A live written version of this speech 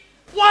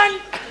1,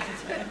 2,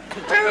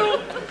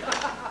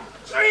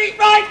 3,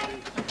 right!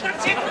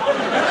 That's it!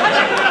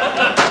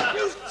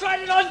 You've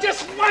tried it on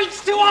just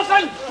once too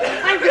often!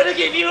 I'm gonna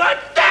give you a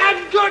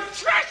damn good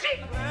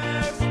thrashing!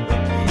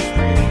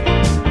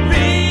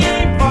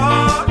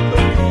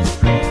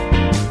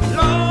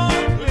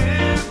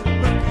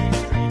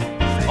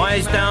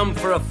 Eyes down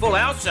for a full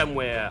house and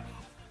we're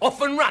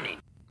off and running.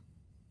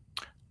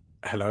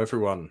 Hello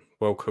everyone,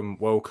 welcome,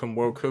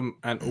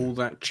 and all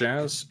that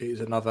jazz.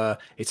 It's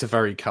a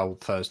very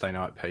cold Thursday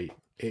night, Pete.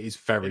 It is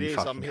very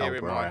fucking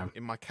cold where I am.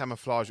 In my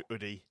camouflage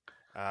hoodie,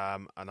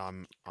 and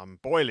I'm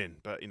boiling,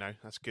 but you know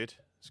that's good.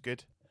 It's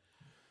good.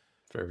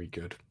 Very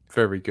good,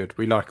 very good.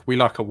 We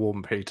like a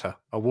warm Peter.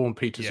 A warm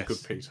Peter's Yes. a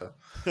good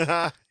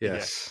Peter.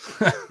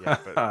 Yes, Yeah,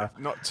 but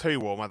not too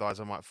warm, otherwise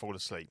I might fall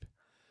asleep.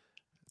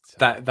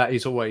 that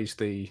is always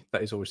the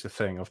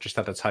thing. I've just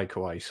had a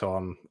takeaway, so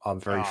I'm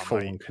very full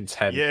and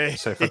content. Yeah.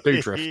 So if I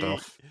do drift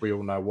off, we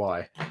all know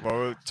why.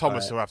 Well,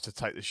 Thomas will have to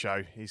take the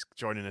show. He's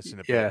joining us in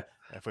a bit. Yeah,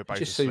 if we're both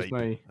just asleep. suits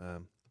me.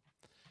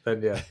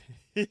 Then yeah,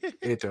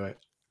 he'll do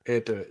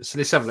it. So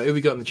let's have a look. Who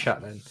we got in the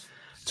chat then?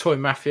 Toy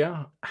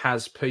Mafia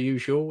has, per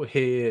usual,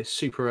 here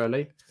super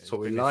early. That's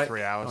what we like.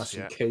 3 hours. Nice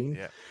and Yeah. keen.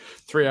 Yeah.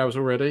 3 hours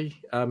already.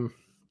 I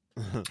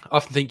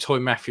often think Toy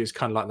Mafia is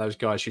kind of like those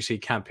guys you see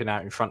camping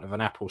out in front of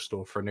an Apple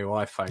store for a new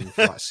iPhone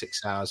for like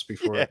 6 hours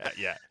before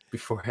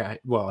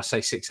well, I say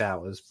 6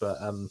 hours, but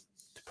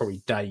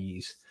probably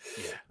days.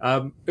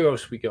 Yeah. Who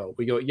else we got?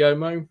 We got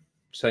Yomo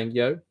saying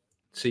yo.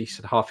 See, he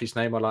said half his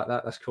name. I like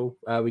that. That's cool.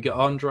 We got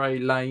Andre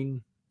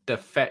Lane,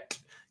 Defect,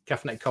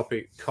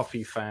 Caffeinated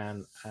Coffee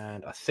fan,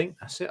 and I think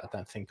that's it. I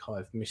don't think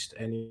I've missed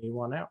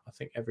anyone out. I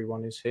think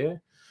everyone is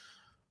here.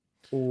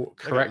 All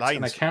correct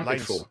and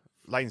accounted for.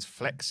 Lane's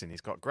flexing. He's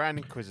got Grand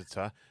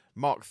Inquisitor,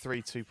 Mark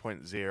III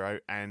 2.0,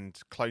 and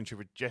Clone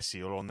Trooper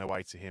Jesse all on their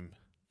way to him.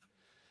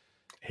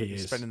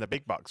 He's spending the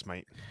big bucks,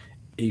 mate.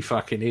 He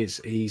fucking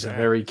is. He's a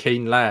very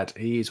keen lad.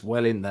 He is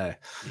well in there.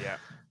 Yeah.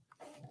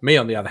 Me,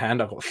 on the other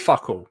hand, I've got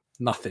fuck all.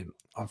 Nothing.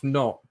 I've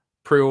not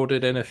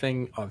pre-ordered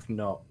anything. I've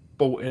not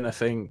bought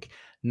anything.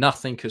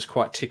 Nothing has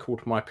quite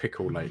tickled my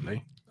pickle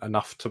lately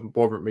enough to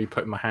warrant me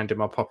putting my hand in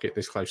my pocket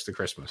this close to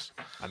Christmas.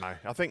 I know.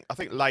 I think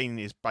Lane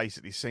is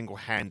basically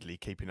single-handedly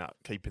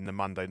keeping the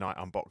Monday night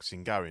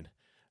unboxing going.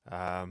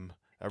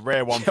 A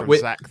rare one from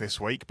Zach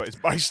this week, but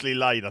it's mostly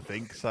Lane, I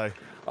think. So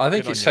I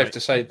think it's safe to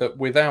say that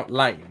without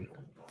Lane,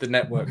 the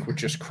network would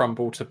just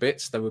crumble to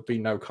bits. There would be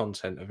no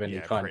content of any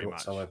kind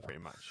whatsoever. Pretty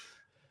much.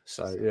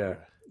 So yeah,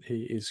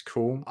 he is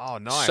cool. Oh,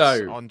 nice.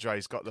 So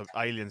Andre's got the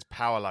Aliens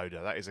power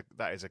loader.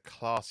 That is a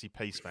classy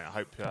piece, mate. I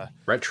hope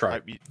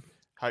retro.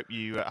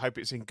 Hope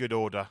it's in good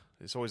order.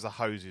 It's always the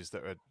hoses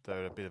that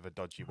are a bit of a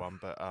dodgy one,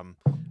 but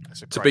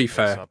it's a to great be piece.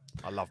 fair,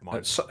 I love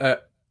mine.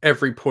 At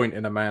every point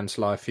in a man's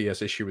life, he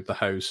has issue with the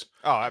hose.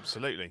 Oh,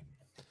 absolutely.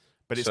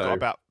 But it's got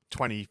about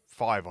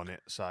 25 on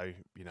it, so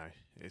you know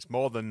it's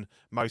more than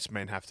most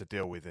men have to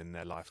deal with in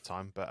their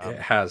lifetime. But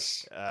it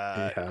has.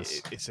 It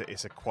has.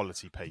 It's a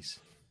quality piece.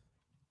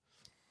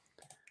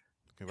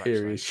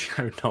 Here is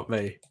show, not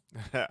me.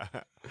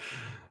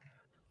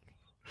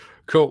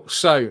 Cool.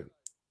 So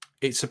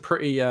it's a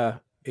pretty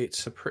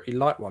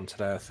light one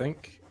today, I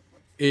think.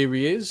 Here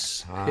he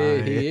is. Hi.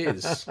 Here he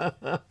is.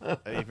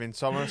 Evening,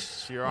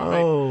 Thomas. You're all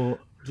right,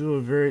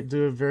 mate?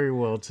 Doing very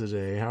well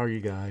today. How are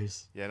you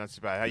guys? Yeah, not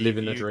too bad.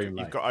 Living the dream,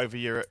 You've mate. got over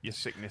your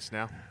sickness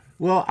now.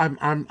 Well,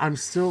 I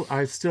still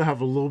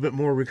have a little bit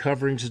more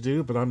recovering to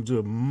do, but I'm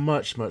doing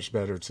much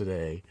better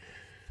today.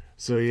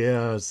 So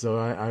yeah,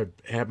 I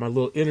had my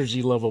little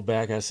energy level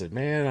back. I said,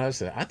 I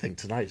think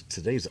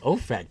today's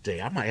OFAC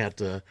day. I might have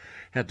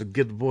to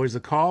give the boys a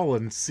call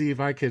and see if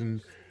I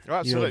can. Oh,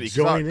 absolutely,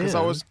 join in. Because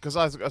I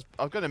was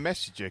going to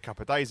message you a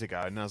couple of days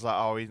ago, and I was like,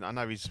 I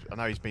know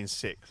he's been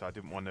sick, so I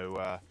didn't want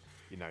to,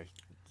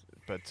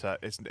 But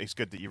it's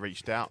good that you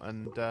reached out,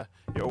 and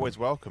you're always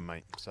welcome,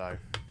 mate. So,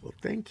 well,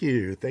 thank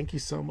you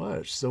so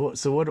much. So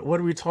what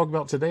are we talking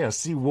about today? I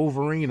see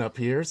Wolverine up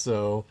here,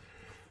 so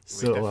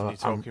we're definitely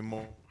talking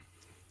more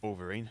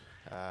Wolverine.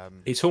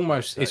 It's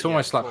almost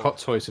like Hot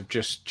Toys have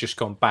just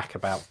gone back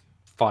about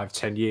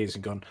 5-10 years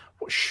and gone,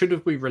 what should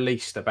have we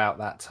released about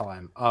that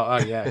time? Oh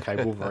yeah,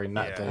 okay, Wolverine,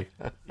 that do.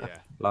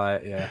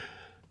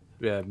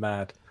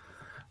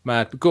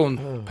 Mad. Go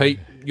on, Pete.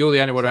 You're the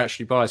only one who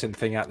actually buys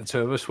anything out of the two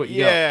of us. What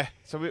you got? Yeah,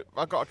 so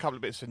I've got a couple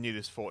of bits of new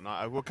this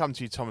fortnight. We'll come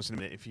to you, Thomas, in a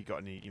minute. If you got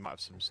any, you might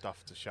have some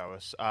stuff to show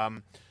us.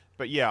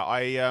 But yeah,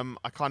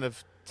 I kind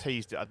of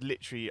teased it. I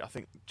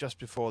think just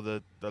before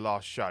the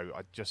last show,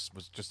 I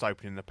was just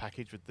opening the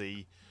package with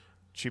the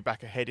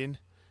Chewbacca head in.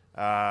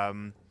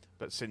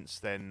 But since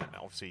then,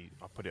 obviously,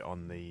 I put it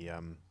on the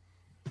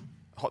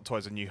Hot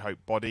Toys A New Hope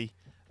body.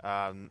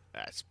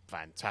 That's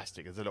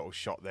fantastic. There's a little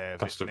shot there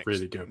of it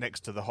really good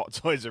next to the Hot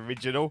Toys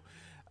original,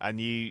 and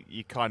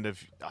you kind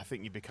of, I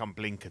think you become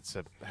blinkered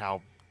to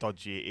how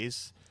dodgy it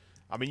is.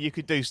 I mean, you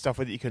could do stuff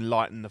with it. You can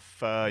lighten the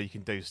fur. You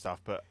can do stuff,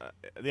 but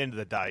at the end of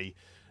the day,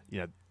 you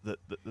know,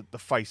 the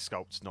face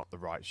sculpt's not the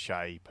right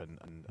shape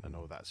and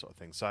all that sort of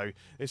thing. So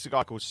it's a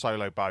guy called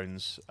Solo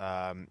Bones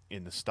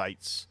in the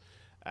States.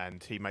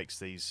 and he makes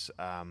these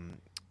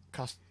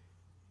custom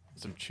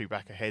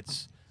Chewbacca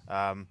heads.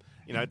 Don't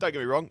get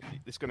me wrong,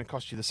 it's going to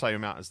cost you the same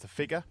amount as the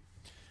figure,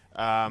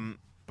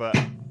 but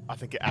I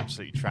think it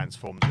absolutely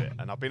transforms it.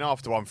 And I've been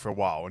after one for a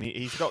while, and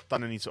he's not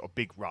done any sort of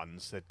big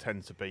runs. There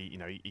tend to be,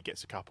 he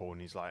gets a couple,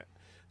 and he's like,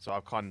 so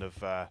I've kind of,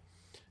 got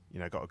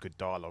a good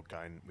dialogue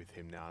going with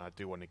him now, and I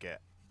do want to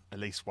get at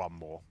least one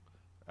more.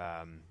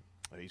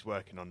 He's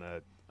working on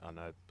a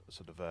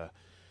sort of a.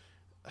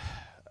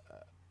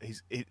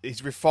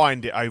 He's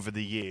refined it over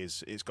the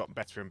years. It's gotten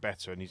better and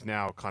better, and he's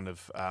now kind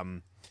of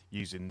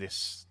using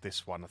this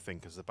one, I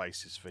think, as the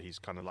basis for his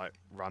kind of like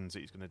runs that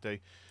he's going to do.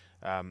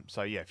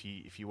 So yeah,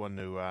 if you want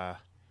to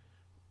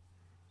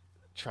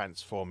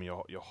transform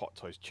your Hot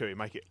Toys Chewie,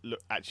 make it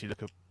look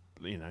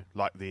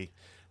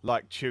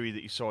like Chewie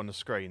that you saw on the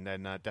screen,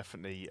 then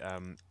definitely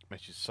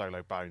Mesh's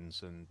Solo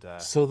Bones. And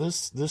so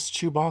this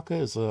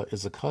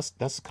Chewbacca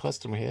that's a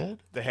custom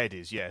head. The head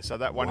is, yeah. So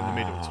that one in the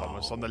middle,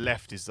 Thomas. On the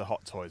left is the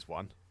Hot Toys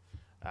one,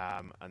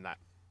 and that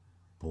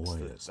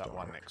that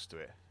one next to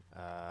it.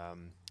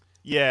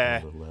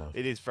 Yeah,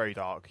 it is very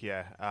dark.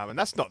 Yeah, and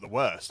that's not the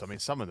worst. I mean,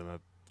 some of them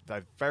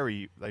they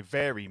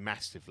vary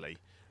massively.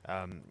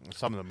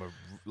 Some of them are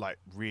like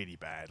really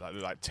bad,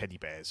 like teddy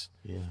bears.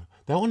 Yeah,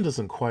 that one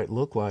doesn't quite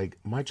look like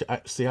my.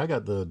 I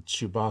got the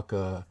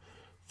Chewbacca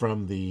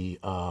from the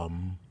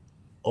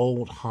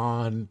old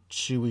Han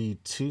Chewie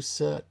 2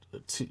 set.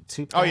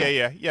 Two oh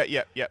yeah.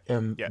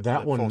 And yeah,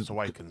 that one, Force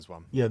Awakens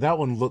one. Yeah, that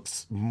one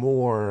looks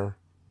more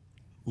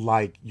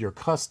like your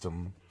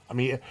custom. I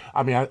mean,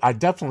 I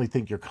definitely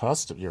think your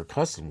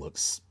custom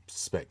looks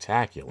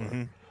spectacular.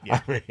 Mm-hmm.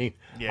 Yeah. I mean,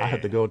 I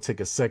had to go take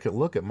a second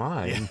look at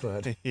mine,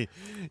 but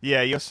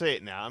yeah, you'll see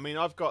it now. I mean,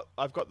 I've got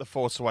the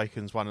Force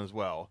Awakens one as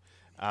well.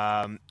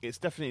 It's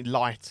definitely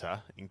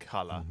lighter in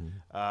color.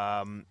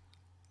 Mm-hmm.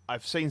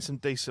 I've seen some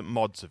decent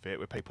mods of it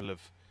where people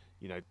have,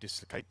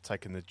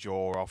 taken the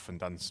jaw off and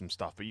done some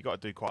stuff, but you got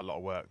to do quite a lot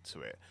of work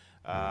to it.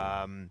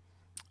 And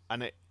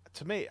it,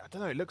 to me, I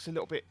don't know, it looks a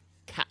little bit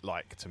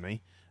cat-like to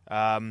me.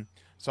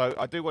 So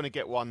I do want to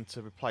get one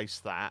to replace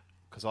that,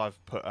 because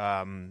I've put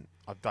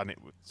I've done it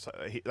with,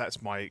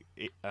 that's my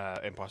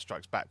Empire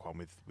Strikes Back one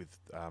with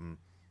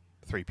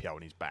 3PO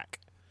on his back.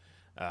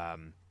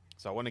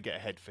 So I want to get a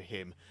head for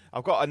him.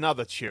 I've got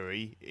another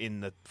Chewie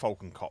in the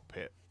Falcon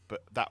cockpit,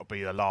 but that'll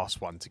be the last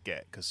one to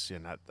get, because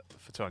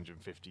for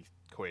 250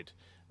 quid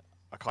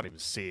I can't even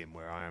see him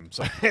where I am.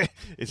 So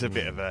it's a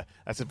bit of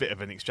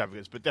an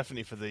extravagance, but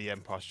definitely for the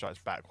Empire Strikes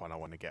Back one I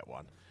want to get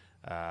one.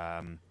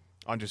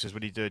 Andre says,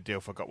 would he do a deal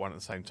if I got one at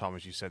the same time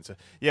as you sent her?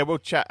 Yeah, we'll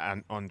chat,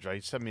 Andre.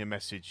 Send me a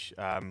message,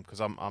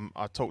 because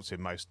I talk to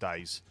him most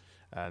days,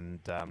 and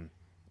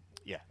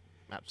yeah,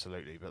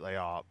 absolutely. But they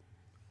are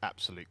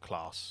absolute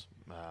class.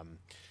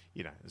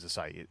 As I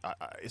say,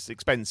 it's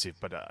expensive,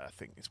 but I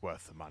think it's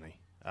worth the money.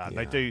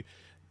 They do.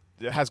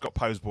 It has got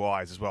posable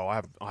eyes as well.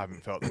 I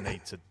haven't felt the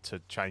need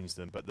to change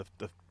them, but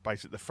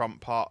basically the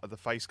front part of the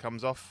face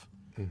comes off.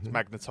 Mm-hmm. It's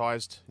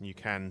magnetised, and you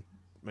can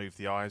move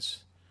the eyes.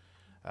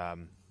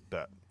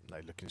 But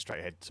they're looking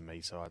straight ahead to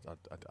me, so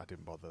I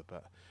didn't bother.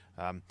 But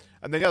and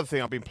then the other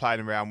thing I've been playing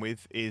around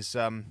with is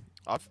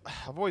I've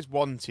always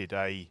wanted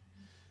a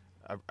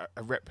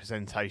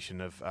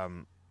representation of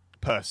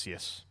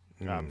Perseus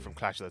from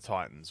Clash of the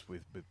Titans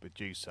with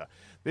Medusa.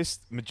 This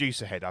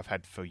Medusa head I've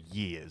had for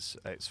years.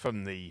 It's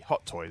from the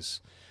Hot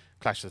Toys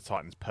Clash of the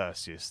Titans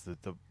Perseus,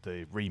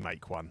 the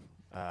remake one.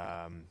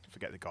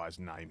 Forget the guy's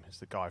name. It's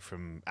the guy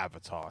from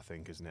Avatar, I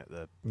think, isn't it?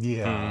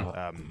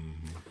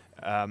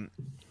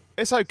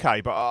 It's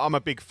okay, but I'm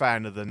a big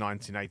fan of the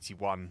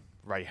 1981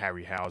 Ray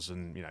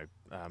Harryhausen,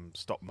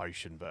 stop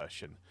motion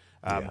version.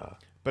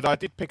 But I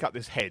did pick up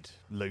this head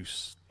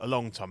loose a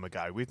long time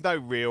ago with no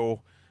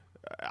real.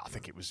 I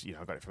think it was,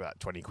 I got it for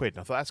about 20 quid,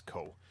 and I thought that's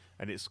cool.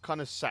 And it's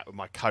kind of sat with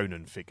my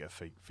Conan figure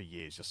for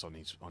years, just on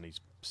his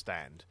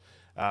stand.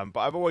 But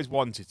I've always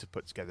wanted to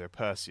put together a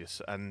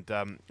Perseus, and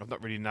I've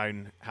not really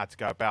known how to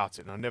go about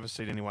it. And I've never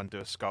seen anyone do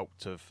a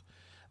sculpt of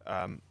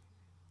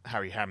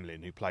Harry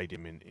Hamlin, who played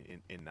him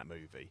in that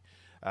movie.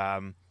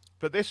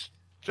 But this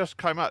just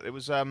came out. It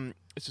was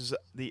this is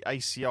the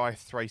ACI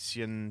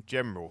Thracian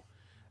General,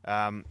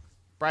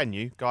 brand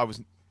new.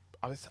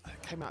 It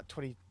came out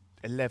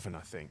 2011,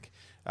 I think.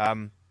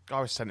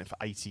 Guy was selling it for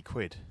 80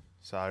 quid.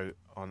 So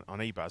on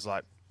eBay, I was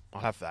like,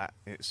 I'll have that.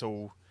 It's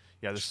all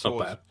the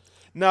sword.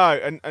 No,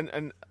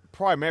 and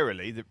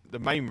primarily the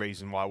main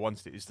reason why I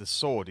wanted it is the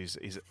sword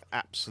is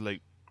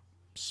absolute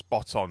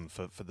spot on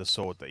for the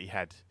sword that he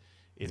had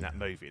in that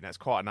movie, and that's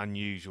quite an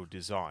unusual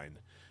design.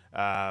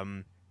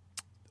 And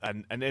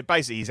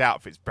basically his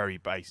outfit's very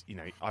base.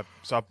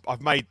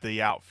 I've made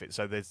the outfit,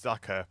 so there's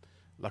like a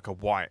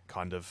white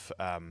kind of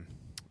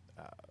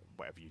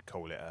whatever you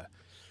call it,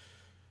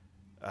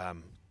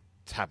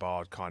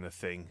 tabard kind of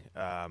thing,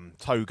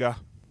 toga.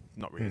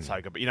 Not really a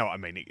toga, but you know what I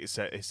mean.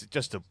 It's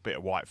just a bit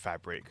of white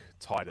fabric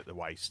tied at the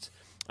waist,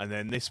 and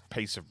then this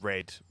piece of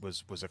red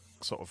was a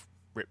sort of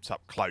ripped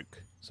up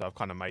cloak. So I've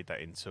kind of made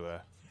that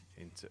into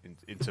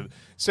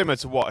similar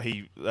to what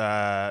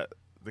the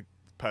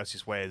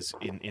Perseus wears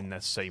in the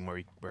scene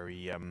where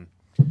he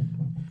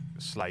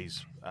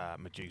slays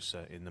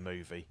Medusa in the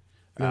movie.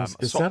 Now,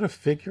 is that a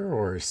figure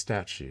or a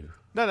statue?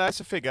 No, it's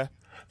a figure.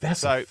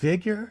 That's a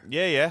figure?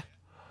 Yeah.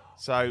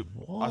 So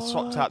What? I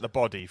swapped out the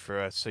body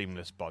for a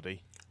seamless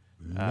body.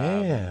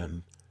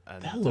 Man,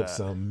 that looks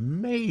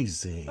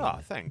amazing. Oh,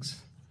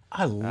 thanks.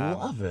 I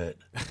love it.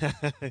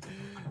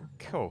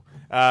 Cool.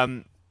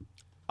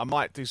 I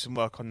might do some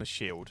work on the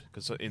shield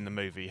because in the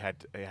movie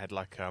it had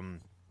like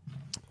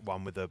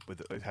one with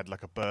it had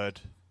like a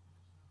bird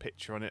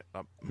picture on it,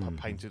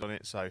 painted on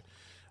it. So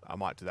I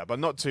might do that, but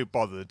I'm not too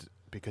bothered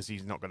because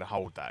he's not going to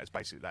hold that. It's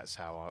basically that's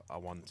how I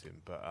want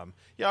him. But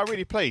yeah, I'm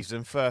really pleased,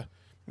 and for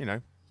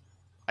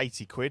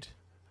 80 quid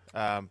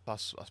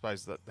plus I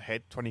suppose the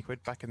head 20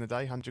 quid back in the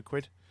day, 100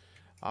 quid.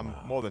 I'm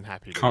more than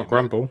happy. Can't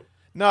grumble.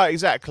 No,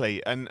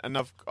 exactly, and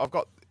I've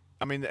got.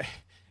 I mean,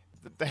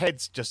 the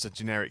head's just a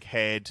generic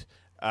head.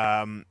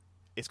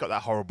 It's got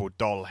that horrible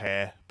doll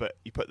hair, but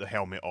you put the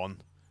helmet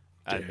on,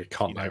 and you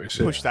can't notice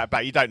it. Push that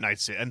back, you don't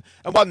notice it. And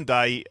one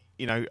day,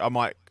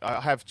 I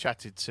have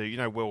chatted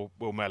to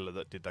Will Mellor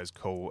that did those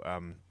cool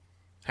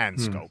hand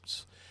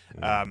sculpts.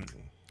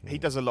 He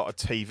does a lot of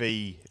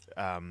TV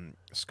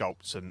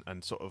sculpts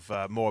and sort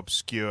of more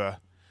obscure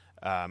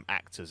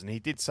actors, and he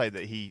did say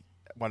that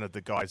one of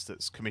the guys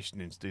that's commissioned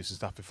him to do some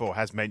stuff before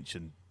has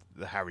mentioned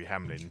the Harry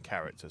Hamlin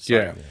character. So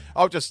yeah.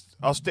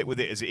 I'll stick with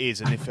it as it is,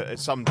 and if at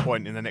some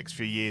point in the next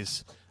few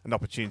years an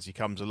opportunity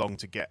comes along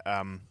to get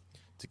the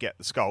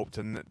sculpt,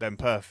 and then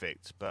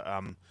perfect. But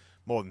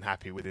more than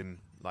happy with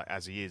him like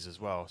as he is as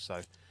well. So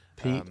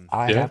Pete,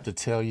 I have to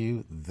tell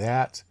you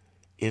that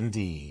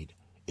indeed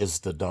is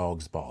the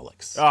dog's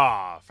bollocks.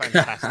 Ah,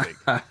 fantastic.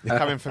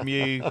 Coming from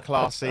you,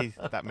 classy,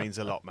 that means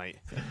a lot, mate.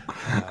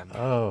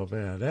 Oh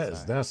man,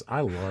 that's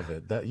I love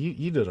it. That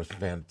you did a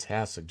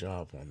fantastic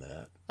job on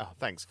that. Oh,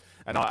 thanks.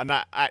 And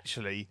that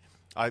actually,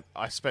 I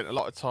spent a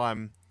lot of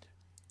time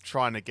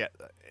trying to get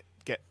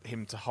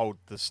him to hold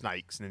the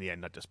snakes, and in the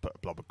end, I just put a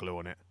blob of glue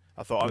on it.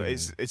 I thought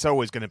it's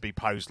always going to be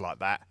posed like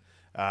that.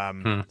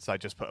 So I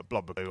just put a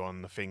blob of glue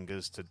on the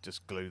fingers to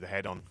just glue the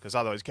head on, because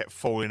otherwise it kept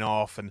falling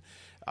off, and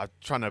I was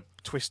trying to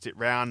twist it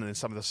round, and then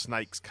some of the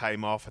snakes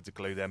came off. I had to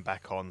glue them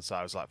back on, so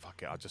I was like,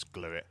 "Fuck it, I'll just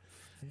glue it."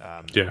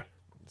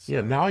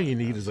 So now all you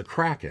need is a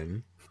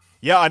kraken.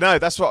 Yeah, I know.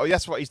 That's what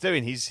he's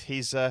doing. He's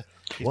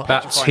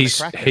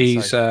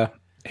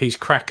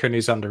Kraken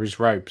is under his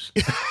robes.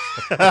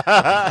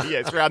 Yeah,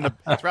 it's around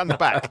the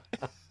back.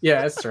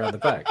 Yeah, it's around the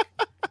back.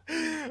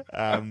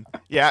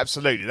 Yeah,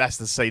 absolutely. That's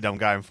the seed I'm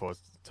going for,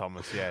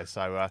 Thomas. Yeah,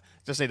 so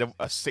just need a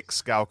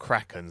 6-scale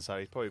Kraken, so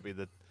he'd probably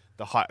be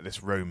the height of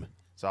this room.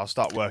 So I'll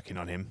start working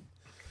on him.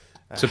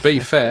 To be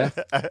fair,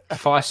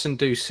 if Ison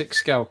do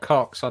 6-scale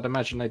cocks, I'd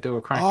imagine they do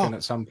a Kraken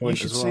at some point you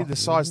should as well. see the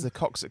size of the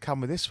cocks that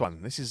come with this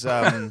one. This is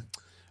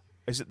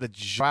is it the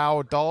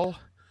Joao doll?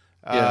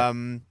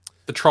 The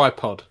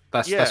tripod.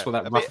 That's what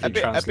that roughly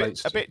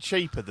translates to. A bit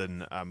cheaper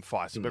than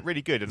Fison, but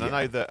really good. And I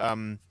know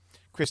that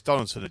Chris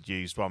Donaldson had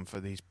used one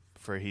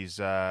for his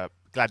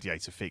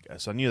Gladiator figure,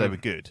 so I knew they were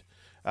good.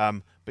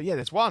 But yeah,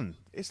 there's one.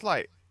 It's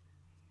like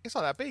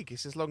that big.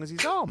 It's as long as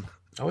his arm.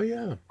 Oh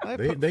yeah,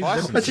 they in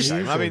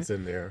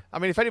there. I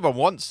mean, if anyone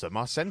wants them,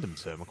 I'll send them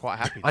to them. I'm quite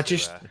happy. I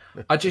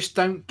just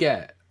don't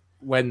get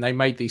when they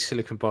made these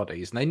silicon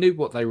bodies, and they knew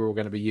what they were all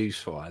going to be used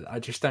for. I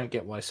just don't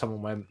get why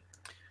someone went,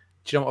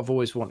 do you know what I've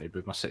always wanted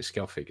with my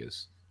 6-scale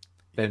figures?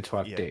 Them to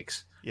have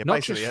dicks. Yeah,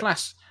 not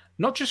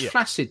just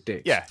flaccid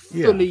dicks. Yeah.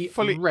 Fully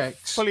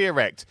erect. Fully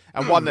erect.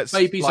 And one that's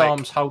baby's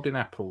arms holding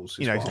apples.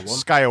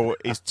 Scale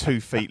is 2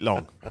 feet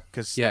long.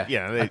 Because,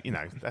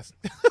 that's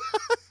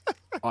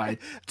I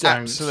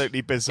don't absolutely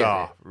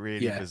bizarre.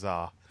 Really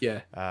bizarre.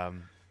 Yeah.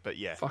 But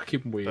yeah.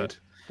 Fucking weird.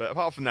 But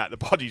apart from that, the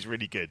body's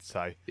really good.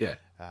 So, yeah.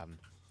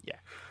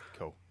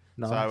 Cool.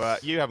 Nice. So,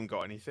 you haven't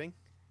got anything?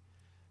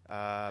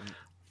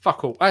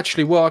 Fuck all.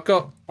 Actually, well, I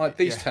got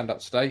these turned up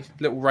today.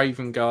 Little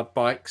Raven Guard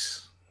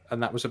bikes,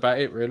 and that was about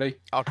it, really.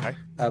 Okay.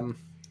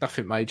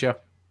 Nothing major.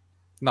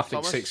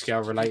 Nothing Thomas,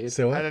 6-scale related.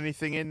 So had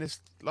anything in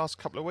this last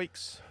couple of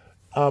weeks?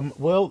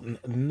 Well,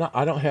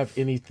 I don't have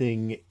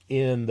anything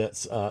in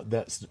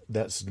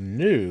that's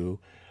new,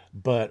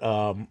 but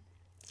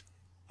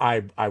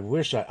I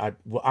wish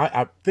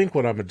I think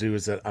what I'm gonna do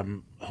is that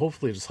I'm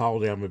hopefully this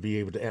holiday I'm gonna be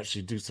able to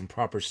actually do some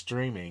proper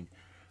streaming.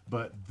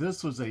 But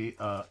this was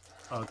a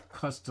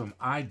custom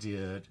I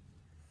did,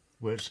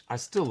 which I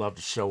still love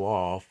to show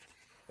off,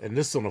 and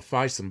this on a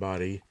Fight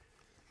Somebody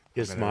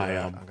is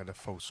I'm gonna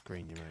full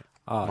screen you, mate.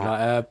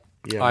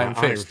 Iron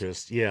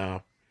Fist.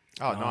 Yeah.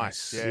 Oh,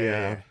 nice.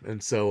 Yeah.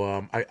 And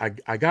so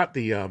I got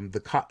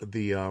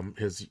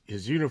his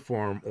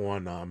uniform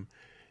on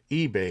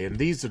eBay, and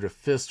these are the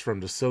fists from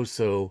the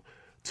So-So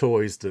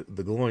toys, the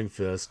glowing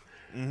fist.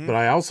 Mm-hmm. But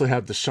I also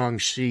have the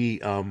Shang-Chi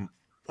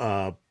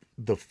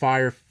the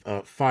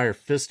fire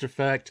fist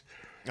effect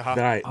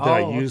that I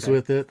use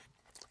with it,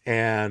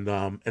 and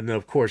then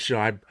of course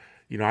I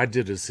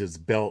did his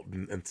belt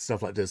and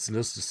stuff like this, and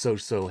this is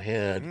So-So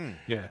head,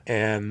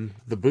 and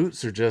the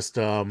boots are just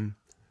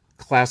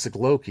classic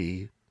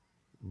Loki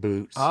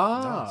boots.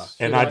 Nice.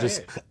 And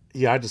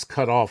good I just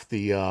cut off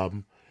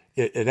the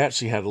it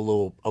actually had a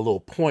little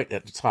point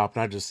at the top,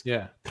 and I just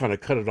kind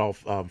of cut it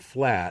off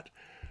flat.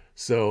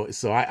 So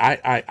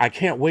I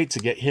can't wait to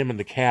get him in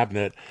the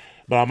cabinet,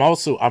 but I'm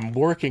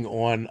working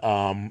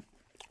on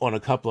a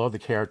couple other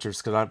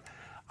characters because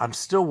I'm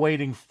still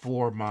waiting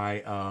for my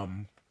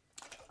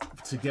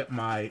to get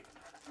my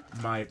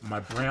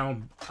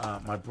brown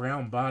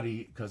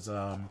body, because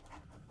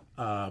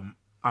I'm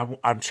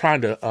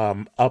trying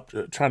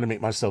to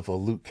make myself a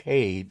Luke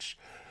Cage,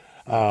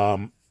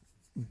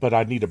 but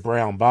I need a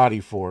brown body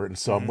for it, and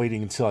so I'm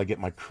waiting until I get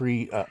my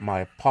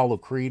my Apollo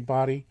Creed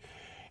body,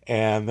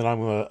 and then I'm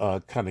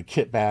gonna kind of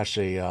kit bash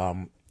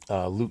a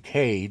Luke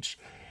Cage,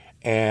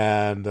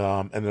 and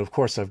then of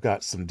course I've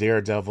got some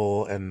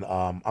Daredevil, and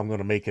I'm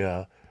gonna make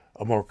a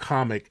more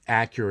comic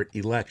accurate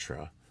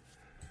Elektra.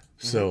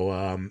 So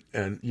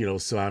and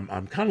so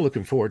I'm kind of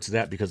looking forward to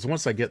that, because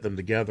once I get them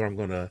together, I'm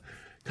gonna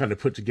kind of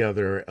put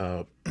together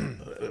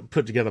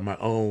my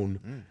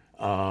own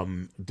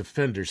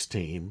Defenders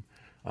team,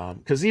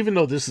 because even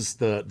though this is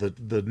the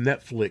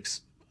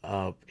Netflix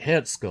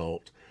head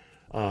sculpt,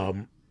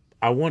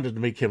 I wanted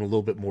to make him a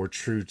little bit more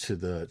true to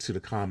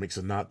the comics,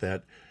 and not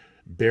that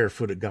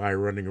barefooted guy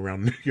running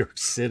around New York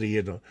City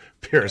in a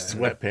pair of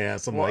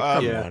sweatpants. I'm like,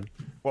 come on.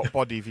 What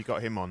body have you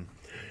got him on?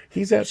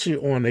 He's actually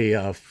on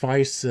a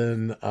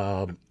Fison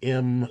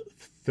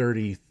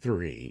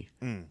M33.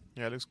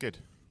 Yeah, it looks good.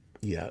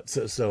 Yeah,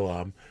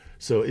 so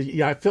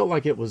yeah, I felt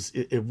like it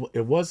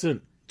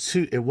wasn't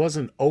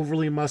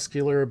overly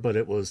muscular, but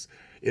it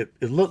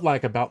looked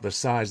like about the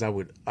size I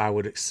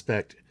would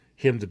expect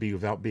him to be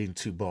without being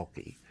too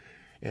bulky.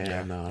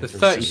 And the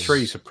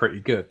 33s are pretty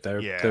good.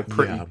 They're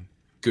pretty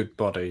good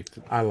body.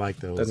 I like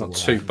those. They're not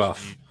too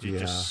buff. You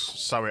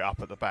just sew it up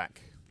at the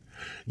back.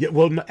 Yeah,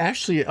 well,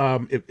 actually, it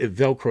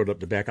velcroed up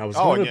the back.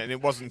 And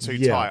it wasn't too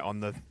tight on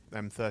the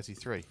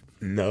M33.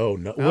 No.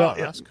 Oh, well,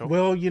 that's cool.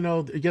 Well, the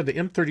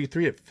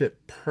M33, it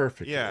fit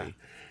perfectly. Yeah,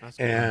 that's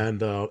cool.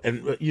 And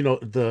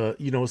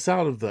it's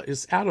out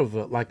of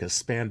like a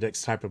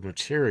spandex type of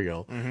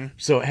material,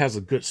 so it has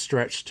a good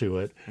stretch to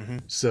it.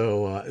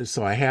 So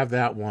I have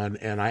that one,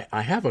 and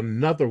I have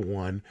another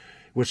one,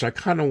 which I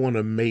kind of want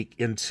to make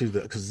into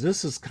because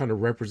this is kind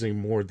of representing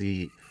more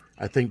the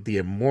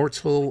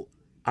immortal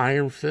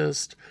Iron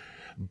Fist,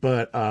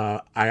 but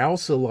I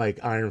also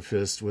like Iron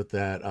Fist with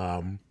that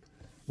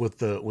with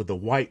the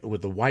white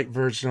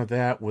version of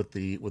that, with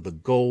the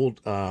gold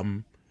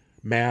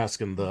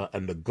mask and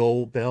the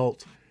gold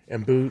belt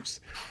and boots.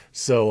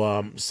 So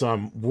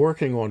I'm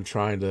working on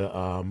trying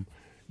to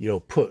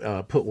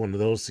put one of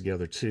those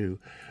together too.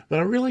 But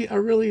I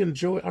really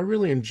enjoy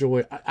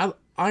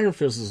Iron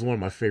Fist is one of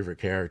my favorite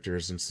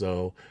characters, and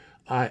so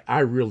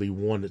I really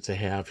wanted to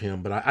have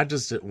him, but I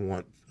just didn't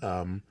want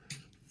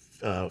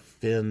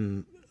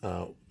Finn.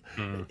 I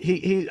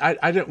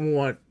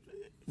didn't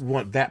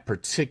want that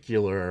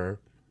particular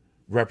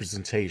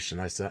representation.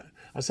 I said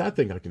I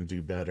think I can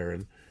do better.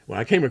 And when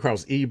I came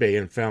across eBay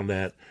and found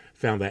that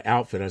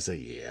outfit, I said,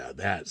 yeah,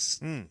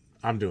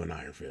 I'm doing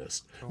Iron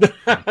Fist. Cool.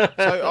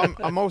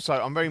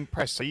 So I'm very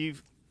impressed. So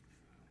you've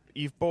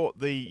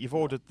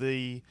ordered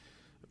the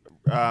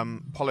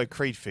Apollo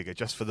Creed figure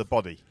just for the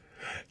body.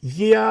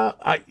 Yeah,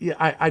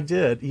 I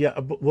did. Yeah,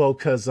 well,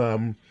 because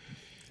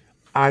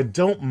I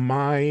don't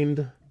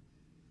mind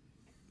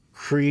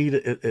Creed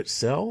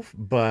itself,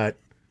 but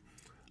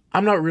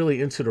I'm not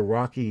really into the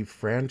Rocky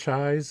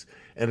franchise.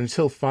 And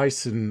until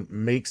Fison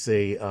makes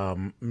a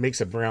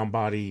brown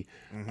body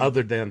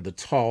other than the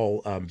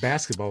tall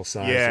basketball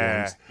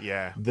size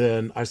ones,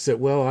 then I said,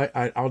 well,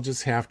 I'll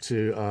just have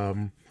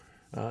to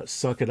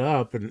suck it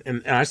up.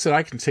 And I said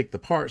I can take the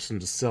parts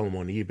and just sell them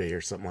on eBay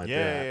or something like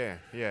that.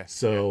 Yeah.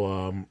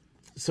 So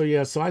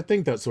I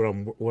think that's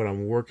what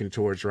I'm working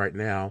towards right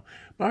now.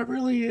 But I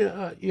really,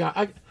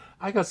 I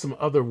got some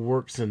other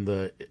works in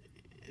the,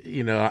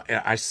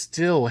 I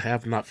still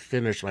have not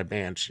finished my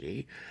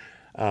Banshee.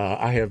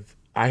 I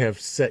have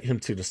set him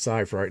to the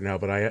side for right now,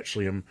 but I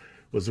actually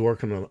was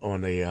working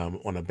on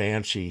a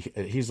Banshee.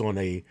 He's on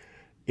a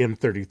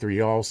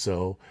M33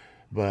 also,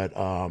 but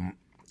I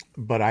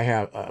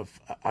have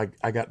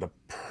I got the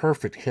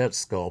perfect head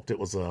sculpt. It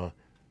was I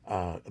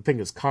think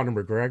it's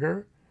Conor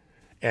McGregor.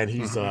 And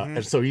he's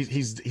and so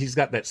he's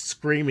got that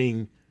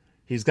screaming,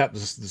 he's got the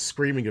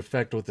screaming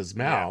effect with his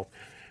mouth.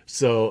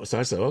 So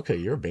I said, okay,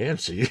 you're a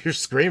Banshee, you're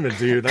screaming,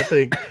 dude. I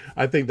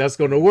think that's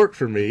going to work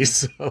for me.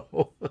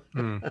 So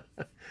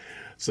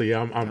so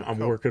yeah, I'm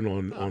working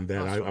on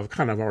that. I've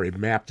kind of already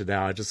mapped it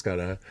out. I just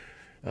gotta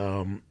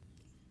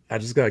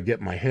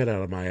get my head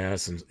out of my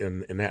ass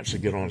and actually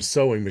get on a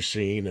sewing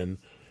machine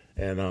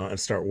and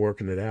start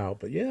working it out.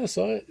 But yeah,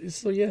 so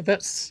yeah,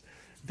 that's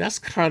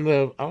kind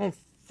of, I don't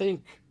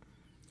think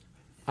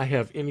I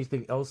have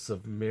anything else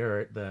of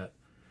merit that,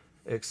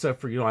 except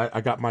for,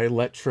 I got my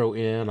Electro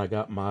in, I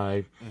got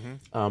my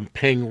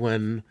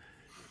Penguin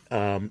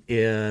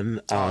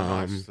in.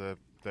 Nice.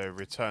 The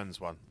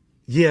Returns one.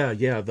 Yeah.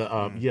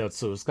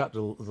 So it's got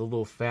the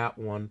little fat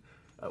one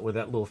with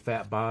that little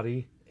fat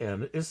body,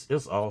 and it's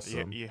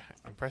awesome. You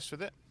impressed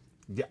with it?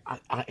 Yeah,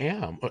 I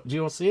am. Do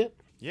you want to see it?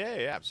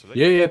 Yeah,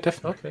 absolutely. Yeah,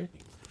 definitely. Okay.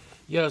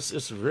 Yes,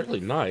 it's really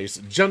nice.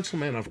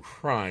 Gentleman of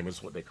Crime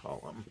is what they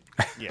call him.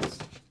 Yes.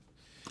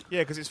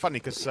 Yeah, because it's funny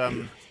because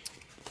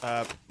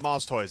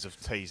Mars Toys have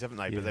teased, haven't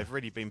they? But they've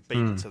really been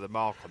beaten to the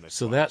mark on this.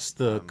 So one. that's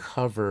the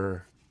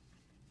cover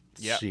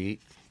Yep.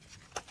 sheet,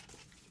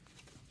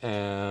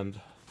 and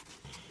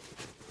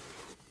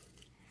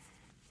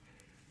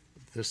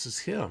this is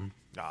him.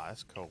 Ah,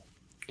 that's cool.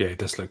 Yeah, it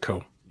does look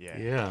cool. Yeah.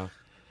 Yeah,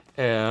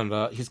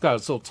 and he's got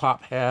his little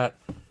top hat.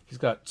 He's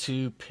got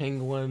 2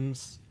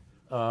 penguins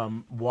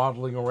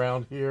waddling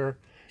around here.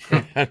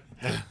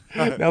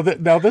 now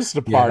this is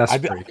the part that's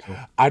pretty cool.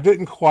 I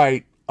didn't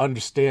quite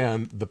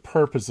understand the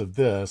purpose of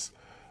this,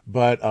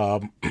 but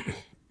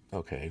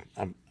okay,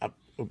 I'm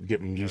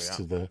getting used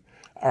to the.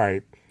 All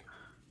right,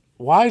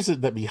 why is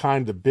it that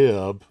behind the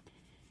bib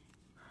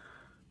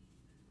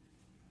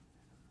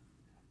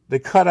they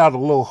cut out a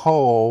little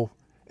hole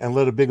and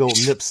let a big old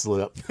nip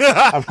slip?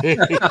 I mean,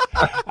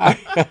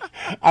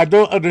 I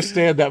don't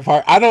understand that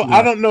part. I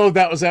don't know if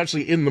that was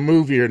actually in the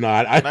movie or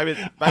not. Maybe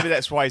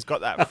that's why he's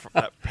got that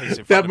piece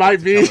in front That of might him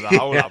to be. cover the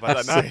hole up. I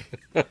don't know.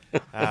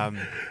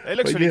 It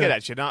looks But really yeah. good,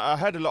 actually. Now, I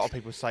heard a lot of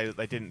people say that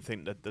they didn't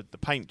think that the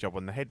paint job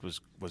on the head was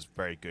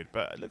very good,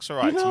 but it looks all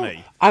right to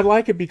me. I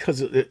like it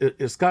because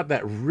it's got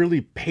that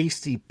really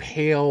pasty,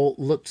 pale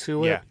look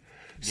to it. Yeah.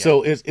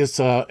 So it's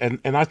and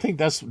I think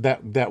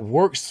that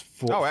works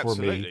for Oh, for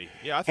absolutely. me.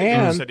 Yeah, I think you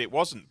And- said it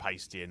wasn't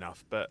pasty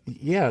enough, but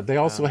Yeah, they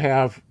also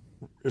have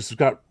it's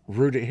got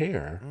rooted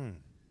hair.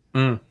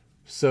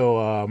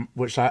 So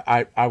which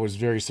I was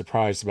very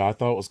surprised about. I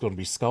thought it was going to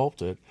be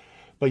sculpted,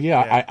 but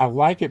yeah. I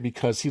like it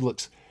because he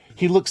looks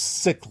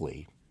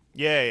sickly.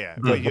 yeah.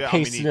 The Well, yeah, I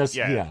mean, pastiness,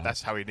 yeah.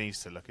 that's how he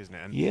needs to look, isn't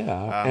it? And,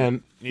 Yeah,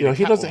 and need a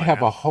he doesn't Catwoman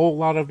have now. a whole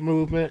lot of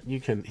movement. He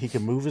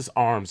can move his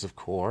arms, of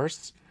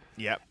course.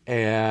 Yep.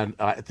 And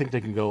I think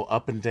they can go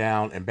up and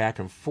down and back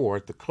and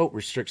forth. The coat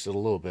restricts it a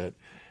little bit,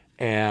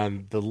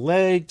 and the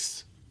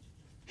legs.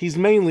 He's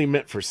mainly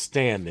meant for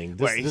standing.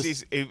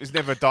 He was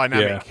never a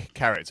dynamic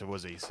character,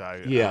 was he?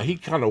 So Yeah, he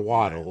kind of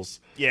waddles.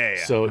 Yeah,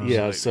 So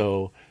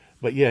absolutely.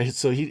 but yeah,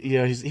 so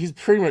he's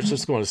pretty much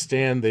just going to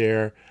stand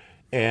there,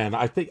 and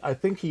I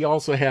think he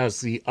also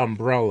has the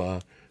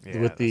umbrella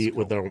with the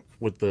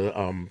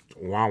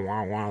wow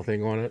wow wow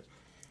thing on it.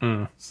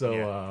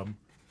 So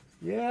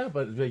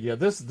but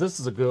this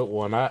is a good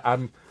one.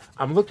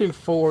 I'm looking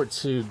forward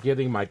to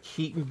getting my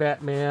Keaton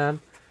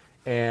Batman,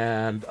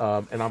 and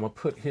I'm gonna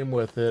put him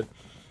with it.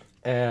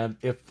 And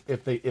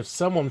if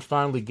someone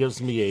finally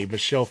gives me a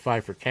Michelle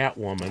Pfeiffer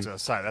Catwoman, I was gonna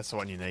say that's the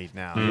one you need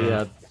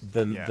now.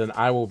 then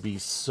I will be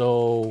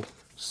so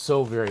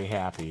very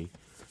happy,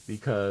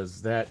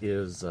 because that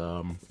is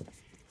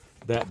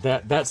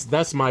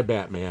that's my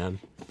Batman.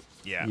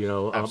 Yeah. You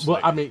know, well,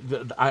 absolutely. I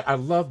mean, I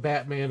love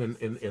Batman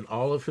in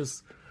all of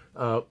his,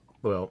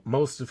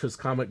 most of his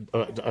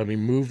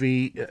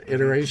movie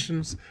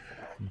iterations,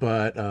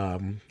 but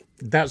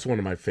that's one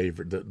of my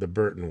favorite, the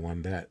Burton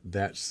one.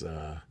 That's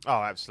Oh,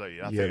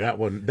 absolutely. I think that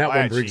one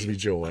I brings actually- me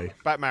joy.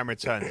 Batman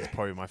Returns is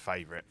probably my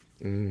favorite.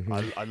 Mm-hmm.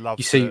 I love.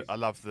 I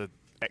love the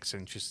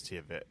eccentricity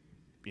of it.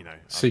 You know.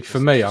 See, for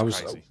it's me,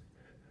 just crazy.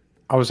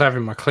 I was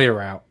having my clear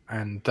out,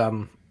 and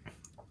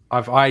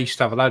I used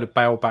to have a load of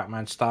Bale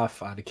Batman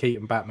stuff. I had a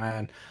Keaton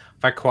Batman.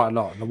 I've had quite a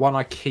lot, and the one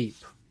I keep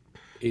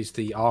is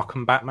the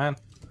Arkham Batman,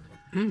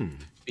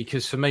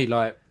 because for me,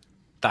 like,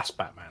 that's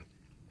Batman.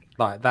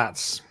 Like,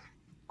 that's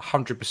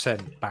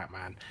 100%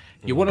 Batman.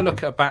 You want to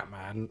look at a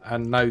Batman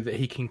and know that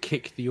he can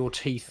kick your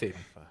teeth in,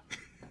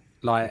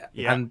 like,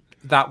 and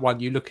that one,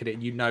 you look at it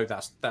and you know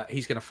that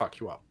he's going to fuck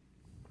you up.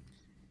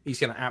 He's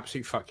going to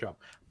absolutely fuck you up.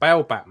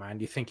 Bale Batman,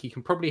 you think he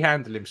can probably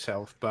handle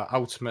himself, but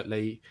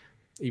ultimately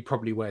he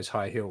probably wears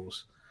high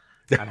heels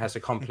and has a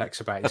complex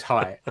about his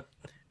height.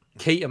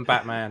 Keaton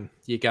Batman,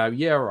 you go,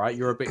 yeah, all right,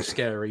 you're a bit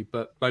scary,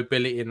 but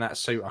mobility in that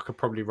suit, I could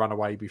probably run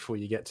away before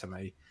you get to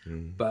me.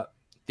 But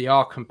the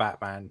Arkham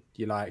Batman,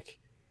 you're like,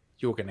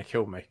 you're going to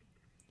kill me.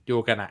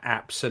 You're going to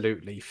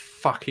absolutely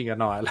fucking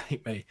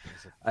annihilate me.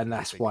 And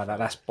that's why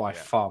that's by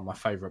far my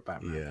favorite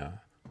Batman. Yeah,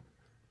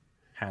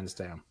 Hands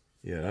down.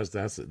 yeah,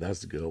 that's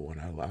a good one.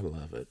 I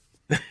love it.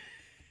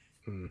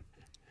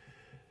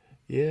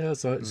 Yeah,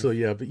 so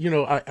yeah, but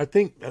I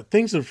think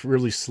things have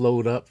really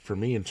slowed up for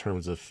me in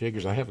terms of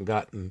figures. I haven't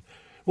gotten,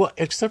 well,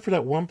 except for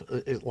that one,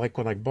 like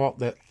when I bought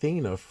that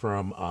Thena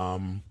from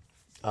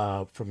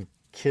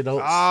Kid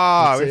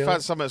Oats. We sale.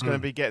 found someone that's going to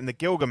be getting the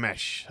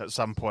Gilgamesh at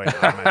some point,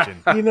 I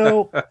imagine.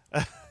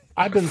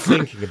 I've been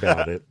thinking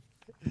about it.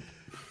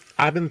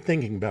 I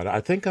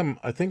think I'm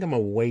gonna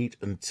wait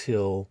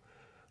until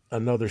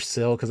another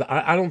sale, because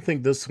I don't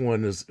think this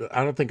one is.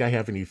 I don't think I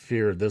have any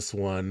fear of this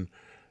one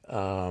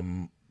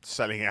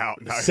Selling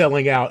out. No.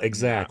 selling out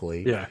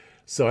exactly. Yeah.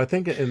 So I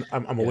think, and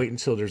I'm gonna wait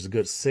until there's a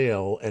good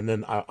sale, and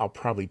then I'll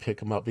probably pick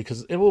them up,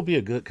 because it will be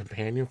a good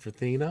companion for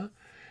Thena,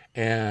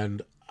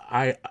 and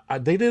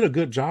they did a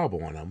good job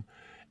on them.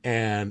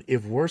 And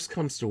if worse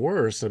comes to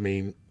worse, I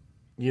mean,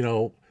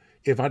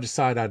 if I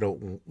decide I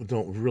don't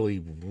really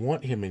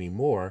want him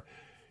anymore,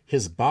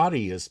 his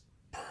body is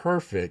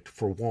perfect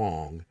for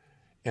Wong.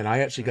 And I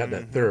actually got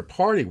that third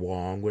party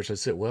Wong, which I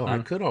said, well, I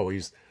could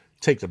always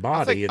take the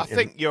body. I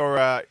think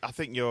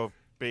you're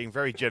being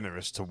very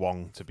generous to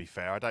Wong. To be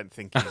fair, I don't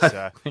think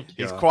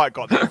he's quite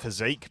got that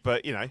physique,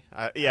 but yeah.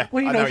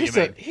 Well, I know what you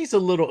mean. He's a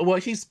little. Well,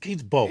 he's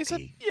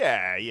bulky.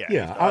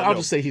 Yeah. I'll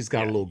just say he's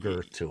got a little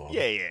girth to him.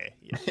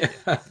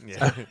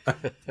 Yeah.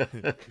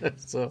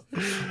 So,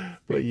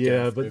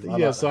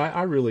 so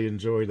I really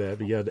enjoyed that.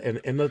 But yeah,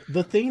 and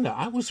the thing that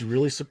I was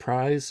really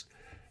surprised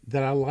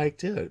that I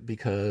liked it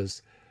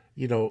because,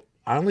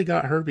 I only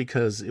got her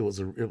because it was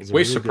a We're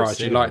really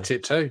surprised you liked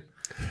it too.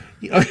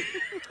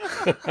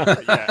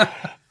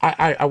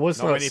 I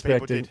was not many people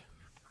expecting,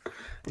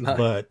 No.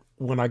 but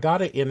when I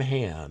got it in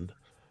hand,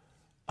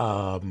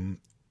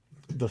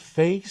 the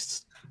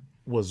face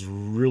was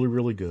really,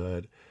 really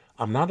good.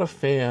 I'm not a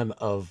fan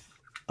of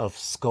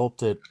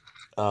sculpted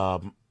hair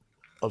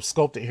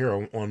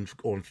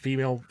on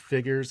female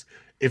figures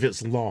if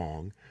it's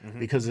long,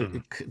 because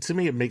to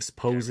me it makes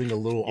posing a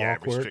little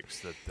awkward. It restricts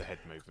the head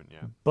movement.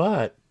 Yeah,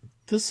 but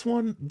this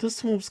one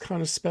was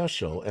kind of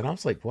special, and I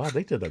was like, wow,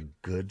 they did a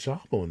good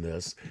job on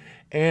this.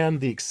 And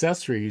the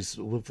accessories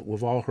with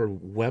all her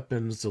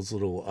weapons, those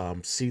little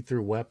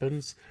see-through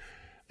weapons,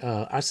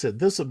 I said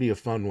this would be a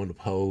fun one to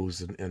pose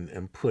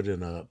and put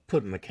in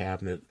a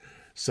cabinet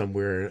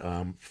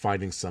somewhere,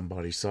 fighting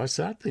somebody. So I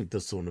said I think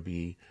this one would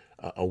be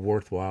a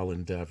worthwhile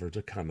endeavor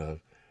to kind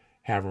of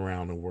have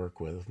around and work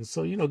with. And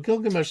so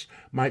Gilgamesh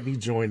might be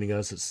joining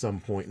us at some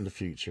point in the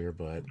future,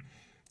 but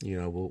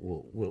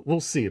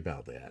we'll see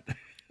about that.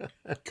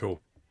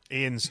 Cool.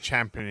 Ian's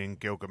championing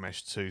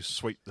Gilgamesh to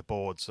sweep the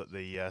boards at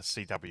the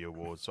CW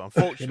Awards. So It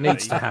unfortunately,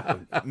 needs to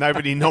happen.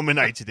 nobody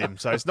nominated him,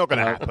 so it's not going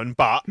to happen.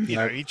 But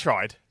he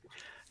tried.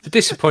 The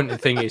disappointing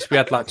thing is we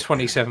had like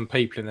 27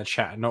 people in the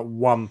chat and not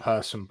one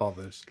person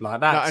bothers.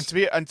 Like that.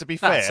 And to be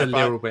fair, that's a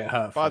little bit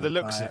hurtful. by the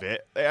looks of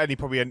it, they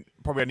probably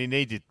only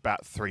needed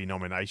about 3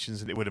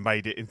 nominations, and it would have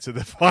made it into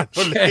the final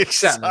list.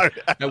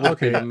 Exactly. So, That would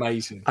be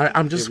amazing.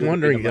 I'm just It would be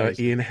wondering,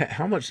 amazing. Ian,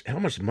 how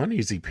much money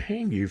is he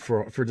paying you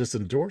for this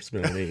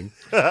endorsement? I mean,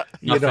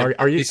 Nothing.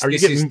 are you This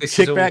getting is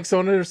all- kickbacks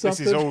on it or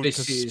something? all This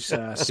just is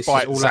all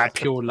spite out Zach. of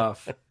pure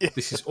love.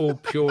 This is all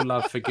pure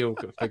love for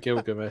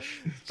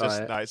Gilgamesh. Just,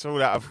 Like, no, it's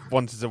all out of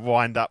wanting to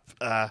wind up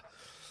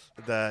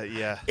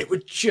it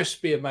would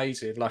just be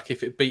amazing, like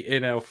if it beat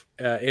in our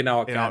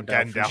Gandalf and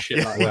Gandalf,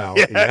 shit like Wow,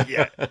 that.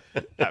 yeah,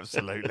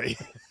 absolutely.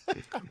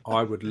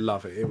 I would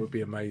love it. It would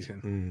be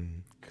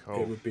amazing.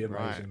 Cool. It would be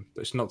amazing, Right.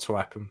 but it's not to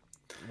happen.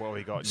 What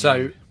we got? So,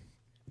 new?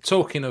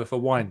 talking of a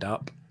wind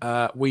up,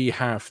 we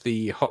have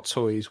the Hot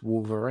Toys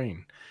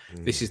Wolverine.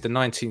 This is the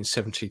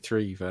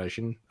 1973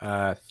 version,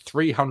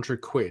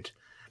 300 quid.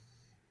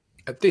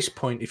 At this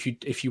point,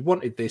 if you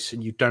wanted this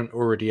and you don't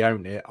already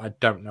own it, I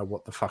don't know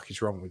what the fuck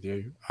is wrong with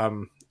you.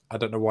 I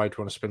don't know why you'd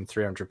want to spend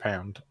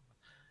 £300.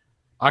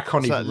 I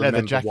can't It's that even leather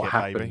remember jacket, what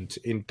baby. happened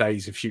in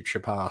Days of Future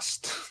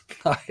Past.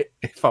 Like,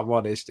 if I'm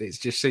honest, it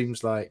just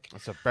seems like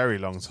That's a very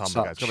long time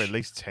ago. It's got to be such- at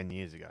least 10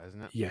 years ago,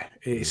 isn't it? yeah,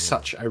 it is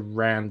such a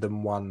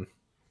random one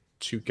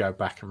to go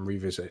back and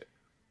revisit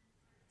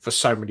for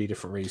so many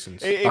different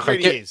reasons. It Like,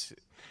 really is.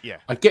 Yeah.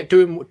 I get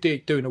doing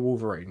a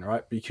Wolverine,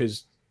 right?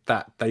 Because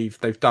that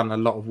they've done a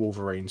lot of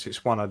Wolverines.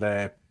 It's one of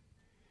their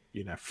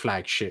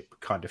flagship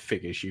kind of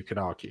figures, you can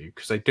argue,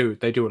 because they do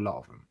a lot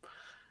of them.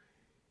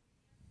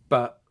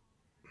 But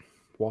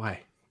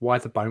why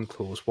the bone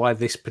claws? Why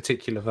this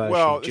particular version?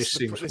 Well, It just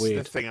seems this weird.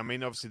 is the thing. I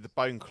mean, obviously, the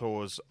bone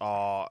claws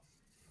are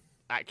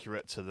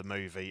accurate to the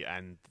movie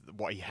and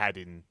what he had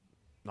in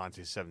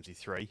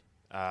 1973.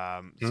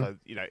 So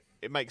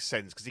it makes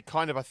sense because he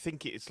kind of, I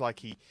think it's like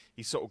he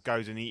sort of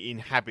goes and he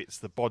inhabits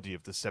the body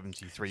of the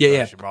 73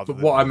 version rather But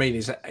than. what I mean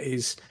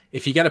is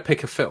if you're going to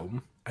pick a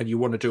film and you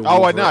want to do a Oh, I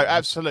Wolverine, know,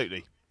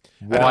 absolutely.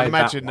 And why I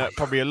imagine that that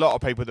probably a lot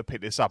of people that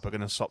pick this up are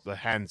going to swap their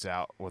hands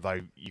out,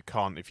 although you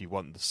can't if you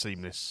want the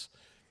seamless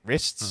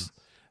wrists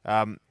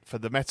for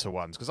the metal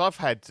ones. Because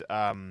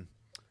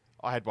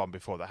I had one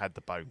before that had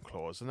the bone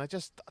claws, and they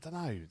just, I don't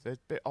know, they're a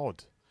bit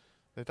odd.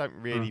 They don't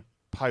really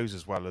pose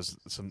as well as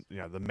some,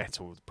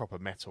 the proper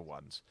metal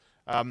ones.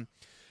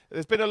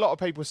 There's been a lot of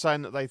people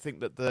saying that they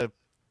think that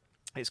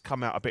it's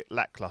come out a bit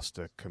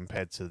lackluster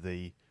compared to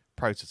the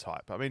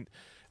prototype. I mean,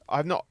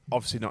 I've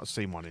obviously not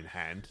seen one in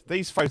hand.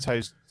 These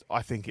photos,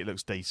 I think it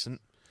looks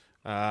decent.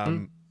 But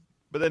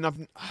then I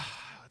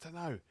don't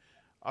know.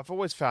 I've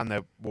always found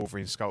their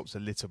Wolverine sculpts a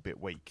little bit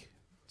weak,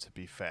 to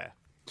be fair.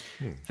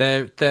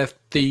 They're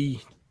the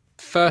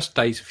first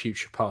Days of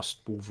Future Past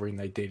Wolverine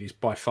they did is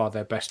by far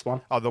their best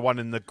one. Oh, the one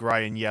in the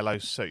grey and yellow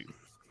suit.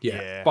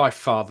 Yeah, by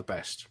far the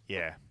best.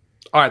 Yeah.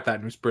 I had that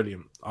and it was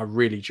brilliant. I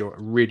really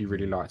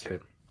liked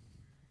it.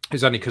 It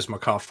was only because my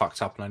car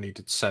fucked up and I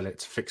needed to sell it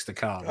to fix the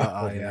car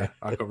that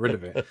I got rid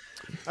of it.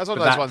 That's one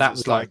of those ones that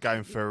started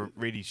going for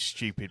really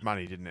stupid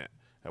money, didn't it?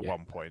 At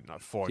one point,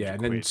 like 400 and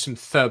quid. then some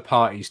third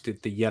parties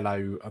did the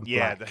yellow and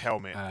black the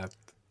helmet.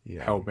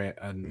 helmet,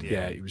 and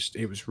it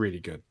was really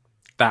good.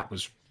 That.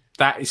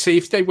 See,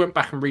 if they went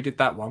back and redid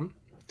that one,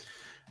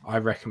 I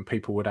reckon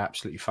people would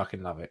absolutely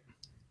fucking love it.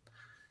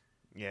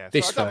 Yeah,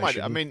 This so I don't mind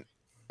it. version- I mean,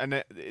 and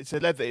it's a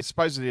leather. It's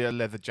supposedly a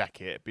leather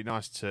jacket. It'd be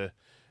nice to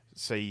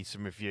see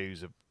some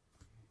reviews of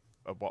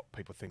what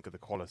people think of the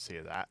quality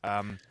of that.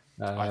 I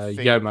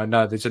think... Yomo,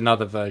 no, there's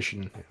another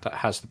version that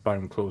has the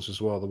bone claws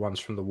as well. The ones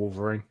from the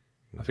Wolverine.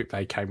 I think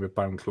they came with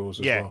bone claws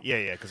as well.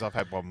 Yeah. Because I've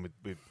had one with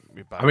bone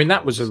I mean,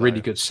 that claws, was a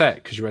really good set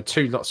because you had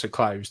 2 lots of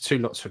clothes, 2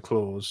 lots of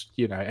claws.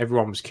 You know,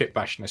 everyone was kit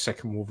bashing a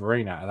second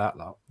Wolverine out of that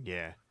lot.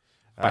 Yeah.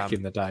 Back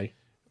in the day.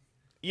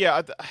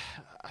 Yeah,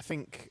 I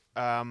think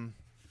I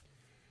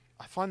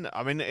find that.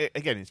 I mean,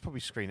 again, it's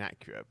probably screen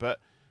accurate, but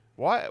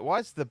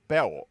why's the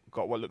belt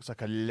got what looks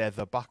like a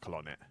leather buckle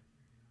on it?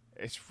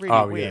 It's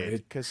really weird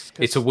because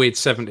it's a weird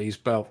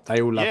 70s belt.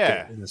 They all loved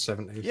Yeah. it in the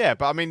 70s. Yeah,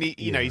 but I mean,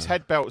 his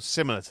head belt's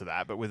similar to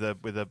that, but with a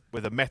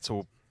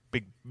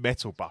big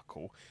metal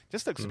buckle.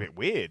 Just looks a bit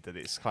weird that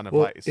it's kind of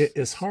Well, like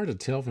it's hard to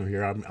tell from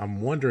here.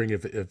 I'm wondering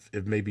if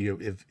maybe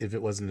if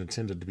it wasn't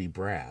intended to be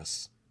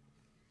brass.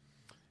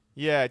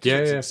 Yeah, it just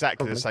looks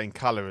exactly probably. the same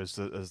color as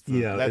the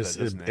leather,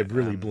 doesn't it? It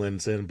really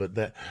blends in. But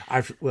that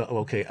all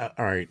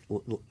right.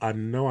 I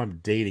know I'm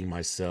dating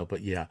myself,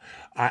 but yeah,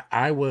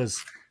 I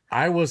was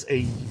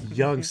a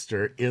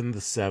youngster in the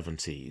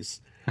 70s,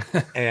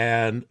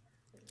 and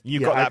You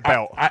got that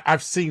belt.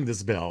 I've seen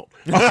this belt.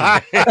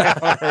 Fair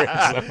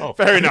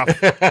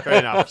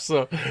enough.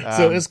 So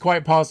it's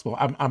quite possible.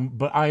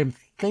 But I am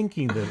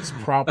thinking that it's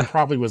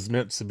probably was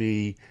meant to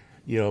be,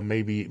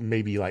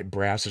 maybe like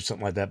brass or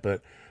something like that.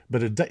 But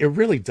it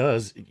really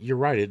does. You're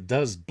right. It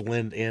does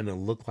blend in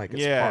and look like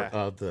it's part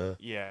of the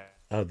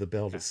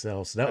belt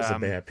itself. So that was a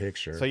bad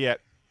picture.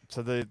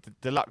 So the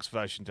deluxe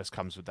version just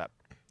comes with that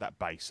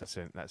base. That's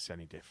the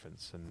only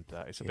difference, and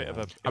it's a bit of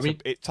a.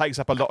 It takes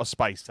up a lot of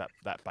space.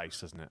 That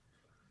base, doesn't it?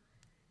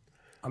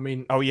 I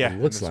mean, oh yeah,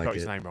 it looks like spelled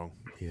his it. name wrong.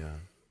 Yeah,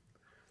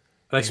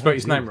 they spelled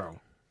his name wrong.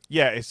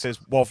 Yeah, it says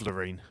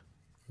Wovlerine.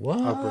 What?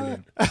 Oh,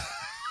 brilliant!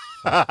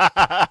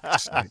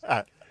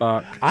 I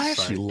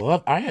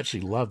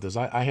actually love this.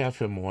 I have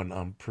him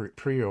on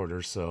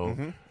pre-order,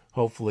 so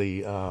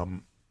hopefully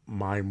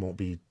mine won't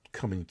be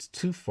coming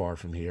too far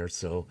from here.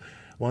 So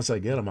once I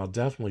get them, I'll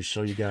definitely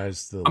show you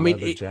guys the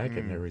leather jacket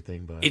and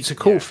everything. But it's a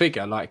cool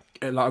figure. Like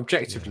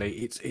objectively,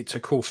 it's a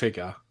cool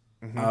figure.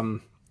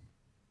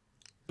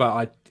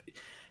 But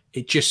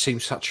it just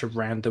seems such a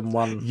random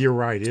one. You're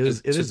right. It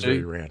is very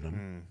do.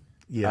 random.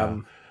 Yeah.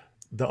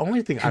 The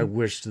only thing I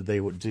wish that they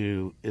would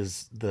do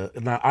is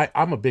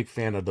I'm a big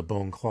fan of the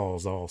bone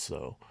claws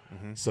also.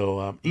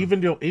 So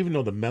even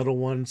though the metal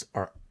ones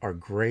are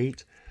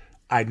great,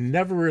 I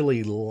never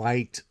really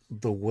liked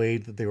the way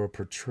that they were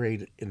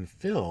portrayed in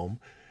film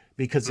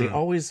because they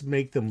always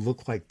make them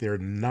look like they're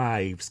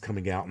knives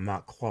coming out and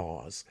not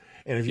claws.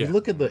 And if you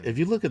look at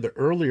the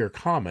earlier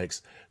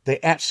comics, they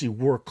actually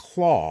were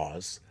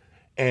claws.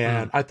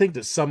 And I think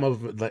that some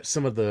of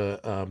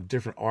the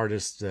different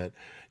artists that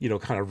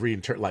kind of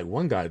reinterpret, like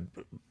one guy,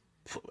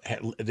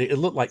 it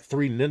looked like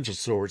 3 ninja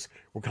swords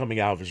were coming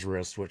out of his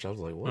wrist, which I was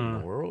like, what in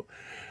the world?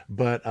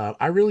 But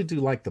I really do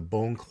like the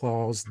bone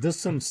claws.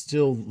 This one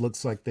still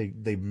looks like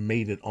they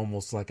made it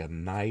almost like a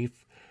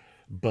knife,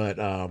 but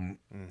I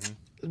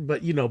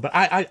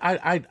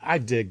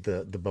dig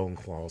the bone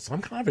claws. So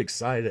I'm kind of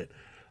excited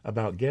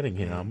about getting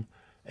him,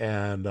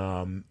 and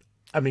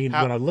I mean,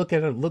 when I look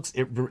at it,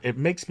 it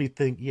makes me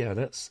think,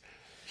 that's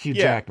Hugh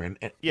Jackman.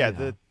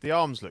 The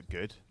arms look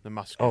good. The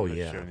muscular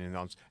showing in the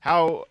arms.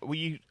 How are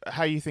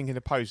you thinking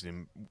of posing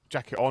him?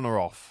 Jacket on or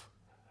off?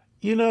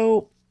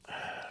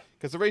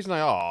 Because the reason I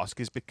ask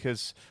is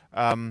because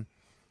I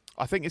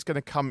think it's going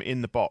to come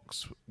in the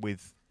box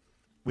with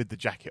the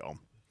jacket on.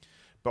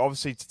 But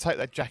obviously, to take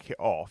that jacket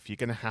off, you're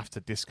going to have to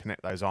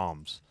disconnect those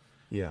arms.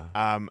 Yeah.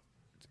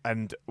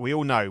 And we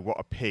all know what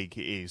a pig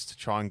it is to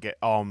try and get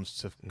arms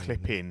to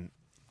clip in.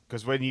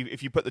 Because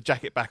if you put the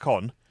jacket back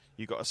on,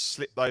 you've got to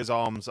slip those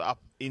arms up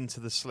into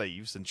the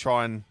sleeves and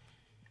try and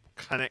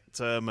connect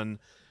them, and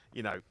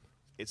I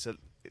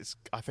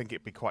think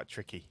it'd be quite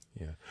tricky.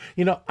 Yeah,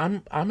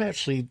 I'm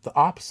actually the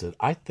opposite.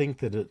 I think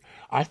that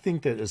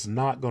it's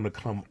not going to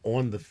come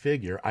on the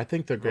figure. I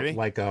think they're going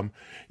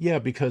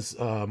because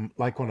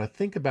like when I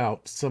think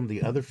about some of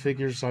the other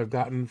figures I've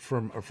gotten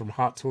from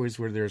Hot Toys,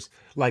 where there's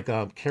like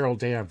Carol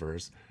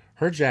Danvers,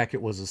 her jacket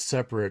was a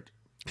separate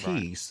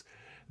piece. Right.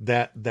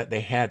 That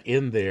they had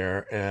in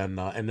there, and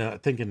then I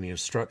think in the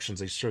instructions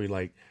they show you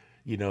I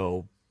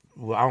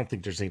don't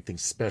think there's anything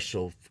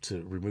special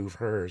to remove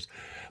hers,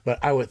 but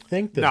I would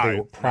think that they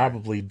would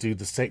probably do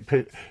the same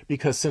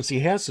because since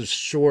he has a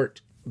short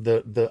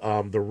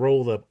the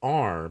rolled up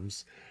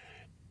arms,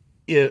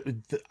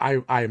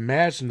 I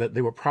imagine that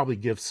they would probably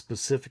give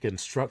specific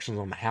instructions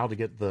on how to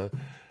get the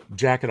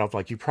jacket off.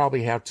 Like you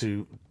probably have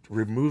to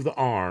remove the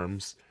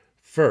arms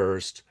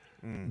first.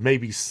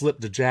 Maybe slip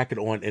the jacket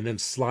on and then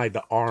slide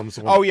the arms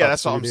on. Oh yeah,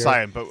 that's what I'm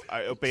saying. But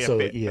it'll be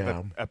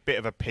a bit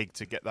of a pig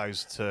to get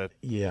those to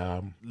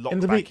lock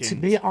and back in. To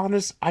be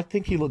honest, I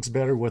think he looks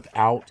better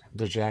without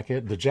the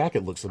jacket. The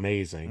jacket looks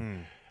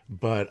amazing,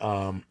 but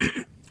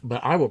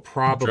I would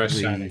probably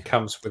dress and it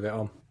comes with it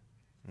on.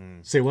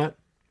 Say what?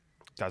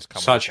 does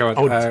come. Sideshow.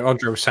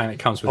 Andre was saying it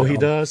comes with. Oh, it he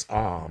on. does.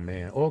 Oh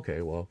man.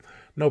 Okay. Well,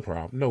 no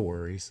problem. No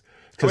worries.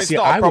 I mean, it's see,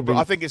 not a would problem.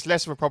 be- I think it's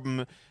less of a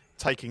problem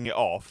taking it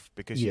off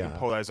because you Yeah. can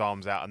pull those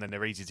arms out and then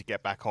they're easy to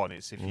get back on.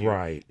 It's if you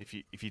Right. if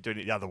you're doing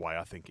it the other way,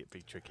 I think it'd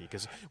be tricky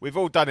because we've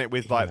all done it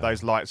with like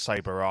those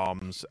lightsaber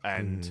arms,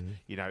 and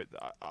you know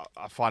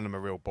I find them a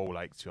real ball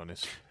ache, to be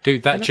honest.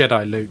 Dude, that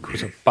Jedi Luke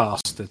was a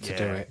bastard to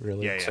do it.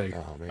 Really? Yeah, yeah. Too.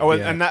 Oh man. Oh,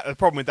 Yeah. and that the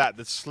problem with that,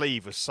 the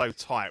sleeve was so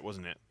tight,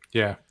 wasn't it?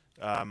 Yeah.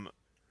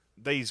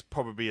 These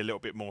probably a little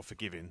bit more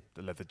forgiving,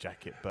 the leather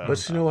jacket,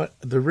 But you know what?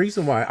 The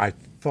reason why I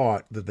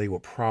thought that they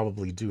would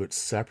probably do it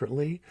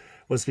separately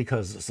was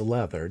because it's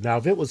leather. Now,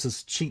 if it was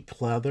this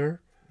cheap leather,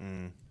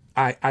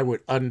 I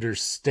would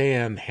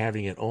understand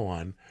having it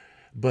on.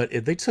 But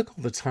if they took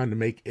all the time to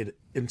make it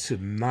into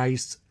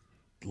nice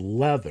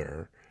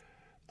leather,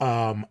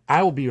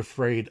 I will be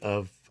afraid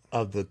of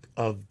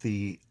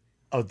the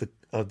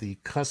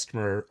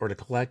customer or the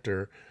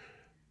collector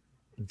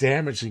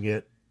damaging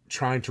it,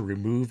 trying to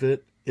remove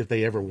it if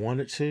they ever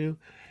wanted to,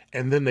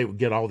 and then they would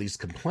get all these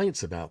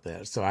complaints about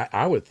that. So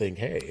I would think,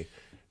 hey,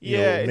 it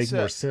would make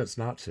more sense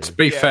not to. To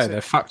be fair,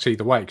 they're fucked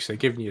either way because they're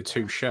giving you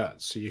 2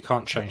 shirts, so you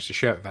can't change the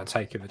shirt without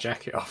taking the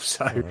jacket off.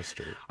 So That's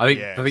true. I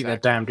think they're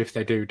damned if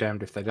they do,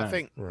 damned if they don't. I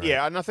think,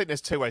 and I think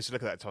there's 2 ways to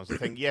look at that, Thomas. I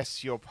think,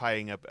 yes, you're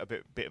paying a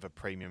bit of a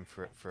premium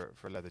for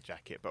a leather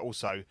jacket, but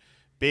also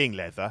being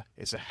leather,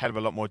 it's a hell of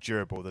a lot more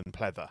durable than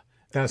pleather.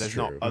 That's There's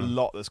true. not a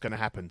lot that's going to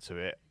happen to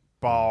it,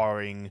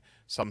 barring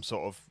some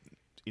sort of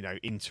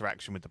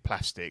interaction with the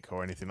plastic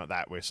or anything like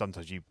that, where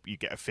sometimes you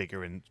get a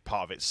figure and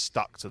part of it's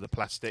stuck to the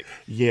plastic.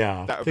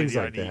 Yeah, That would things be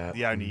like that.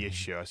 the only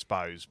issue, I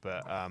suppose.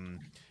 But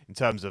in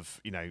terms of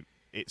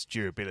its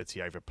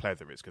durability over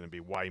pleather, it's going to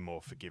be way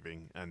more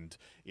forgiving. And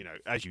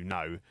as you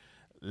know,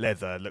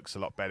 leather looks a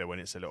lot better when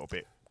it's a little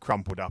bit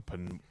crumpled up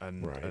and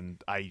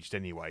aged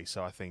anyway.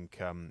 So I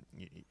think I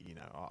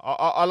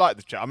like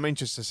the jacket. I'm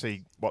interested to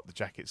see what the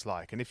jacket's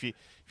like. And if you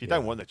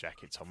don't want the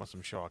jacket, Thomas,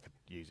 I'm sure I could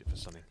use it for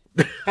something.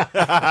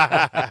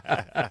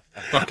 I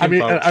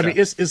mean,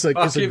 it's a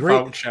great,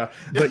 vulture.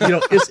 but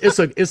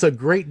it's a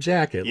great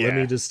jacket. Let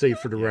me just state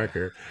for the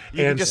record.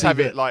 You can just have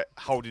it like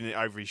holding it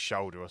over his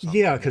shoulder or something.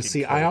 Yeah, because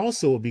see, I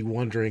also would be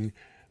wondering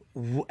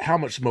how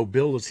much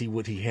mobility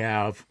would he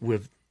have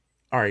with.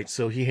 All right,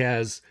 so he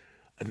has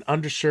an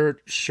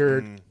undershirt,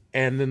 shirt,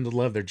 and then the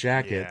leather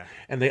jacket,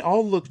 and they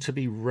all look to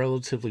be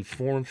relatively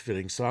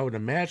form-fitting. So I would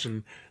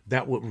imagine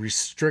that would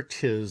restrict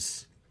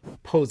his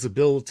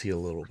posability a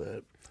little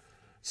bit.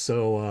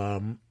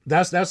 So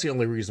that's the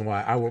only reason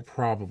why I would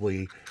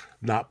probably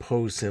not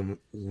pose him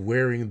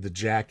wearing the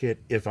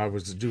jacket if I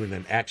was doing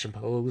an action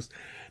pose.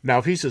 Now,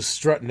 if he's just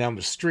strutting down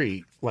the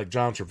street like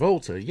John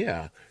Travolta,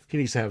 he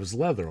needs to have his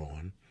leather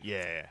on.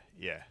 Yeah.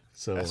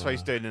 So that's what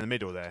he's doing in the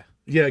middle there.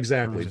 Yeah,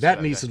 exactly. That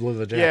needs to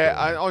leather jacket.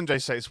 Yeah, Andre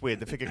said it's weird.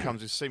 The figure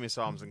comes with seamless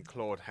arms and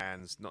clawed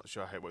hands. Not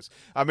sure how it was.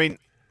 I mean,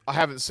 I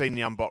haven't seen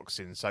the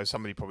unboxing, so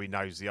somebody probably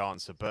knows the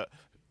answer. But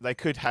they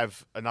could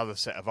have another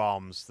set of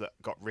arms that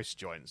got wrist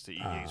joints that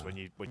you use when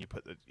you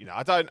put the.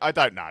 I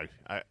don't know.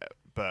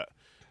 But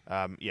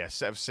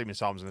set of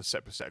seamless arms and a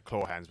separate set of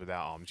claw hands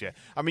without arms. Yeah,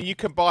 I mean you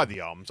can buy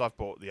the arms. I've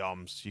bought the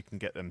arms. You can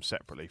get them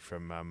separately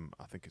from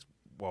I think it's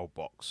World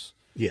Box.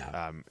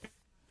 Yeah.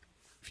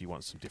 If you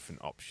want some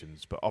different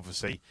options, but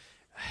obviously,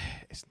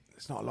 it's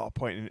not a lot of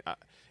point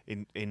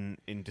in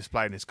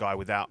displaying this guy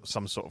without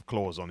some sort of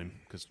claws on him,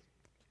 because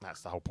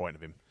that's the whole point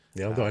of him.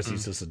 Yeah, otherwise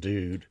he's just a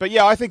dude. But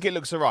yeah, I think it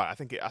looks alright. I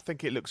think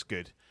it looks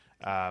good.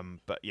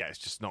 But yeah, it's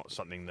just not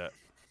something that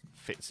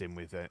fits in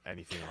with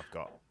anything I've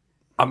got.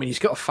 I mean, he's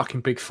got a fucking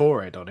big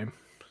forehead on him.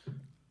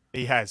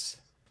 He has.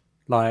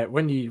 Like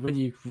when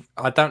you,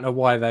 I don't know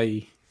why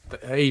they.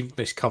 Even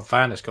this Cobb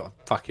Van has got a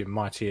fucking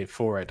mighty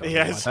forehead on him.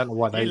 I don't know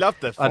why they. You love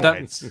the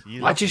foreheads.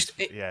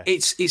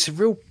 It's a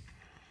real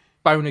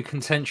bone of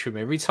contention with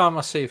me. Every time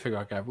I see a figure,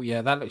 I go, well,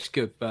 yeah, that looks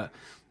good, but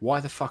why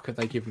the fuck are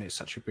they giving it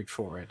such a big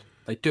forehead?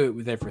 They do it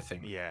with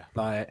everything. Yeah.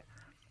 Like,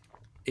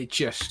 it's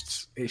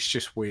just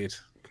weird.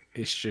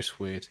 It's just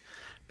weird.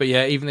 But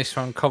yeah, even this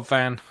one, Cobb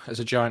Van has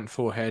a giant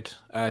forehead,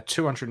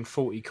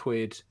 240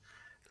 quid,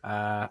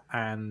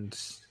 and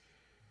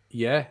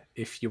yeah,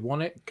 if you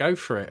want it, go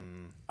for it.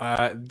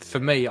 For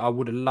me, I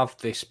would have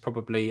loved this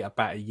probably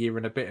about a year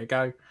and a bit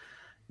ago.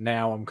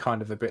 Now I'm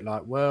kind of a bit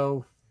like,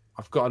 well,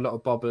 I've got a lot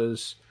of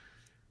bobbers.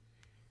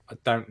 I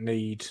don't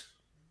need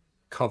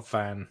Cobb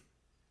Van.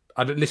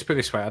 Let's put it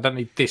this way: I don't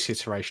need this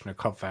iteration of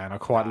Cobb Van. I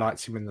quite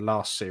liked him in the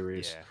last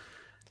series.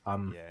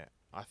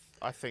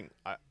 I think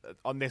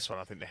on this one,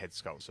 I think the head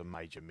sculpt's a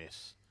major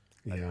miss.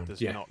 Yeah. It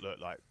does not look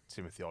like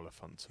Timothy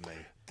Oliphant to me.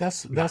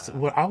 That's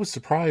what I was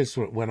surprised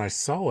when I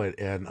saw it,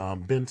 and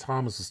Ben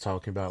Thomas was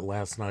talking about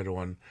last night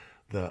on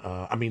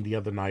the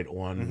other night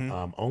on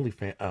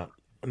OnlyFans.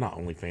 Not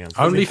OnlyFans.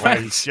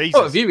 OnlyFans. Jesus.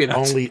 What have you been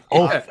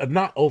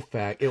not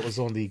OFAC. It was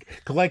on the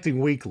Collecting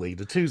Weekly,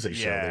 the Tuesday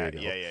show.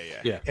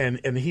 Yeah.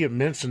 And he had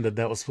mentioned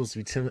that was supposed to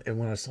be Tim. And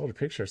when I saw the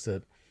picture, I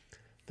said,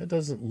 that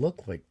doesn't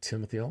look like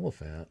Timothy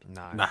Oliphant.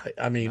 No.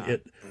 I mean No.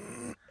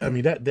 I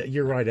mean that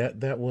you're right.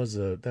 That was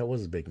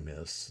a big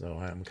miss. So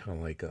I'm kind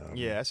of like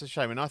Yeah, it's a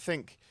shame, and I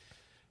think.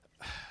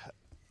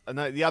 I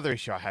know the other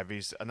issue I have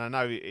is, and I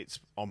know it's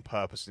on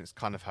purpose and it's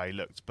kind of how he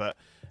looked, but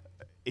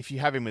if you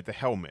have him with the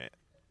helmet,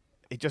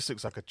 it just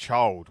looks like a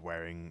child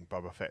wearing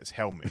Boba Fett's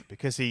helmet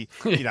because he,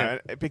 you know,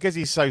 because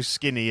he's so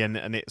skinny and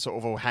it sort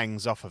of all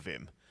hangs off of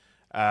him.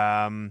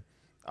 I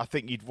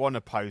think you'd want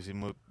to pose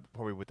him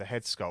probably with the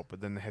head sculpt,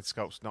 but then the head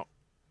sculpt's not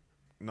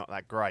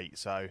that great.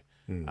 So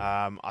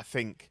I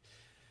think,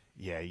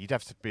 yeah, you'd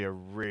have to be a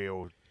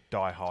real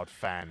diehard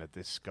fan of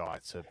this guy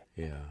to.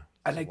 Yeah.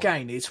 And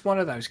again, it's one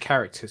of those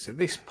characters at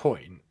this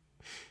point.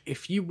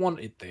 If you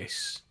wanted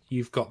this,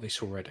 you've got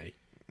this already.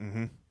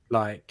 Mm-hmm.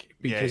 Like,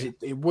 because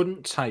it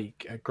wouldn't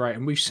take a great,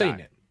 and we've seen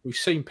it. We've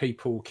seen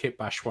people kit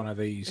bash one of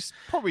these. It's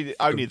probably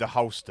only the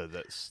holster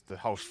that's the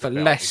holster for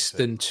less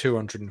than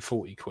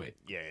 240 quid.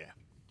 Yeah.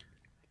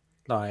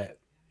 Like,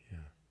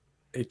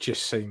 it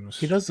just seems.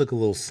 He does look a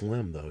little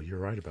slim, though. You're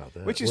right about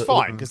that. Which is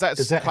fine because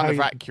that's kind of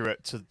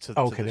accurate to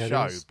the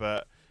show. Is?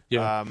 But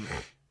I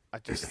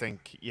just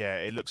think,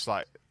 it looks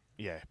like,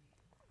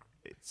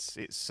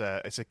 it's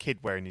a kid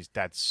wearing his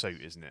dad's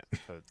suit, isn't it?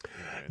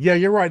 Yeah,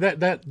 you're right.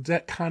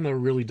 That kind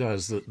of really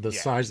does the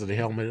size of the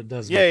helmet. It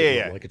does make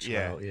it look like a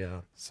child.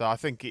 Yeah. So I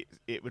think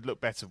it would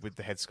look better with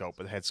the head sculpt,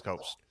 but the head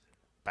sculpt's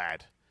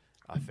bad.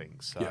 I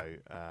think so.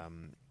 I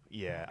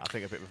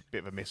think a bit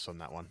of a miss on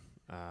that one.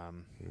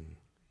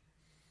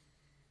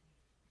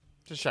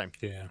 It's a shame.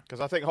 Yeah. Because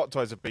I think Hot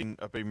Toys have been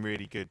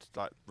really good.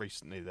 Like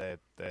recently, their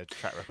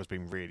track record's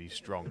been really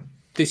strong.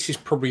 This is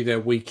probably their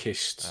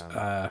weakest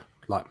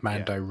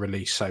Mando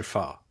release so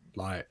far.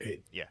 Like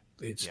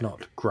it's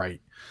not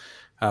great.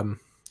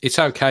 It's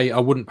okay. I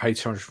wouldn't pay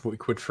 240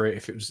 quid for it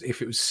if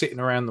it was sitting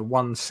around the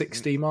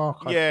 160 mark.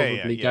 I'd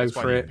probably go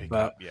for it.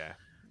 But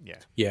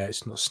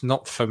it's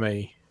not for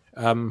me.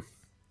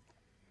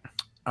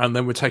 And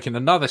then we're taking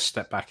another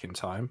step back in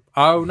time.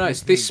 Oh no,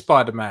 it's this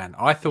Spider-Man.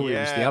 I thought it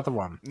was the other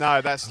one.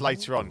 No, that's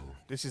later on.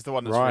 This is the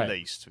one that's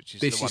released, which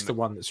is the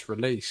one that's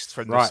released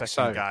from the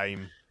second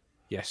game.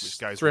 Yes, which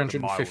goes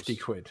 350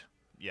 quid.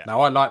 Yeah.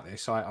 Now I like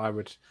this. I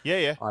would.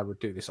 Yeah. I would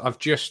do this. I've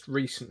just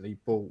recently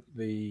bought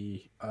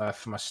the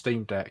for my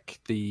Steam Deck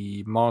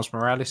the Miles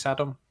Morales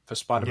add-on for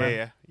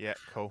Spider-Man. Yeah.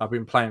 Cool. I've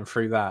been playing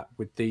through that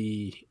with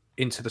the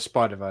Into the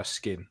Spider-Verse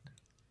skin.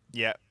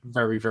 Yeah.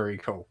 Very, very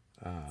cool.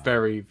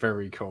 Very,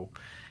 very cool.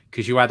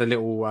 Because you add a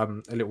little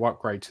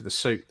upgrade to the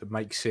suit that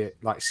makes it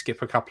like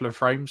skip a couple of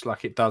frames,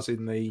 like it does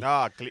in the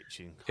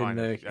glitching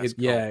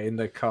in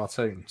the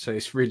cartoon. So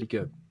it's really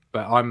good.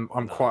 But I'm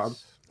quite.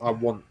 I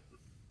want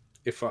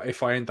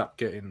if I end up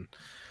getting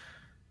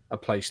a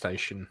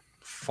PlayStation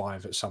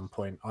 5 at some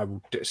point,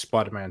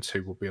 Spider-Man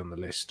 2 will be on the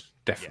list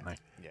definitely.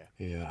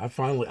 Yeah.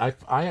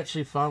 I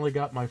actually finally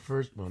got my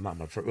first. Well, not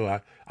my first.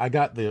 Well, I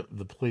got the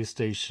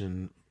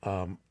PlayStation.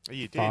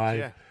 You did, 5.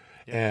 Yeah.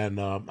 And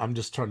I'm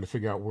just trying to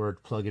figure out where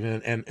to plug it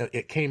in. And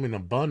it came in a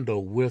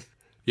bundle with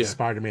the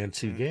Spider-Man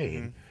 2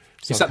 game.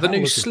 So is that the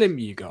new Slim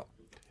you got?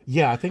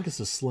 Yeah, I think it's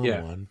a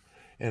Slim one.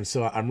 And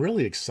so I'm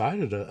really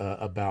excited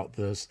about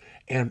this.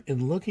 And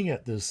in looking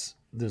at this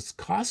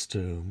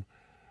costume,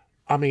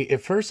 I mean,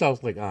 at first I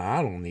was like,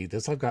 I don't need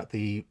this. I've got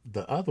the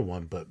other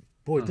one. But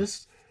boy,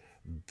 this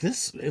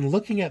in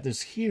looking at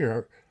this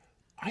here,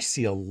 I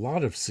see a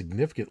lot of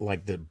significant,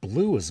 like the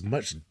blue is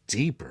much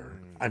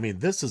deeper. I mean,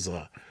 this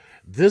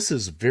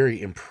is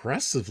very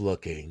impressive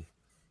looking,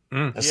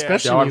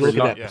 especially when you look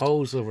at that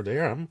pose over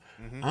there. I'm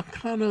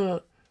kind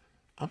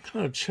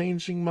of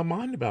changing my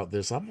mind about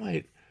this. I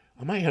might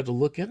have to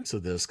look into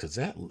this because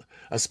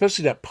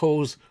especially that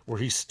pose where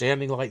he's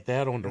standing like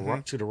that on the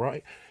right to the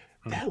right,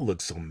 that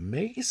looks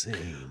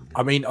amazing.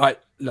 I mean, I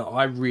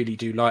really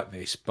do like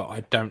this, but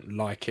I don't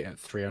like it at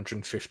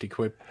 350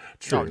 quid.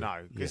 True.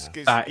 No,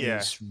 that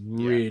is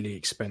really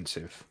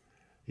expensive.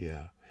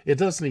 Yeah. It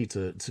does need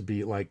to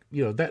be like,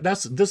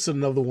 this is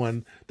another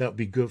one that would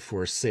be good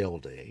for a sale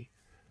day.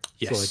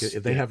 Yes. So like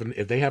if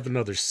they have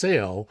another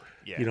sale,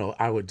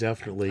 I would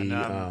definitely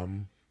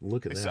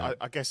look at that.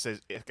 I guess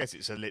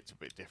it's a little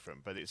bit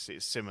different, but it's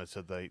similar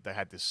to they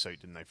had this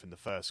suit, didn't they, from the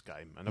first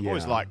game, and I've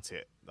always liked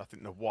it. I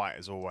think the white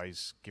has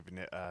always given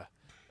it a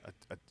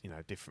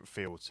different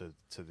feel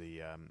to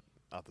the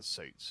other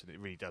suits, and it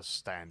really does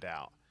stand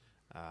out.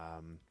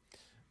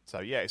 So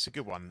it's a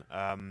good one.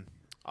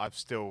 I've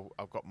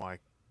got my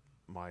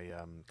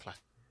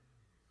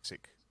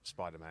classic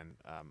Spider-Man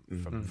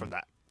from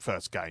that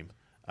first game,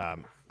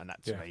 and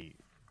that to me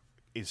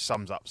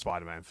sums up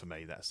Spider-Man for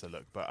me. That's the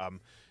look. But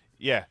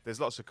there's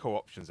lots of cool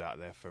options out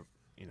there for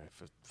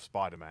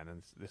Spider-Man,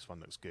 and this one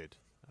looks good.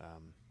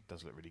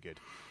 Does look really good.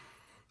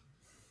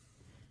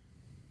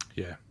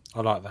 Yeah,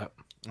 I like that.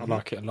 I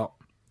like it a lot.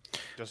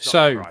 Just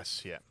not the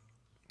price,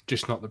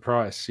 Just not the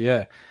price,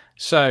 yeah.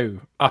 So,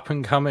 up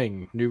and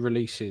coming, new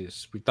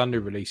releases. We've done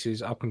new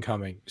releases, up and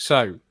coming.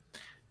 So,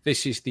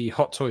 this is the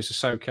Hot Toys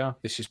Ahsoka.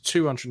 This is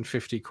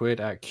 250 quid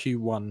at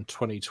Q1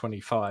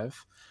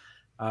 2025.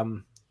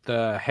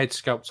 The head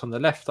sculpt on the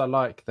left I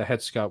like. The head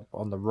sculpt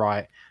on the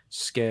right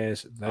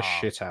scares the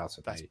shit out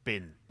of That's me.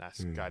 bin.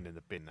 That's going in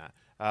the bin. That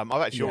I've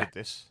actually ordered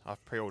this.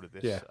 I've pre-ordered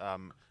this. Yeah.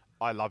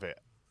 I love it.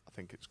 I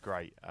think it's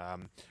great.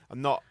 I'm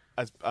not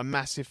as a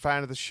massive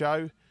fan of the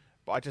show,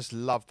 but I just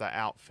love that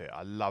outfit.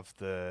 I love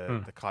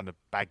the kind of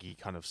baggy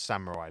kind of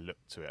samurai look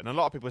to it. And a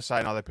lot of people are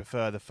saying, they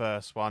prefer the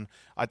first one.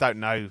 I don't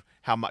know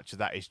how much of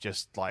that is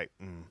just like,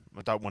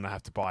 I don't want to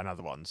have to buy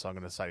another one, so I'm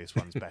going to say this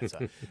one's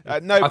better. I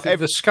think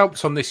the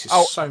sculpt on this is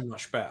so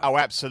much better. Oh,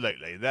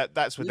 absolutely.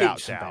 That's without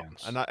Leaps and doubt.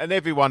 bounds. And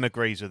everyone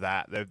agrees with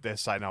that. They're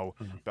saying,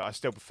 but I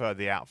still prefer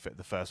the outfit,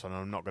 the first one,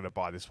 and I'm not going to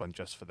buy this one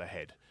just for the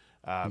head.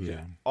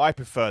 I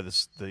prefer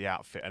the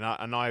outfit,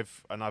 and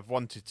I've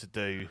wanted to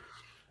do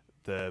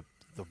the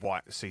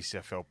white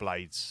CCFL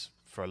blades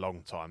for a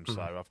long time.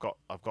 So I've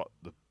got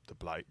the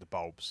blade, the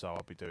bulbs, so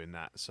I'll be doing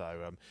that.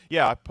 So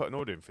I put an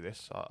order in for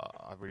this.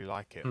 I really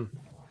like it.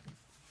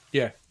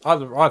 Yeah,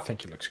 I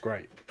think it looks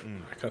great.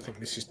 Like, I think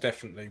this is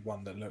definitely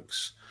one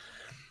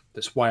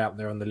that's way up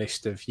there on the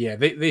list of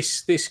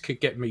this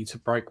could get me to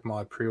break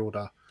my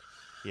pre-order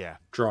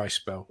dry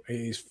spell. It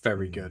is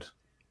very good.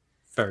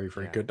 Very,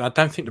 very good. I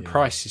don't think the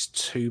price is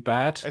too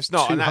bad. It's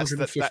not.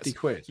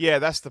 £250. Yeah,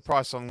 that's the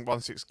price on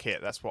 1/6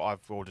 kit. That's what I've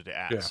ordered it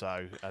at. Yeah.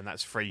 So, and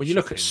that's free. When you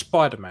look at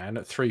Spider-Man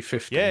at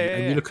 $350,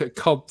 and you look at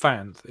Cobb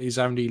Van, is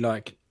only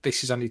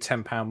this is only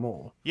 £10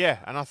 more. Yeah,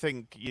 and I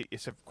think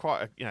it's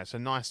it's a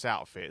nice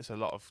outfit. It's a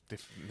lot of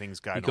different things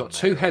going on. You've got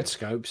two head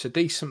scopes, a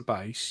decent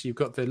base. You've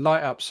got the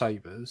light up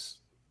sabers.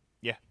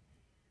 Yeah.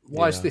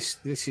 Why is this?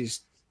 This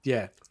is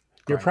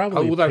You're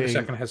probably although paying, the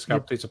second head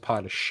sculpt is a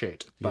pile of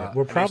shit. But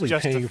we're probably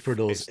paying for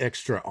those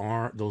extra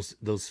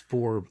those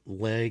 4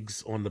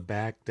 legs on the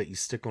back that you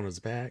stick on his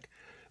back,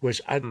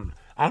 which I don't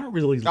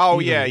really. Oh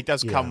he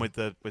does come with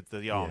the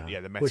arm,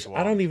 the metal. Which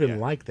I don't even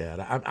like that.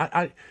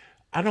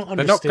 I don't understand.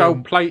 They're not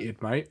gold plated,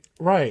 mate.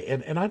 Right,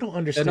 and I don't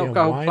understand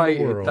why in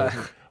the world.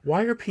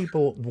 Why are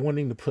people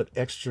wanting to put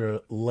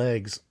extra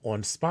legs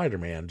on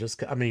Spider-Man?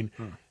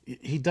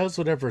 He does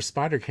whatever a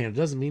spider can. It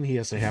doesn't mean he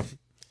has to have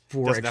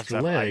 4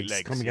 extra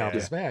legs coming out of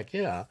his back.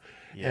 Yeah.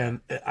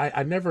 And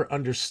I never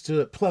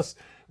understood. Plus,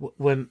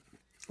 when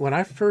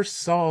I first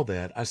saw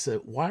that, I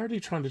said, why are they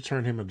trying to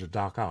turn him into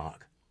Doc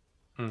Ock?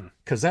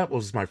 Because that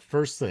was my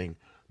first thing.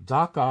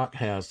 Doc Ock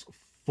has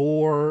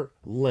 4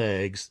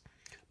 legs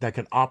that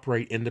can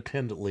operate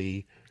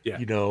independently. Yeah.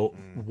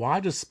 Why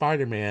does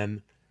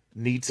Spider-Man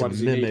need to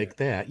mimic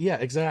that? Yeah,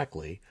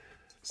 exactly.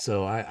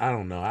 So I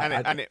don't know.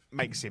 And it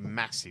makes him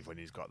massive when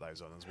he's got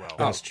those on as well.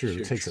 That's true.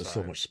 It takes up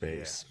so much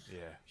space. Yeah,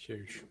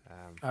 huge.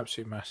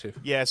 Absolutely massive.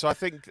 Yeah, so I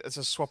think it's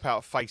a swap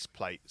out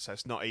faceplate. So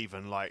it's not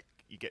even like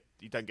you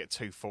don't get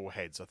 2 full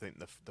heads. I think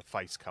the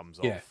face comes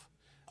off.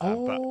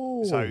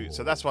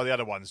 So that's why the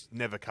other one's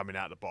never coming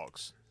out of the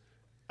box.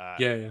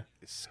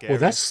 It's scary. Well,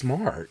 that's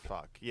smart.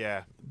 Fuck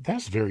yeah,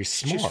 that's very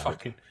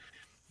smart.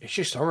 It's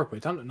just horrible.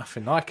 It doesn't look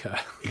nothing like her.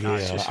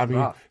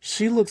 Yeah,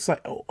 she looks like.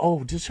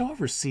 Oh, did y'all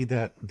ever see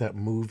that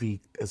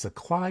movie? It's a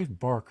Clive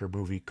Barker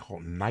movie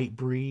called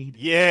Nightbreed.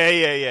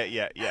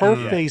 Yeah.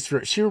 Her face.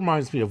 She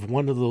reminds me of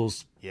one of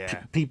those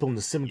people in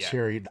the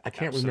cemetery. I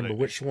can't remember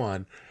which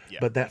one,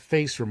 but that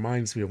face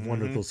reminds me of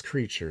one of those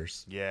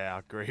creatures. Yeah, I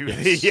agree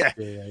with you.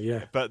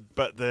 Yeah. But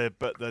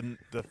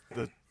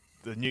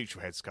the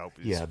neutral head sculpt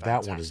is fantastic.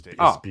 That one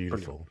is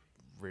beautiful.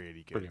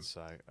 Really good. Brilliant.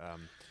 So.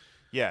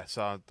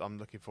 So I'm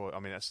looking forward. I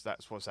mean,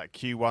 that's what's that,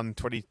 Q1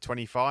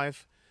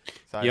 2025.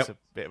 So it's a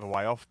bit of a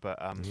way off, but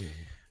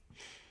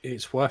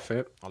it's worth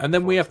it. And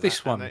then we have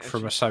this one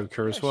from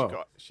Ahsoka as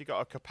well. She got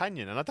a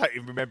companion, and I don't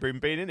even remember him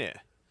being in it.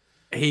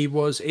 He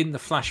was in the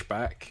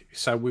flashback,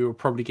 so we will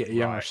probably get a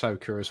young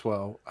Ahsoka as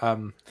well.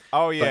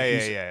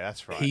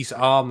 That's right. His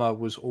armor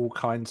was all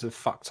kinds of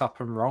fucked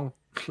up and wrong.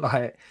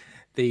 Like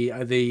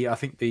I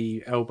think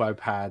the elbow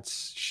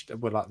pads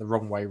were like the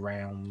wrong way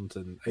round,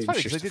 and it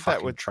was just they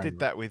did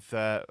that with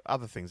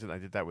other things, didn't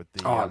they? Did that with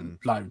the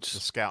loads, the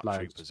scout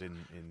troopers in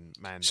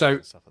Mando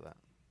and stuff like that.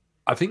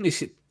 I think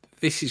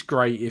this is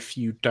great if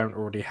you don't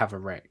already have a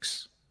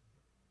Rex,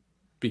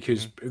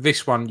 because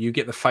this one you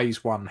get the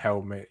Phase 1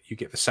 helmet, you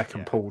get the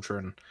second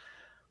pauldron,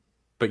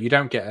 but you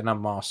don't get an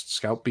unmasked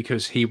sculpt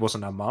because he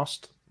wasn't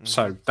unmasked.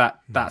 So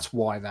that's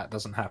why that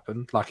doesn't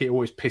happen. Like, it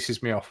always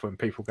pisses me off when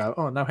people go,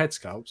 "Oh, no head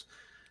sculpts."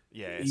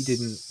 Yeah, he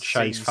didn't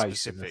show his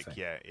face in the thing.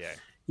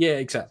 Yeah,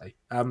 exactly.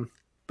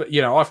 But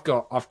I've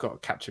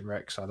got Captain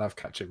Rex. I love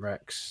Captain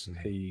Rex.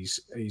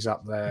 He's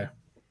up there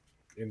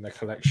in the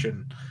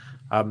collection.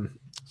 What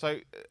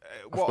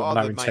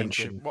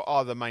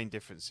are the main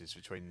differences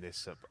between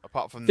this?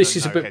 Apart from this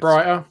is a bit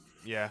brighter.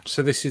 Yeah.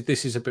 So this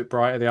is a bit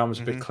brighter. The armor's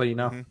a bit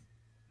cleaner.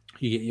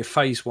 You get your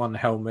Phase 1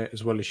 helmet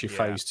as well as your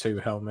Phase 2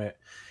 helmet.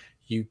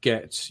 You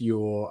get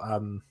your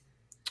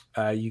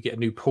you get a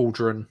new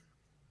pauldron.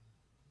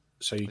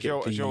 So you get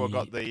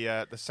got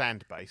the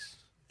sand base.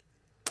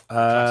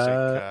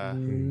 No,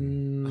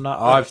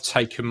 I've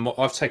taken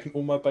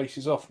all my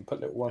bases off and put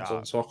little ones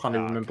on, so I can't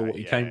even remember what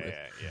he came with.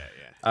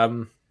 I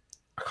can't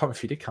remember if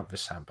he did come with a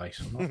sand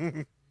base or not.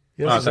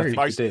 That's a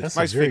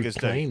very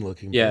plain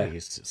looking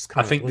base. It's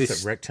kind of,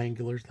 what's that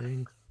rectangular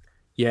thing?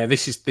 Yeah,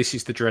 this is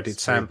the dreaded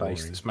It's very sand base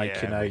boring. that's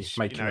making which,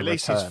 making at a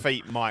least return. his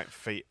feet might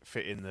fit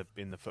in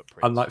the footprint.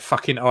 Unlike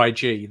fucking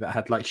IG that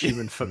had like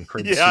human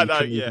footprints, Yeah, so I he know,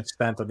 couldn't yeah. even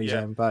stand on his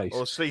own base.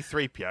 Or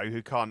C-3PO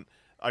who can't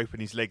open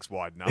his legs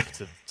wide enough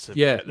to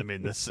Yeah. get them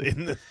in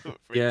the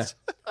Yeah, footprints.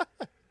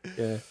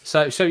 yeah.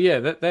 So yeah,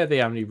 they're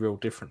the only real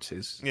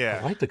differences. Yeah.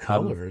 I like the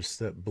colors,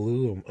 that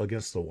blue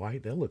against the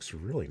white. That looks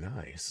really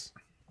nice.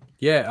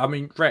 Yeah, I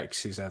mean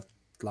Rex is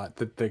like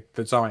the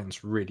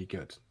design's really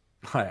good.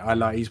 I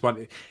like he's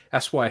one.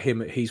 That's why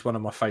he's one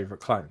of my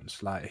favorite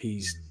clones. Like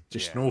he's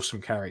just an awesome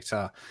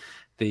character.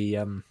 The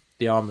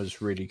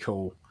armor's really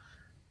cool,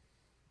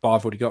 but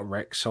I've already got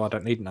Rex, so I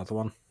don't need another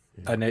one.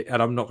 And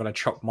I'm not going to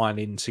chop mine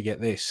in to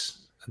get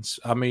this. And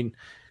I mean,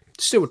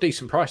 still a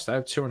decent price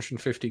though,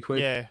 250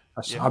 quid. Yeah.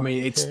 I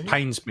mean, it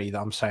pains me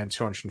that I'm saying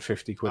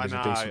 250 quid is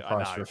a decent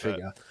price for a but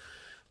figure.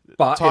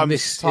 But in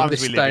this we live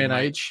day in, and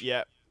mate. age,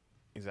 Yeah,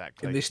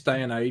 exactly. in this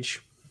day and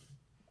age,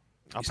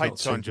 I it's paid not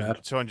too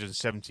bad.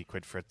 270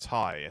 quid for a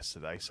tie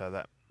yesterday, so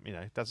that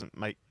doesn't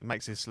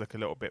makes this look a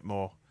little bit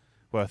more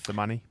worth the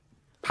money.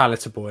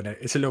 Palatable in it.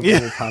 It's a little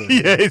bit more palatable.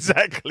 Yeah,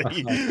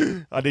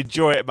 exactly. I'd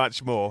enjoy it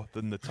much more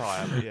than the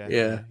tie. But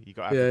yeah, you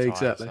got to have the tie.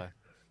 exactly, So,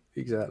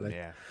 exactly.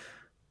 yeah.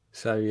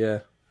 So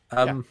yeah,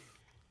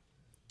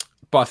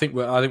 but I think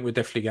we're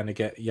definitely going to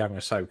get young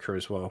Ahsoka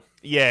as well.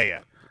 Yeah,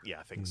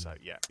 I think so.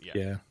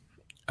 Yeah.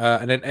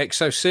 And then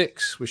Exo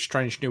 6 with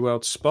Strange New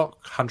World Spock,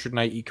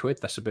 180 quid.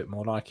 That's a bit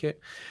more like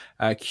it.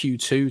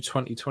 Q2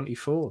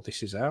 2024.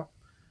 This is out.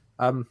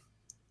 I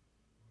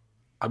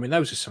mean,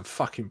 those are some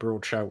fucking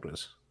broad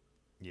shoulders.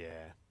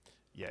 Yeah.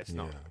 It's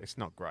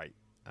not great.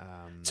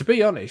 To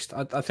be honest,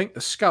 I think the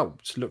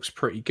sculpt looks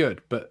pretty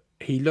good, but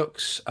he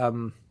looks a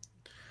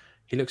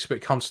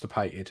bit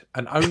constipated,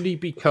 and only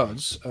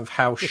because of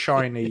how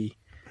shiny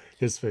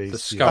His face. the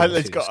sculpt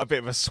He's is. got a bit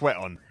of a sweat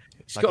on.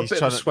 He's got a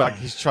bit of a sweat. Like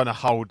he's trying to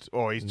hold,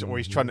 or he's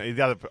trying to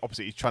the other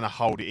opposite. He's trying to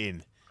hold it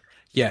in.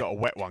 Yeah, He's got a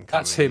wet one coming.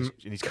 that's him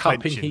and he's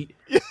cupping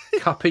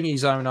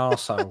his own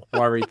arsehole,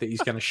 worried that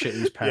he's going to shit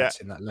his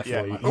pants in that left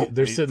Yeah. one. Like,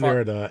 They're oh, sitting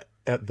there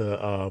at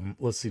the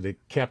let's see, the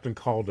captain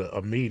called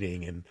a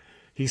meeting, and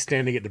he's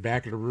standing at the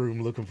back of the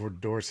room looking for the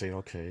door, saying,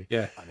 "Okay,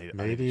 yeah,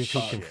 maybe if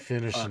he can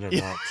finish in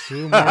about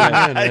 2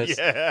 more minutes,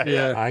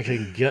 yeah. I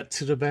can get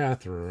to the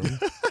bathroom."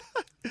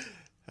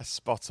 That's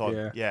spot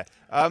on. Yeah.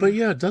 But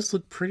yeah, it does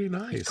look pretty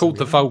nice. It's called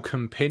the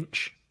Vulcan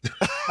pinch.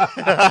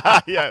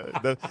 Yeah,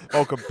 the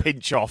Vulcan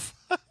pinch off.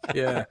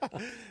 Yeah,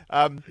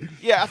 I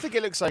think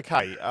it looks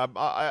okay.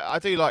 I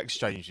do like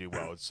Strange New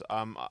Worlds.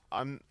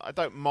 I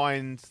don't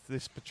mind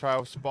this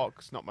portrayal of Spock.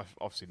 It's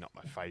obviously not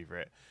my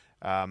favourite.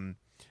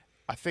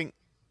 I think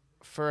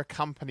for a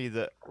company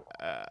that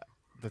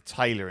the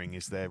tailoring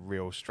is their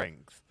real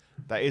strength,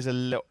 that is a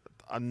little.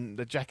 And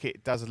the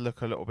jacket does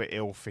look a little bit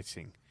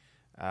ill-fitting.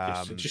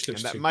 it just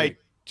looks and that too may big.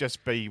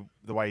 just be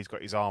the way he's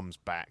got his arms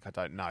back. I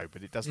don't know,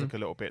 but it does look a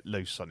little bit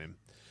loose on him.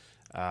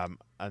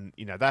 And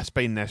that's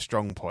been their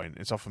strong point.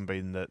 It's often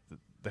been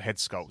the head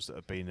sculpts that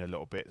have been a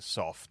little bit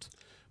soft,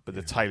 but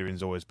the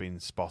tailoring's always been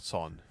spot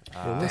on.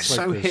 It looks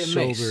so like the hit and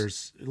miss.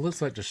 shoulders. It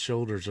looks like the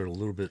shoulders are a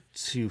little bit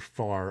too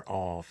far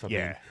off. I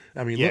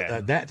mean,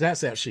 Yeah. look,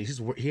 that's actually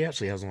he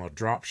actually has on a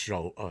drop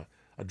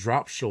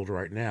shoulder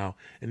right now.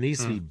 It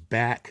needs to be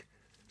back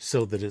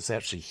so that it's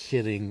actually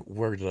hitting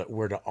where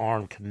the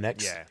arm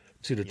connects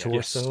to the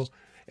torso,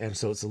 and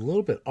so it's a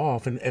little bit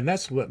off, and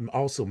that's what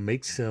also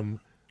makes him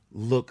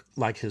look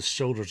like his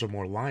shoulders are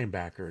more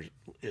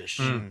linebacker-ish.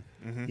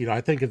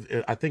 I think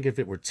if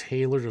it were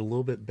tailored a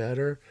little bit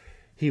better,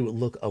 he would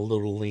look a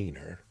little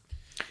leaner.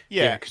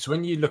 Yeah, because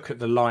when you look at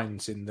the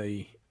lines in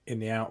the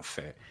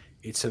outfit,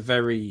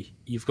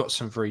 you've got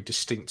some very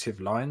distinctive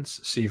lines.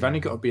 So you've only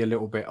got to be a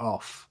little bit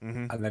off,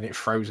 and then it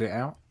throws it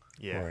out.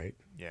 Yeah, Right.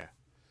 Yeah.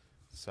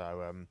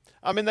 So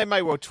I mean, they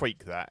may well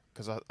tweak that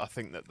because I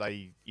think that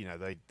they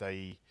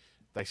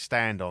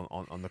stand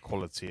on the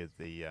quality of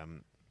the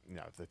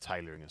the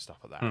tailoring and stuff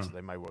like that. So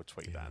they may well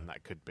tweak that, and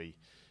that could be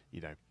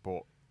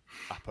brought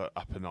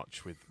up a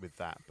notch with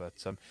that.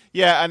 But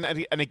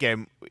and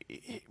again,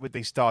 with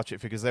these Star Trek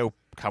figures, they all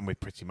come with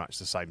pretty much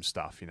the same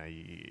stuff.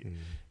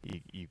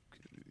 You've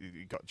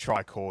got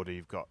tricorder,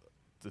 you've got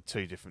the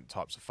two different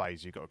types of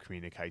phase, you've got a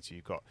communicator,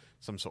 you've got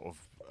some sort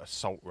of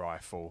assault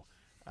rifle,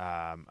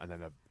 and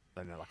then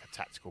like a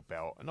tactical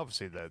belt, and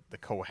obviously the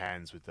cool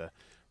hands with the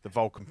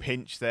Vulcan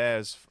pinch there,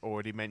 as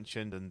already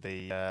mentioned, and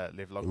the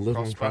live long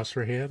and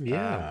prosper hand,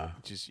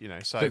 which is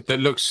so That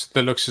looks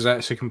as though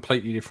it's a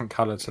completely different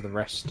colour to the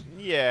rest.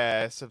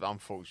 yeah, it's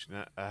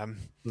unfortunate.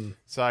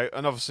 So,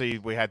 and obviously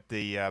we had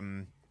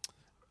the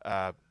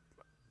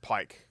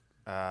Pike,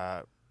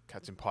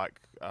 Captain Pike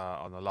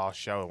on the last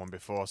show or one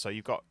before. So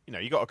you've got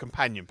a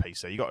companion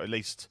piece there. You've got at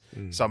least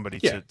somebody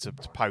to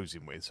pose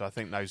him with. So I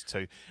think those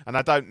two, and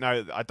I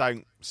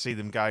don't see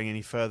them going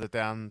any further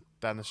down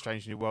the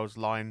Strange New Worlds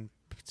line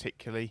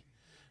particularly.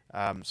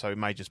 So it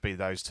may just be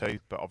those two,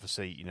 but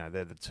obviously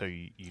they're the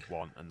two you'd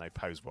want, and they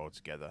pose well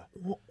together.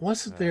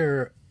 Wasn't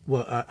there?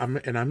 Well,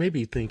 I may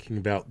be thinking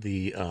about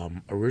the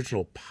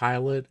original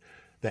pilot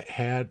that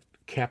had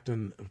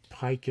Captain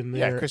Pike in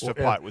Yeah, there.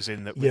 Christopher Pike was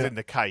within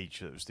the cage.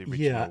 That was the original.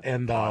 Yeah,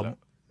 and pilot.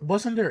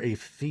 wasn't there a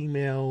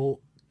female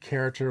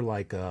character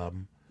like I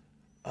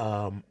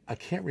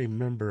can't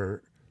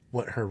remember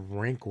what her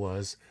rank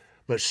was,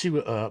 but she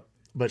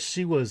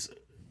was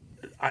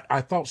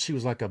I thought she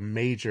was like a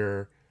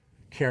major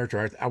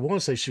character. I want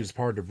to say she was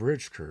part of the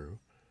bridge crew,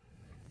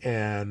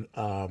 and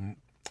I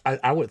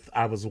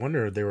was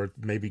wondering if they were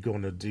maybe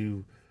going to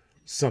do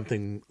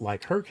something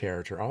like her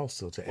character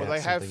also to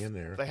add something in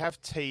there. They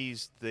have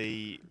teased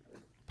the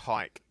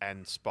Pike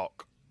and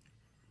Spock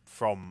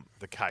from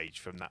the cage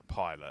from that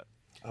pilot.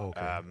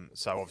 Okay.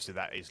 So obviously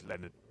that is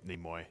Leonard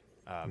Nimoy,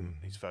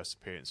 his first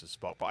appearance as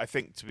Spock. But I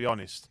think, to be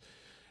honest,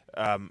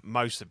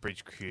 most of the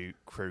bridge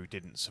crew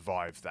didn't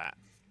survive that.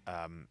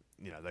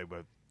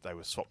 They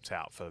were swapped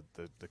out for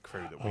the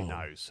crew that we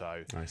know.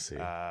 So I see.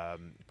 But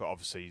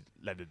obviously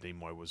Leonard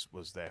Nimoy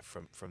was there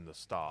from the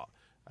start.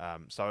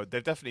 So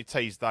they've definitely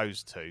teased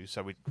those two.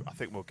 So I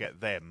think we'll get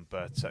them.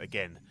 But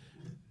again,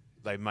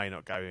 they may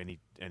not go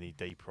any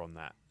deeper on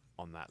that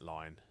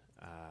line.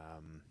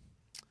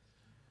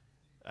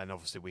 And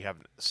obviously we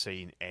haven't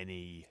seen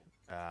any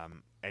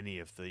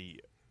of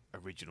the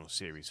original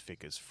series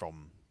figures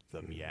from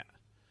them yet.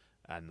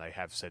 And they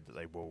have said that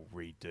they will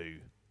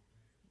redo.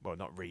 Well,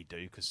 not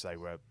redo, because they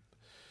were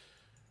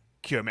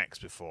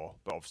QMX before,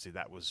 but obviously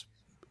that was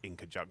in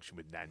conjunction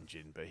with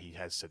Nanjin. But he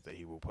has said that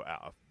he will put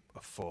out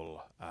a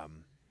full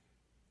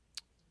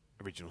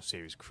original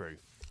series crew,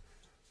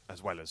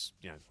 as well as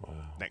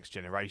Next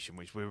Generation,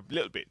 which we're a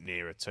little bit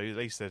nearer to. At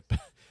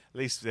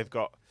least they've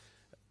got.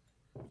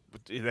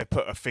 They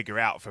put a figure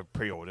out for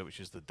pre-order, which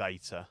is the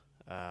Data.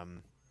 So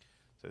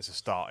it's a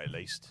start at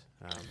least.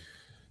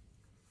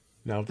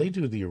 Now, if they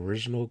do the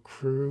original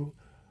crew,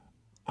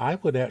 I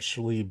would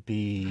actually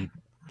be.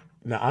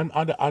 Now,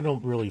 I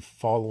don't really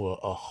follow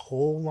a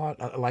whole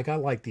lot. Like, I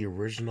like the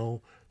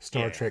original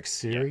Star Trek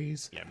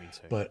series. Yeah, me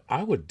too. But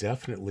I would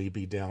definitely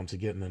be down to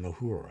getting an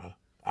Uhura.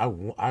 I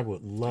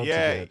would love to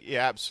get.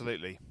 Yeah,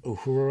 absolutely.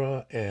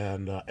 Uhura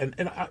and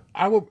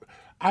I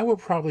would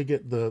probably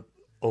get the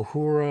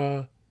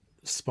Uhura,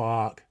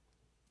 Spock,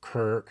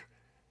 Kirk,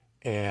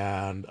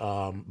 and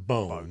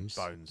Bones.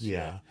 Bones.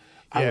 Yeah.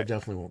 I would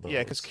definitely want those.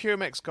 Yeah, because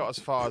QMX got as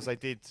far as they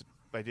did.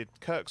 They did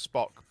Kirk,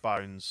 Spock,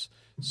 Bones,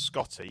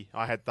 Scotty.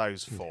 I had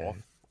those four,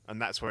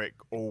 and that's where it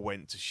all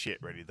went to shit.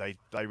 Really,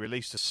 they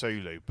released a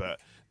Sulu,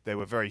 but there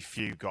were very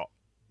few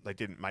They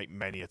didn't make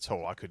many at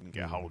all. I couldn't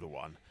get hold of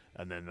one,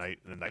 and then they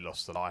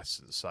lost the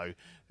license. So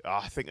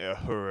I think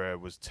Uhura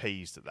was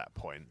teased at that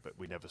point, but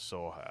we never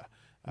saw her.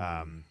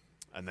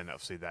 And then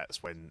obviously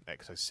that's when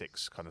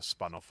XO6 kind of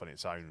spun off on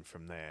its own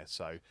from there.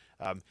 So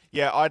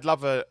I'd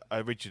love a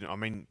original. I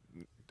mean,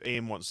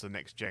 Ian wants the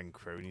Next Gen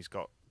crew, and he's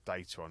got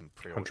Data on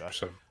pre-order.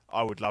 100%.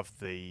 I would love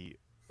the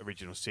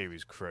original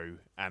series crew,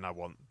 and I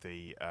want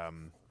the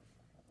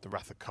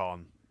Wrath of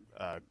Khan,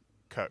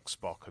 Kirk,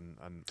 Spock,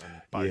 and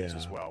Bones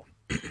as well.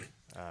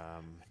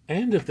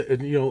 And with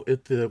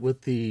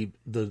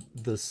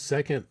the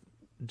second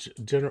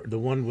the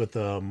one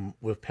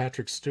with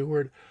Patrick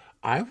Stewart,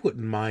 I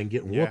wouldn't mind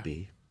getting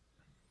Whoopi.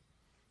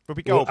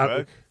 Whoopi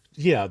Goldberg.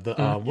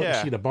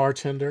 Was she the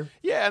bartender?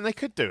 Yeah, and they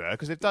could do her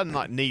because they've done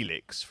like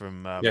Neelix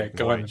from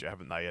Voyager,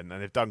 haven't they? And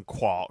they've done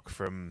Quark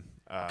from.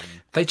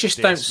 They just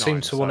DS9, don't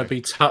seem to want to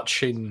be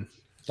touching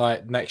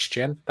like Next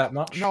Gen that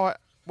much. No,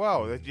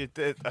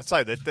 I'd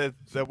say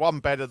they're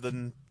one better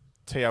than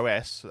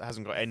TOS that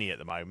hasn't got any at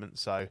the moment.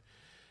 So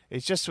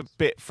it's just a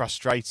bit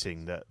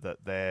frustrating that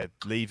they're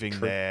leaving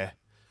their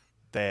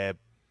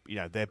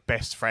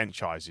best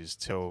franchises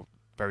till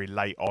very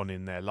late on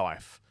in their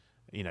life.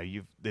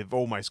 They've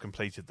almost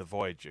completed the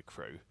Voyager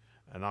crew,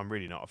 and I'm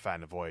really not a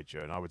fan of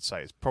Voyager, and I would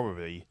say it's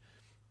probably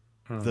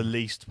the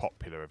least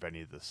popular of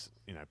any of this.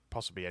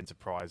 Possibly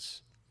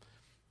Enterprise,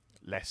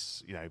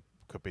 less.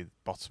 Could be the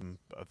bottom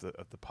of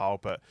the pile,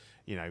 but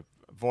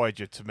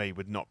Voyager to me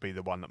would not be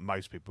the one that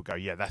most people go,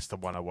 yeah, that's the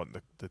one I want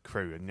the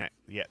crew, and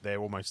yet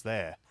they're almost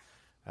there.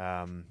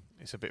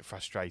 It's a bit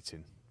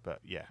frustrating, but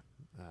yeah,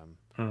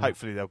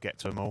 hopefully they'll get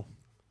to them all.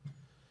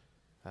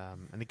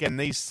 And again,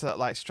 these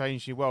like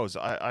Strange New Worlds,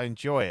 I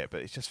enjoy it,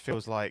 but it just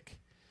feels like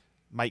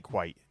make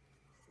weight.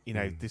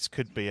 This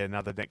could be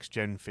another Next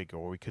Gen figure,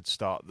 or we could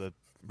start the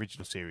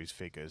original series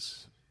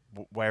figures.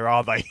 Where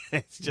are they?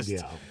 It's just,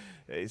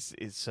 it's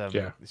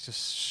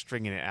just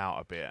stringing it out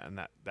a bit, and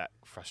that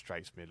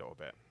frustrates me a little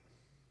bit.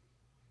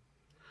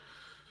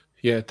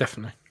 Yeah,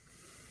 definitely.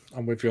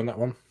 I'm with you on that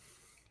one.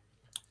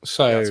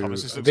 So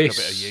Thomas, this looks like a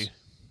bit of you.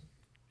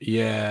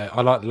 Yeah,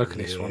 I like the look of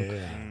this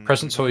one.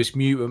 Present Toys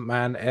Mutant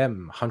Man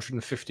M,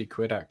 150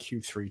 quid at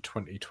Q3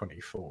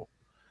 2024.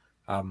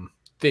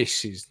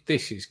 This is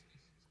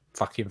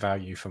fucking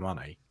value for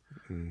money.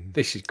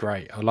 This is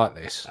great. I like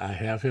this. I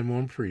have him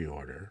on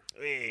pre-order.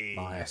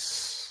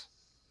 Nice.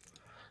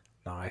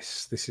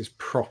 This is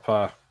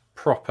proper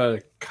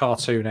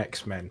cartoon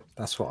X-Men.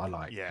 That's what I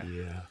like.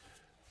 Yeah.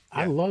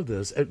 I love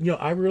this.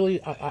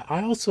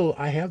 I also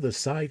have the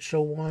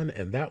Sideshow one,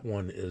 and that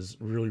one is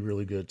really,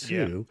 really good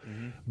too.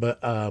 But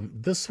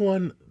this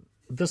one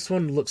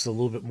looks a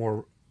little bit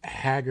more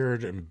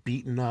haggard and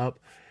beaten up,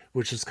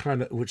 which is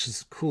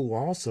cool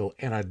also.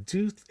 And I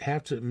do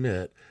have to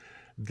admit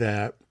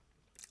that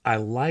I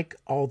like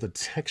all the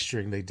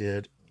texturing they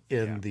did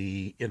in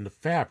the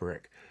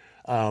fabric.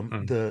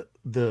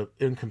 The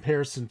in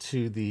comparison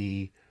to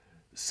the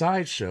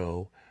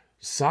sideshows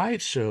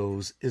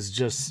is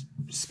just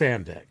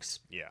spandex.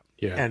 Yeah.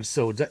 And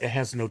so it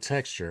has no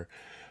texture.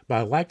 But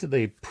I like that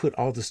they put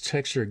all this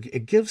texture.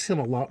 It gives him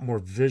a lot more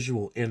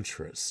visual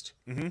interest.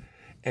 Mm-hmm.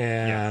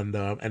 And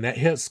that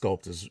head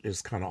sculpt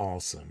is kind of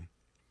awesome.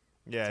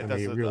 Yeah, it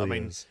does. I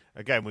mean,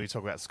 again, when you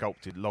talk about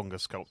longer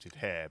sculpted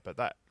hair, but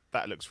that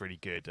looks really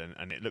good,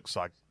 and it looks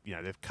like, you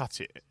know, they've cut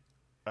it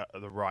at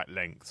the right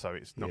length, so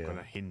it's not going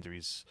to hinder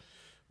his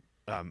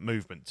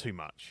movement too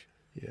much.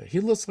 Yeah, he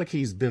looks like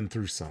he's been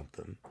through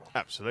something.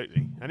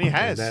 Absolutely, and he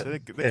has. The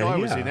guy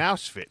was in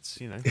Auschwitz,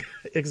 you know.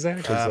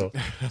 Exactly.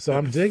 So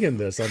I'm digging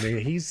this. I mean,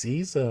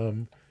 he's a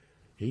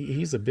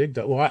big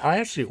dog. Well, I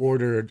actually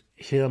ordered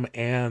him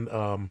and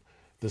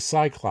the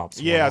Cyclops.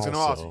 Yeah, I was going to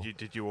ask,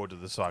 did you order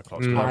the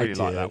Cyclops? I really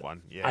like that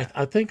one. Yeah,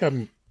 I think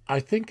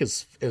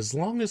as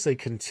long as they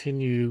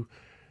continue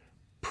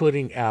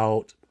putting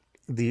out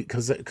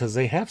because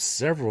they have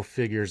several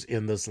figures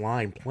in this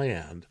line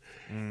planned,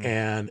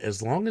 and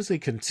as long as they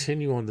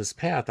continue on this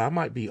path, I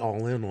might be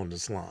all in on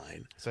this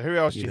line. So who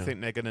else do you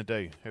think they're going to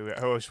do? Who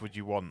else would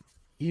you want?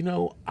 You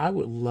know, I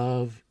would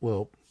love.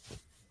 Well,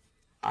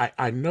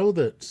 I know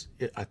that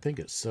I think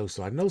it's So.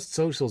 I know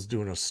Social's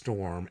doing a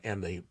Storm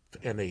and a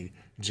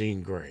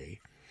Jean Grey,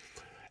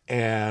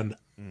 and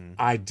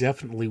I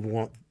definitely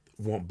want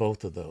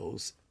both of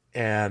those.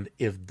 And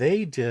if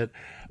they did,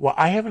 well,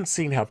 I haven't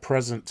seen how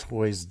Present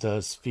Toys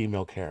does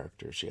female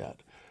characters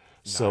yet.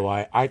 No. So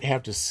I'd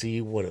have to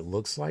see what it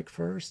looks like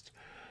first.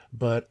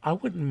 But I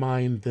wouldn't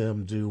mind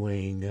them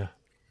doing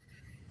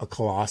a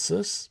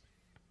Colossus.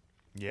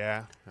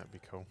 Yeah, that'd be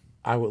cool.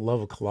 I would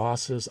love a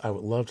Colossus. I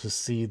would love to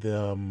see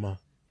them.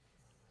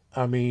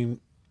 I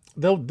mean,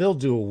 they'll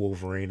do a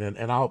Wolverine,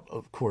 and I'll,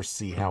 of course,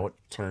 see how it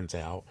turns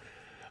out.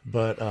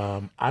 But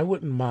I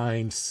wouldn't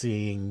mind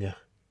seeing...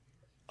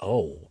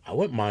 I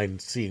wouldn't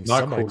mind seeing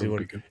somebody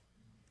doing.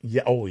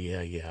 Yeah. Oh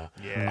yeah.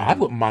 I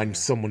wouldn't mind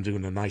someone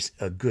doing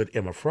a good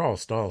Emma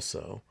Frost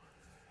also.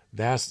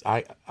 That's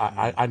I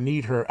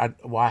need her.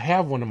 I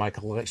have one in my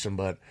collection,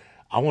 but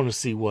I want to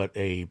see what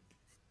a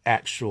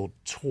actual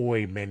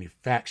toy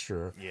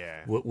manufacturer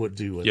would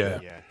do with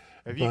it. Yeah.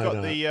 Have you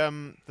got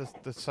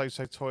the So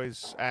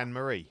Toys Anne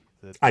Marie?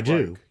 I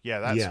do. Yeah,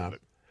 that's nice.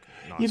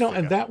 You know,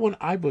 figure. And that one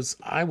I was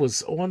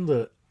on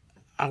the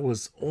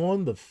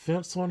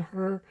fence on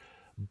her.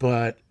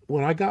 But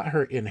when I got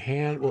her in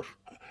hand, well,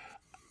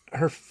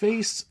 her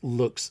face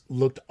looked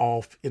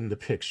off in the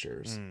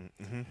pictures.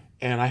 Mm-hmm.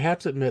 And I have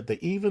to admit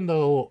that even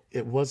though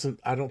it wasn't,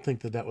 I don't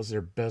think that was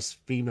their best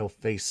female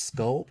face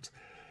sculpt,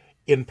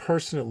 in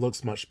person it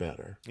looks much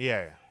better.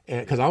 Yeah.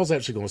 And because I was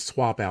actually going to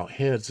swap out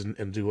heads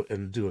and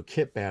do a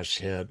Kit Bash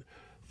head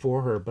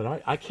for her,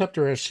 but I kept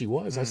her as she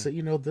was. I said,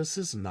 this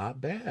is not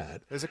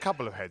bad. There's a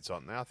couple of heads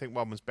on there. I think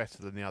one was better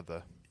than the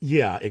other.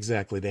 Yeah,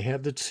 exactly. They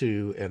had the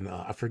two, and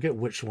I forget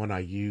which one I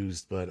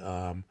used, but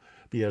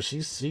yeah,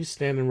 she's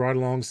standing right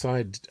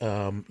alongside,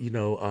 Gambit,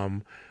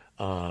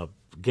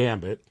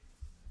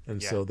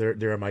 and so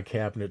they're in my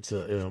cabinet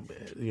to,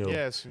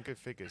 Yeah, some good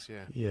figures.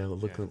 Yeah. Yeah,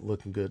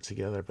 looking good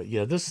together. But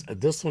yeah,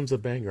 this one's a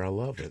banger. I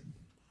love it.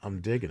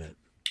 I'm digging it.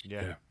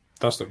 Yeah,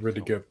 does look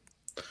really good.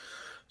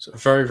 So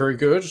very, very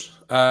good.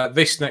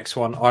 This next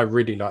one, I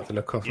really like the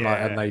look of,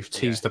 and they've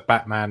teased the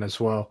Batman as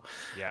well.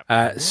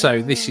 Yeah.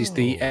 So this is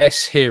the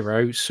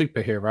S-Hero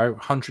Superhero,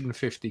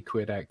 150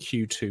 quid at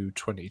Q2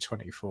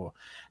 2024.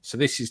 So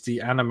this is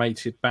the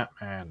animated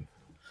Batman.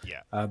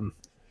 Yeah.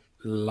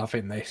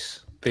 Loving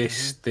this.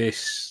 This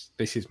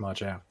is my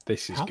jam.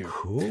 This is good.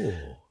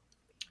 Cool.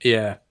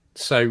 Yeah.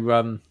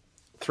 So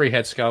 3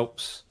 head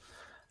sculpts,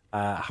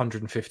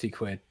 150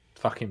 quid.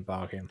 Fucking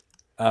bargain.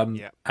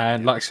 And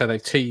like I said,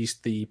 they've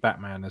teased the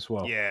Batman as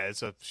well. Yeah,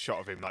 it's a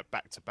shot of him like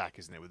back to back,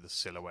 isn't it, with the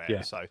silhouette?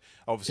 Yeah. So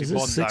obviously,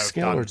 is it 6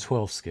 scale or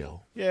 12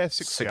 scale? Yeah,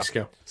 6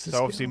 scale. So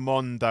obviously,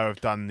 Mondo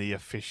have done the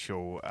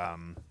official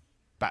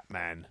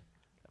Batman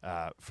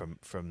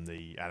from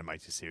the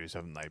animated series,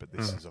 haven't they? But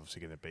this is obviously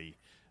going to be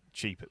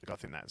cheap. I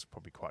think that's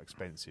probably quite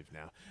expensive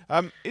now.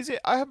 Is it?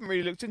 I haven't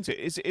really looked into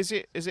it. Is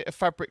it a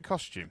fabric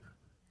costume?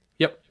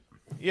 Yep.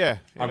 Yeah.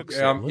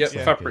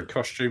 The fabric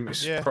costume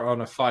is put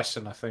on a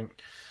Thyssen, I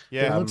think.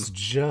 Yeah, it looks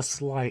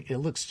just like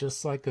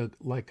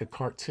a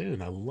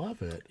cartoon. I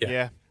love it.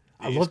 Yeah,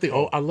 I love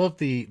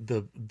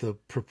the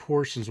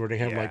proportions where they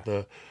have like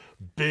the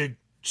big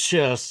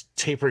chest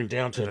tapering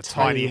down to a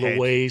tiny little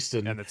waist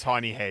and the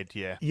tiny head.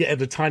 Yeah, and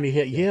the tiny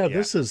head. Yeah,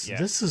 this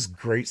is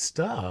great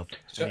stuff.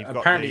 So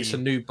apparently, it's a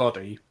new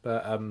body,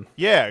 but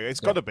it's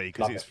got to be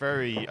because it's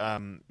very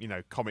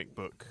comic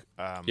book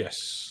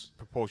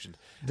proportioned.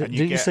 Did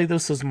you say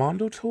this is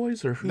Mondo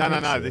Toys or who?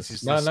 No. This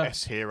is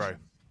S-Hero.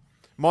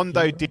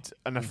 Mondo did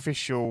an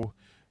official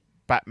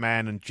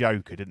Batman and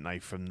Joker, didn't they,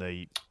 from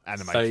the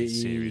animated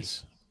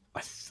series?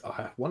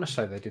 I want to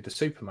say they did the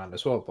Superman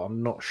as well, but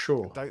I'm not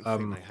sure. I don't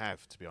think they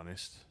have, to be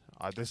honest.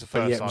 This is the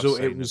But first yeah, I've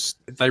seen. it was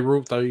they were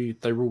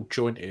all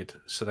jointed,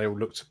 so they all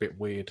looked a bit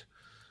weird.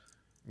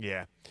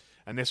 Yeah,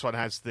 and this one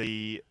has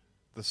the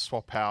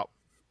swap out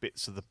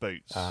bits of the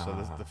boots,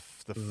 so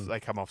they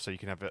come off, so you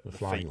can have the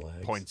flying feet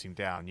legs. pointing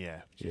down.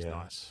 Yeah, which is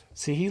nice.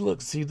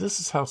 See, this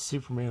is how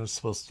Superman is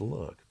supposed to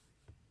look.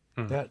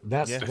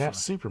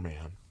 That's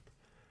Superman,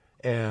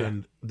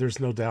 and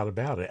there's no doubt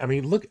about it. I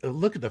mean, look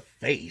at the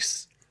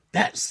face.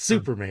 That's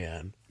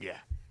Superman. Yeah,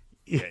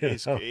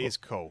 it is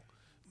cool.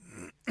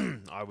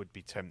 I would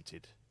be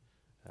tempted.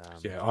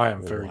 I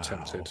am very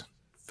tempted.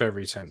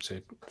 Very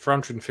tempted. For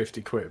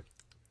 150 quid.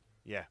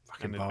 Yeah,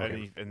 Fucking and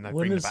bargain. they When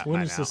bring is the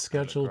Batman this out.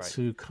 scheduled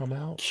to come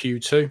out?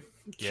 Q2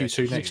 Yeah,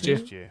 next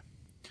year.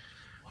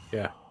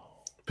 Yeah,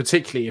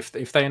 particularly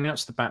if they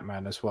announce the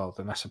Batman as well,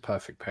 then that's a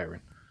perfect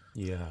pairing.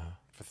 Yeah.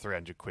 For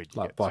 300 quid,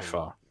 you get By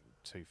far.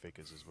 2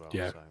 figures as well.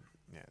 Yeah. So,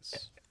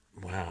 it's...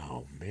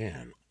 Wow,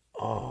 man.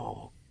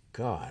 Oh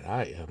God,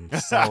 I am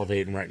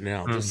salivating right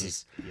now. This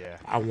is. Yeah.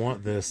 I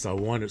want this. I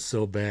want it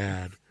so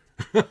bad.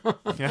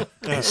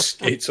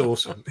 It's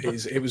awesome.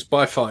 It was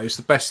by far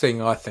the best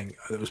thing I think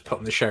that was put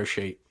on the show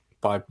sheet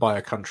by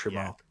a country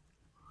mile.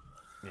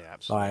 Yeah,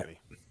 absolutely.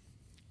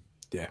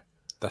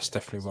 That's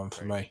definitely one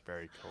for me.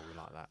 Very cool,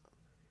 like that.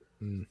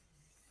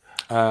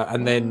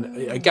 And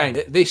then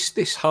again,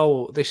 this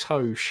whole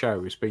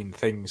show has been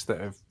things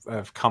that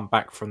have come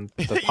back from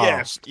the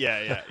past.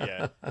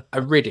 Yeah. A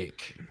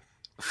Riddick,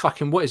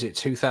 fucking what is it?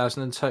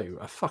 2002.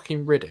 A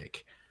fucking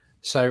Riddick.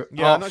 So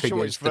Yeah, I'm art not sure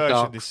figures, which the version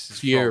Dark this is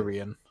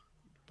Furian.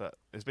 But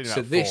it's been about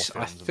So this,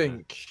 4 I films,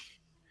 think.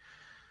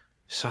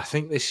 So I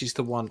think this is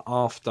the one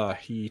after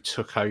he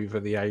took over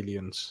the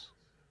aliens.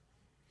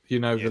 You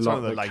know, the it's one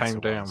lot of the that later came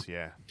down. ones,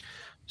 yeah.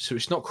 So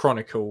it's not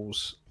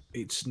Chronicles.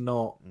 It's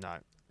not. No,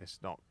 it's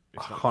not.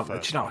 I It's not can't. the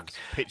first Do you know, one.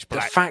 Pitch the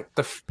Black.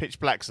 fact Pitch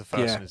Black's the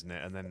first Yeah. one, isn't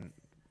it? And then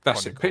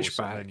that's it. Pitch Chronicles,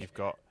 Black. And then you've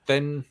got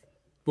Then,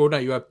 well, no,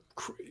 you had.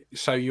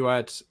 So you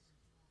had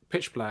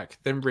Pitch Black,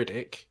 then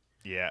Riddick,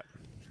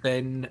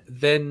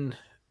 then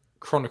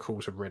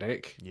Chronicles of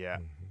Riddick,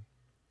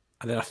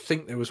 and then I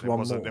think there was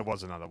one more. There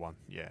was another one.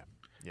 Yeah.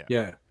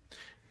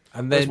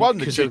 And There's then one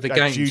because that of the had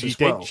games Judi as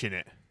well. Dench in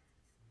it.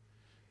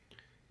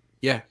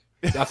 Yeah,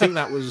 I think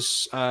that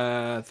was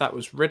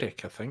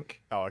Riddick. I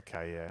think. Oh,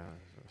 okay,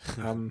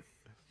 yeah.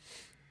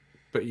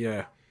 But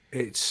yeah,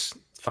 it's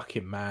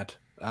fucking mad.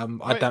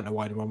 I don't know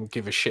why anyone would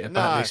give a shit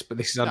about this, but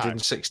this is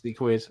 160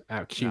 quid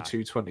out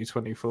Q2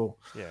 2024.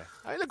 Yeah,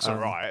 it looks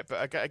alright,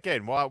 but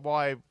again,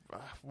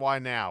 why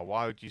now?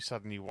 Why would you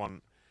suddenly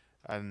want?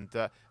 And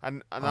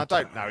I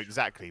don't know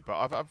exactly,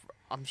 but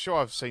I'm sure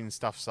I've seen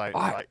stuff saying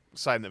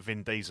that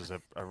Vin Diesel's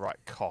a right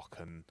cock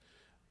and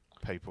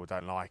people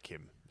don't like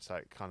him. So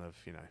it kind of,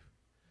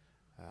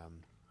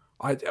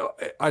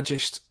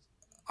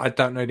 I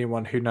don't know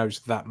anyone who knows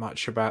that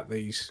much about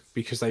these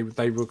because they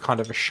were kind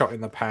of a shot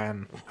in the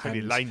pan. Maybe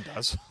Lane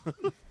does.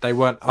 They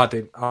weren't. I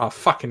didn't. Oh,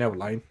 fucking hell,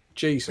 Lane.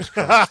 Jesus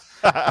Christ.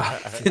 I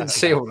didn't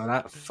see all of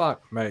that.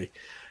 Fuck me.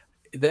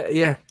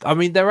 I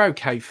mean, they're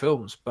okay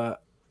films,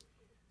 but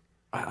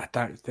I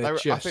don't. I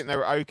think they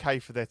were okay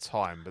for their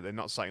time, but they're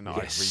not something that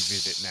I'd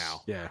revisit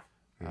now. Yeah.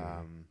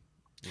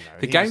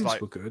 The games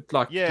were good.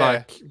 Like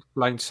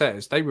Lane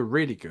says, they were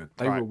really good.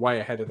 They were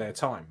way ahead of their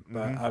time.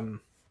 But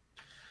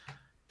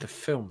the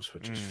films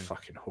were just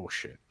fucking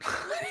horseshit.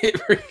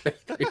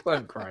 They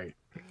weren't great.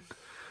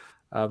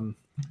 And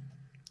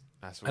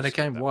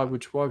again, why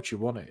would you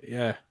want it?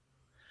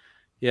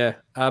 Yeah.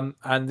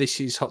 And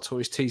this is Hot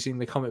Toys teasing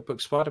the comic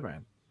book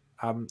Spider-Man.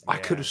 I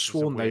could have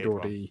sworn they'd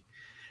already. One.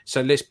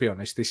 So let's be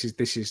honest. This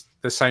is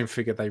the same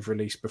figure they've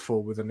released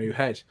before with a new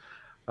head.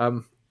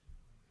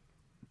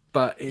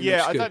 But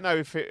I don't know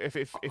if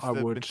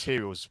the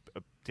materials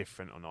are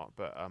different or not.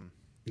 But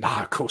no,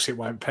 of course it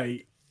won't,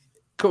 Pete.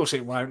 Of course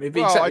it won't. It'd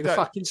be exactly the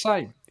fucking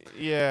same.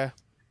 Yeah.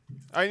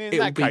 I mean,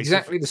 it'll be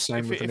exactly the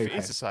same with the new head. If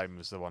it's the same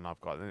as the one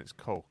I've got, then it's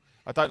cool.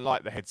 I don't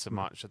like the head so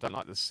much. I don't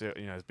like the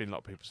there's been a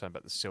lot of people saying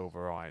about the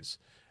silver eyes.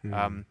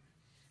 And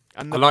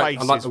the I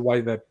like the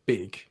way they're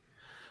big,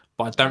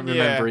 but I don't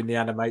remember in the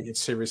animated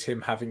series him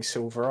having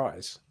silver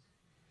eyes.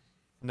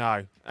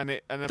 No,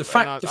 the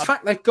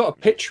fact they've got a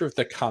picture of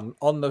the cunt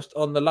on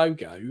the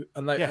logo,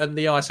 and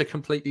the eyes are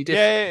completely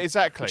different. Yeah,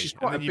 exactly. Which is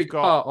quite a big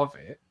part of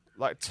it.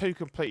 Like 2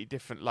 completely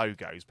different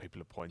logos, people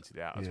have pointed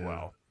out as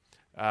well.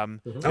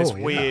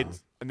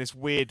 This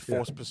weird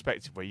forced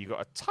perspective where you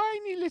got a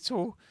tiny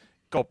little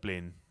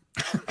goblin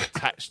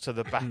attached to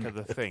the back of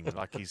the thing,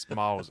 like he's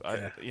miles.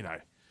 The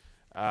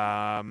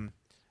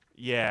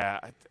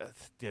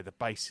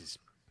base is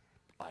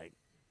like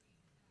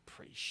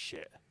pretty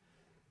shit.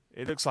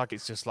 It looks like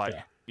it's just like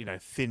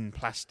thin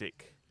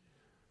plastic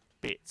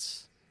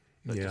bits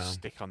that just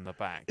stick on the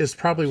back. It's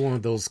probably one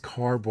of those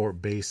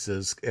cardboard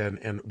bases,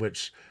 and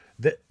which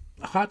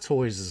Hot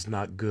Toys is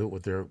not good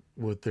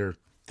with their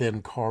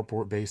thin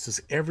cardboard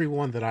bases.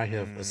 Everyone that I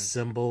have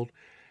assembled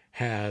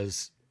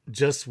has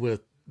just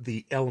with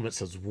the elements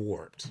has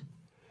warped.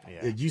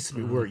 It used to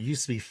be where it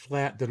used to be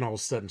flat, then all of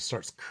a sudden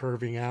starts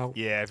curving out.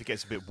 Yeah, if it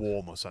gets a bit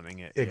warm or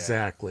something.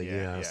 Exactly.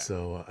 Yeah.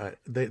 So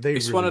they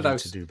It's really one of need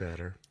those- to do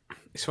better.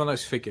 It's one of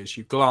those figures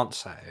you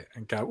glance at it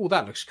and go, "Oh,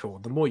 that looks cool."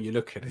 The more you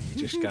look at it, you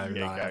just go,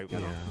 Yeah, like, you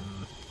go,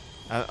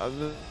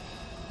 Yeah.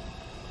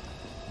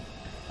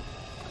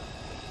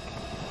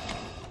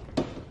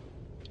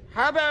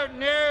 How about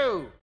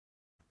new?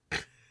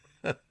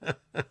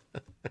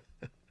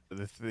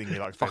 The thing you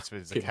like best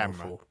is the Fucking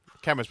camera. awful.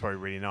 Camera's probably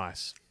really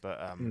nice, but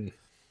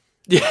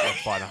Yeah, I'm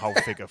buying a whole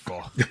figure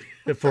for.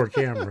 For a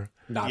camera.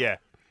 no, Yeah,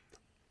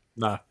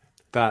 no,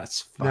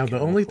 that's Now the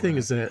fucking only awful, thing man.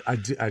 is that I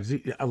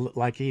do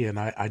like Ian.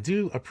 I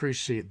do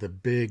appreciate the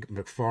big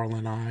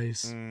McFarlane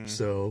eyes.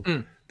 So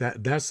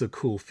that's a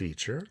cool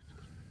feature.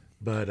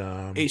 But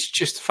It's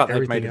just the fact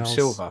they've made everything him else-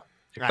 silver.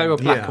 If they were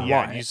black and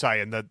yeah, white, you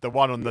say, and the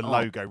one on the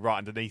logo right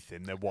underneath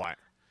him, they're white.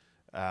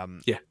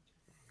 Yeah.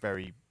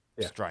 Very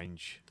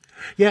strange.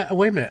 yeah.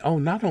 Wait a minute. Oh,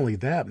 not only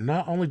that.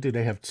 Not only do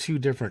they have two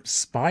different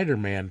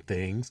Spider-Man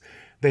things,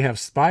 they have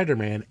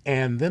Spider-Man,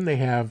 and then they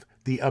have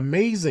the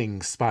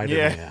Amazing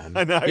Spider-Man. Yeah,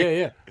 I know.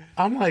 yeah.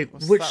 I'm like,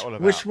 What's which that all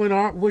which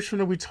about?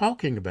 one are we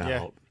talking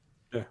about?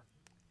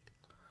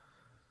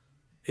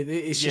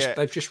 It's just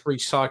they've just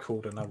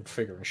recycled an old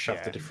figure and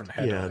shoved a different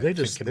head. Yeah, on they it,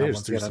 just thinking no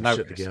one's threw gonna some shit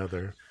notice.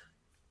 together,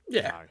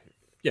 Yeah, No.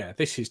 yeah.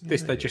 This is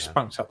this. They just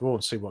spunked up the wall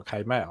and see what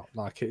came out.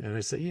 Like it. and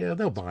they say, yeah,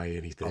 they'll buy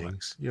anything.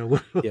 Bollocks. You know,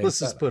 Yeah, let's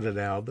just exactly. put it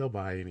out. They'll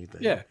buy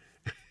anything. Yeah,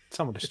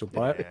 someone will still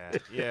buy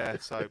it. Yeah.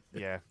 So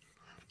yeah.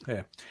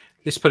 Yeah.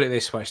 Let's put it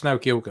this way: it's no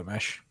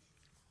Gilgamesh.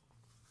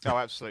 Oh,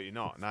 absolutely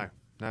not. No.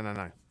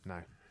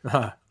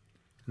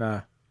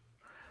 No.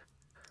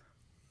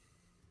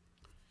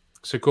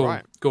 So go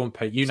Right. on,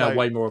 Pete. You know So,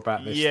 way more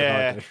about this than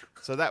I do.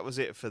 So that was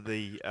it for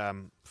the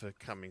for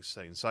coming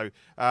soon. So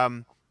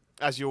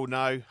as you all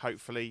know,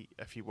 hopefully,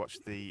 if you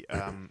watched the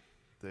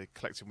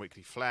Collecting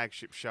Weekly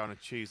flagship show on a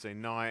Tuesday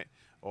night,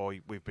 or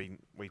we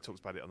talked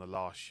about it on the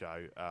last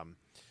show.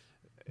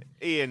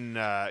 Ian,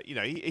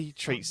 he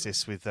treats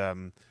this with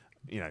a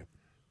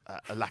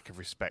lack of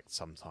respect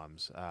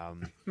sometimes.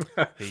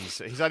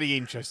 He's only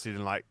interested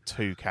in like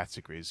two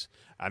categories,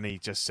 and he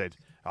just said,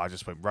 "I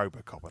just went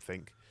RoboCop, I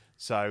think."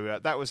 So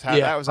that was how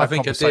that was I our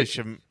think I did.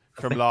 conversation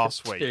from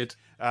last I week. did.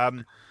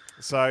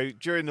 So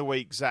during the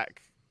week,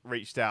 Zach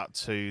reached out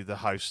to the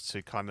host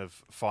to kind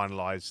of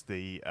finalise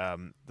the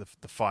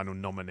final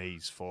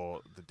nominees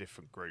for the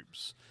different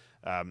groups.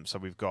 So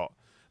we've got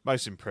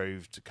most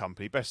improved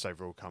company, best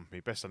overall company,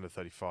 best under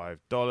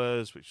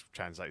 $35, which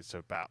translates to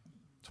about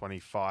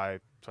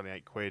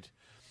 28 quid.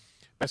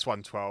 Best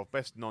 112,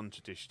 best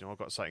non-traditional. I've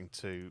got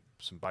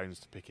some bones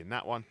to pick in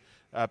that one.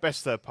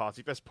 Best third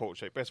party, best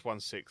portrait, best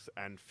 1/6,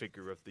 and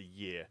figure of the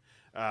year.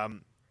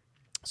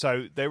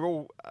 So they're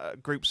all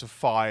groups of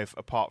 5,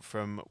 apart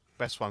from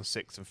best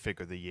 1/6 and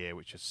figure of the year,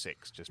 which are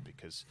 6, just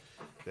because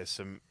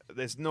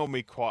there's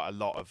normally quite a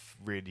lot of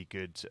really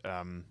good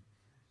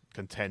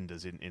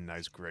contenders in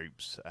those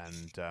groups,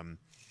 and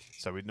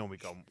so we'd normally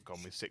gone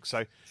with 6.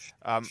 So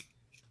I'm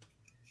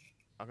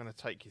going to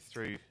take you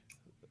through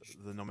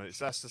the nominees.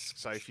 So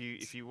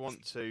if you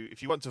want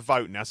to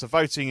vote now, so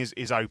voting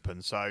is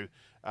open. So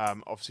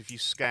obviously, if you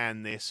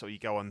scan this or you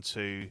go on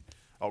to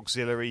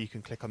Auxiliary, you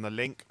can click on the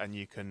link and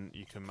you can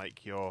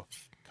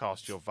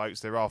cast your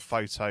votes. There are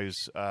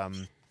photos.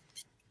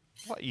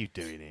 What are you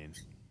doing, Ian?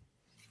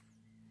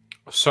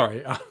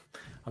 Sorry,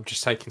 I'm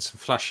just taking some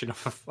flashing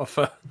off a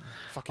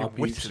Fucking I'll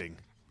be- whittling,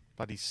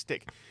 bloody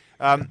stick.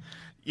 Yeah,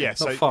 not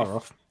so far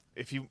off.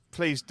 if you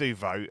please do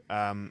vote.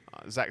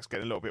 Zach's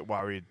getting a little bit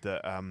worried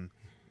that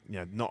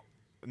not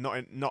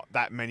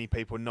that many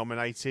people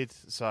nominated.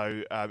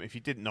 So if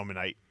you didn't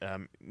nominate,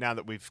 now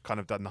that we've kind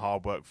of done the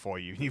hard work for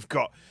you, you've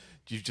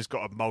just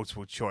got a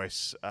multiple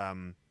choice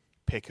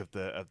pick of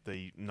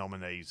the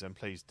nominees, and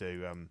please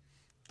do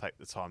take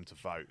the time to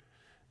vote.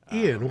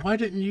 Ian, why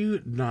didn't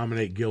you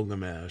nominate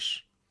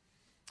Gilgamesh?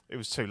 It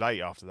was too late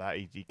after that.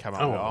 He came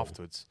out with it Oh.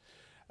 afterwards.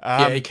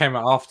 Yeah, he came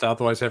out after.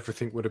 Otherwise,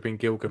 everything would have been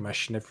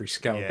Gilgamesh and every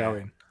scale Yeah.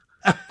 going.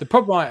 The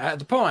problem I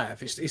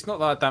have is it's not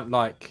that I don't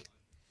like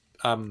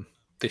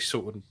this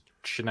sort of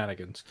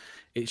shenanigans.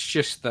 It's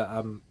just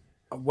that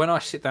when I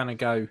sit down and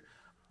go,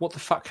 "What the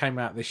fuck came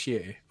out this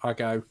year?" I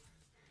go,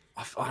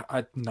 I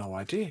had no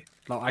idea.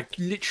 Like I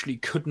literally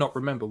could not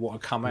remember what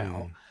had come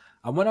out.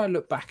 And when I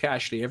look back at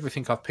actually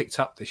everything I've picked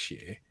up this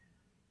year,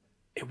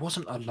 it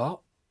wasn't a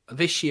lot.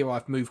 This year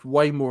I've moved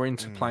way more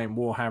into playing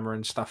Warhammer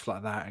and stuff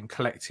like that and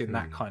collecting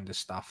that kind of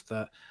stuff,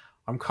 that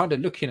I'm kind of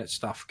looking at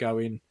stuff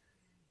going,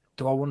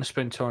 do I want to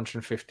spend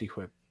 250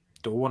 quid?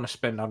 Do I want to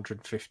spend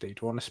 150? Do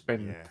I want to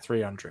spend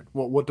 300?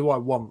 What do I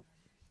want?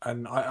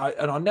 And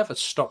I never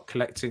stop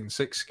collecting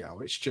 6 scale.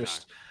 It's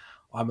just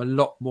I'm a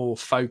lot more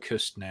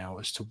focused now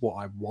as to what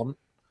I want,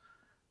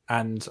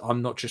 and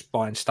I'm not just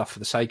buying stuff for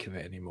the sake of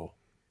it anymore.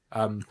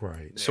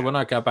 Right. So when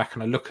I go back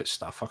and I look at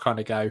stuff, I kind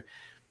of go,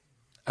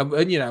 and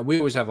we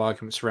always have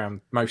arguments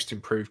around most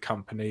improved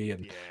company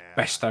and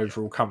best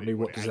overall company.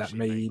 What does that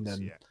mean?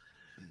 And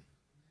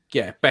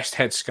best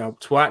head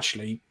sculpt. Well,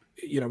 actually,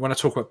 when I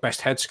talk about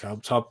best head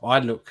sculpt,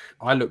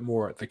 I look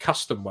more at the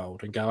custom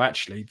world and go,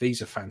 actually,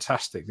 these are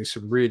fantastic. There's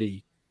some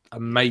really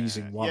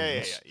amazing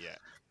ones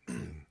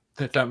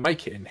that don't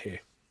make it in here.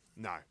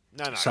 No.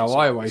 So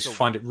I always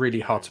find it really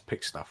hard to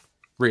pick stuff.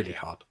 Really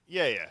hard.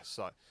 Yeah.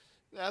 So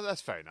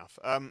that's fair enough.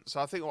 So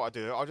I think what I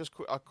do,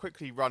 I'll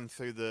quickly run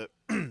through the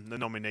the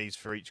nominees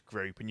for each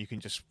group, and you can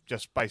just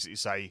basically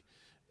say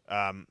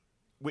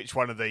which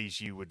one of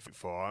these you would vote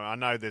for. I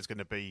know there's going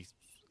to be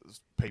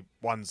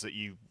ones that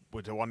you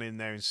would want in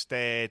there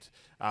instead.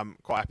 I'm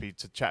quite happy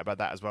to chat about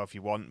that as well if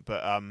you want.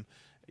 But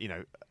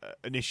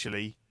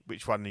initially,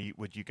 which one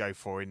would you go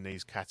for in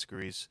these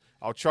categories?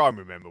 I'll try and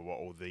remember what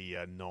all the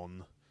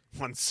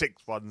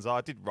non-1/6 ones are.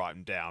 I did write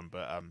them down,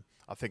 but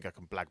I think I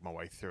can blag my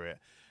way through it.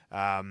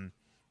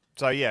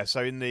 So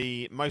in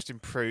the most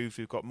improved,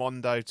 we've got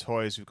Mondo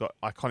Toys, we've got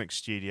Iconic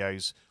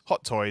Studios,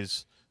 Hot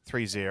Toys,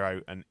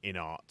 3-0, and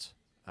InArt.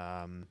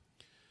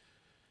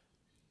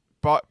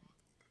 But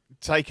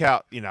take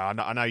out,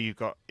 I know you've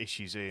got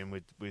issues, Ian,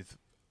 with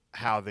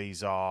how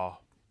these are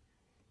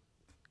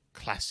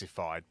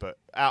classified, but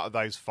out of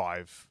those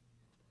 5,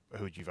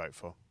 who would you vote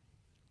for?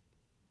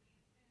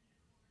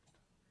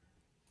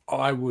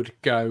 I would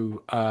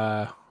go,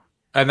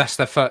 and that's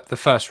the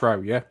first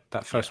row, yeah?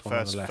 That first one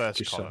on the left.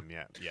 First column,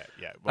 yeah.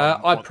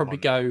 Well, I'd probably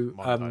go...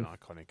 Mondo and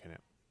Iconic in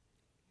it.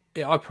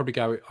 Yeah, I'd probably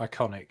go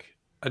Iconic.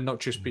 And not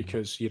just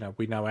because,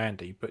 we know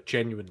Andy, but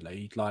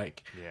genuinely,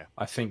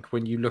 I think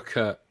when you look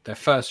at their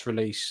first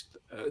release,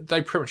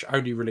 they pretty much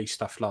only released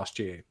stuff last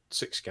year,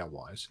 6 scale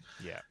wise.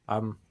 Yeah.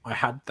 I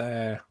had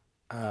their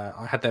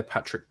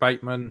Patrick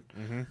Bateman.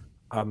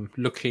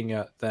 Looking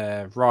at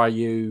their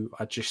Ryu,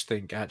 I just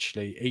think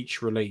actually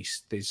each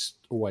release there's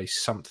always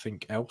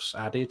something else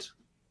added,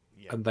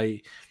 and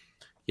they've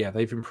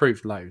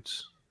improved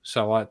loads.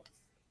 So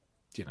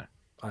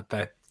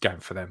they're going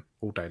for them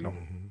all day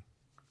long.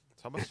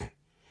 Thomas.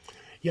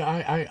 Yeah,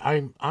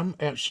 I'm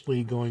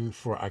actually going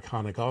for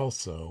Iconic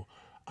also.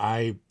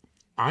 I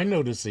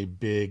notice a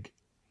big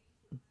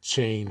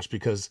change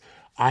because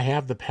I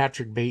have the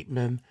Patrick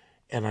Bateman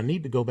and I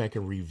need to go back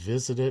and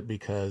revisit it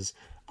because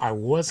I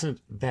wasn't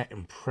that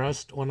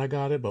impressed when I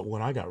got it, but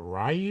when I got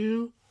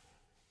Ryu,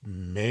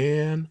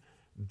 man,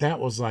 that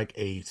was like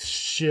a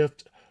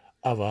shift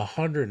of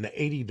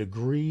 180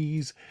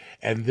 degrees.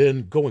 And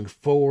then going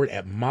forward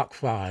at Mach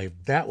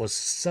 5, that was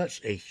such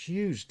a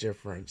huge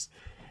difference.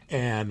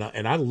 And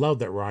I love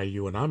that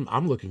Ryu, and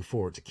I'm looking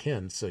forward to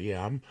Ken. So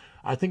yeah,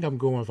 I think I'm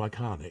going with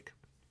Iconic.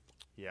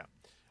 Yeah,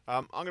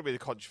 I'm going to be the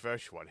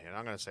controversial one here. And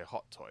I'm going to say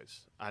Hot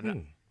Toys,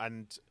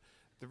 and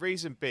the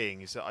reason being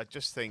is that I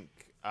just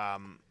think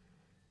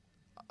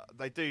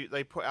they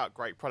put out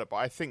great product, but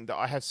I think that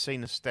I have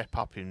seen a step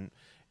up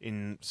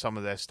in some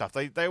of their stuff.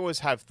 They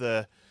always have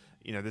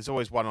there's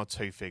always 1 or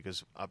 2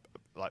 figures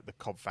like the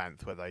Cobb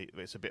Vanth where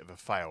it's a bit of a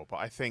fail, but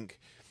I think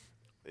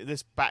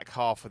this back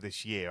half of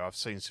this year I've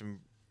seen some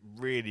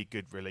really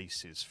good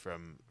releases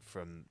from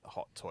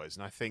Hot Toys,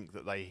 and I think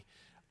that I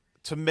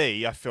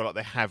feel like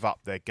they have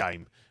upped their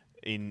game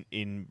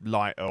in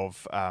light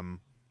of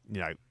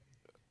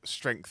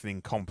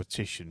strengthening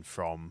competition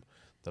from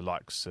the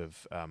likes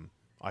of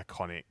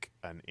Iconic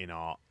and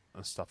InArt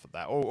and stuff like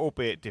that,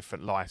 albeit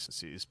different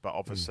licenses, but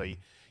obviously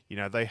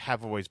they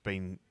have always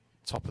been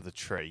top of the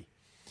tree,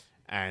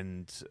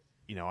 and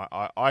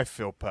I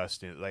feel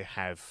personally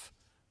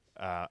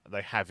that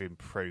they have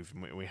improved,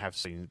 and we have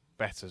seen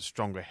better,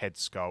 stronger head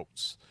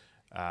sculpts.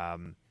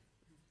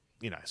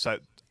 So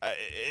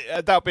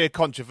that'll be a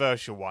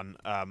controversial one,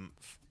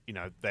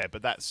 there,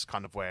 but that's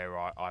kind of where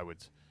I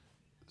would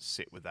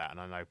sit with that. And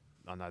I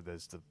know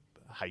there's the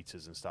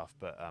haters and stuff,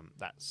 but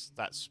that's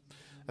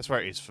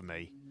where it is for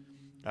me.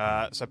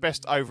 So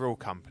best overall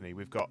company,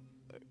 we've got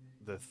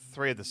the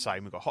 3 are the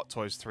same. We've got Hot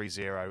Toys,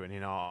 3-0, and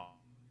InArt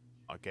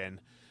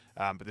again.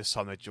 But this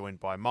time they're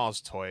joined by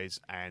Mars Toys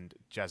and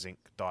Jazz Inc.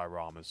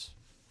 Dioramas.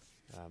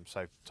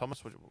 So,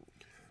 Thomas, who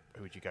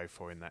would you go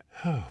for in that?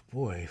 Oh,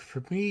 boy.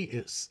 For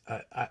me,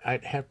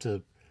 I'd have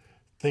to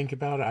think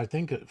about it. I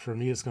think for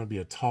me, it's going to be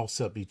a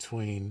toss-up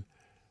between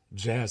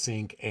Jazz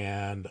Inc.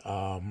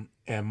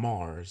 and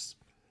Mars.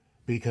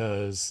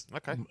 Because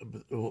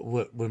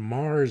when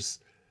Mars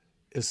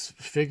is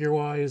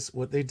figure-wise,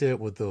 what they did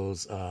with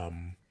those,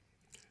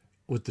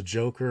 with the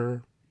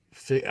Joker,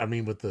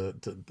 with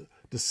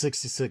the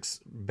 66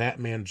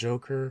 Batman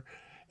Joker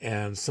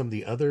and some of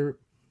the other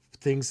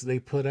things they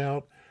put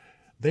out,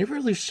 they've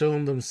really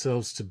shown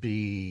themselves to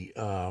be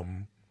a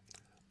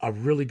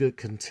really good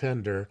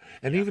contender.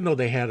 And even though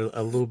they had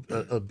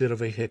a bit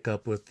of a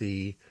hiccup with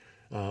the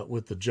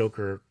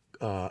Joker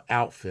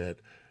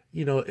outfit,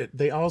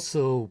 they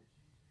also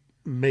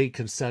made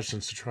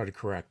concessions to try to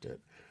correct it.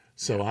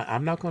 So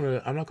I'm not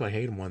gonna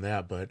hate them on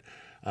that, but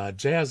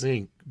Jazz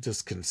Inc.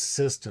 just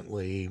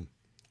consistently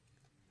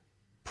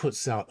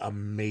puts out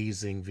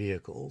amazing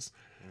vehicles.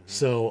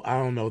 So I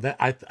don't know that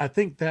I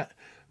think that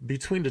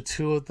between the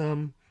two of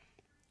them,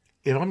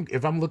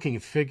 if I'm looking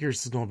at figures,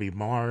 it's going to be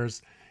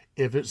Mars.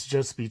 If it's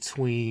just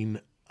between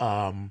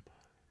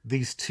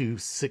these two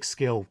 6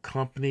 scale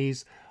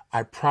companies,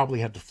 I probably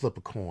have to flip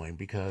a coin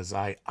because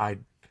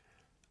I'm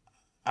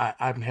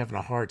having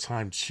a hard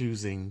time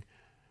choosing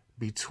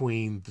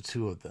between the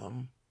two of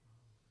them.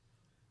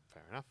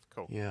 Fair enough.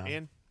 Cool. Yeah.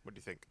 Ian, what do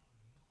you think?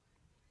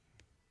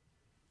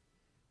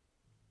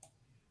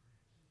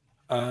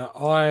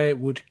 I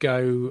would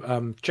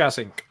go Jazz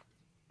Inc.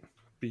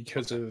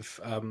 because of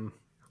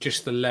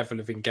just the level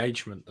of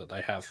engagement that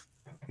they have.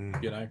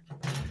 You know,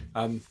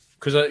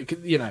 because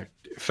you know,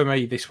 for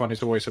me, this one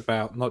is always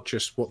about not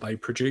just what they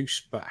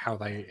produce, but how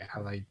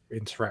they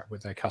interact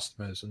with their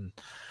customers and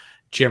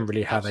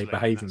generally how they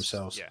behave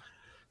themselves. Yeah.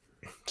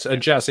 So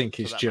Jazz Inc.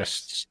 is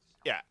just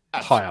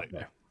high up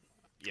there.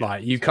 Yeah,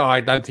 Like you can,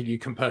 I don't think you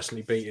can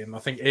personally beat him. I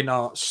think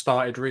InArt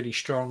started really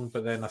strong,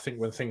 but then I think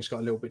when things got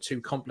a little bit too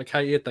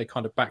complicated, they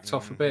kind of backed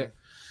off a bit.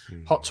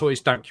 Hot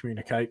Toys don't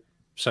communicate,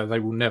 so they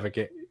will never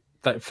get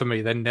that. For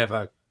me,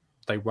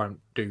 they won't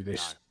do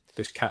this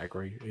this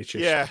category. It's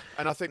just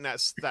and I think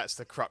that's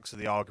the crux of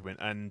the argument.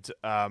 And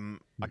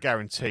I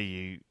guarantee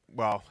you,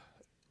 well,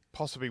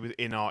 possibly with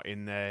InArt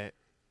in there,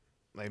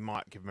 they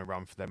might give them a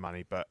run for their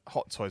money. But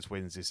Hot Toys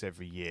wins this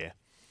every year,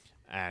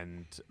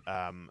 and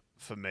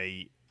for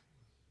me,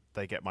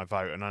 they get my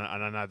vote, and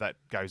I know that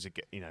goes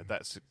again. You know,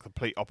 that's a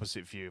complete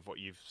opposite view of what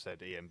you've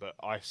said, Ian. But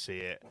I see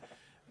it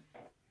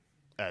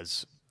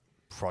as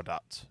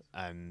product,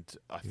 and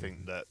I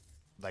think that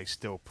they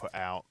still put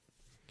out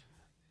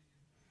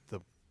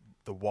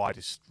the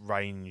widest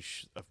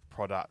range of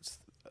products.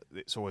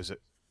 It's always at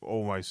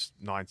almost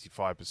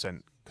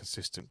 95%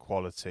 consistent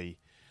quality.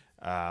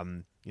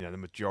 You know, the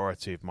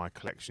majority of my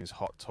collection is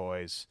Hot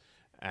Toys,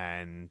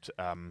 and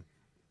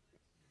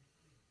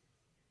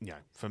you know,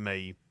 for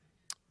me,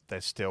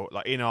 there's still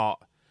like InArt.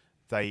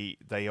 They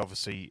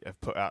obviously have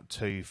put out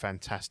two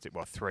fantastic,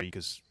 well, three,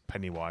 because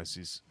Pennywise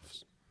is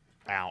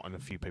out and a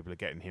few people are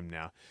getting him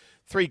now.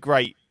 Three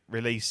great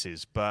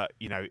releases, but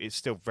you know, it's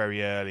still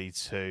very early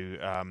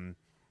to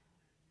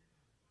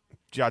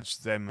judge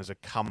them as a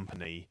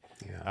company.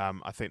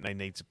 I think they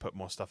need to put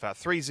more stuff out.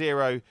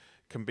 3.0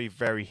 can be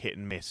very hit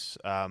and miss.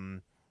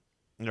 You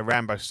know,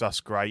 Rambo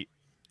stuff's great,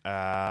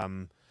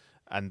 and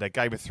the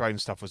Game of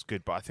Thrones stuff was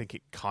good, but I think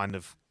it kind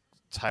of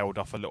tailed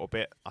off a little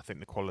bit. I think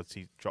the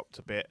quality dropped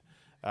a bit.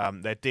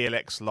 Their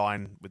DLX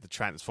line with the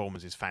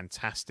Transformers is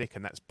fantastic,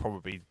 and that's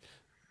probably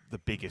the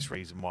biggest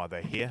reason why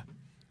they're here.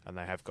 And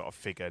they have got a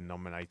figure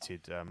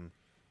nominated a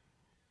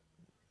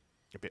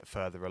bit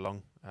further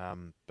along.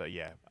 But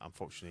yeah,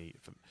 unfortunately,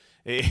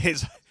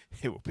 it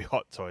will be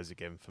Hot Toys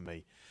again for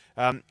me.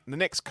 The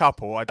next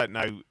couple, I don't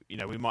know. You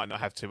know, we might not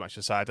have too much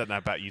to say. I don't know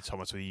about you,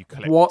 Thomas, whether you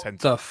collect. What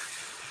the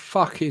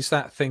fuck is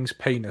that thing's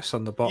penis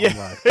on the bottom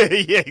row?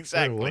 Yeah,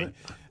 exactly.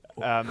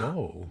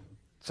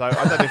 So I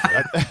don't know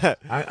if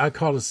I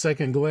caught a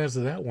second glance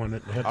of that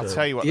one. I'll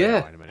tell you what they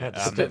are in a minute. Had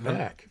to step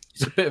back.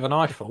 It's a bit of an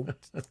eyeful.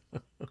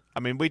 I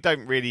mean, we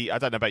don't really. I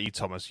don't know about you,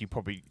 Thomas.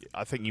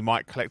 I think you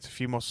might collect a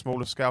few more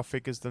smaller scale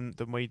figures than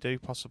we do,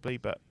 possibly,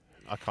 but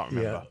I can't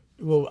remember.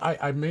 Yeah. Well,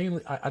 I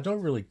mainly I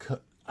don't really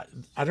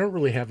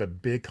have a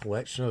big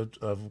collection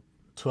of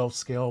 12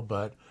 scale,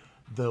 but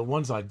the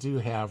ones I do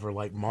have are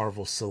like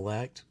Marvel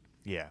Select.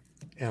 Yeah.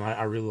 And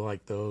I really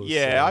like those.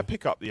 Yeah, I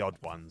pick up the odd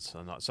ones.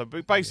 So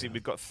basically,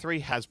 we've got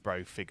three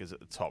Hasbro figures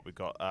at the top. We've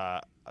got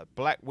a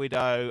Black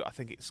Widow. I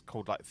think it's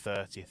called like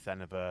 30th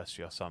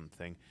anniversary or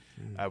something.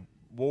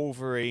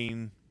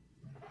 Wolverine,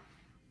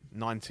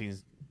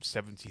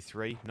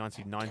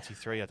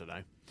 1993. I don't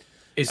know.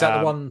 Is that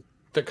the one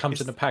that comes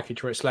in a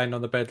package where it's laying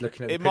on the bed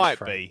looking at the It might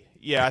frame? be.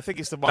 Yeah, I think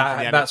it's the one.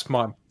 That's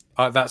mine.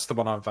 That's the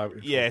one I'm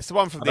voting for. Yeah, it's the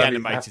one from the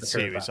animated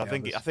series. I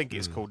think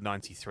it's called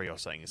 93 or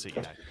something. So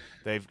you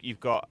know, you've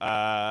got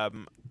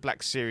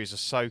Black Series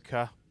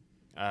Ahsoka.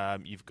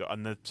 You've got,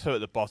 and the two at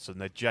the bottom,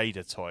 they're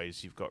Jada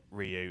toys. You've got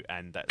Ryu,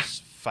 and that's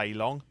Fei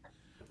Long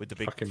with the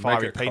big Fucking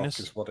fiery mega penis.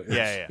 cock is what it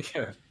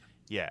is.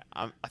 Yeah.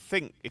 I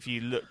think if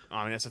you look,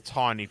 I mean, it's a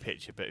tiny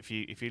picture, but if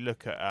you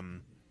look at a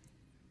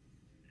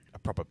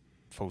proper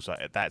full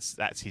size,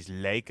 that's his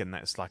leg, and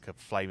that's like a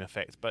flame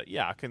effect. But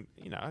yeah,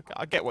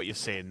 I get what you're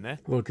seeing there.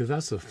 Well, because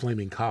that's a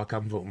flaming cock.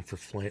 I'm voting for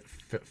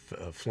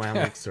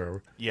Flamix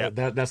or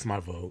that's my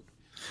vote.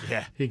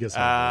 Yeah, he gets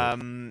my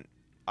vote.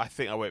 I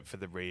think I went for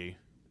the Ryu,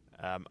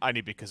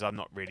 only because I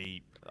don't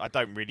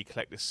really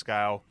collect this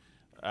scale,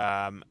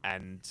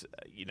 and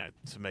you know,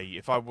 to me,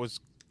 if I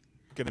was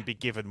going to be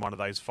given one of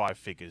those 5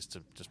 figures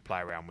to just play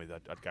around with,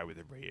 I'd go with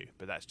the Ryu.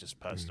 But that's just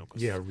personal.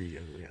 Yeah, Ryu.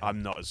 Yeah.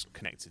 I'm not as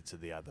connected to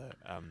the other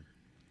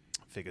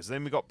figures.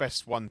 Then we got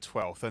best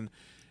 1/12, and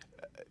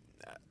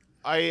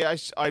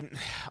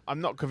I'm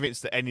not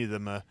convinced that any of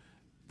them are.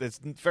 There's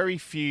very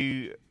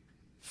few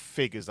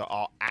figures that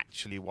are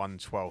actually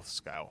 1/12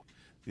 scale.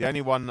 The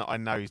only one that I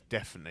know is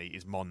definitely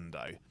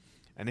Mondo,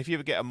 and if you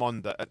ever get a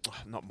Mondo,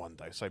 not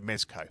Mondo, so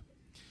Mezco,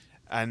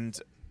 and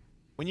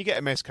when you get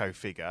a Mezco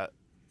figure,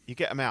 you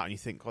get them out and you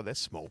think, oh, they're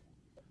small.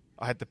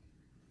 I had the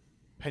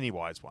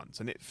Pennywise ones,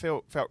 and it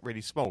felt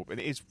really small, and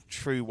it is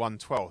true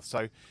 1/12.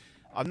 So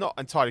I'm not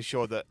entirely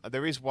sure that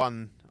there is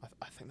one.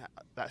 I think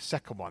that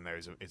second one there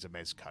is a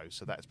Mezco,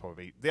 so that's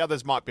probably, the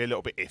others might be a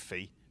little bit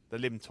iffy, the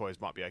limb toys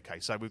might be okay.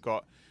 So we've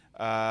got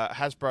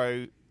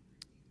Hasbro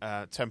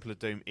Temple of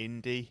Doom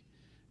Indie.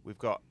 We've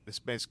got this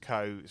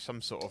Mezco,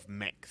 some sort of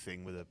mech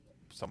thing with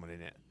someone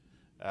in it.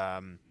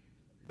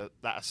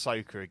 That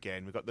Ahsoka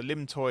again. We've got the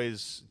limb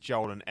toys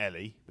Joel and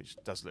Ellie, which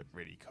does look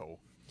really cool.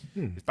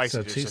 It's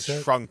basically just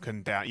a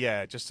shrunken down,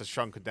 just a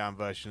shrunken down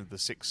version of the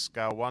 6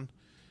 scale one,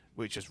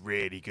 which is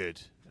really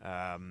good.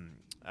 I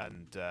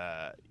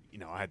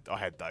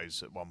had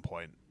those at one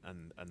point,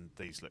 and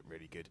these look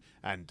really good.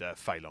 And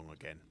Fei Long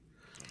again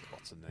at the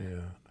bottom there.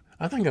 Yeah.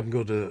 I think I'm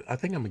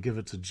gonna give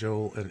it to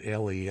Joel and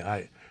Ellie.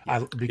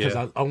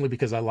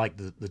 Because I like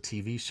the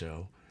TV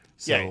show.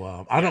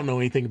 So I don't know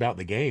anything about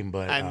the game,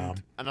 but and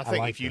I think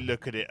like if you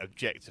look at it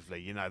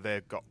objectively,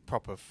 they've got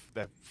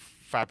their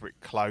fabric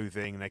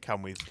clothing. They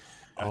come with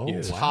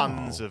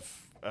tons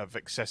of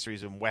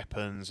accessories and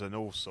weapons and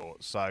all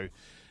sorts. So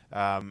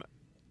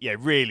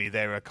really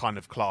they're a kind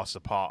of class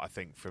apart, I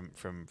think,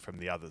 from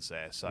the others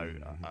there. So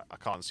I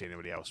can't see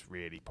anybody else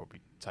really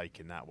probably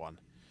taking that one.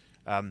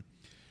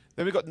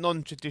 Then we've got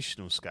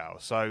non-traditional scale.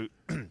 So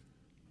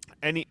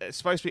it's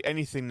supposed to be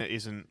anything that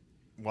isn't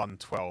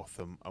 1/12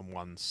 and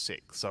 1/6.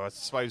 So I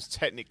suppose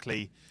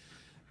technically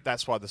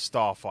that's why the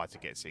Starfighter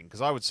gets in,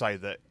 because I would say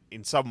that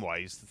in some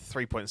ways the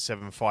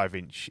 3.75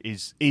 inch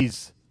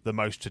is the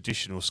most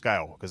traditional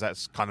scale, because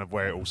that's kind of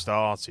where it all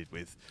started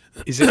with.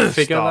 Is it a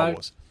figure Star though?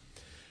 Wars.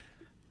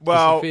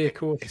 Well,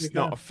 it's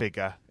not a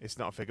figure. It's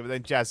not a figure. But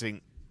then Jazz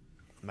Inc.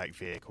 make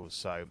vehicles,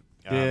 so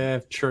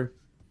true.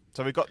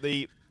 So we've got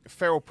the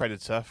Feral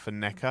Predator for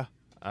NECA,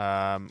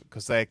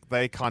 because they're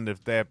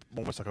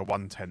almost like a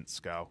 1/10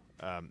 scale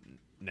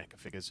NECA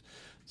figures,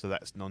 so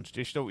that's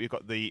non-traditional. We've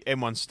got the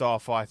M1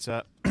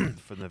 Starfighter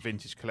from the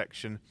Vintage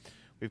Collection.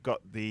 We've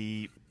got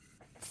the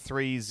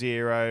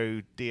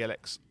 30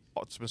 DLX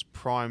Optimus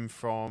Prime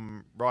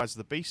from Rise of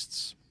the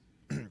Beasts,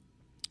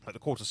 at the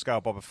quarter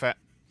scale Boba Fett,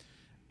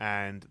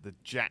 and the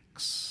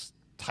Jax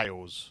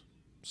Tails,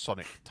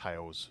 Sonic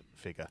Tails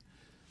figure.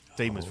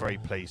 Dean was very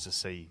pleased to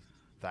see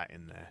that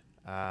in there.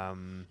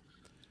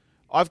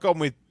 I've gone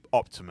with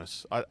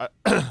Optimus.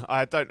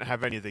 I don't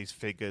have any of these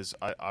figures.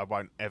 I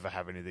won't ever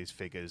have any of these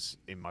figures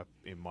in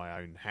my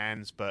own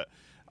hands. But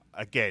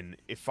again,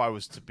 if I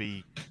was to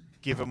be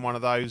given one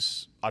of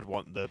those, I'd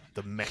want the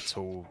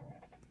metal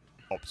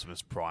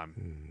Optimus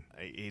Prime.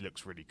 He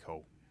looks really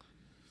cool.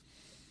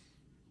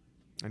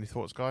 Any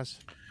thoughts, guys?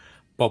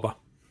 Boba.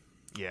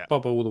 Yeah.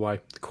 Boba all the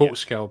way. The quarter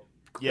scale.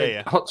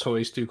 Yeah. Hot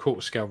Toys do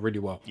quarter scale really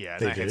well. Yeah,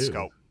 They that head do.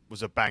 sculpt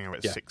was a banger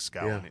at 6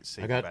 scale. Yeah. And it's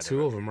I got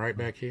 2 of them right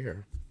back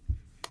here.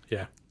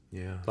 Yeah.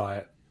 Yeah.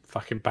 Like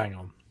fucking bang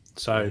on.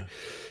 So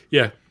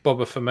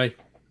Boba for me.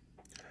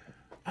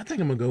 I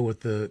think I'm gonna go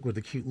with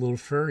the cute little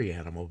furry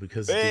animal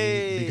because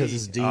Hey!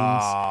 it's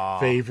Dean's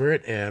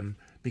favorite and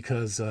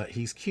because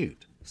he's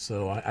cute.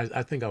 So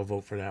I think I'll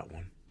vote for that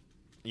one.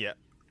 Yeah.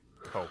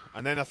 Cool.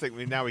 And then I think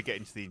we get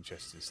into the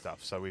interesting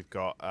stuff. So we've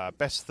got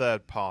best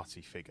third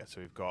party figure.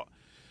 So we've got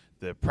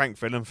the Prank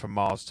Villain from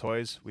Mars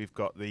Toys. We've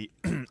got the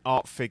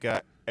art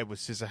figure Edward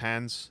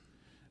Scissorhands.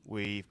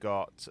 We've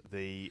got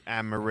the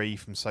Anne Marie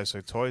from So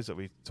Toys that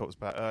we talked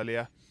about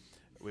earlier.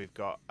 We've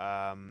got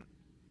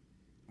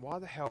why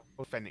the hell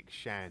was Fennec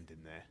Shand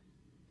in there?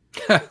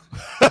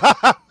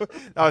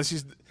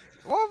 She's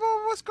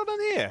what's going on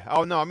here?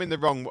 Oh no, I'm in the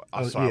wrong.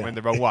 I'm in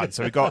the wrong one.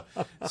 So we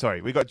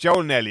got Joel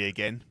and Ellie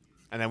again,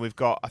 and then we've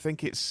got I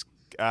think it's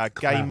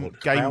Game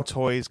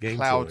Toys,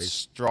 Cloud Toys.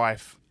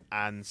 Strife,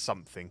 and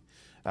something.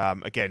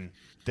 Again,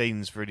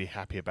 Dean's really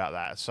happy about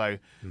that. So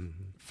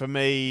for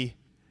me,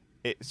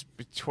 it was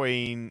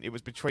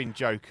between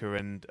Joker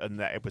and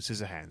that Edward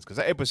Scissorhands, because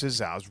that Edward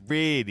Scissorhands I was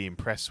really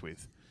impressed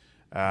with.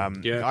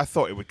 I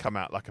thought it would come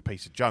out like a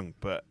piece of junk,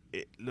 but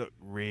it looked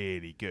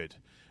really good.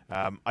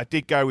 I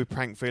did go with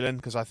Prank Villain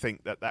because I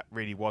think that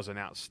really was an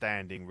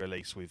outstanding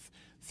release with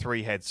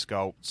 3 head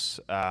sculpts,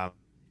 a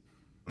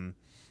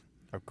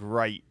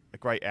great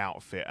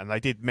outfit, and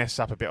they did mess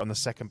up a bit on the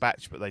second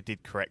batch, but they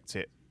did correct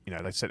it.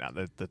 They sent out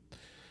the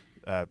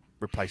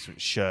replacement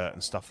shirt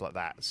and stuff like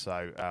that.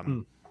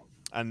 So.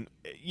 And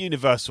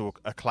universal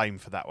acclaim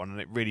for that one,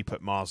 and it really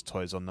put Mars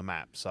Toys on the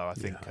map. So I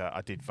think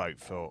I did vote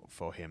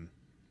for him.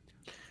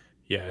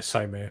 Yeah,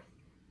 same here.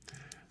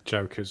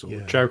 Joker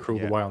all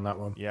the way on that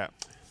one. Yeah.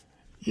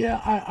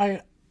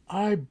 Yeah,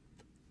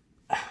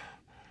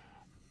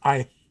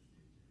 I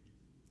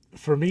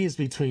for me it's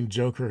between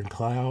Joker and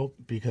Cloud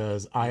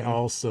because I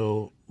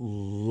also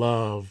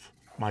love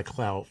my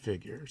Cloud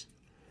figures.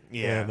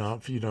 Yeah.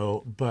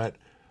 And but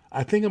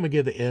I think I'm gonna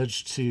give the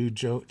edge to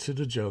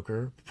the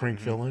Joker, Prank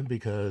Villain,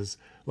 because,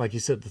 like you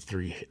said, the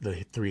three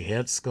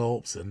head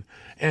sculpts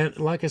and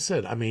like I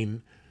said, I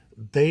mean,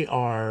 they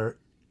are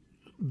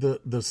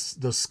the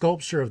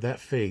sculpture of that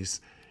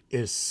face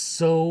is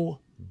so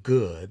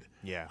good.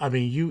 Yeah. I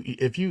mean,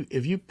 if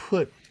you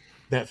put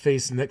that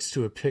face next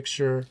to a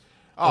picture,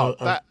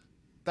 that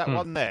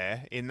one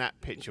there in that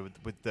picture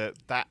with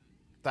that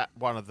that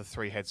one of the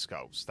 3 head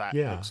sculpts that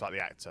looks like the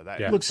actor.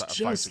 That looks that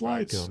just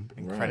like photograph.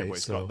 him. Incredible. Right,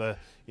 He's got the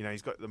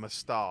he's got the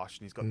moustache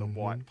and he's got the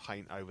white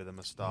paint over the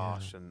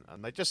moustache and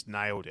they just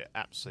nailed it.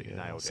 Absolutely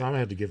nailed it. So I'm gonna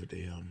have to give it to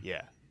him.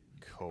 Yeah,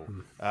 cool.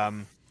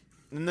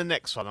 And the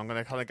next one, I'm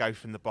going to kind of go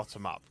from the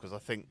bottom up because I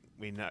think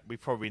we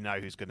probably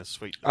know who's going to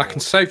sweep. I can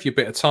save you a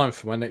bit of time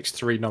for my next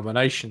 3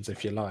 nominations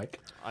if you like.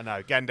 I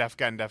know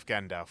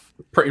Gandalf.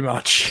 Pretty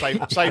much.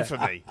 Same for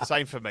me.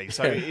 Same for me.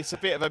 So it's a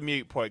bit of a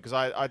mute point because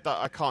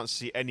I can't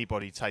see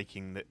anybody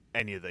taking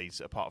any of these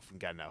apart from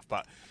Gandalf.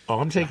 But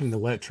I'm taking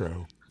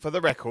Electro. For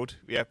the record,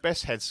 we have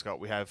best head sculpt.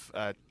 We have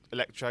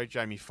Electro,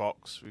 Jamie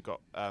Foxx. We've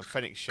got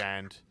Fennec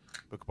Shand,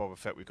 Book of Boba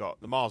Fett. We've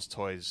got the Mars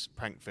Toys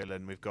prank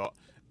villain. We've got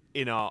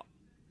in art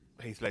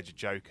Heath Ledger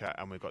Joker,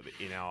 and we've got the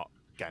in art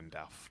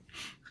Gandalf.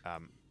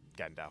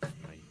 Gandalf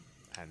for me,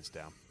 hands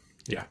down.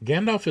 Yeah,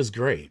 Gandalf is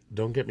great.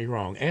 Don't get me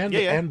wrong, and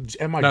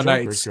my no,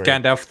 Joker's it's great.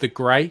 Gandalf the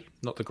Grey,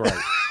 not the Grey.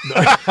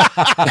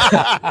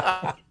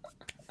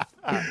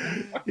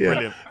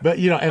 Brilliant. But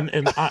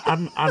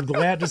I'm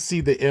glad to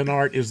see the in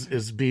art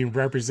is being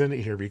represented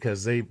here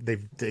because they've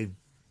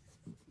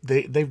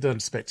done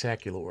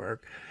spectacular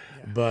work.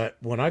 Yeah. But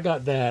when I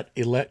got that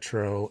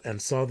Electro and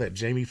saw that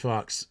Jamie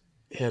Foxx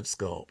head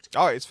sculpt,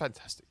 it's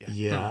fantastic.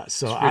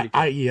 So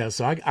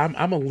really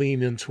I'm a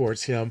lean in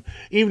towards him,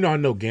 even though I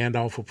know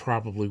Gandalf will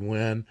probably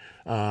win.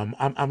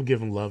 I'm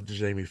giving love to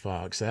Jamie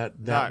Foxx.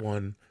 That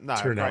one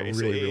turned out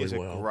really well. It's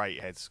a great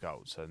head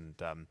sculpt, and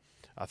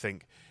I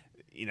think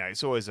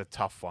it's always a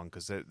tough one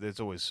because there's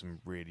always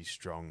some really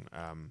strong.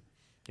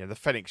 The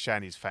Fennec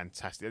Shand is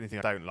fantastic. The only thing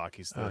I don't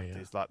like is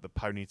is like the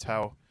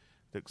ponytail.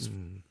 Looks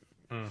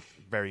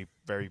very,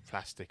 very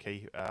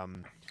plasticky.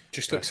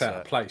 Just looks out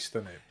of place,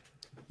 doesn't it?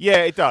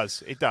 Yeah, it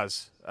does. It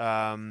does.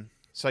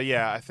 So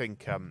yeah, I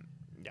think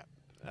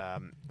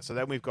so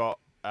then we've got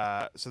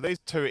so these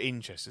 2 are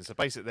interesting. So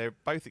basically, they're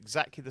both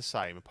exactly the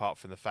same, apart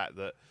from the fact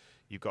that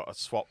you've got a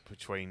swap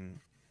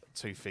between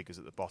 2 figures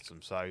at the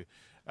bottom. So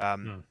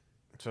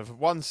so for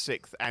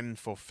 1/6 and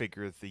for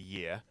figure of the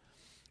year,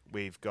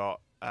 we've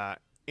got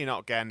in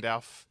art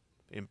Gandalf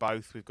in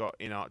both. We've got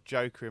in art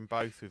Joker in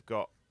both. We've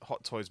got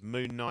Hot Toys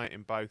Moon Knight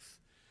in both.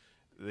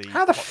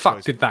 How the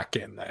fuck did that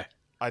get in there?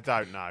 I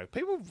don't know.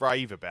 People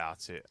rave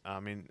about it.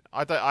 I mean,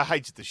 I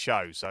hated the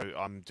show, so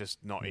I'm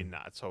just not in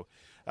that at all.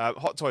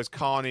 Hot Toys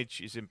Carnage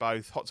is in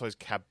both. Hot Toys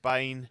Cad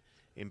Bane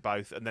in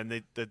both, and then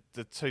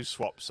the 2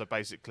 swaps. So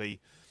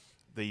basically,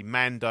 the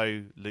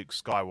Mando Luke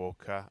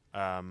Skywalker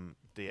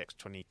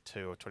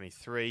DX22 or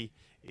 23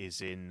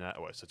 is in.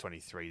 It's a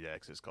 23 there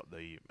because it's got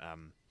the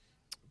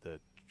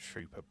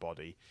trooper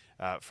body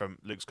from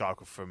Luke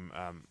Skywalker from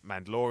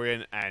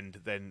Mandalorian,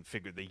 and then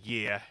figure of the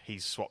year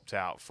he's swapped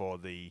out for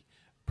the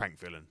prank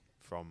villain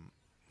from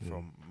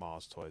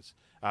Mars Toys.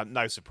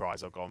 No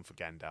surprise, I've gone for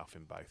Gandalf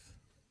in both.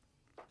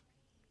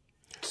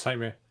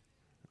 Same here.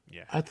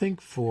 Yeah, I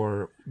think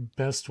for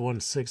best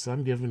 1/6,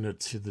 I'm giving it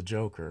to the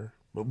Joker.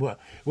 But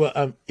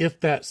if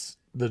that's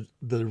the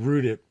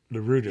rooted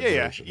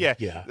version,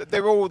 yeah,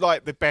 they're all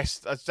like the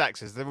best. As Zach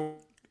says, they're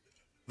all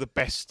the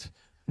best.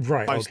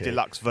 Right, most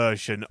deluxe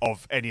version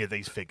of any of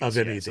these figures.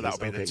 Of any of these, so that'll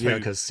be the 2. Yeah,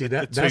 because see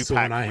that's the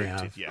one I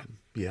have.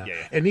 Yeah.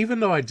 And even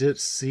though I did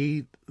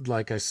see,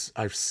 like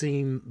I've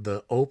seen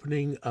the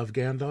opening of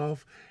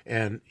Gandalf,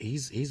 and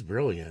he's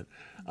brilliant.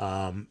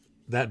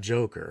 That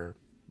Joker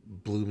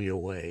blew me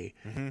away.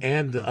 Mm-hmm.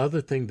 And the other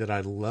thing that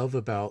I love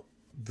about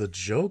the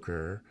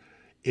Joker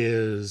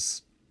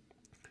is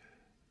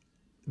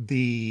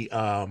the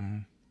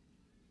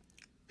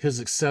his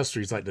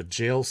accessories, like the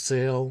jail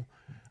cell.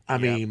 I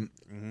mean,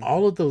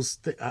 all of those.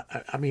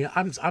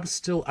 I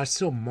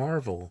still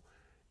marvel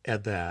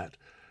at that.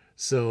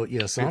 So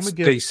yeah, so I'm gonna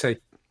give DC.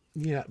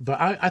 Yeah, but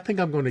I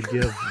think I'm going to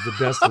give the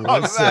best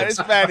 1/6.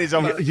 This man is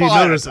on fire. You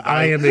notice today.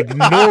 I am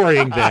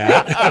ignoring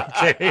that.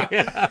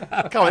 Okay.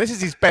 Come on, this is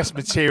his best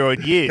material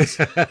in years.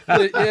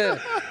 Yeah.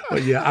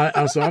 But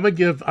yeah, so I'm gonna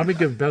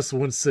give best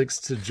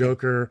 1/6 to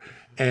Joker,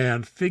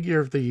 and figure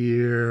of the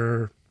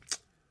year.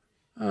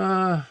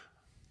 All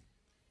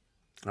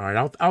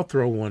right, I'll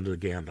throw one to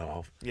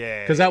Gandalf.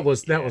 Yeah, because that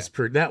was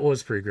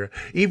pretty good.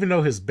 Even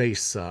though his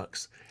base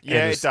sucks.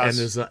 Yeah, it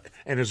does.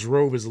 And his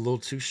robe is a little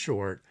too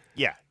short.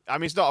 Yeah, I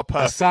mean it's not a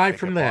perfect. Aside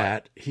from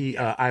that,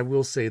 I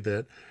will say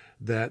that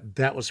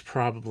was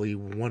probably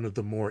one of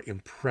the more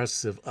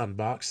impressive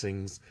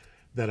unboxings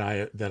that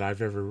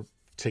I've ever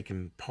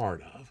taken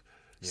part of.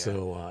 Yeah.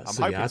 So I'm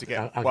hoping to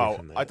get.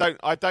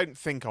 I don't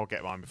think I'll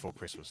get mine before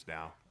Christmas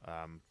now,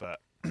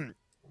 but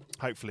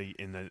hopefully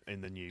in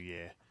the new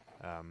year.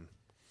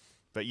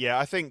 But yeah,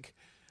 I think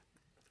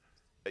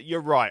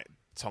you're right,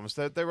 Thomas.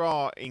 There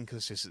are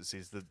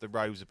inconsistencies. The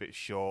robe's a bit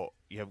short.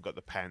 You haven't got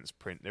the pants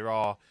print.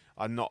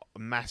 I'm not a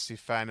massive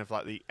fan of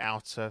like the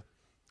outer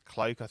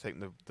cloak. I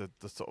think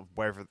the sort of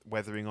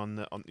weathering on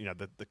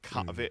the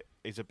cut of it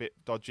is a bit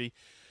dodgy.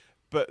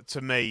 But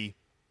to me,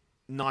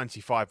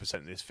 95%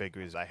 of this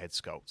figure is a head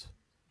sculpt.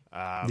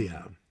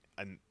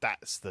 And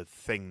that's the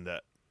thing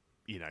that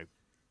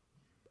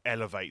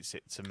elevates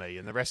it to me,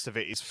 and the rest of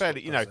it is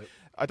fairly,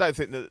 I don't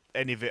think that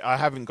any of it, I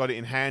haven't got it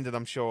in hand, and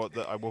I'm sure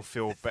that I will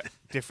feel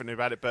differently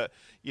about it, but,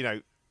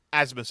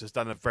 Asmus has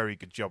done a very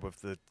good job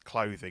of the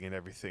clothing and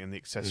everything and the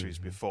accessories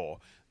before.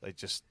 They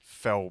just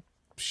fell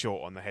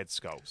short on the head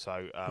sculpt.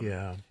 So,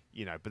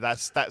 but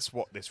that's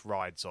what this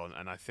rides on,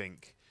 and I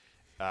think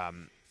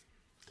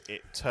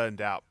it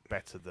turned out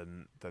better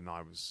than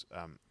I was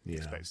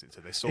expecting it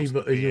to. They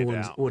sort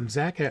of when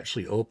Zach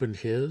actually opened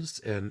his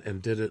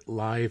and did it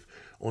live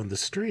on the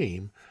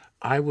stream,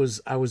 I was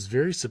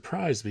very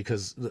surprised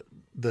because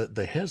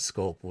the head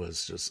sculpt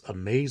was just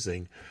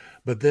amazing,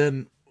 but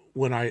then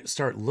when I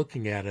start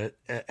looking at it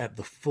at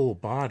the full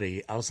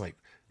body, I was like,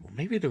 well,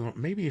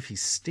 maybe if he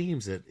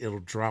steams it, it'll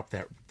drop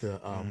that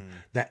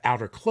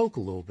outer cloak a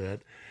little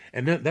bit.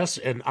 And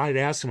then I'd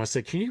asked him, I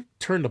said, can you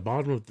turn the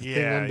bottom of the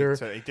thing under?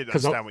 He didn't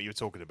understand what you were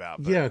talking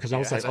about. But, because I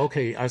was like,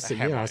 okay. I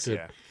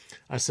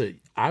said,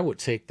 I would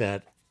take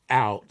that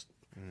out,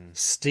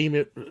 steam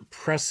it,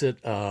 press it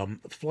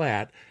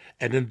flat,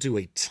 and then do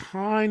a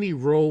tiny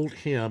rolled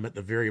hem at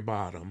the very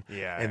bottom.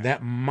 And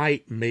that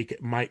might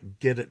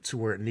get it to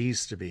where it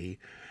needs to be.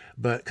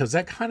 But because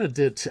that kind of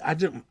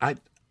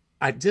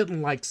I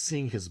didn't like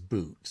seeing his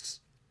boots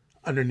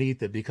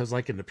underneath it, because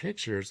like in the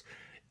pictures,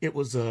 it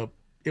was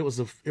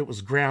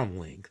ground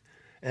length.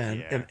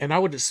 And I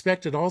would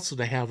expect it also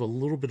to have a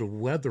little bit of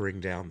weathering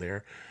down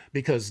there,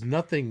 because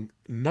nothing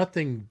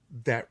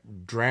that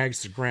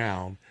drags the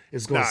ground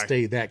is going to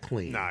stay that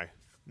clean.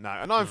 No,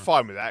 and I'm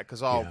fine with that,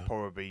 because I'll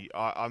probably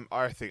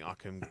I think I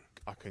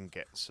can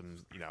get some,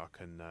 I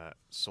can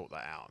sort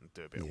that out and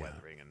do a bit of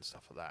weathering and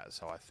stuff like that.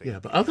 So I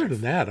think but other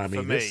than that, I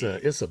mean, me,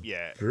 it's a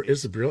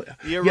brilliant.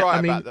 You're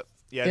right about that.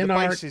 The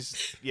art,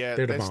 bases.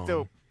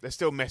 They're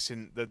still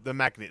messing. The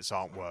magnets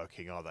aren't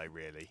working, are they?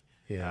 Really?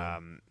 Yeah.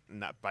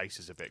 And that base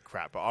is a bit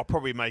crap, but I'll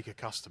probably make a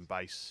custom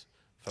base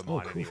for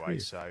mine anyway.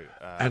 So,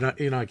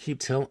 and I keep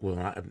telling,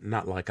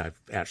 not like I've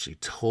actually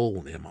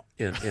told him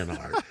in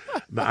art,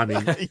 but I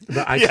mean,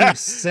 but I keep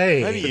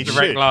saying, maybe you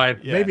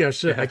should. Maybe I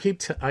should.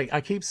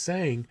 I keep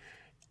saying,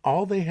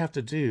 all they have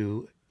to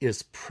do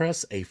is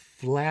press a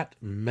flat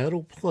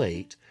metal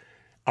plate,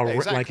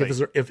 like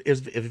if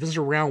it's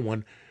a round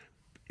one.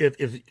 If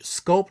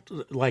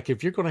sculpt, like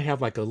if you're going to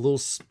have like a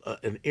little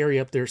an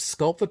area up there,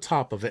 sculpt the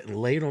top of it and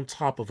lay it on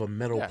top of a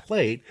metal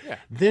plate.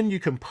 Then you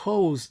can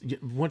pose.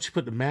 Once you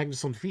put the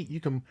magnets on the feet, you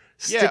can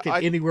stick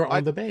it anywhere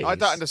on the base. I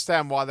don't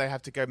understand why they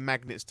have to go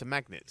magnets to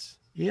magnets.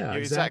 Yeah,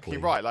 You're exactly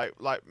right.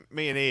 Like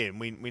me and Ian,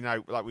 we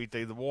know, like we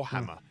do the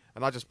Warhammer,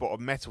 and I just bought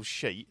a metal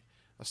sheet.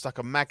 I stuck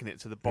a magnet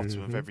to the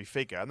bottom of every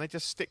figure, and they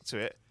just stick to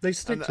it. They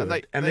stick to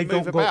it, and they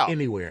don't go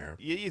anywhere.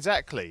 Yeah,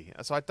 exactly.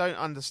 So I don't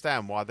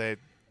understand why they're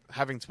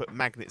having to put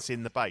magnets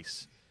in the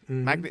base,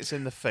 magnets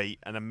in the feet,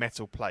 and a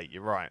metal plate.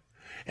 You're right.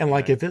 And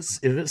like if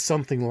it's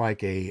something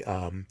like a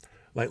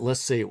like let's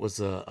say it was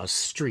a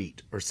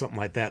street or something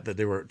like that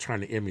they were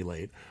trying to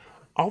emulate,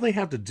 all they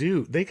have to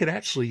do, they could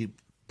actually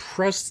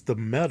press the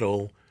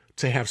metal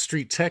to have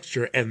street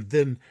texture and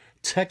then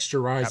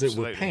texturize it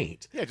with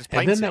paint. Yeah, just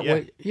paint and then it,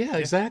 that way,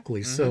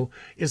 exactly. So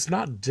it's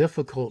not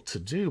difficult to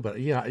do, but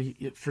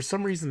for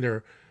some reason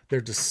they're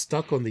just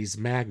stuck on these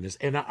magnets.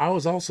 And I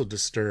was also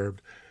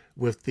disturbed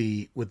with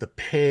the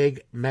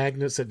peg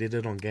magnets that they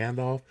did on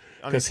Gandalf,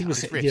 because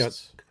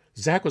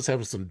Zach was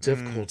having some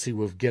difficulty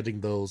with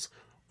getting those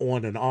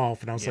on and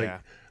off, and I was like,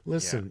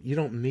 listen, you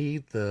don't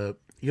need the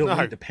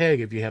peg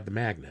if you have the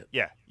magnet.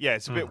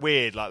 It's a bit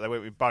weird, like they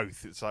went with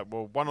both. It's like,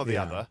 well, one or the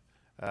other.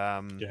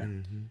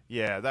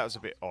 That was a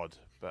bit odd,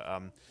 but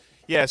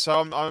so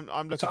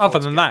I'm looking. So other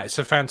than that, it's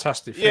a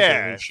fantastic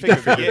figure.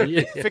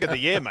 Figure of the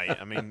year, mate.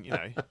 I mean,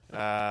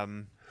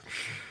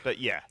 but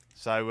yeah.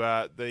 So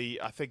I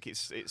think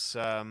it's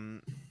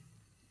on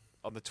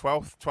the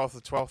 12th.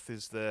 12th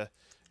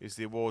is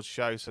the awards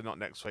show. So not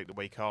next week, the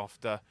week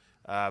after.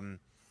 I'm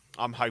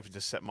hoping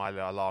to set my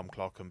alarm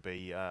clock and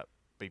be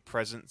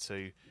present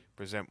to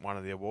present one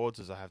of the awards,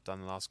 as I have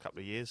done the last couple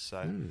of years.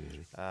 So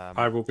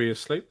I will be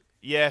asleep.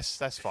 Yes,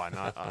 that's fine.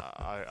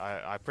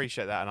 I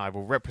appreciate that, and I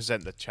will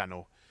represent the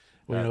channel.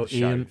 Well,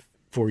 Ian,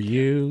 for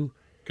you,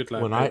 good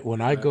luck,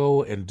 when I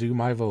go and do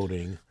my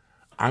voting,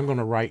 I'm going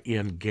to write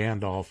in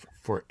Gandalf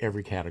for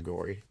every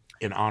category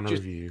in honor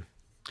of you.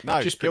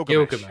 No, just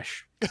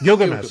Gilgamesh.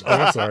 Gilgamesh. Oh,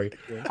 I'm sorry.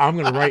 I'm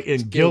going to write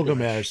in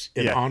Gilgamesh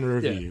in honor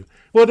of you.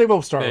 Well, they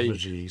both start with a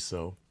G,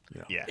 so.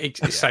 It's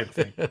the same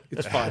thing.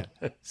 It's fine.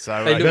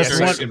 So best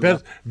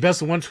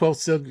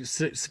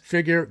 1/12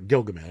 figure,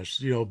 Gilgamesh.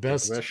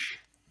 Best Gilgamesh.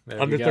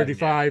 under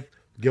 35,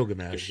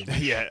 Gilgamesh.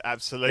 Yeah,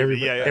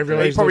 absolutely.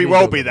 Everybody probably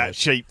will be that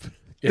cheap.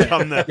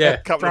 Come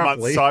the couple of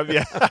months'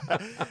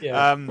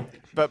 time.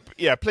 But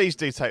please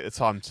do take the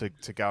time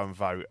to go and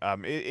vote.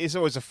 It's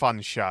always a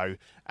fun show,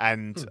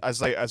 and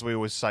as we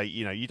always say,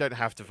 you don't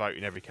have to vote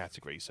in every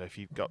category. So if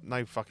you've got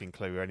no fucking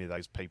clue who any of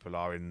those people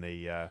are in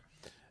the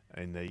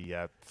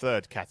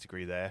third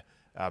category there,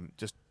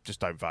 just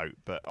don't vote.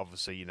 But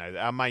obviously,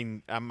 our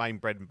main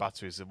bread and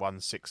butter is the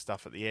 1/6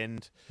 stuff at the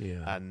end.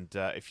 Yeah. And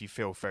if you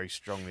feel very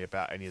strongly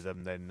about any of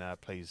them, then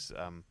please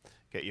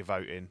get your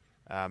vote in.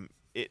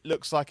 it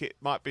looks like it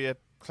might be a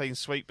clean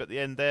sweep at the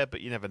end there,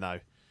 but you never know.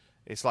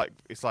 It's like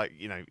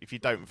if you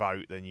don't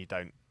vote, then you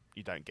don't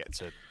get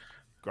to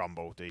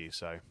grumble, do you?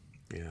 So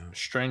Yeah.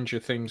 Stranger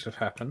things have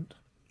happened.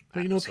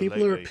 But,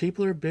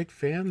 people are big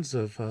fans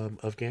of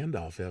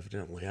Gandalf.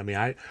 Evidently, I mean,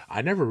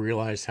 I never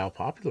realized how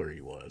popular he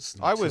was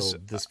until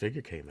this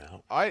figure came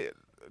out. I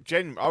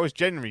was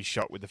genuinely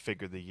shocked with the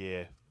figure of the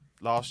year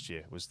last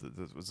year. Was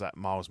that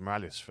Miles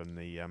Morales from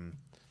the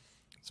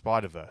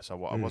Spider-Verse? I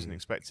wasn't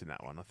expecting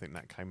that one. I think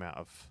that came out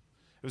of.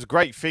 It was a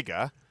great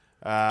figure.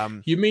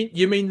 You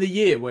mean the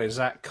year where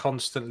Zach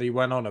constantly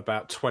went on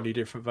about 20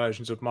 different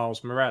versions of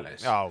Miles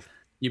Morales? Oh.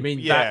 You mean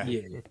Yeah. that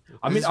year?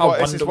 I mean, I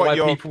wonder why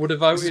people would have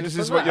voted. This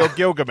is what your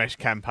Gilgamesh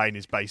campaign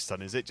is based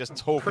on, is it? Just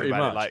talking Pretty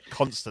about much. it like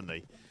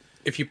constantly.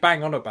 If you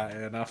bang on about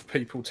it enough,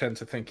 people tend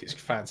to think it's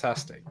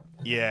fantastic.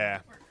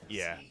 Yeah.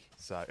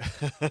 So,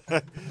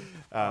 but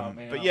I'm-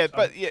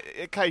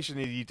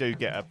 occasionally you do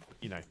get a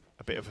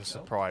bit of a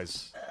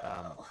surprise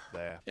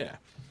there. Yeah.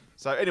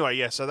 So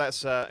anyway, so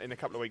that's in a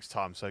couple of weeks'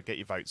 time. So get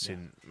your votes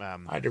in. I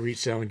had to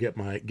reach down and get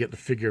the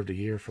figure of the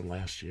year from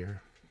last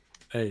year.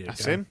 There you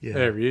That's go. him? Yeah.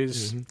 There he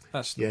is.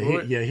 That's the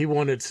boy. He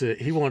wanted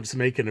to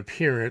make an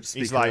appearance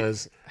He's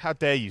because like, how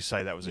dare you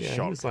say that was a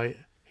shock?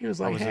 he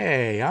was like, was a-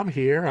 hey, I'm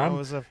here.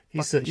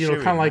 He said,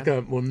 fucking kind of like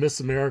shoo-in, when Miss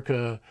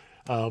America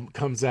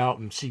comes out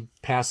and she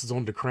passes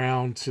on the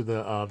crown to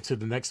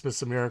the next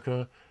Miss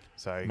America.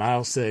 So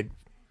Miles said,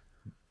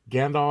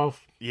 Gandalf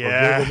Yeah.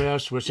 or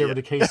Gilgamesh, whichever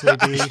the case may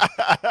be,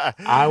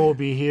 I will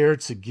be here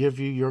to give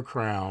you your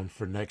crown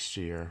for next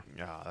year.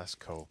 yeah, that's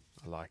cool.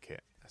 I like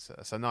it.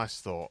 That's a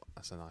nice thought.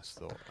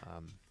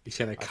 He's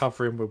going to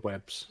cover him with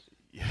webs.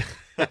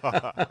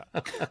 I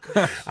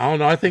don't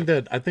know. I think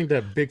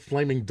that big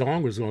flaming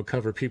dong was going to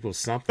cover people's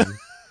something.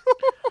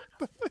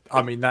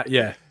 I mean, that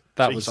was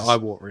Jesus.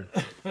 eye-watering.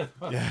 I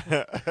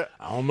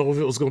don't know if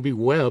it was going to be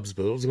webs,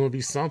 but it was going to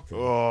be something.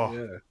 Oh,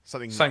 Yeah.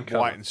 something Same white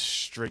colour. and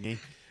stringy.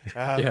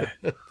 Yeah.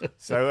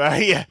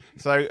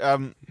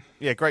 So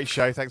great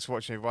show. Thanks for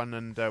watching, everyone,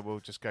 and we'll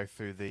just go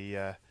through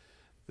the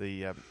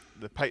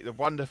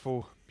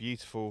wonderful,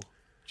 beautiful,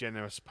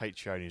 generous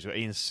Patreonies. We've got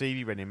Ian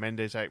Seeley, Rennie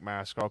Mendes, Eric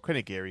Mariscal, Quinn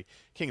Aguirre,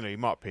 King Louis,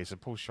 Mark Pearson,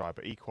 Paul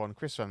Schreiber, Equan,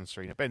 Chris Van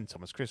Serena, Ben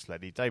Thomas, Chris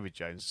Leddy, David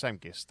Jones, Sam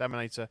Gist,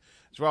 Staminator,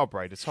 Joel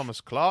Brader,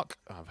 Thomas Clark.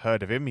 I've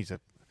heard of him. He's a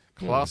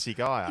classy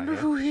guy. I wonder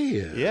who he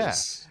is. Yeah.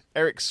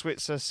 Eric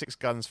Switzer, Six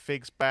Guns,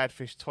 Figs,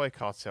 Badfish, Toy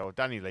Cartel,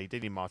 Danny Lee,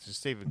 Dini Martin,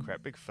 Stephen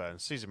Krepp, Big Fern,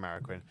 Caesar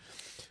Mariquin,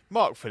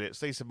 Mark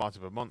Phillips, Lisa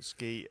Martin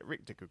Bermondsky,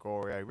 Rick De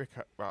Gregorio,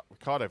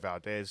 Ricardo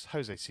Valdez,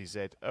 Jose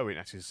CZ, Owen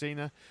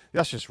Atizina,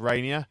 that's just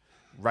Rainier,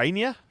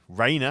 met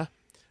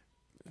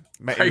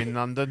him in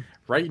London,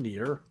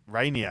 Rainier.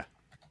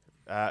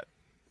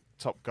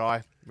 top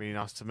guy, really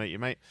nice to meet you,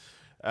 mate.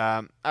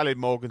 Alan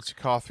Morgan,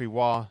 Sakar 3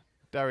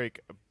 Derek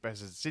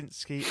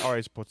Bezazinski,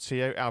 Arias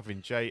Portillo,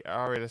 Alvin J,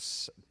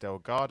 Arias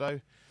Delgado,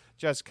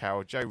 Jazz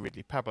Carroll, Joe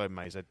Ridley, Pablo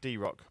Meza,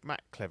 D-Rock,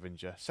 Matt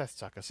Clevenger, Seth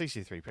Tucker,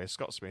 CC3Player,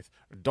 Scott Smith,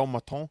 Don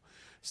Maton,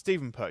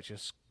 Stephen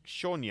Purchase,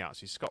 Sean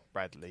Yahtzee, Scott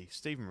Bradley,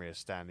 Stephen Rhea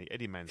Stanley,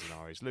 Eddie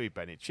Manzanares, Louis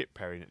Bennett, Chip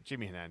Perry,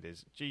 Jimmy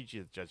Hernandez, Gigi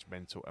the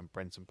Judgmental, and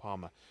Brenton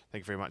Palmer.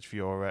 Thank you very much for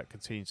your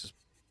continued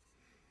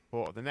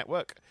support of the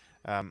network.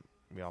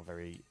 We are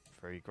very,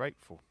 very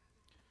grateful.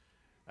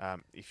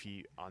 If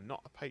you are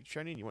not a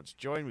Patreon and you want to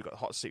join, we've got the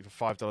hot seat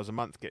for $5 a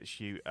month. Gets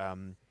you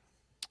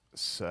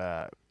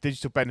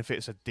digital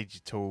benefits of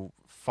digital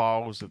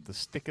files of the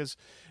stickers,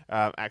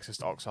 access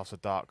to Ox After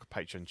Dark,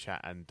 Patreon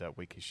chat, and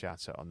weekly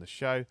shout out on the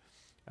show.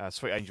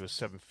 Sweet Angel is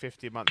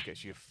 $7.50 a month.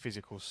 Gets you a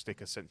physical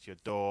sticker sent to your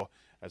door,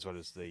 as well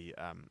as the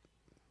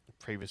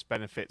previous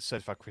benefits.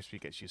 Certified Crispy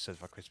gets you a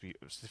Certified Crispy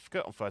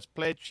certificate on first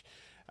pledge.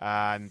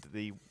 And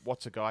the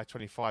What a Guy,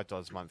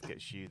 $25 a month,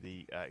 gets you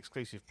the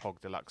exclusive Pog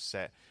Deluxe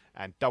set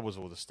and doubles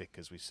all the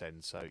stickers we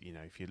send. So,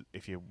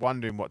 if you're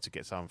wondering what to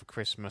get someone for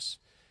Christmas,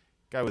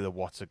 go with a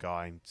What a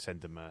Guy and send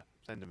them a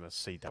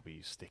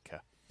CW sticker.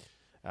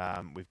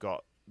 We've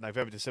got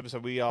November, December, so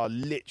we are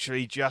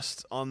literally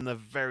just on the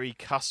very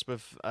cusp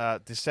of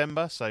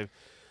December. So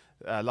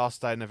last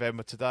day of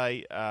November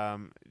today.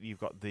 You've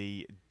got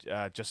the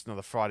Just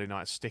Another Friday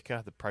Night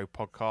sticker, the Pro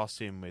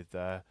Podcasting with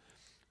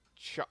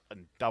Chuck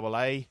and Double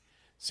A,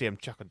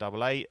 CM Chuck and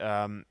Double A,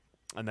 and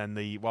then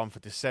the one for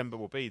December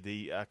will be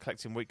the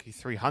Collecting Weekly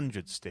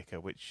 300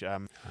 sticker, which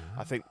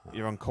I think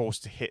you're on course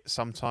to hit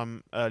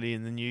sometime early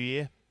in the new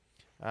year.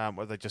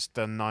 Where they just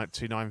done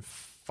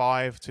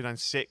 295,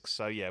 296.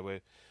 So yeah,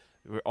 we're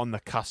on the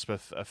cusp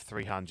of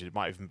 300. It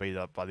might even be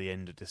by the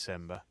end of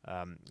December.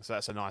 So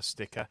that's a nice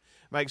sticker.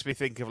 Makes me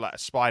think of like a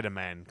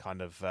Spider-Man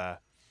kind of. I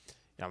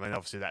mean,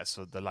 obviously that's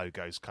the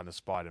logo's kind of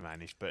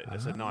Spider-Man-ish, but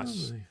it's a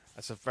nice.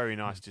 That's a very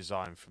nice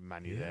design from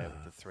Manny there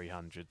with the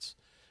 300s.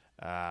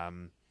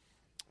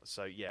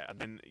 So yeah, and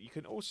then you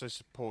can also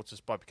support us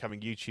by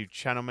becoming a YouTube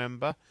channel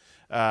member.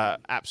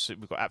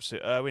 We've got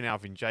Absolute Irwin,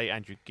 Alvin J,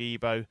 Andrew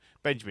Gibo,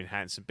 Benjamin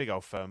Hanson, Big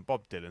Old Firm,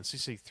 Bob Dylan,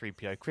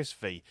 CC3PO, Chris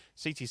V,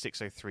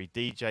 CT603,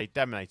 DJ,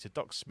 Daminator,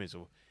 Doc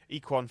Smizzle,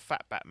 Equan,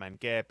 Fat Batman,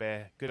 Gare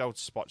Bear, Good Old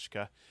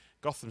Spotchka,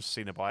 Gotham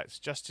Cenobites,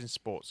 Justin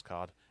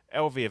Sportscard,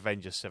 LV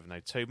Avenger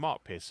 702,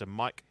 Mark Pearson,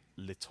 Mike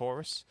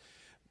Litoris,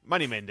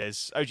 Money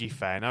Mendez, OG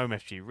Fan,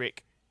 OMFG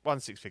Rick, One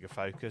Six Figure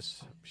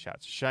Focus, shout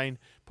out to Shane,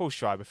 Paul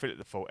Schreiber, Philip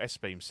the Fault,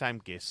 S-Beam,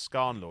 Sam Giss,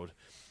 Scarnlord,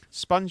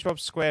 SpongeBob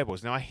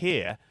SquareBalls. Now I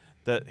hear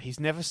that he's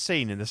never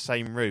seen in the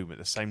same room at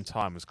the same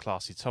time as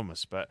Classy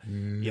Thomas, but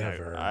you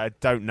know, I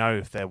don't know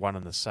if they're one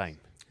and the same.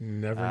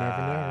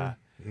 Never.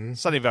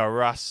 Sunnyvale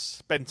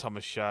Russ, Ben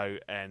Thomas Show,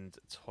 and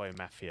Toy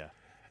Mafia.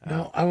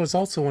 No, I was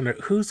also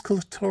wondering whose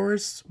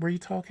clitoris were you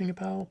talking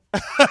about?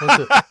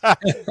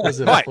 Was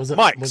it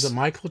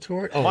Mike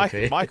Clitoris? Oh,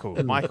 okay. Michael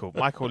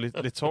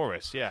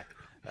Litoris. Yeah,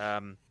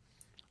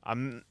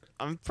 I'm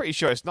pretty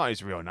sure it's not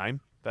his real name,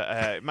 but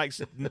it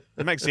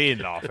makes Ian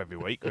laugh every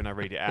week when I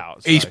read it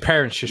out. So. His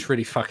parents just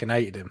really fucking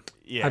hated him.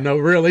 Yeah, I know,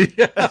 really.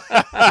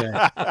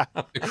 Yeah.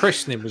 The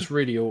christening was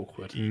really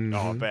awkward.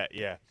 Oh, I bet.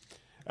 Yeah.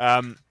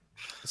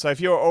 So if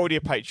you're already a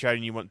Patreon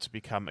and you want to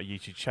become a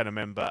YouTube channel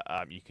member,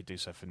 you could do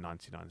so for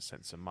 99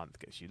 cents a month.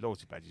 Gets you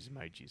loyalty badges,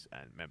 emojis,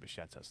 and member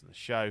shoutouts on the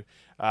show.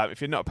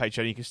 If you're not a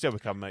Patreon, you can still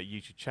become a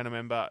YouTube channel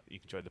member. You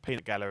can join the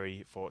Peanut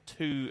Gallery for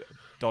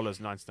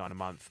 $2.99 a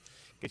month.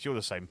 Gets you all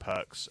the same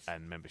perks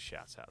and member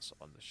shoutouts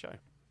on the show.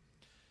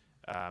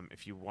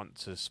 If you want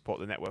to support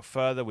the network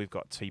further, we've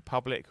got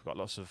TeePublic. We've got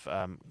lots of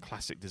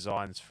classic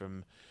designs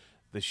from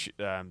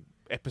the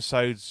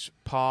episodes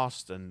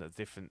past and the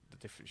different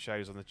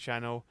shows on the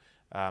channel.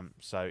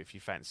 So if you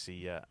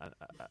fancy a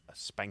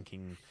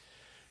spanking,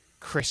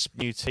 crisp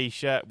new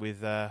T-shirt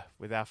with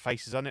our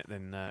faces on it,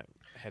 then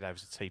head over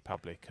to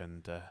TeePublic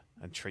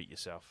and treat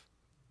yourself.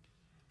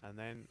 And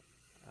then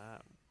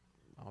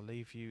I'll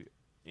leave you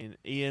in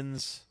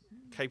Ian's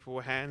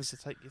capable hands to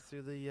take you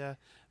through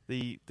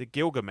the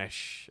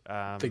Gilgamesh.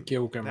 The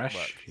Gilgamesh.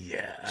 Network.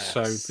 Yeah.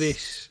 So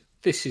this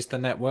is the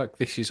network.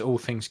 This is all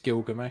things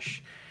Gilgamesh.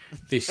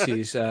 This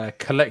is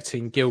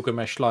collecting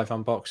Gilgamesh live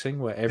unboxing,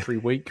 where every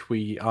week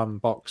we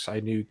unbox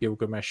a new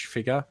Gilgamesh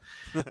figure.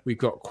 We've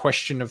got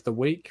question of the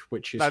week,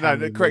 which is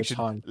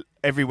correction.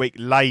 Every week,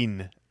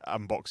 Lane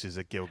unboxes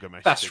a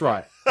Gilgamesh. That's figure.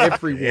 right.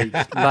 Every week,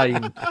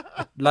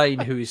 Lane,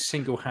 who is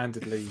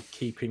single-handedly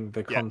keeping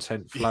the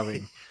content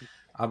flowing,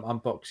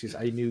 unboxes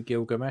a new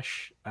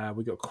Gilgamesh.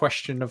 We got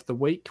question of the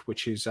week,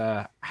 which is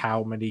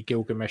how many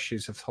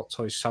Gilgameshes have Hot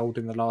Toys sold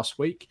in the last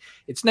week.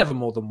 It's never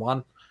more than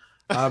one.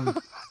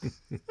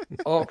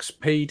 Ox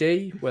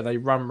PD, where they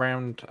run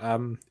round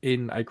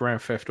in a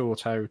Grand Theft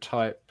Auto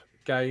type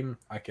game.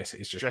 I guess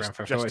it is just Grand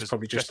Theft Auto. It's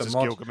probably just a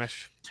mod.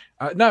 Gilgamesh.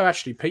 No,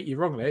 actually, Pete, you're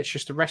wrong there. It's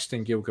just a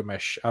resting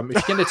Gilgamesh.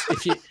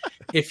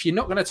 If you're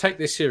not going to take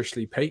this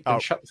seriously, Pete,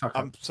 then shut the fuck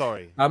up. I'm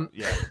sorry.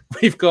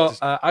 We've got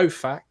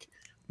OFAC,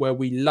 where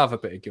we love a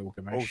bit of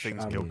Gilgamesh. All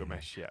things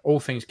Gilgamesh. Yeah. All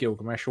things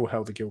Gilgamesh. All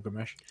hell the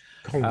Gilgamesh.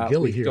 Call him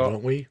Gilly here,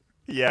 don't we?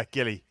 Yeah,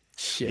 Gilly.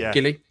 Yeah,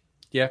 Gilly.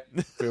 Yeah,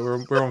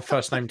 we're on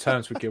first name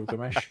terms with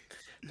Gilgamesh,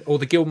 or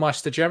the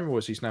Gilmeister General,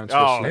 as he's known to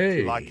us.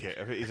 Hey. Like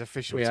it. His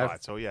official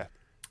title, yeah.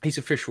 His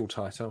official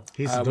title.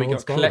 He's the we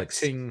dog's got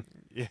collecting.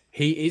 Yeah.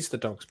 He is the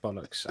dog's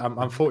bollocks.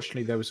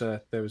 Unfortunately, there was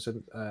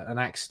an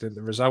accident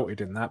that resulted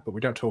in that, but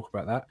we don't talk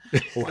about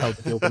that. All hell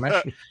the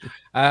Gilgamesh.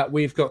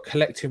 We've got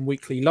collecting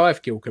weekly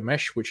live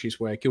Gilgamesh, which is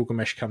where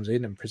Gilgamesh comes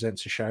in and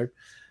presents a show.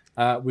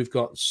 We've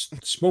got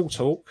Small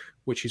Talk,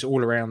 which is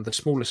all around the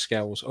smaller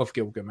scales of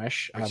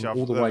Gilgamesh,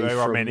 all the way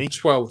from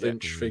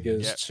 12-inch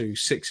figures to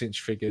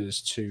 6-inch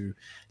figures to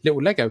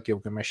little Lego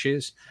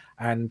Gilgameshes.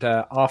 And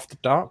After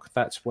Dark,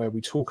 that's where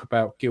we talk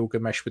about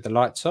Gilgamesh with the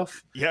lights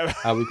off. Yeah.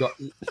 We've got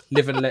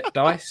Live and Let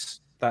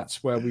Dice.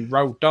 That's where we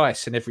roll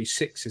dice and every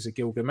 6 is a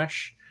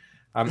Gilgamesh.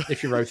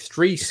 If you roll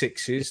 3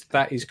 6s,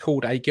 that is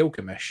called a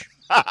Gilgamesh.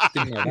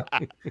 Didn't know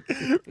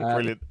that.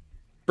 Brilliant.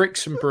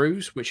 Bricks and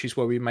Brews, which is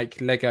where we make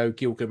Lego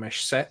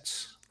Gilgamesh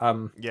sets.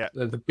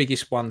 The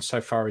biggest one so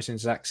far is in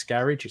Zach's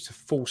garage. It's a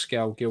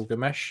full-scale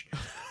Gilgamesh.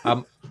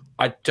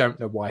 I don't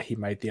know why he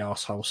made the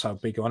arsehole so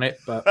big on it,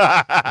 but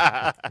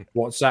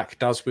what Zach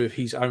does with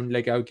his own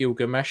Lego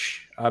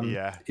Gilgamesh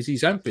is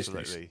his own business.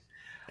 Absolutely.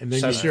 And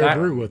then you share a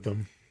brew with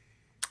them.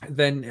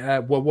 Then,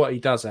 what he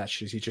does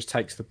actually is he just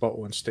takes the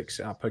bottle and sticks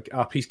it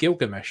up his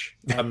Gilgamesh.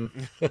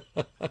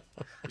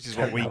 Which is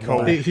what we call.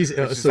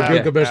 So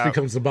Gilgamesh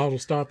becomes the bottle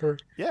stopper.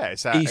 Yeah,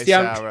 he's the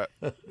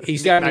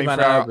only man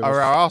I know.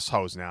 Our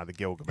assholes now. The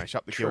Gilgamesh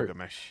up the True.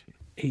 Gilgamesh.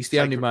 He's the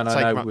only man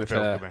I know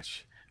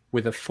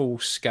with a full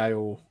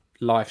scale,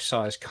 life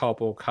size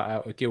cardboard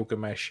cutout of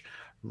Gilgamesh.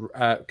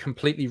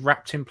 Completely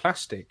wrapped in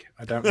plastic.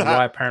 I don't know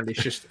why. Apparently,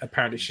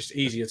 it's just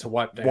easier to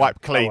wipe down.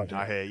 Wipe clean.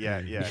 I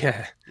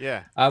hear.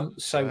 Yeah.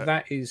 So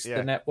that is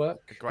the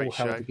network. Great All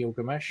show. hell the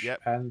Gilgamesh.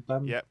 Yep. And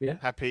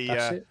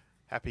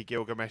happy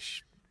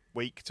Gilgamesh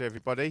week to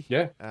everybody.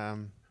 Yeah.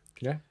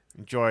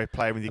 Enjoy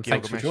playing with your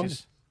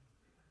Gilgameshes.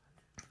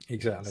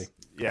 Exactly.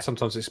 Yeah.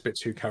 Sometimes it's a bit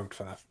too cold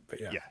for that,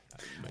 but yeah.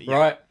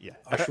 Right. Yeah.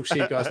 I shall see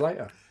you guys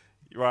later.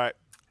 Right.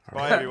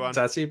 Bye, everyone.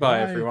 Bye,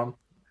 everyone.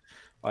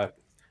 Bye.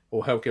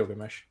 Or hell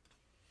Gilgamesh.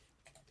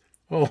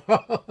 Oh.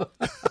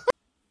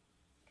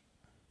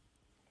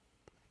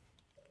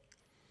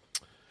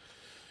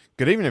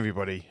 Good evening,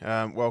 everybody.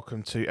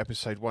 Welcome to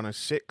episode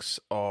 106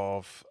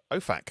 of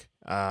OFAC.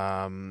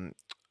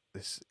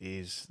 this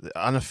is the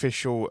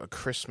unofficial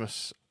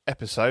Christmas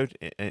episode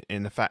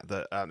in the fact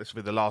that this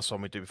will be the last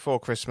one we do before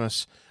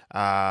Christmas,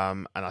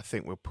 and I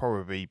think we'll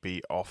probably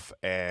be off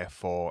air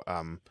for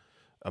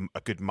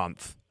a good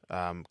month,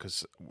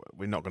 because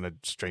we're not going to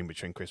stream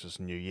between Christmas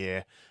and New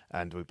Year,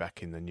 and we're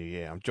back in the New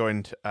Year. I'm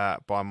joined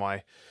by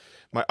my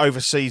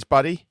overseas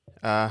buddy,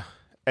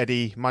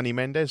 Eddie Money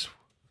Mendez.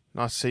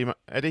 Nice to see you,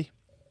 Eddie.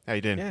 How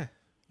you doing? Yeah,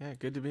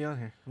 good to be on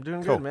here. I'm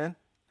doing Cool. good, man.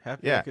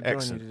 Happy Yeah, I could join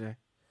excellent. you today.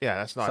 Yeah,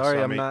 that's nice. Sorry,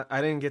 I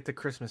I didn't get the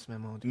Christmas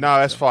memo. Dude, No,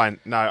 that's so. fine.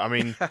 No, I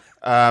mean,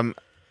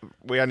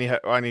 we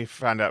only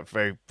found out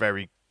very,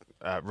 very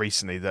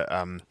recently that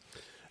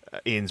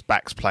Ian's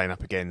back's playing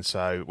up again.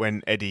 So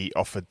when Eddie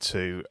offered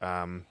to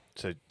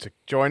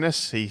join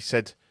us, he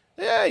said,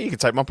 "Yeah, you can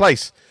take my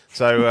place."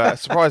 So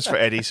surprise for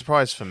Eddie,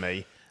 surprise for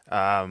me.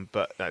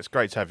 But no, it's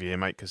great to have you here,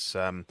 mate. Because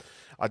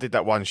I did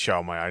that one show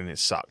on my own, and it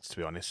sucked, to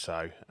be honest.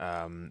 So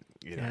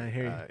you know, I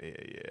hear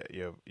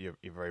you're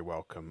very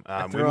welcome.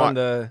 I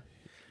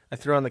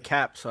threw on the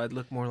cap so I'd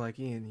look more like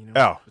Ian. You know.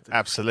 Oh,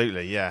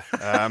 absolutely, yeah.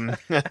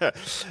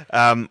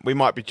 We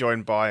might be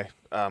joined by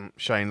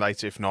Shane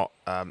later. If not,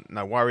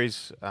 no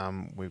worries.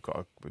 We've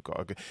got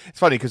a good. It's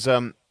funny because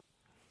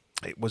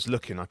it was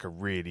looking like a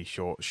really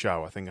short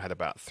show. I think I had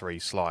about 3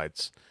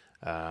 slides,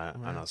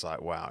 and I was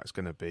like, wow, it's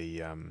going to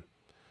be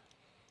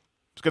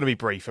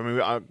brief. I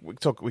mean,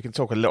 we can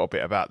talk a little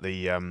bit about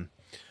the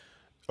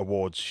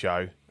awards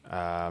show,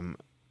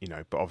 you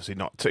know, but obviously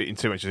not in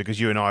too much because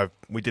you and I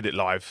we did it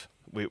live.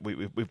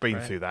 We've been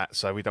through that,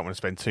 so we don't want to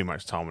spend too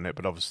much time on it.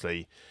 But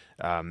obviously,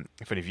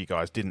 if any of you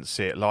guys didn't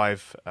see it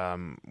live,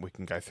 we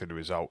can go through the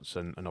results,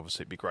 and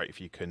obviously it'd be great if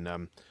you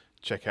can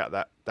check out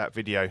that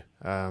video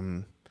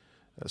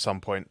at some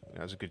point.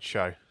 It was a good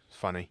show, it's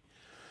funny,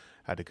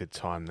 had a good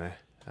time there.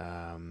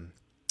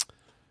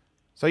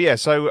 So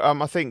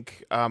I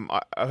think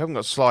I haven't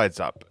got slides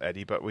up,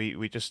 Eddie, but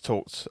we just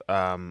talked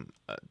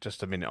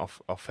just a minute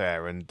off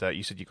air, and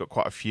you said you got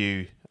quite a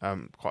few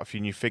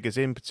new figures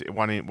in.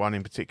 One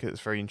in particular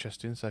that's very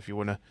interesting. So if you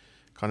want to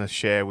kind of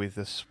share with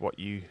us what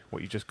you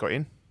just got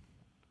in.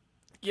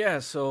 Yeah,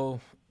 so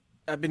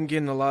I've been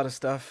getting a lot of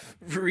stuff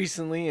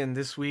recently, and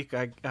this week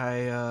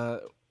I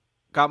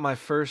got my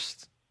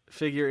first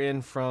figure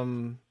in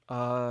from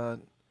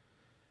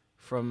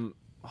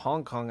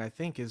Hong Kong, I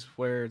think, is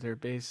where they're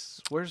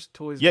based. Where's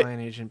Toys Lion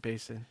Agent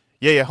based in?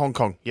 Yeah, Hong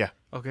Kong, yeah.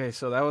 Okay,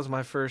 so that was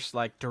my first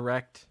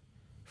direct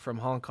from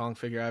Hong Kong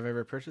figure I've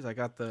ever purchased. I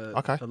got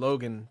the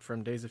Logan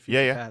from Days of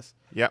Future Past.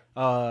 Yeah.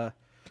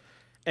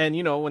 And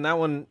you know,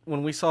 when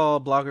we saw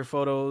blogger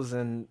photos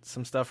and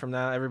some stuff from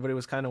that, everybody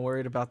was kind of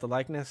worried about the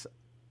likeness.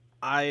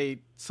 I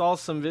saw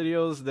some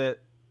videos that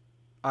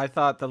I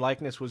thought the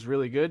likeness was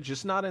really good,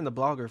 just not in the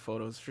blogger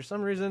photos. For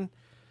some reason,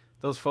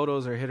 those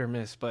photos are hit or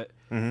miss, but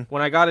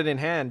when I got it in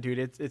hand, dude,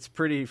 it's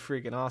pretty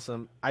freaking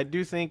awesome. I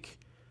do think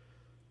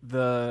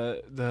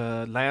the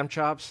lamb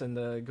chops and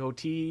the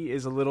goatee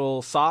is a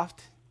little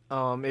soft.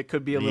 It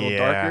could be a little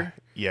darker.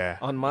 Yeah.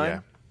 On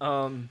mine.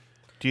 Yeah.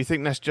 Do you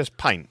think that's just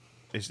paint?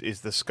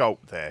 Is the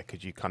sculpt there?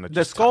 Could you kind of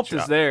the sculpt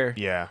is there?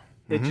 Yeah.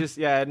 It just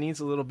it needs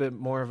a little bit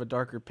more of a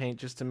darker paint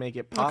just to make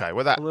it pop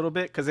a little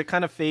bit because it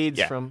kind of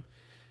fades from,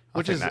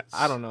 which is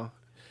I don't know.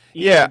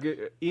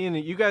 Ian,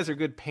 you guys are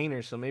good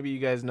painters, so maybe you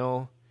guys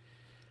know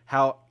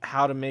how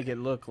to make it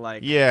look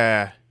like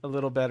a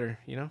little better,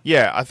 you know?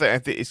 Yeah, I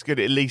think it's good.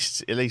 At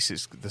least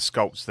it's the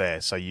sculpt's there,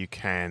 so you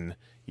can,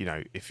 you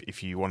know,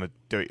 if you want to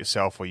do it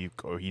yourself or you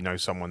know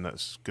someone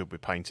that's good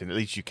with painting, at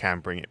least you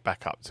can bring it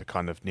back up to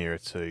kind of nearer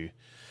to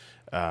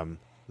the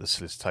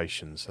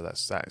solicitation. So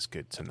that's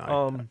good to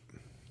know.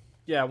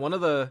 Yeah, one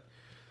of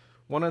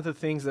the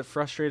things that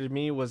frustrated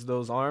me was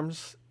those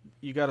arms.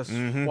 You got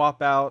to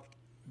swap out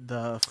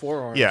the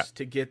forearms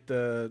to get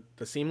the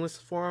seamless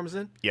forearms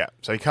in. Yeah,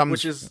 so he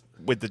comes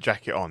with the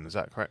jacket on, is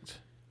that correct?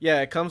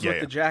 Yeah, it comes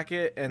with the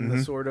jacket and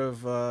the sort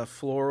of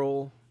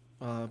floral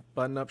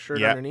button-up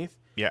shirt underneath.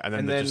 Yeah, and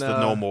then just the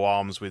normal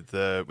arms with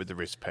the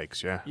wrist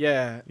pegs,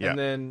 Yeah, and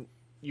then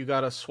you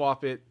got to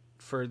swap it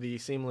for the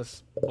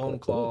seamless bone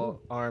claw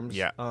arms.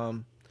 Yeah.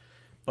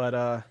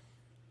 But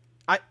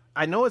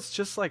I know it's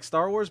just like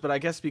Star Wars, but I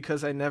guess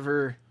because I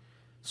never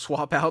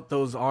swap out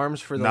those arms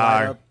for the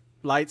light-up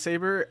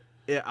lightsaber,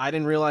 I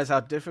didn't realize how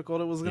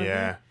difficult it was going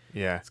to be.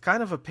 Yeah. It's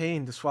kind of a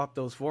pain to swap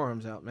those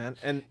forearms out, man.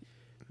 And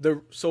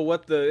so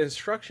what the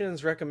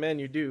instructions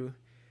recommend you do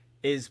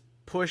is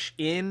push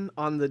in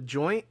on the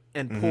joint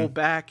and pull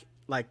back,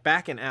 like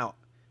back and out.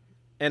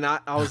 And I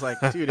was like,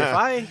 dude,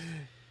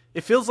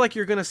 it feels like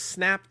you're going to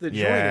snap the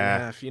joint in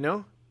half, you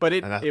know? But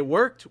it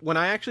worked. When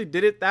I actually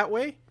did it that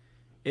way,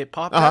 it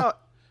popped out.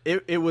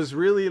 It was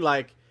really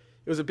like,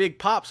 it was a big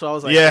pop. So I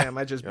was like, damn,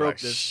 I just broke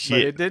this.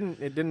 Shit. But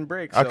it didn't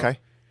break. So. Okay.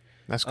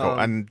 That's cool.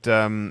 And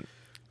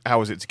how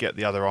was it to get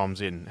the other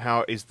arms in?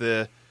 How is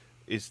the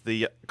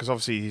because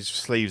obviously his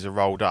sleeves are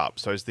rolled up,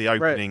 so is the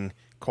opening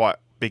quite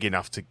big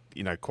enough to,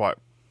 you know, quite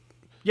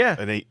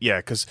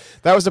because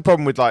that was the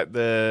problem with like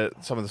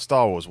some of the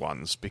Star Wars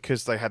ones,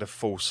 because they had a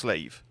full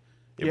sleeve.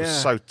 It was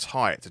so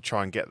tight to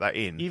try and get that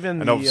in.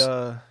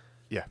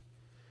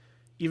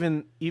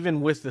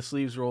 even with the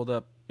sleeves rolled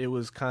up, it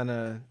was kind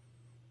of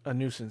a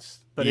nuisance.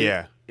 But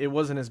it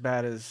wasn't as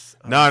bad as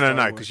No, Star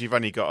Wars. because you've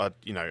only got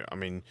I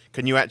mean,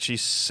 can you actually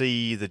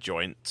see the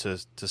joint to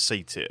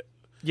seat it?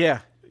 Yeah.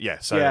 Yeah,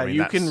 so yeah, I mean,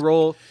 you can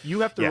roll. You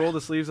have to Yeah. roll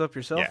the sleeves up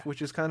yourself, Yeah.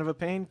 which is kind of a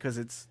pain because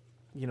it's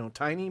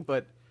tiny.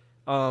 But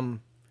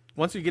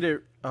once you get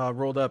it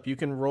rolled up, you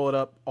can roll it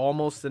up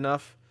almost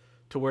enough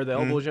to where the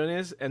elbow joint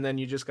is, and then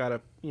you just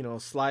gotta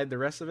slide the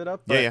rest of it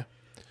up. But Yeah.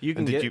 You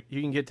can And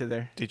you can get to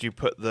there. Did you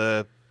put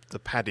the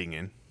padding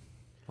in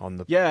on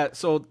the? Yeah,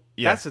 so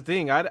Yeah. that's the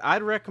thing.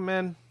 I'd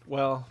recommend.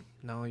 Well,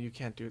 no, you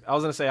can't do it. I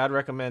was gonna say I'd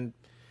recommend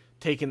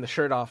taking the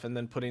shirt off and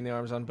then putting the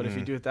arms on. But if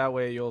you do it that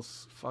way, you'll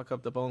fuck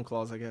up the bone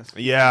claws, I guess.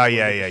 Yeah. Get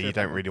the You shirt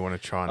don't on. really want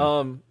to try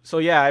and. So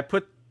yeah,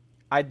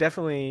 I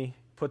definitely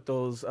put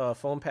those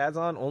foam pads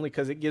on only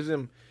because it gives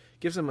him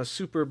a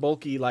super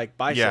bulky like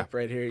bicep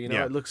right here.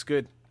 Yeah. It looks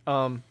good.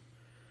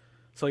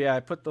 So yeah, I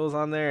put those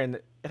on there, and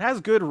it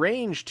has good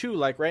range too.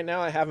 Like right now,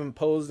 I have him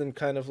posed in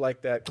kind of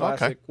like that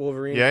classic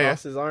Wolverine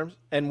across his arms,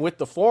 and with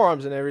the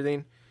forearms and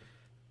everything.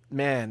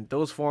 Man,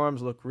 those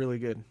forearms look really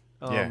good.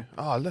 Yeah.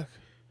 Oh, look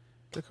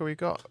what we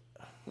got.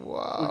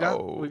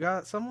 Whoa. We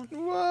got someone.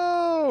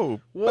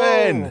 Whoa, Whoa.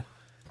 Ben.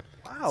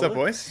 Wow. What's up,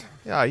 boys?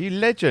 Yeah, you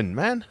legend,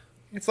 man.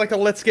 It's like a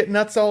Let's Get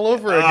Nuts all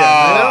over again.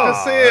 I love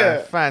to see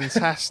it.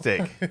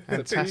 Fantastic.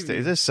 Fantastic.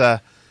 Is this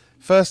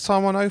first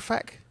time on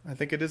OFAC? I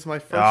think it is my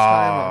first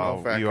time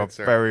on OFAC. You are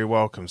sir. very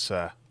welcome,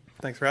 sir.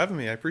 Thanks for having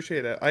me. I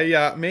appreciate it.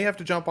 I may have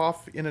to jump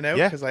off in and out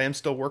Yeah. because I am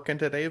still working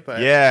today,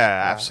 but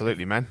Yeah,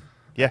 absolutely, man.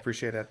 Yeah.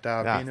 appreciate it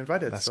being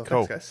invited. That's So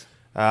cool. thanks,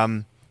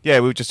 guys. Yeah,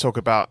 we would just talk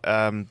about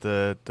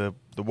the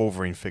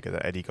Wolverine figure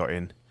that Eddie got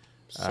in.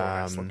 So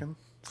nice looking.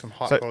 Some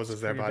hot so-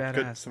 poses there, Pretty bud.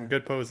 badass, Some man.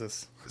 good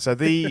poses. So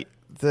the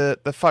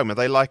foam, are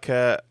they like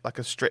a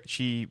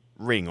stretchy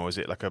ring, or is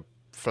it like a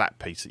flat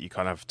piece that you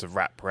kind of have to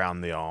wrap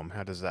around the arm?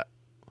 How does that?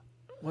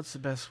 What's the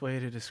best way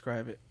to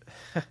describe it?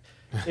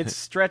 It's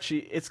stretchy.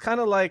 It's kind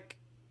of like,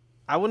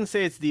 I wouldn't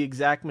say it's the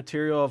exact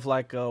material of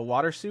like a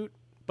water suit,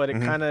 but it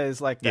kind of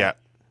is like that. Yeah.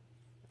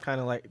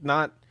 Kind of like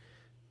not.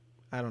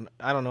 I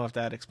don't know if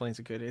that explains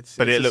it good. It's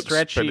But it's it a looks-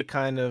 stretchy but it-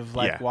 kind of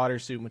like yeah. water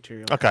suit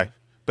material. Okay,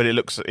 but it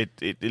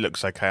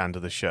looks okay under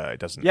the shirt. It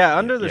doesn't. Yeah,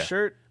 under the yeah.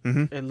 shirt,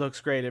 Mhm. it looks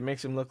great. It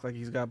makes him look like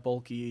he's got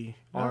bulky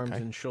arms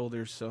Okay. and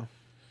shoulders, so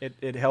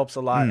it helps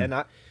a lot. And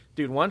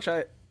dude, once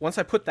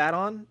I put that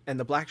on and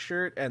the black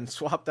shirt and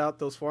swapped out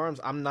those forearms,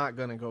 I'm not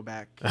gonna go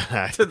back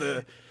to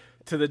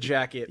the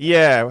jacket.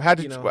 Yeah. How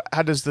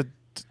does the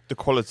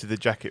quality of the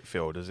jacket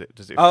feel? Does it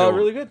feel? Oh,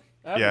 really good.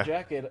 I have Yeah. a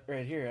jacket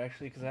right here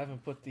actually because I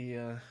haven't put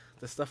the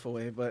stuff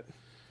away, but.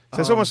 So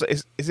it's almost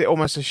is it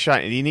almost a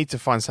shame? You need to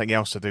find something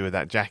else to do with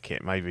that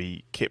jacket.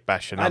 Maybe kit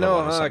bash another I know,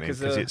 one or something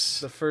because it's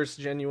the first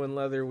genuine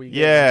leather we get.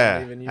 yeah, we're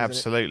not even using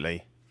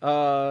absolutely.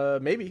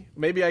 It.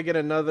 Maybe I get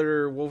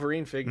another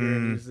Wolverine figure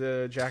and use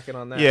the jacket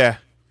on that. Yeah,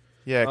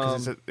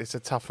 because it's a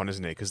tough one,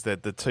 isn't it? Because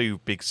the two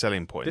big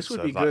selling points. This would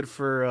are be like- good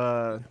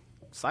for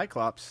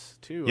Cyclops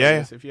too. Yeah, I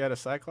guess if you had a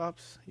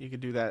Cyclops, you could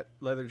do that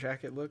leather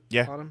jacket look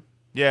Yeah. on him.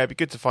 Yeah, it'd be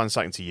good to find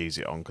something to use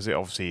it on because it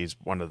obviously is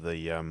one of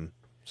the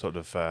sort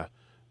of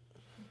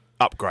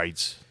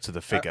upgrades to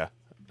the figure.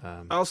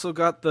 I also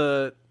got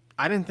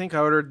I didn't think I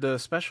ordered the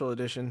special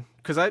edition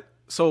because I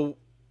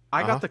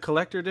got the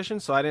collector edition,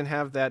 so I didn't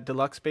have that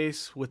deluxe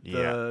base with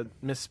the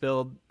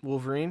misspelled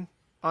Wolverine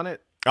on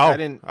it. Oh, I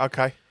didn't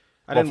okay.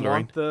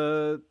 want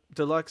the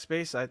deluxe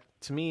base.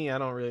 To me, I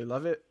don't really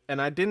love it,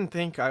 and I didn't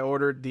think I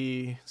ordered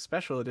the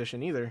special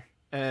edition either.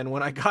 And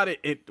when I got it,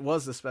 it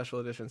was the special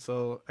edition,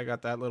 so I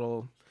got that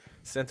little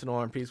Sentinel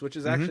arm piece, which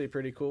is actually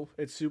pretty cool.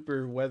 It's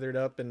super weathered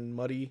up and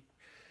muddy.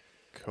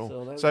 Cool.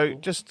 So that was So cool.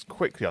 just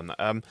quickly on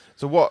that.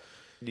 So what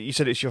you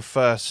said it's your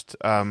first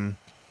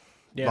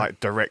like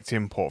direct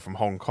import from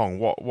Hong Kong.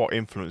 What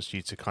influenced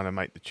you to kind of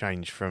make the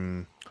change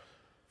from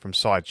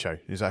Sideshow?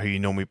 Is that who you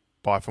normally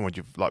buy from? Would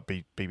you like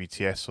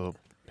BBTS or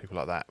people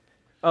like that?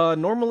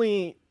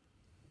 Normally,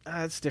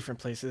 it's different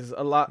places.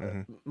 A lot,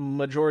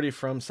 majority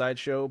from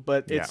Sideshow,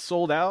 but Yeah. it's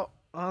sold out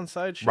on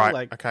Sideshow, Right,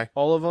 like okay.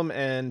 all of them.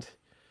 And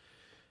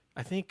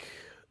I think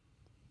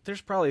there's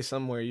probably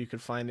somewhere you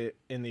could find it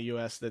in the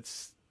U.S.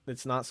 that's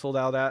not sold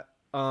out at.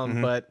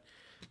 But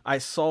I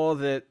saw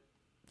that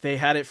they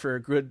had it for a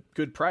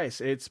good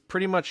price. It's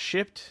pretty much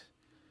shipped.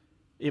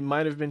 It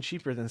might have been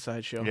cheaper than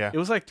Sideshow. Yeah. It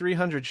was like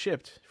 $300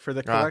 shipped for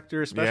the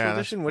collector special yeah, that's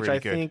edition, which really I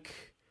good. think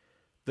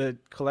the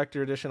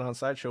collector edition on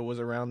Sideshow was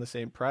around the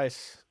same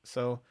price.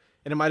 So,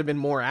 and it might have been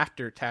more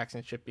after tax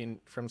and shipping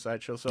from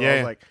Sideshow. So I Yeah.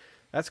 was like,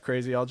 that's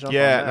crazy. I'll jump on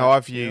Yeah, that. no,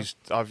 I've you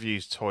know?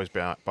 used toys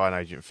by an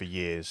agent for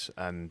years,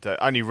 and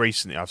only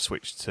recently I've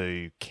switched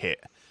to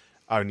kit,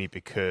 only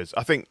because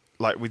I think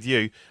like with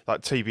you,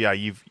 like TBA,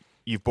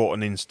 you've bought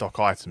an in stock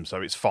item,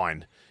 so it's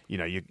fine. You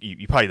know, you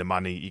pay the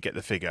money, you get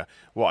the figure.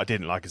 What I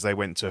didn't like is they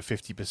went to a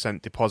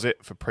 50%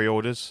 deposit for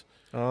pre-orders,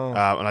 and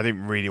I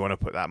didn't really want to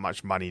put that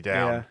much money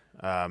down.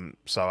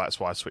 So that's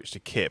why I switched to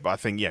kit. But I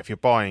think if you're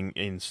buying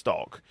in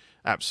stock,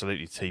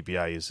 absolutely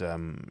TBA is I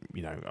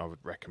would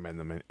recommend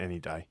them any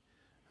day.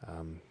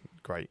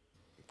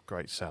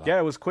 Great seller. Yeah,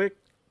 it was quick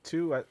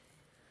too.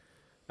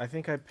 I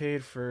think I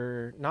paid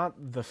for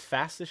not the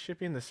fastest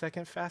shipping, the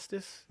second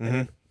fastest. Mm-hmm.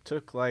 And it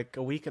took like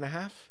a week and a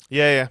half.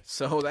 Yeah.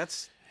 So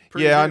that's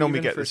pretty Yeah, good I normally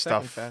even get for the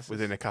second stuff fastest.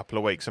 within a couple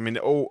of weeks. I mean,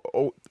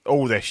 all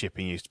their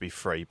shipping used to be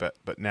free, but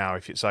now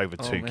if it's over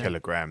 2 man.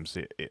 kilograms,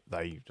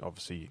 they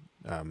obviously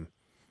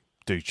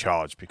do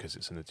charge because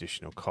it's an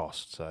additional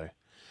cost. So,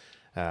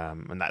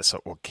 and that's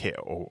what kit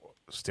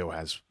still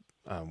has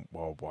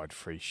worldwide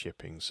free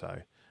shipping.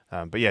 So,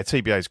 but yeah,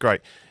 TBA is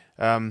great.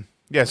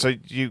 Yeah. So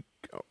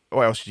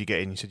what else did you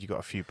get in? You said you got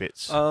a few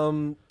bits.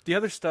 The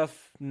other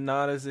stuff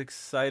not as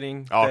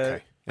exciting. Oh,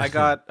 okay. I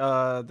got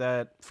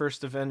that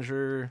first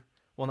Avenger.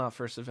 Well, not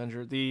first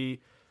Avenger. The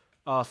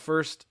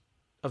first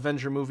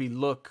Avenger movie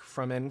look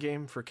from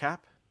Endgame for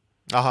Cap.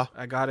 Uh-huh.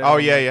 I got it. Oh,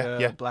 on yeah, like yeah, a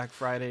yeah. Black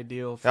Friday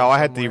deal. Oh, I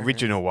had the somewhere.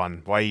 original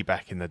one way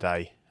back in the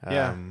day.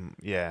 Yeah.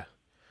 Yeah.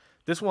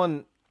 This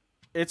one,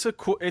 it's a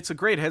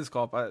great head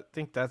sculpt. I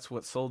think that's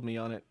what sold me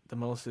on it the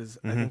most.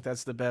 I think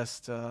that's the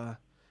best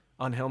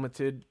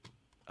unhelmeted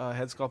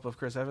head sculpt of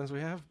Chris Evans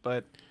we have.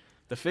 But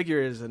the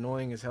figure is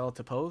annoying as hell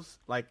to pose.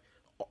 Like,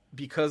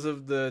 because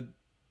of the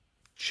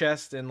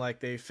chest and like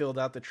they filled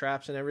out the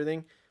traps and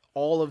everything,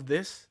 all of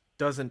this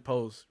doesn't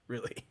pose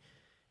really.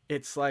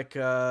 It's like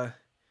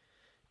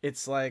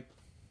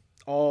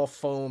all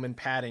foam and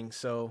padding,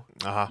 so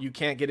you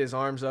can't get his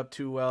arms up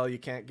too well. You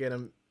can't get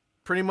him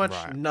pretty much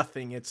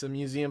nothing. It's a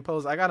museum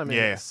pose. I got him in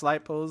a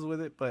slight pose with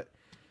it, but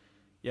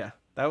yeah,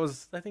 I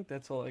think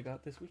that's all I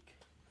got this week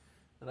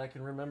that I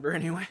can remember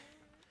anyway.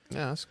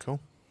 Yeah, that's cool.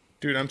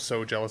 Dude, I'm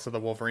so jealous of the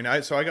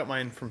Wolverine. So I got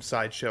mine from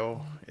Sideshow.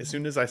 As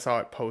soon as I saw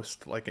it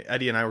post, like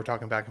Eddie and I were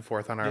talking back and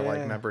forth on our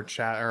like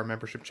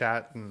membership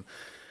chat, and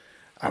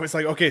I was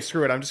like, okay,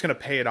 screw it. I'm just gonna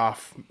pay it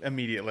off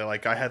immediately.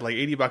 Like I had like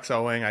 $80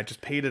 owing. I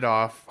just paid it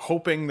off,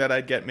 hoping that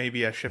I'd get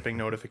maybe a shipping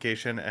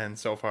notification, and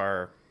so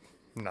far,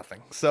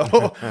 nothing.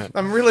 So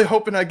I'm really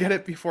hoping I get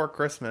it before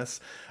Christmas.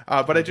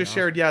 But I just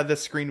shared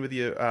this screen with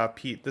you,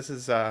 Pete. This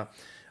is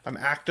I'm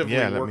actively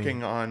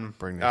working on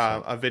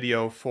a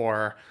video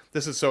for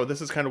this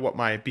is kind of what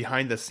my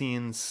behind the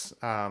scenes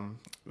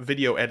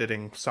video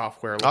editing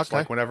software looks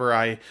like. Whenever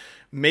I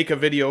make a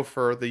video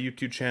for the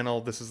YouTube channel,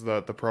 this is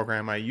the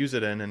program I use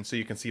it in, and so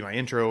you can see my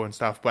intro and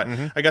stuff. But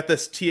I got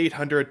this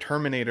T800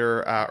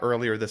 Terminator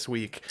earlier this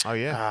week. Oh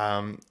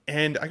yeah.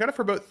 And I got it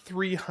for about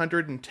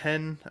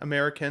 310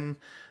 American,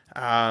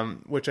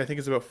 which I think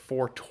is about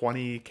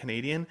 420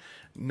 Canadian.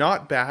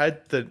 Not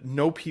bad.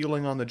 No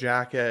peeling on the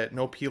jacket,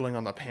 no peeling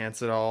on the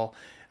pants at all.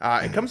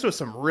 It comes with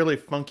some really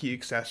funky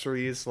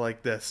accessories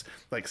like this,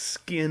 like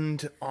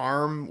skinned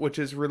arm, which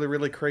is really,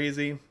 really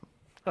crazy.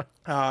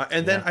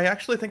 And then I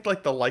actually think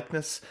like the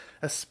likeness,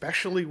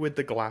 especially with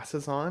the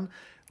glasses on,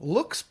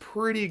 looks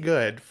pretty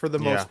good for the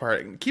most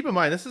part. Keep in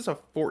mind, this is a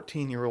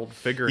 14-year-old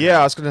figure. Yeah,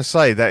 now. I was going to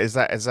say is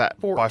that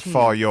 14. by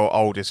far your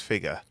oldest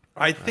figure?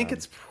 I think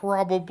it's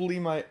probably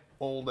my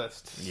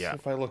oldest. Yeah.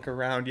 If I look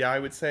around,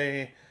 I'd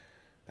say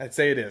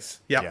it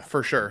is. Yeah,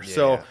 for sure. Yeah,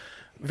 so yeah.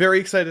 very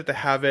excited to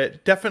have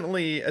it.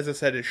 Definitely, as I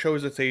said, it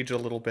shows its age a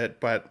little bit,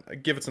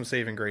 but give it some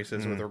saving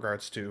graces with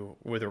regards to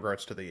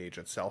the age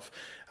itself.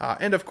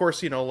 And of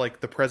course, like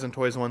the Present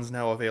Toys one's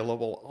now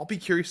available. I'll be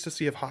curious to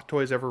see if Hot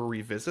Toys ever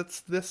revisits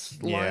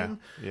this line.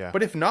 Yeah.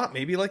 But if not,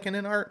 maybe like an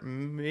InArt,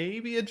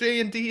 maybe a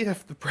J&D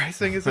if the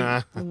pricing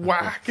isn't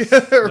whack,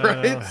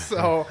 right?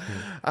 So,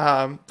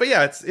 but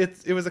yeah,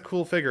 it was a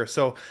cool figure.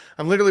 So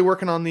I'm literally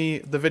working on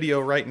the video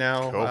right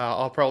now. Cool.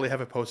 I'll probably have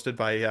it posted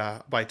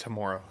by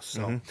tomorrow.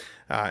 So.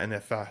 And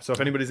if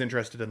anybody's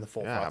interested in the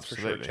full thoughts, for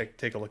sure,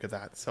 take a look at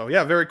that. So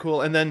yeah, very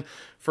cool. And then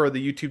for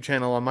the YouTube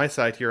channel on my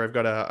side here, I've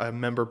got a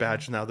member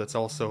badge now that's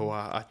also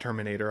a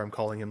Terminator. I'm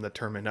calling him the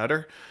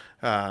Terminator.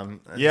 I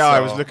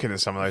was looking at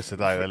some of those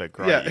today. They look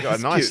great. Yeah, you got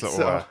a nice cute.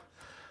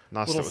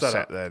 little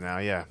set there now.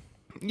 Yeah.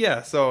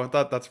 Yeah, so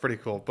that's pretty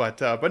cool. But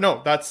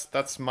no,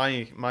 that's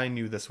my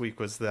new this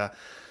week was the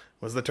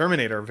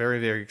Terminator.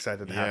 Very, very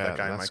excited to have that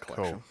guy in my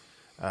collection.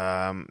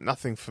 Cool.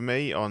 Nothing for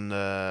me on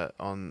the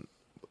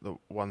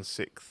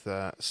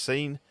 1/6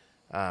 scene.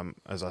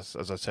 As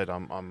I said,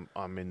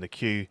 I'm in the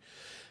queue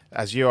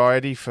as you are,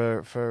 Eddie,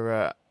 for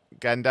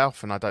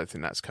Gandalf, and I don't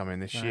think that's coming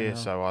this year.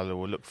 So I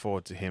will look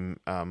forward to him.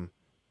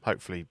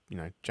 Hopefully,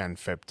 Jan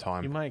Feb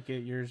time. You might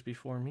get yours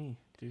before me,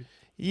 dude.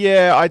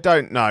 Yeah, I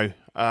don't know.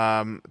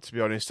 To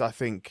be honest, I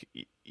think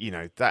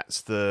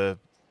that's the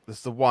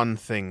one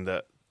thing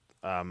that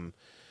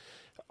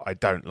I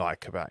don't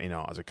like about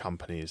as a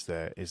company is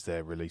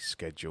their release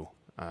schedule.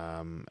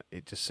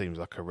 It just seems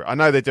like I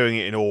know they're doing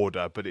it in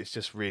order, but it's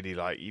just really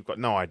like you've got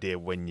no idea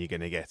when you're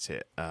going to get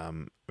it,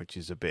 which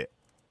is a bit,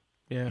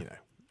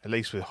 at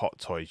least with Hot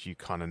Toys, you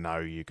kind of know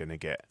you're going to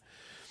get.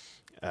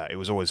 It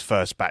was always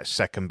first batch,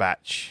 second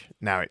batch.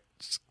 Now it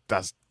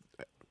does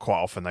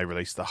quite often they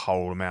release the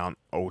whole amount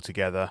all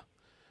together.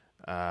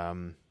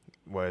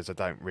 Whereas I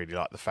don't really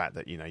like the fact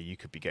that you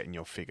could be getting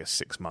your figure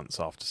 6 months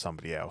after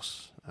somebody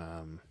else.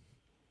 And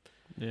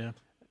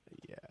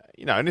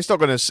it's not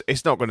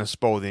gonna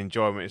spoil the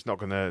enjoyment. It's not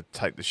gonna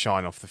take the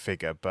shine off the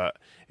figure, but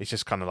it's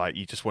just kind of like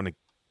you just want to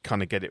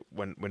kind of get it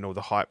when all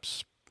the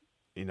hype's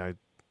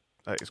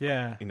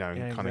Yeah, you know, and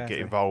kind of exactly. get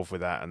involved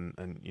with that,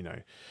 and you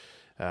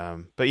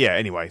know, but yeah.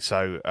 Anyway,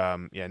 so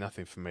yeah,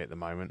 nothing for me at the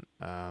moment.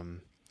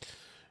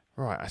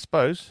 Right, I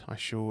suppose I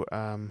shall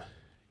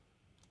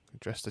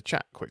address the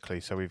chat quickly.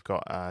 So we've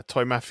got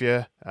Toy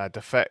Mafia,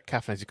 Defect,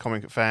 Caffeinated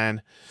Comic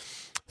Fan,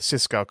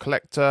 Cisco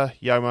Collector,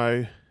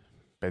 Yomo,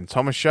 Ben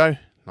Thomas Show.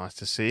 Nice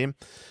to see him.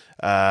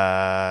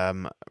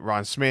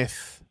 Ryan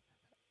Smith,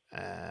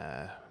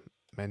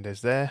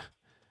 Mendez there.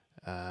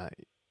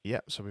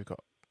 Yep, so we've got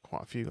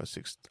quite a few. Got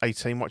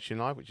 18 watching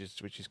live, which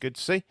is good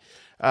to see.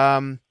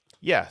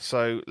 Yeah,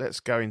 so let's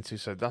go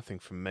into nothing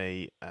from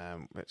me.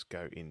 Let's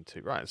go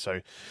into right.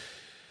 So,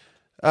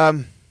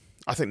 I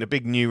think the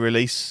big new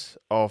release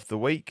of the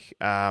week,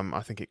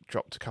 I think it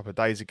dropped a couple of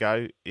days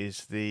ago,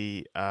 is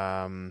the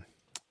Pattinson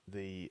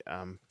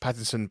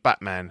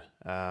Batman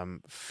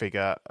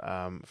figure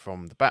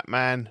from the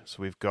Batman.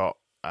 So we've got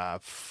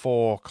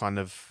 4 kind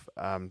of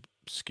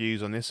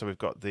SKUs on this. So we've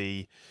got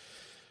the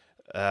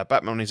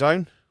Batman on his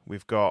own.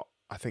 We've got,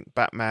 I think,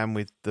 Batman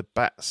with the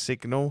bat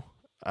signal,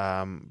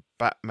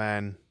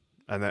 Batman,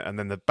 and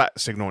then the bat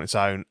signal on its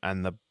own,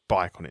 and the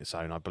bike on its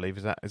own. I believe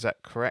is that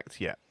correct?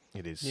 Yeah,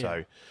 it is.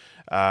 Yeah.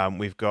 So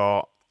we've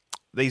got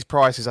these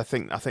prices. I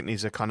think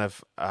these are kind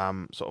of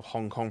sort of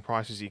Hong Kong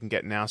prices you can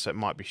get now. So it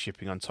might be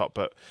shipping on top,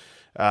 but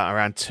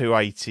around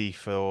 $280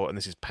 for, and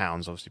this is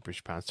pounds, obviously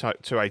British pounds.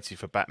 $280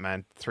 for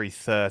Batman,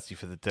 $330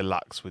 for the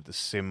deluxe with the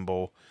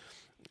symbol.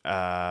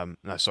 No,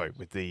 sorry,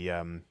 with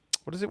the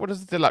what is it? What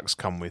does the deluxe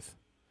come with?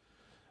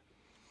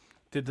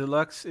 The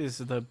deluxe is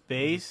the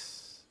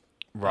base.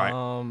 Right.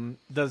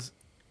 Does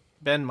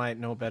Ben might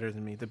know better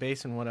than me. The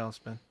base and what else,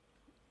 Ben?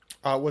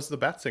 Was the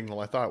bat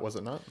signal? I thought, was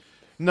it not?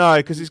 No,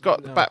 because he's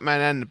got the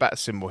Batman and the bat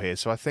symbol here.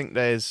 So I think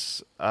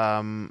there's.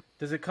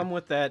 Does it come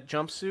with that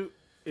jumpsuit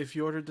if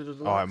you ordered the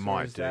deluxe? Oh, it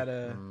might is do.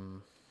 That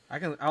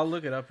I'll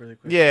look it up really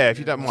quick. Yeah, if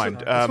you don't mind.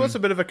 This was a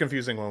bit of a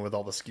confusing one with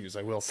all the SKUs,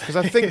 I will say. Because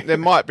I think there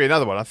might be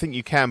another one. I think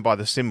you can buy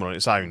the symbol on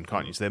its own,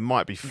 can't you? So there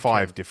might be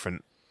 5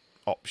 different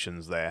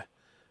options there.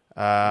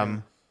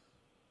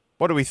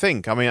 What do we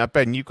think? I mean,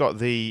 Ben, you've got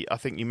the. I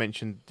think you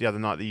mentioned the other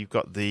night that you've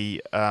got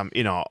the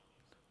in-art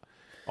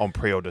on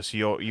pre-order,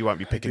 so you won't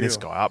be picking this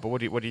guy up. But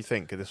what do you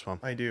think of this one?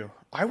 I do.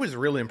 I was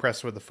really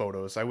impressed with the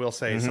photos. I will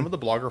say some of the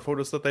blogger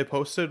photos that they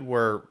posted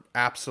were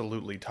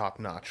absolutely top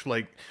notch.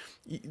 Like,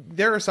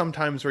 there are some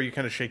times where you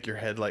kind of shake your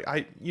head. Like,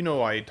 I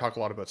talk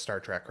a lot about Star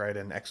Trek, right,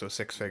 and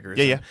Exo-6 figures.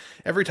 Yeah.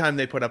 Every time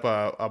they put up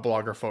a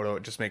blogger photo,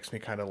 it just makes me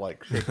kind of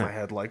like shake my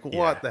head. Like,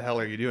 what the hell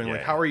are you doing?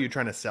 Like, how are you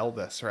trying to sell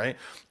this, right?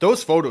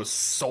 Those photos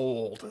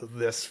sold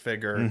this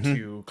figure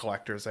to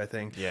collectors, I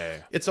think. Yeah.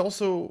 It's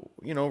also,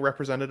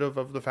 representative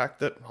of the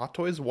fact that Hot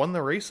Toys won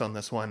the race on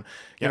this one.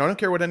 I don't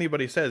care what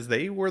anybody says.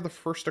 They were the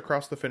first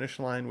across the finish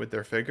line with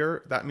their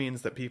figure. That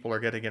means that people are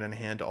getting it in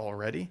hand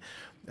already.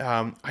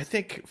 I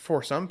think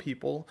for some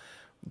people,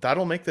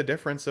 that'll make the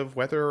difference of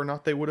whether or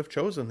not they would have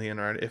chosen the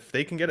internet. If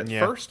they can get it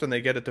first and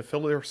they get it to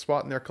fill their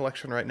spot in their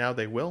collection right now,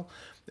 they will.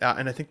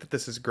 And I think that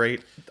this is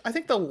great. I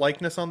think the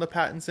likeness on the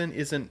Pattinson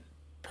isn't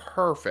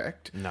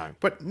perfect. No.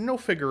 But no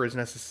figure is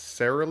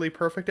necessarily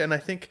perfect. And I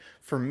think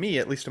for me,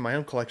 at least in my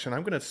own collection,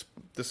 I'm going to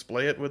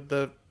display it with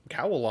the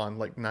cowl on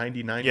like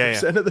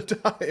 99% of the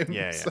time.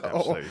 Yeah,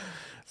 absolutely.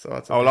 So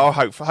that's I'll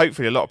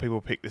hopefully a lot of people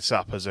pick this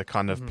up as a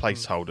kind of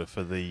placeholder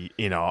for the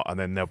in-art, and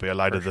then there'll be a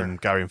load of them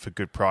going for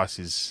good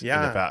prices in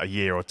about a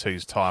year or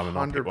two's time, and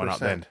I'll pick one up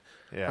then.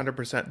 Yeah.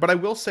 100%. But I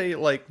will say,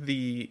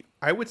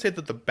 I would say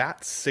that the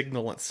bat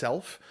signal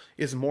itself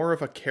is more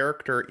of a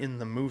character in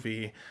the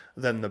movie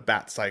than the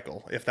bat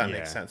cycle, if that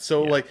makes sense.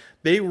 So,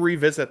 they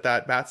revisit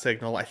that bat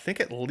signal, I think,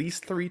 at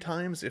least 3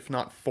 times, if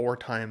not 4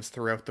 times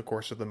throughout the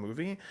course of the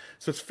movie.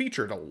 So it's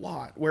featured a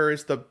lot.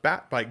 Whereas the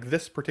bat bike,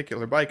 this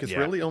particular bike, is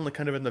really only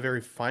kind of in the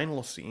very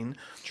final scene,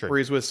 where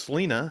he's with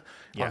Selena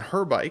on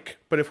her bike.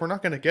 But if we're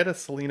not going to get a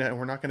Selena and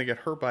we're not going to get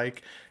her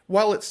bike,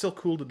 while it's still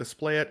cool to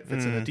display it, if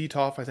it's in a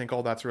DTOF, I think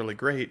all that's really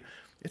great.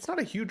 It's not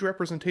a huge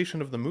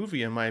representation of the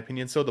movie, in my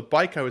opinion. So the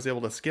bike I was able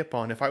to skip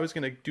on. If I was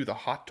going to do the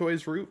Hot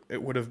Toys route,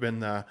 it would have been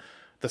the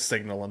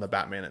signal and the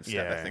Batman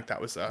instead. I think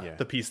that was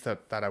the piece that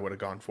I would have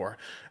gone for.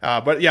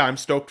 But yeah, I'm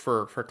stoked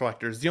for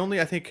collectors. The only,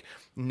 I think,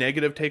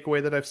 negative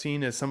takeaway that I've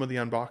seen is some of the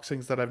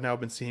unboxings that I've now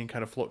been seeing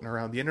kind of floating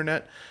around the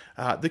internet.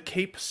 The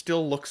cape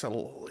still looks a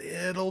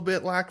little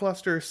bit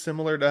lackluster,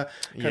 similar to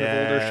kind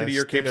of older,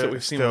 shittier capes that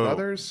we've seen with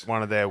others.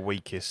 One of their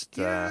weakest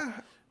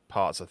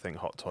parts, I think,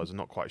 Hot Toys. I'm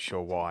not quite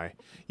sure why.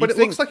 But it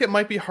looks like it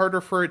might be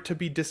harder for it to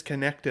be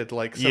disconnected,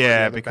 like some of the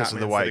other because Batmans of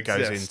the way it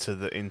goes exist.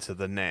 into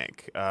the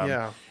neck.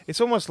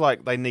 It's almost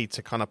like they need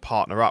to kind of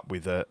partner up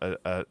with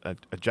a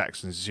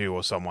Jackson Zoo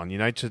or someone,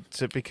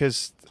 to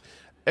because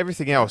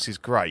everything else is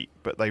great,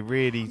 but they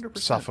really 100%.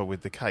 suffer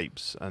with the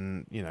capes,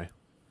 and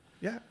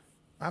Yeah,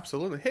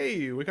 absolutely.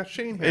 Hey, we got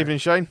Shane here. Evening,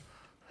 Shane.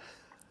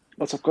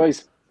 What's up,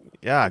 guys?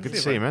 Yeah, good to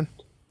see you, man.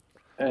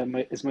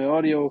 Is my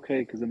audio okay?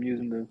 Because I'm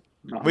using the.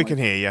 We can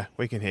hear you.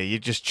 We can hear you.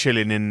 Just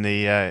chilling in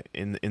the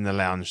in the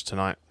lounge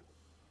tonight.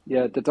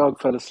 Yeah, the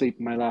dog fell asleep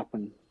in my lap,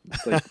 and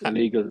it's like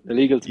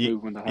illegal to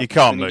move when that happens. You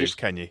can't move,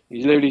 can you?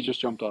 He literally just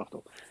jumped off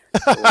though.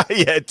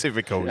 Yeah,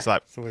 typical. It's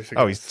like, So we should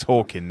oh, go. he's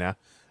talking now.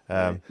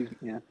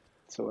 Yeah.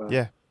 So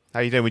Yeah. How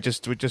you doing? We're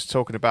just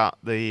talking about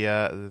the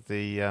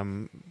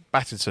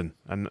Batterton,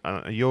 and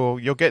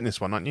you're getting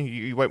this one, aren't you?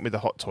 You went with the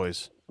Hot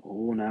Toys.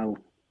 Oh, now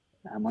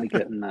am I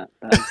getting that?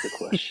 That's the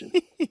question.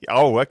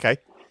 Oh, okay.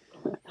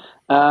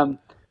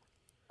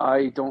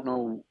 I don't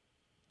know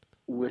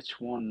which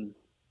one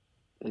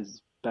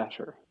is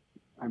better.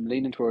 I'm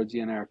leaning towards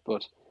DNR,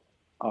 but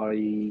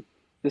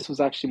this was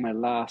actually my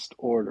last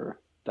order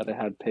that I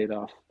had paid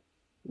off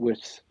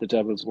with the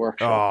Devil's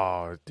Workshop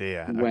Oh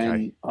dear. Okay.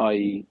 when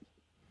I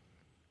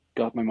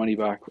got my money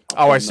back.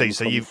 Oh, I from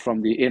see. them So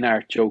from the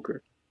in-art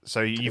Joker.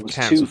 So It you've was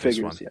cancelled two this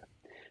figures, one. yeah.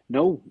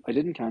 No, I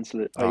didn't cancel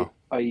it. Oh.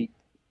 I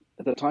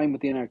at the time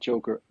with the in-art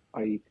Joker,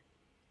 I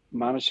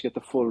managed to get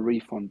the full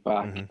refund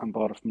back and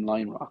bought it from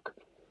Line Rock.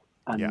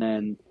 And Yeah.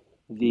 then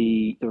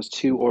there was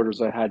two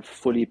orders I had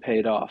fully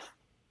paid off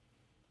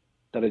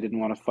that I didn't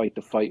want to fight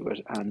the fight with,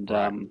 and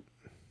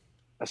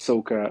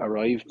Ahsoka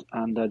arrived,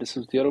 and this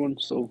was the other one.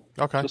 So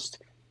Okay.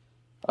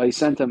 I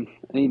sent him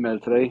an email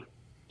today,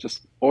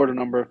 just order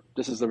number,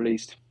 this is the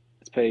release,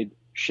 it's paid,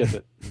 ship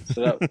it.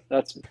 So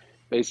that's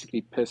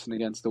basically pissing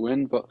against the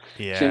wind, but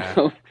Yeah. you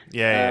know,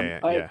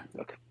 Yeah.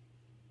 Look,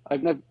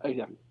 I've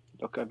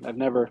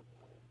never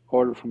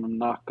ordered from him,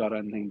 not got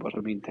anything, but I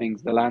mean,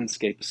 the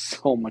landscape is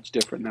so much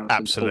different now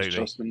Absolutely. since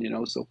post-Justin, you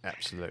know. So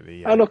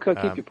Absolutely. Yeah. look, I'll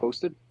keep you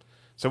posted.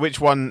 So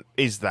which one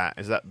is that?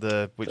 Is that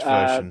which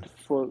version?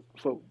 For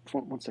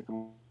 1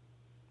 second.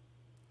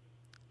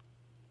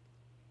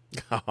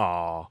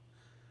 Oh.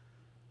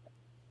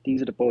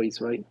 These are the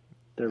boys, right?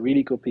 They're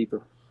really good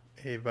people.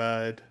 Hey,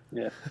 bud.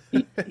 Yeah,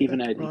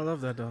 even Eddie. Oh, I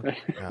love that dog.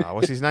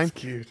 What's his name?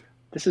 Cute.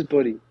 This is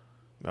Buddy.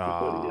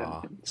 Oh.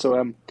 Yeah.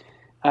 So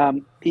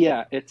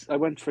yeah, I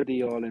went for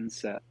the all-in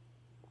set.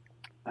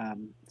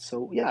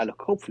 So yeah,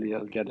 look, hopefully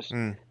I'll get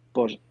it,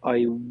 but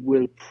I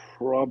will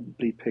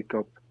probably pick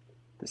up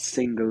the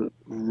single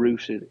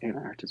rooted in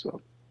art as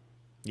well.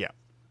 Yeah.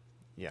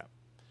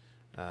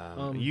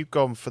 You've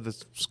gone for the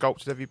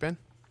sculpted, have you, Ben?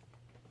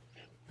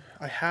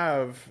 I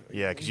have.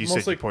 Yeah, because you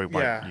said you probably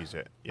won't use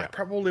it. Yeah. I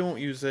probably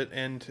won't use it,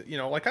 and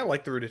like I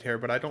like the rooted hair,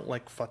 but I don't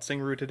like futzing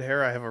rooted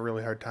hair. I have a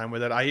really hard time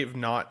with it. I have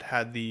not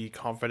had the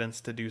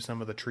confidence to do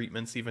some of the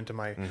treatments, even to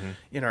my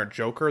in-art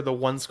Joker. The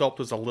one sculpt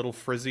was a little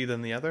frizzy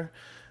than the other,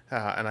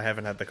 and I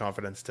haven't had the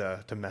confidence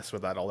to mess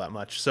with that all that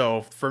much.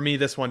 So for me,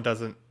 this one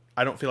doesn't.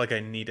 I don't feel like I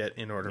need it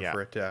in order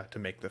for it to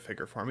make the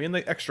figure for me, and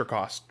the extra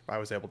cost I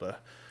was able to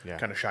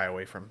kind of shy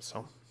away from.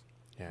 So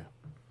yeah.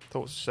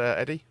 Thoughts,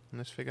 Eddie, on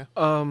this figure?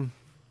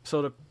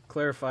 So to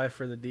clarify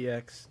for the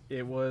DX,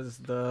 it was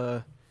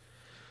the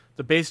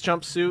base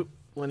jumpsuit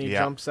when he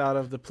jumps out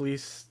of the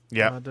police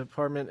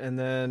department, and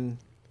then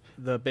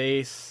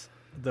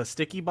the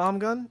sticky bomb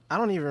gun. I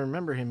don't even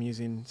remember him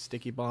using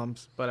sticky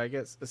bombs, but I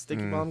guess a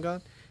sticky bomb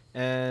gun,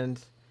 and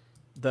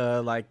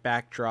the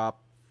backdrop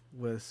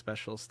with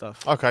special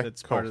stuff. Okay,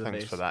 that's cool. part of the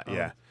Thanks base. for that.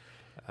 Yeah,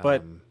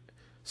 but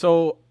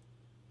so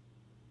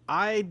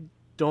I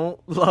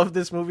don't love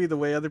this movie the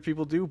way other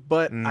people do,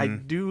 but I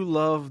do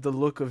love the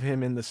look of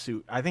him in the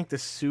suit. I think the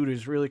suit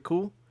is really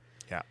cool.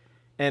 Yeah.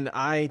 And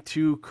I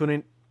too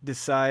couldn't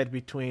decide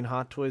between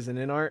Hot Toys and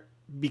InArt,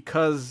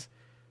 because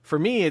for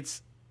me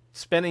it's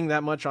spending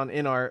that much on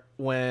InArt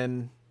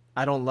when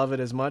I don't love it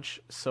as much.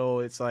 So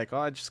it's like,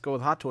 I just go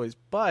with Hot Toys.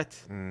 But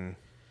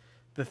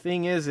the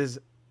thing is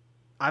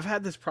I've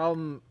had this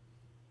problem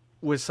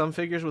with some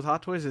figures with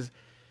Hot Toys is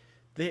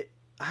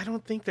I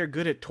don't think they're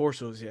good at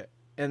torsos yet.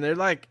 And they're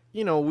like,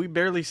 we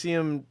barely see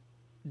him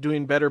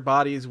doing better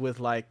bodies with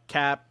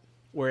Cap,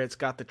 where it's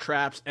got the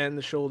traps and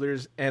the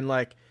shoulders. And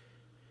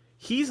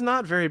he's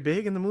not very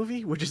big in the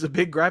movie, which is a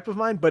big gripe of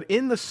mine. But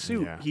in the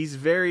suit, he's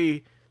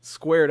very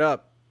squared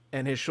up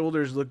and his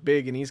shoulders look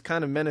big and he's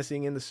kind of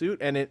menacing in the suit.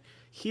 And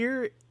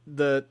here,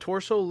 the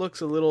torso looks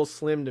a little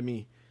slim to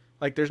me.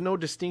 There's no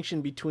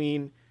distinction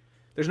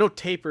there's no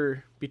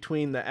taper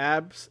between the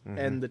abs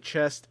and the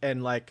chest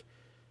and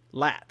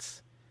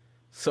lats.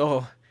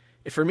 So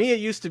for me, it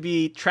used to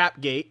be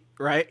trap gate,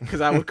 right? Because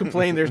I would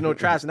complain there's no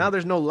traps. Now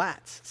there's no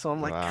lats. So I'm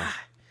like,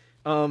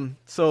 God.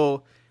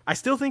 So I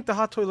still think the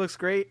Hot Toy looks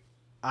great.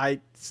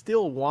 I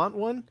still want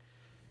one.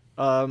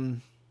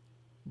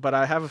 But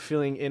I have a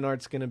feeling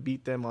InArt's going to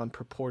beat them on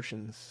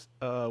proportions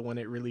when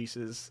it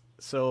releases.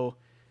 So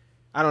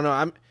I don't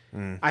know.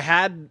 I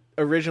had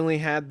originally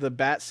had the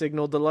Bat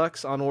Signal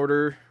Deluxe on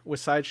order with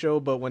Sideshow,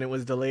 but when it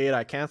was delayed,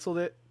 I canceled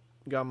it,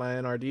 got my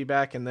NRD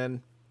back, and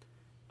then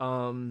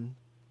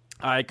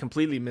I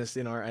completely missed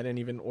InArt. I didn't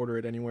even order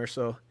it anywhere.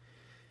 So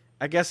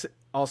I guess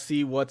I'll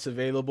see what's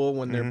available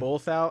when they're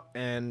both out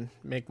and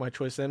make my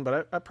choice then.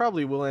 But I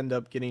probably will end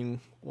up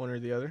getting one or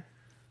the other.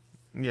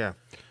 Yeah.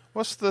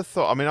 What's the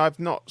thought? I mean, I've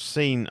not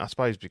seen, I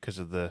suppose because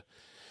of the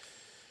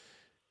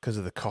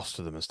cost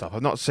of them and stuff,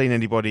 I've not seen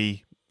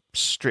anybody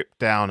strip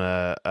down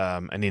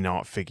an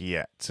InArt figure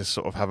yet to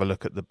sort of have a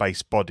look at the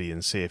base body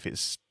and see if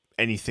it's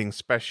anything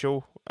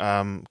special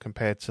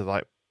compared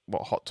to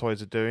what Hot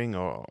Toys are doing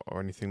or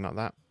anything like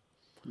that.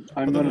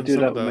 I'm going to do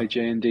that with my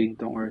J&D,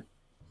 don't worry.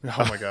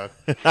 Oh my god!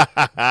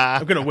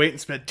 I'm gonna wait and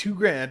spend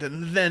 $2,000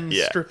 and then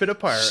strip it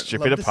apart.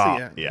 Strip Love it to see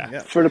apart. it. Yeah.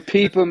 For the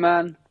people,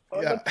 man.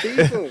 For Yeah. the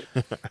people.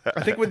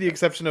 I think with the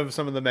exception of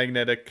some of the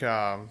magnetic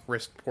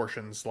wrist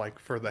portions, like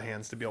for the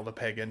hands to be able to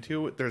peg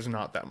into, there's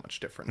not that much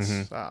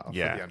difference for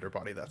the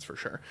underbody, that's for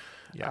sure.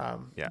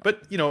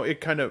 But, you know,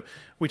 it kind of,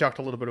 we talked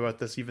a little bit about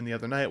this even the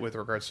other night with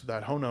regards to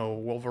that Hono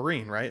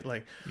Wolverine, right?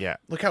 Like,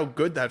 look how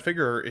good that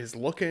figure is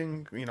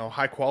looking, you know,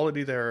 high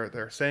quality,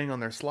 they're saying on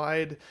their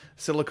slide,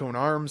 silicone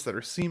arms that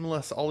are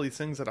seamless, all these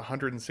things at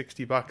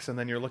 $160, and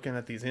then you're looking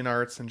at these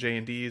in-arts and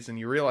J&Ds, and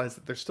you realize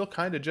that they're still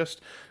kind of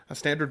just a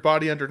standard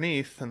body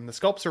underneath, and the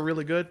sculpts are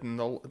really good, and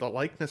the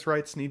likeness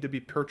rights need to be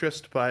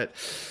purchased, but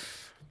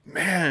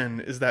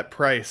man, is that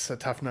price a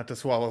tough nut to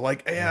swallow.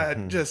 Like,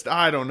 just,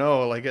 I don't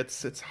know, like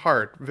it's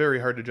hard, very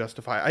hard to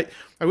justify.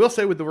 I will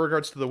say with the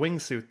regards to the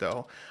wingsuit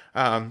though,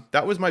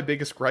 that was my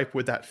biggest gripe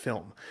with that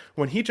film.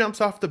 When he jumps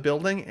off the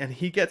building and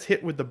he gets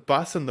hit with the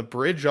bus and the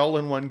bridge all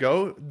in one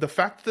go, the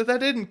fact that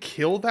didn't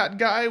kill that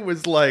guy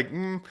was like,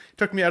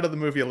 took me out of the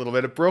movie a little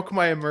bit. It broke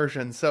my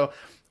immersion. So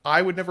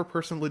I would never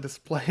personally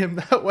display him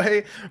that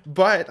way,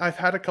 but I've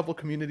had a couple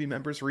community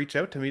members reach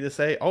out to me to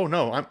say, oh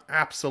no, I'm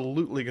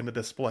absolutely going to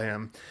display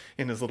him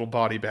in his little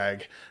body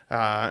bag.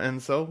 And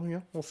so,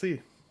 yeah, we'll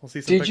see. We'll see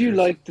some Did you pictures.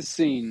 like the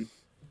scene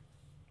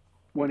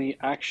when he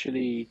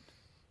actually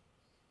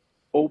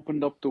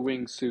opened up the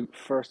wingsuit,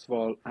 first of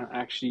all, and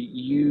actually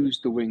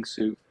used the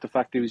wingsuit? The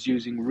fact that he was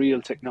using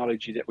real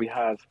technology that we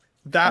have.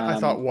 That I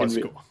thought was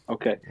cool.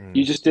 Okay.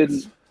 You just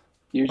didn't.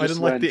 You I just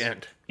didn't went, like the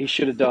end. He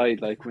should have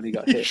died, like when he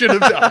got He hit. should have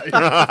died.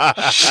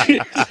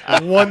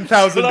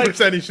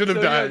 1000% he should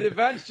have died. The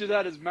advantage to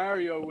that is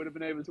Mario would have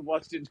been able to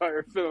watch the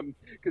entire film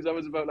because I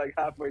was about like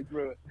halfway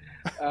through it.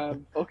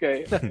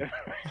 Okay.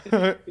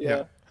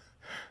 Yeah,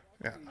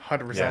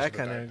 100%. Yeah, I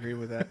kind of agree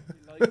with that.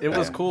 It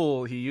was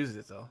cool. He used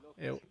it though.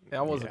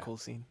 That was a cool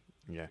scene.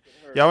 Yeah,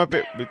 I'm a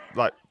bit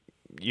like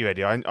you,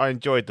 Eddie. I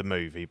enjoyed the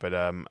movie, but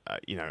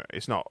you know,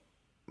 it's not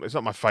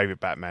my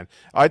favourite Batman.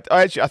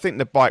 I think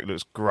the bike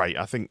looks great.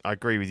 I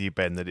agree with you,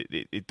 Ben, that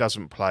it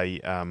doesn't play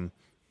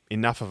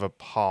enough of a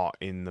part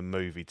in the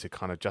movie to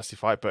kind of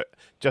justify it. But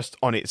just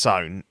on its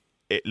own,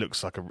 it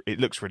looks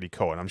really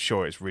cool, and I'm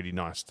sure it's really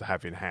nice to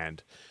have in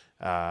hand.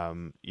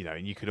 You know,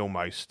 and you could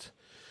almost,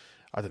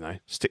 I don't know,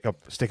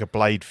 stick a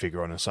blade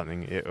figure on or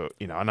something.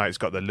 You know, I know it's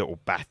got the little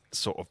bat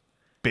sort of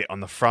bit on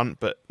the front,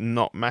 but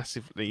not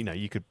massively. You know,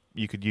 you could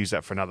use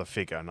that for another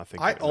figure, and I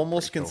think I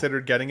almost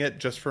considered getting it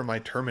just for my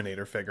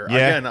Terminator figure.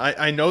 Yeah. Again,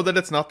 I know that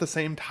it's not the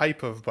same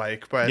type of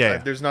bike,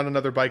 but there's not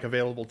another bike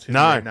available to me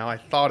right now. I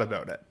thought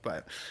about it,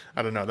 but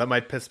I don't know. That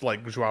might piss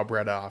like Joao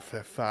Brett off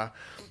if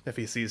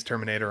he sees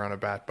Terminator on a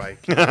bat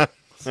bike.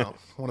 So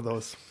one of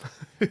those.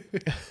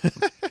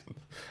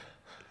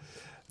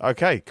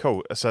 Okay,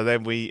 cool. So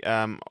then we,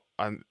 as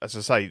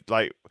I say,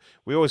 like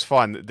we always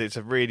find that it's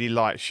a really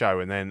light show,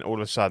 and then all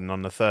of a sudden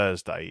on the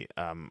Thursday,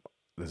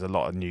 there's a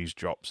lot of news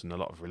drops and a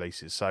lot of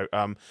releases. So,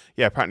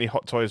 apparently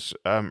Hot Toys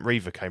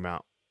Reaver came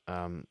out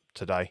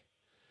today.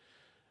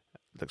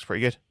 Looks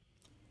pretty good.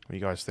 What do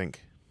you guys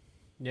think?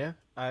 Yeah,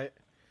 I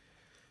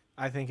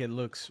think it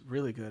looks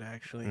really good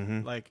actually.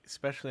 Like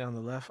especially on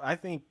the left, I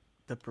think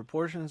the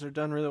proportions are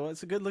done really well.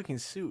 It's a good looking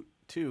suit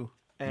too,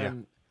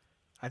 and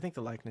I think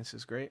the likeness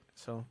is great.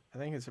 So I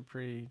think it's a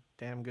pretty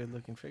damn good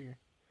looking figure.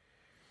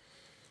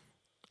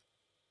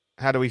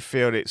 How do we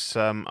feel it's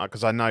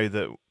because I know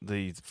that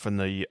from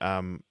the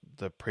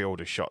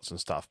pre-order shots and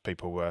stuff,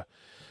 people were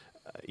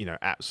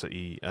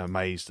absolutely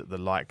amazed at the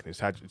likeness.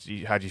 How do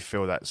you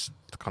feel that's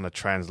kind of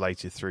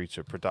translated through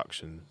to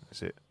production?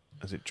 Has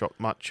it dropped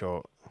much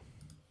or?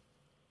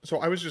 So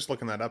I was just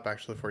looking that up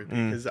actually for you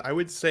because I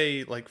would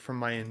say, like, from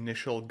my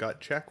initial gut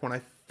check when I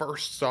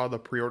first saw the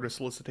pre-order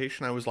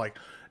solicitation, I was like,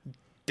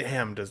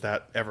 damn, does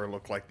that ever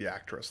look like the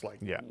actress? Like,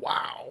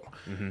 wow.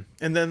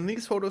 And then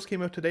these photos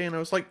came out today and I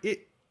was like,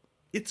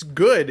 it's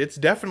good. It's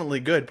definitely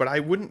good, but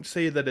I wouldn't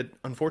say that it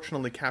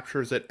unfortunately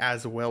captures it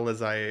as well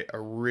as I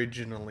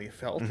originally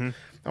felt.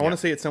 I want to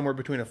say it's somewhere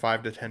between a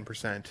 5 to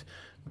 10%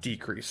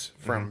 decrease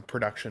from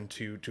production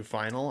to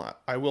final.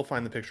 I will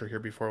find the picture here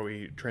before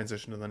we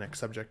transition to the next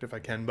subject if I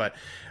can, but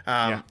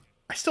I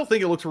still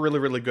think it looks really,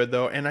 really good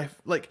though. And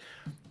I've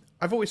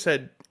always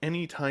said,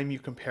 anytime you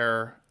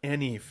compare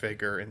any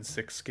figure in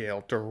 6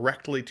 scale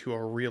directly to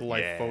a real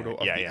life photo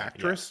of the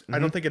actress, I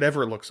don't think it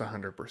ever looks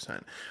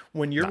 100%.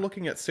 When you're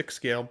looking at 6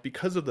 scale,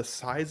 because of the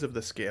size of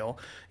the scale,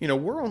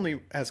 we're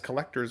only as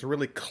collectors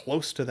really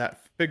close to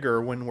that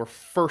figure when we're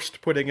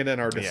first putting it in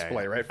our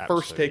display, right? Absolutely.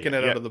 First taking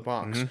it out of the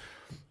box.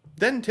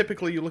 Then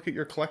typically you look at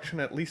your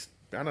collection at least,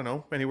 I don't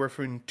know, anywhere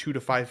from 2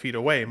 to 5 feet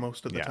away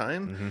most of the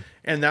time.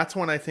 And that's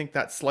when I think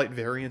that slight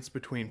variance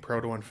between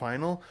proto and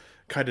final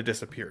kind of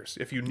disappears.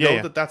 If you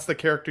know that that's the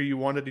character you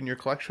wanted in your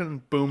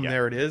collection, boom,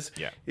 there it is.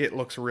 It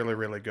looks really,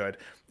 really good.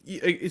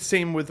 It's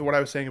same with what I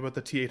was saying about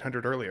the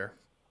T800 earlier.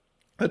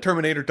 The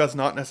Terminator does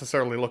not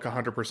necessarily look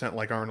 100%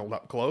 like Arnold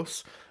up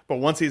close, but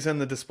once he's in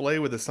the display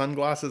with his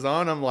sunglasses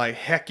on, I'm like,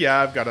 heck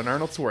yeah, I've got an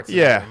Arnold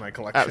Schwarzenegger in my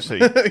collection.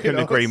 Absolutely. Couldn't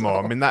agree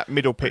more. I mean, that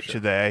middle picture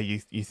there,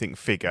 you think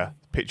figure.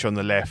 Picture on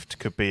the left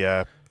could be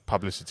a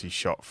publicity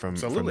shot from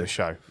the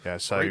show. Yeah,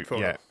 so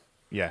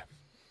yeah,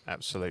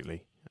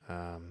 absolutely.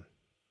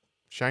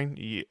 Shane,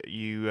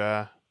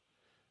 you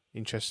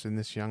interested in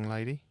this young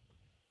lady?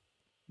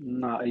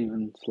 Not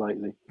even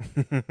slightly.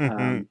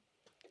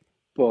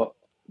 But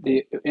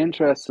the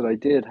interest that I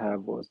did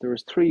have was there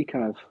was three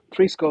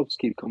sculpts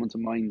keep coming to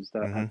mind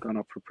that have gone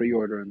up for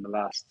pre-order in the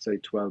last, say,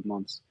 12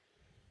 months.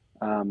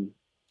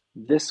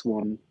 This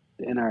one,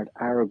 the Inard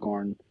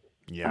Aragorn,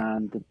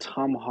 and the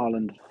Tom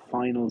Holland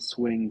final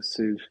swing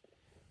suit,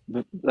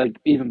 like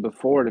even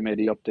before they made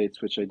the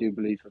updates, which I do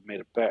believe have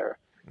made it better.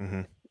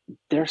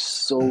 They're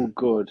so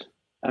good.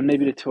 And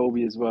maybe the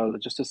Toby as well,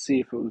 just to see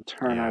if it will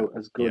turn out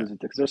as good as it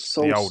did. Because they're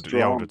so strong.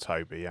 The older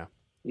Toby,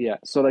 Yeah,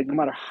 so like no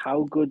matter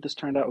how good this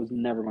turned out, I was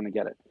never going to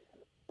get it.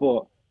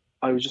 But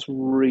I was just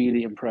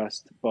really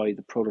impressed by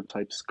the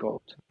prototype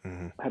sculpt.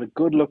 I had a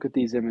good look at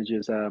these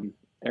images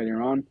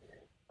earlier on.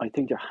 I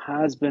think there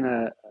has been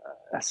a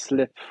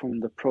slip from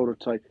the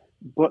prototype,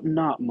 but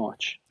not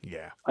much.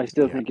 Yeah, I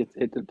still think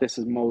this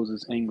is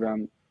Moses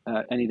Ingram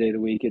any day of the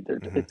week.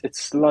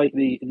 It's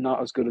slightly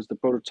not as good as the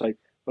prototype,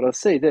 but I'll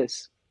say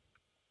this.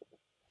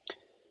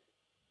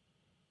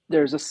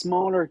 There's a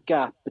smaller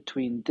gap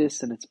between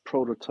this and its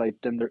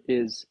prototype than there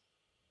is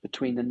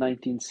between the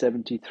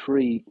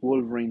 1973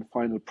 Wolverine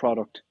final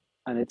product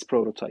and its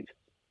prototype.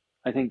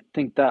 I think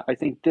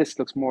this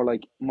looks more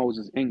like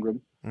Moses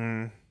Ingram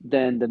than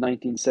the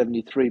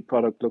 1973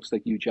 product looks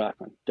like Hugh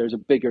Jackman. There's a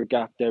bigger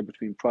gap there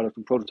between product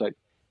and prototype.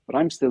 But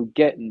I'm still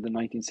getting the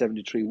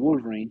 1973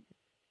 Wolverine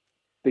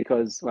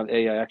because, well,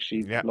 A, I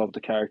actually love the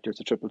character.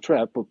 It's a triple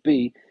threat. But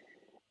B,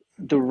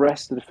 the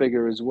rest of the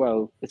figure as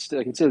well. I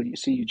can still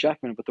see Hugh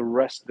Jackman, but the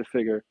rest of the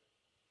figure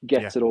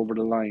gets it over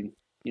the line.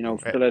 You know,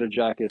 the leather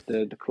jacket,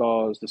 the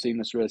claws, the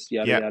seamless wrist,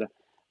 yada yada.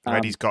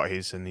 Eddie's got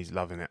his, and he's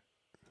loving it.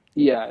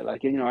 Yeah,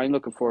 like I'm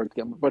looking forward to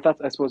getting. But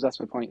I suppose that's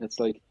my point. It's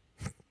like,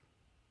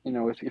 if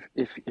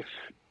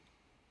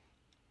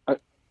I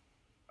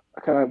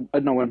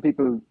don't know, when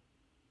people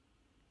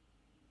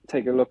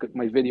take a look at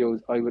my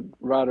videos, I would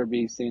rather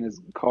be seen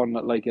as calling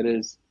it like it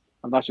is.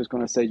 I'm not just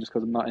going to say just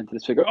because I'm not into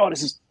this figure,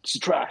 this is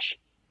trash.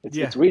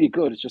 It's really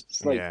good. It's just a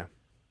slight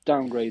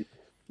downgrade.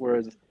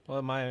 Whereas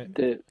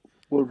the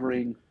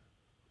Wolverine,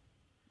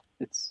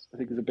 I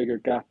think there's a bigger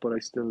gap, but I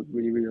still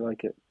really, really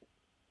like it.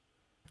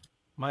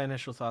 My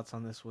initial thoughts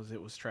on this was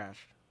it was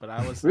trash, but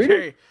I was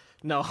really?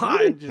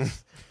 I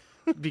just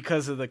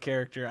because of the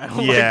character, I don't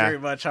like very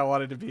much. I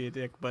wanted to be a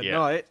dick, but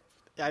I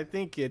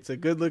think it's a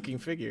good looking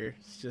figure.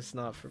 It's just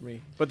not for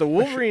me. But the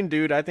Wolverine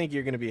dude, I think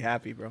you're gonna be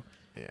happy, bro.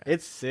 Yeah,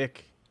 it's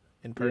sick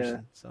in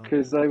person.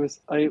 Because I was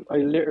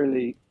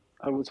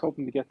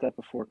hoping to get that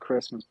before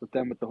Christmas, but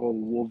then with the whole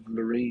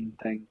Wolverine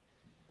thing,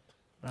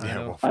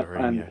 I've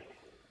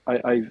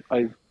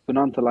been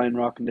on to Line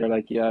Rock and they're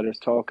like, there's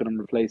talk of them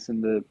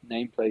replacing the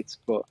nameplates,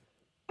 but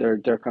they're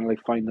kind of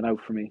like finding out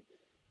for me,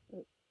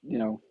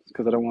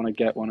 because I don't want to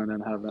get one and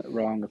then have it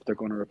wrong if they're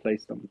going to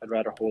replace them. I'd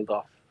rather hold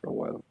off for a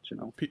while,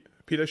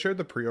 Pete, I shared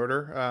the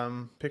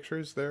pre-order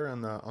pictures there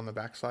on the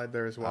backside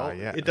there as well.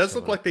 It does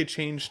look like they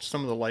changed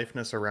some of the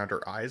liveness around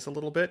her eyes a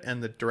little bit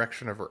and the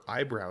direction of her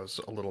eyebrows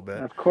a little bit.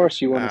 Of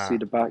course, you want to see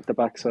the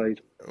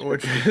backside,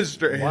 which is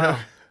strange. Wow.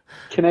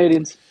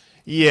 Canadians.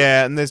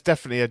 Yeah, and there's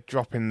definitely a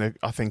drop in the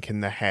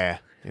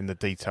hair, in the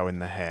detail in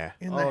the hair.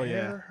 In the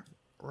hair,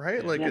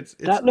 right? Like it's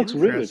that looks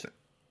rude.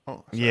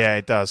 Oh, yeah,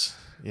 it does.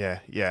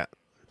 Yeah.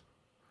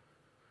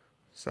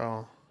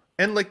 So,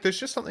 and like, there's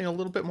just something a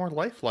little bit more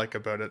lifelike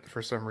about it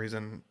for some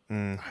reason.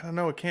 I don't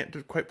know. I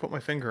can't quite put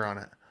my finger on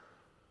it.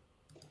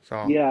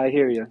 So yeah, I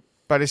hear you.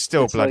 But it's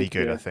still bloody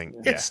good, I think.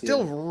 It's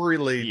still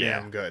really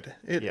damn good.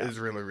 It is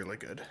really, really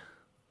good.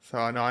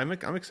 So no, I'm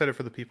excited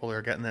for the people that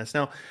are getting this.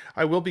 Now,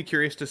 I will be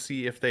curious to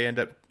see if they end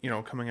up,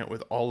 coming out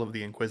with all of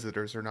the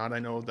Inquisitors or not. I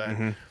know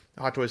that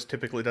Hot Toys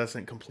typically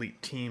doesn't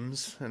complete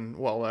teams, and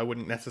while I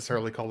wouldn't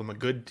necessarily call them a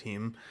good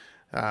team,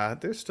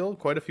 there's still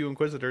quite a few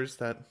Inquisitors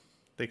that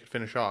they could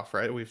finish off,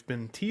 right? We've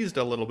been teased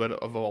a little bit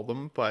of all of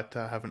them, but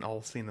haven't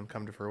all seen them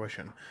come to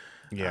fruition.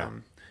 Yeah.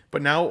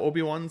 But now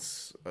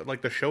Obi-Wan's,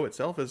 like the show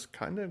itself, is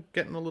kind of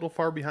getting a little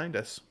far behind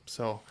us.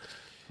 So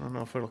I don't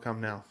know if it'll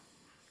come now.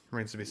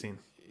 Remains to be seen.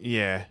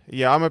 Yeah,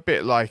 I'm a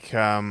bit like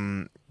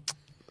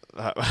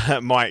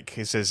Mike.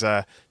 He says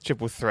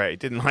triple threat. He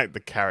didn't like the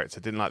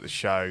character, didn't like the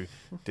show,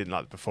 didn't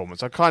like the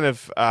performance. I'm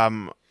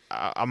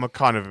a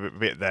kind of a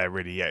bit there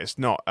really. Yeah, it's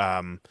not.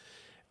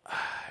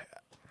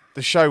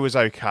 The show was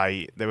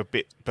okay. They were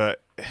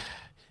but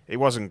it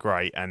wasn't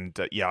great. And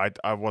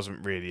I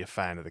wasn't really a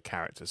fan of the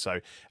character. So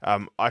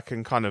I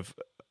can kind of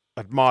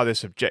admire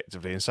this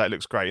objectively and say it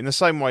looks great in the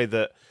same way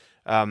that.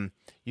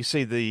 You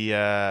see the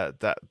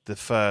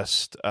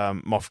first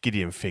Moff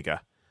Gideon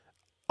figure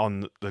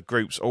on the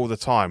groups all the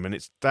time, and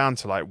it's down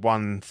to like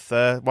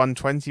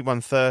 120,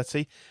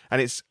 130, and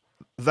it's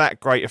that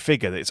great a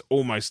figure that it's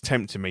almost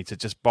tempting me to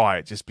just buy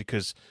it just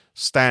because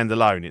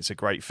standalone it's a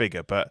great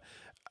figure, but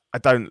I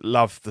don't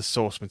love the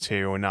source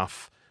material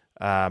enough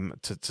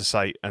to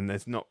say, and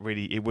there's not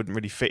really, it wouldn't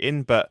really fit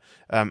in. But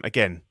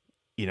again,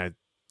 you know,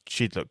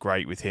 she'd look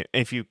great with him.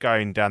 If you're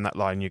going down that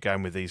line, you're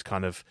going with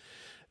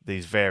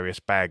these various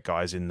bad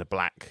guys in the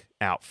black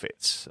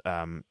outfits.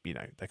 You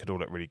know, they could all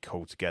look really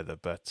cool together.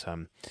 But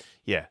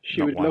yeah,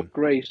 she would look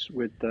great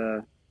with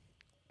the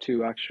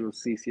 2 actual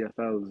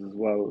CCFLs as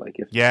well. Like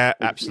if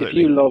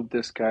absolutely. If you loved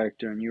this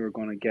character and you were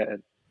going to get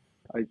it,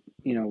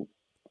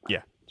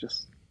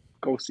 just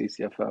go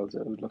CCFLs.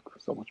 It would look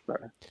so much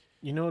better.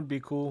 You know, it'd be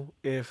cool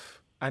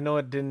if, I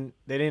know they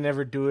didn't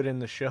ever do it in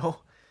the show,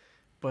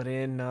 but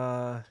in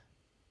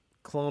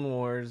Clone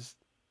Wars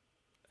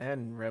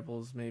and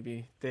Rebels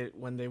maybe,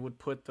 when they would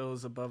put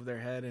those above their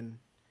head and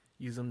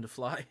use them to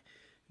fly. It'd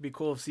be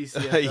cool if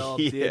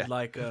CCFL did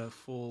like a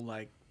full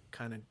like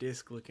kind of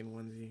disc looking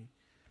onesie.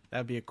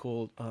 That'd be a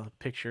cool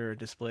picture or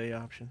display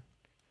option.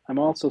 I'm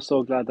also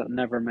so glad that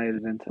never made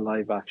it into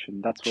live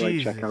action. That's where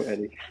I check out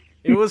Eddie.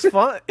 It was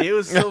fun. It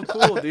was so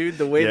cool, dude.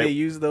 The way they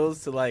use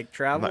those to like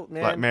travel,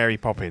 man. Like Mary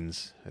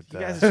Poppins. You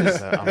guys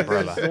just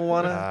umbrella.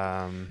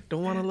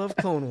 Don't wanna love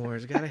Clone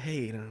Wars. Gotta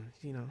hate them,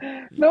 you know.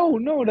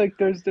 No. Like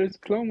there's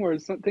Clone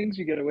Wars. Some things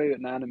you get away with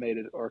in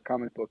animated or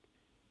comic book,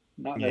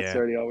 not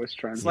necessarily always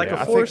trans. It's like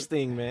a Force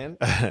thing, man.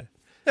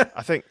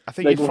 I think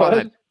like you'd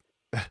find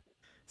that.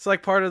 It's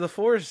like part of the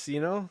Force, you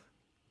know.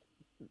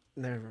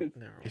 Never.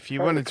 If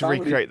you wanted to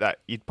recreate that,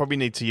 you'd probably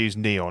need to use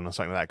neon or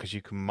something like that, because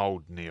you can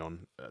mold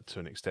neon to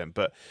an extent.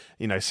 But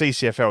you know,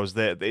 CCFLs,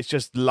 it's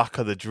just luck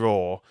of the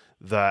draw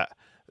that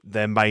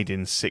they're made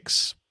in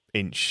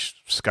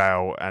 6-inch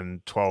scale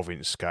and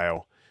 12-inch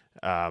scale,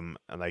 and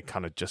they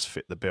kind of just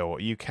fit the bill.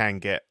 You can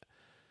get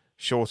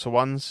shorter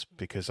ones,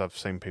 because I've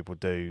seen people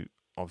do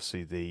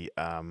obviously the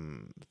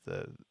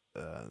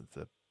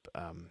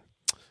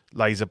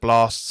laser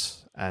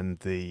blasts and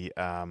the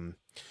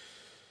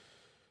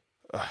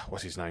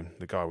what's his name?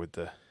 The guy with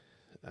the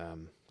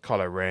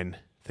Kylo Ren,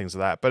 things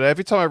like that. But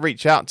every time I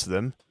reach out to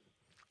them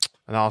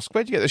and ask,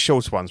 where'd you get the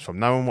shorter ones from?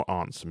 No one will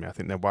answer me. I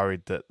think they're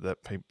worried that they're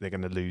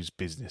going to lose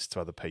business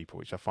to other people,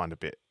 which I find a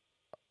bit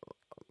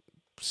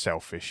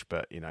selfish,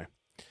 but you know.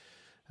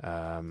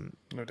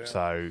 No doubt.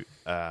 So,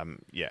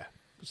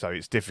 so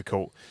it's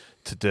difficult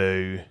to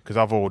do, because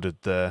I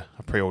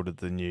pre-ordered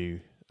the new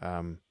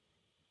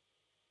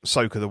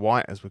Ahsoka the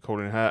White, as we're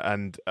calling her,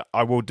 and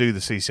I will do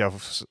the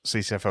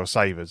CCFL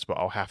Savers, but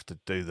I'll have to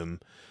do them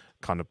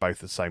kind of both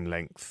the same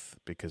length,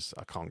 because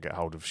I can't get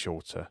hold of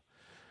shorter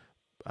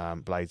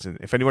blades. And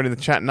if anyone in the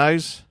chat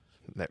knows,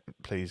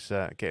 please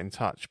get in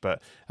touch.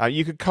 But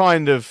you can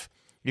kind of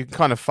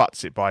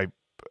futz it by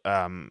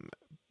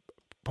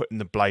putting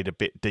the blade a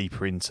bit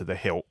deeper into the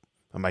hilt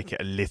and make it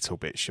a little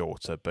bit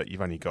shorter, but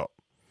you've only got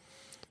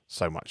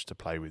so much to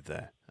play with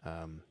there.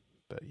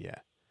 But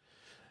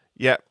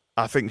yeah.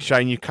 I think,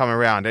 Shane, you come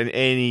around, and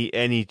any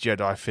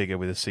Jedi figure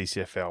with a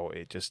CCFL,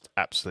 it just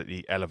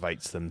absolutely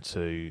elevates them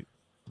to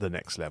the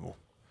next level.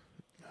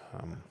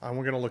 I'm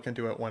going to look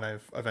into it when I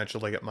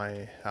eventually get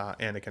my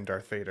Anakin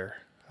Darth Vader,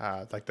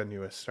 like the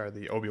newest, or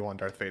the Obi-Wan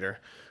Darth Vader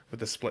with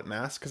the split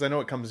mask, because I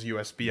know it comes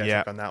USB, I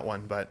think, on that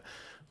one, but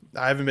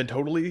I haven't been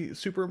totally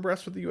super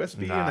impressed with the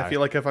USB, and I feel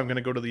like if I'm going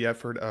to go to the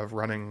effort of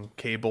running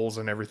cables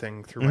and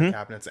everything through my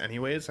cabinets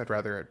anyways, I'd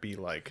rather it be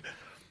like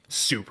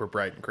super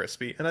bright and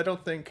crispy, and I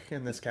don't think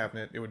in this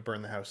cabinet it would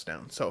burn the house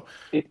down. So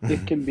it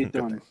can be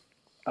done.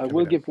 I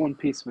will give one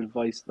piece of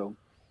advice though.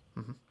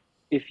 Mm-hmm.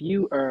 If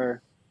you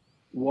are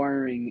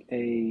wiring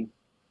a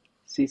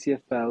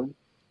CCFL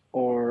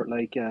or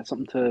like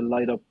something to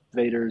light up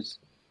Vader's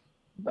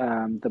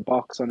the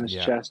box on his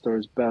chest or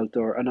his belt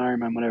or an Iron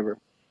Man, whatever,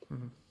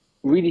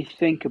 really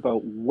think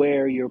about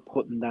where you're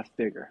putting that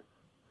figure,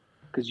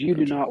 because you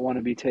do not want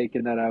to be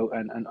taking that out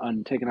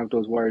and taking out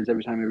those wires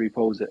every time you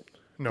repose it.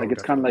 No, like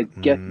it's kind of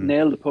like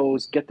nail the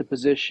pose, get the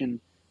position,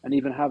 and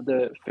even have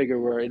the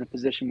figure where in a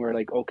position where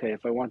like, okay,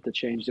 if I want to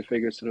change the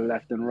figures to the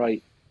left and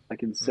right, I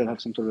can still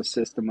have some sort of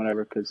system,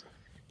 whatever, because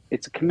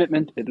it's a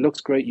commitment. It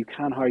looks great. You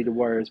can hide the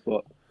wires,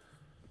 but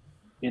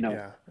you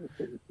know,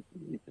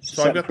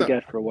 so I've got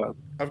forget for a while.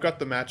 I've got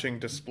the matching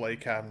display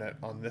cabinet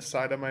on this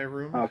side of my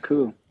room. Oh,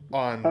 cool.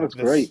 That looks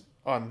great.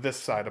 On this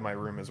side of my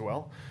room as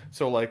well.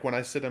 So like when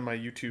I sit in my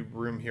YouTube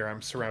room here,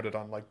 I'm surrounded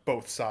on like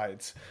both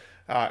sides.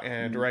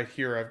 And right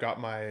here, I've got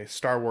my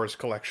Star Wars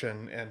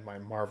collection and my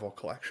Marvel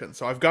collection.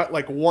 So I've got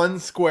like one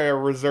square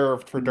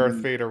reserved for Darth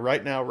Vader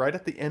right now, right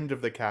at the end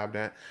of the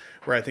cabinet,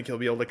 where I think he'll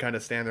be able to kind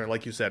of stand there.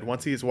 Like you said,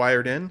 once he's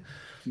wired in,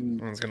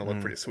 it's going to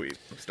look pretty sweet.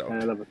 I'm stoked. I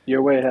love it.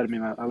 You're way ahead of me,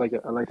 man. I like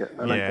it. I like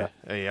that.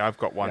 Yeah, I've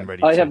got one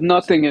ready. I have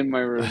nothing in my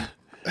room.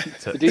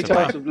 The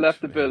details have left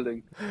the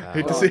building.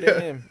 Hate to see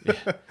damn.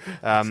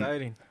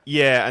 Exciting.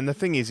 Yeah, and the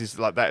thing is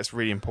like that's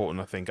really important,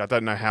 I think. I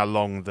don't know how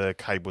long the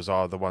cables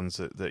are, the ones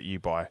that you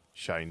buy,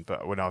 Shane,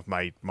 but when I've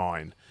made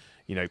mine,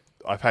 you know,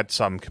 I've had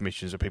some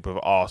commissions where people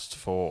have asked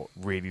for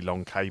really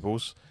long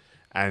cables,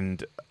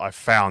 and I've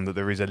found that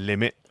there is a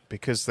limit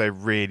because they're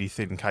really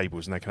thin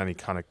cables and they can only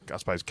kind of, I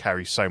suppose,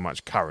 carry so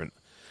much current,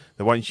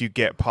 that once you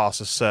get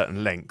past a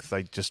certain length,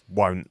 they just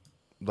won't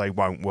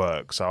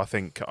work. So I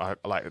think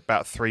like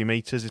about 3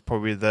 meters is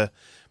probably the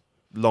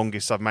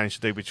longest I've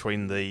managed to do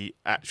between the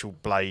actual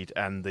blade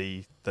and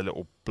the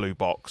little blue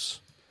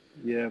box.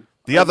 Yeah.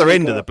 The other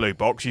end of the blue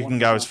box, you can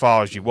go as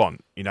far as you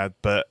want,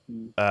 but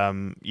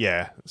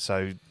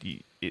so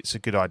it's a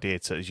good idea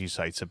to, as you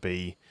say, to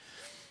be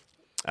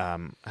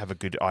have a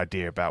good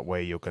idea about where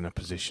you're going to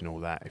position all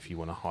that if you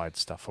want to hide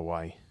stuff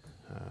away.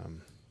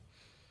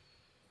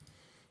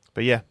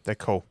 But yeah, they're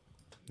cool.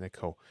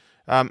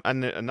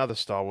 And another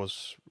star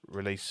was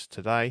released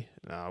today.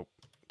 No,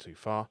 too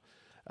far.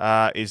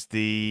 Is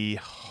the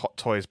Hot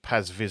Toys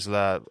Paz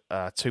Vizsla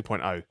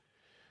 2.0.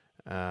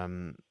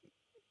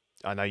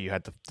 I know you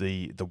had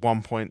the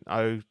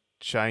 1.0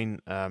 Shane.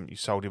 You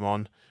sold him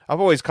on. I've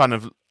always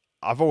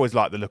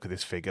liked the look of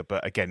this figure,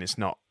 but again, it's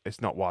not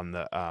one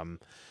that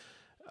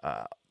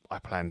I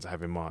plan to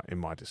have in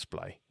my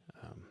display.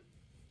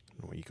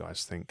 What you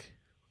guys think?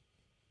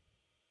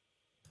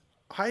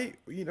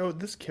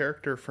 This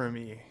character for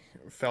me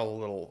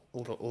fell a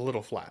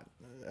little flat.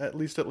 At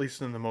least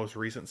in the most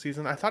recent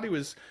season. I thought he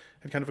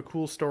had kind of a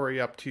cool story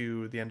up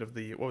to the end of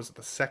the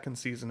second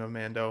season of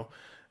Mando.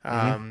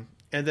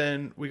 And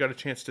then we got a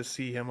chance to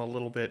see him a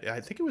little bit.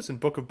 I think it was in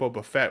Book of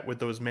Boba Fett with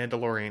those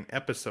Mandalorian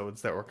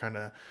episodes that were kind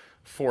of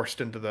forced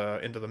into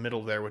the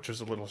middle there, which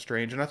was a little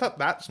strange. And I thought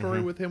that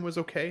story with him was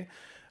okay.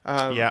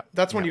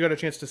 That's when you got a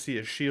chance to see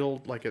his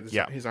shield, like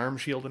his arm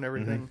shield and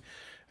everything.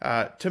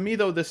 To me,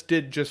 though, this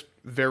did just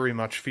very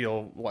much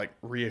feel like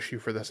reissue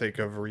for the sake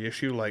of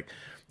reissue. Like,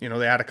 they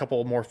add a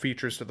couple more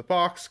features to the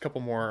box, a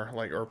couple more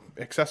or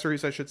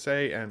accessories, I should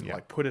say, and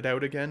put it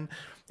out again.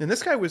 And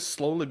this guy was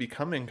slowly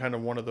becoming kind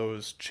of one of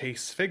those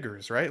chase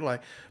figures, right?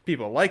 Like,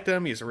 people liked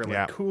him. He's really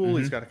cool.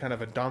 He's got a kind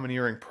of a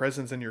domineering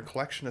presence in your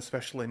collection,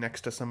 especially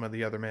next to some of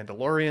the other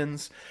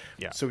Mandalorians.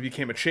 Yeah. So he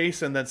became a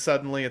chase, and then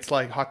suddenly it's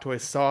like Hot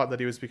Toys saw that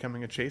he was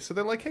becoming a chase. So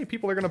they're like, hey,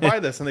 people are going to buy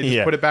this, and they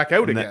just put it back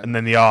out again. And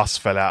then the arse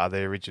fell out of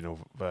the original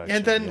version.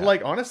 And then,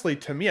 honestly,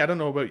 to me, I don't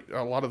know about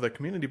a lot of the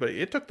community, but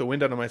it took the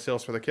wind out of my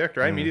sails for the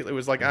character. I immediately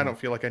was like, I don't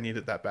feel like I need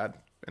it that bad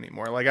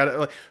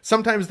anymore.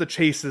 Sometimes the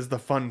chase is the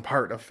fun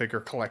part of figure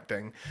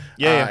collecting.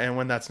 And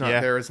when that's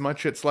not there as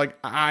much, it's like,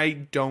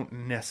 I don't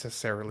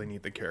necessarily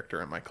need the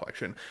character in my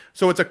collection.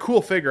 So it's a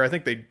cool figure. I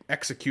think they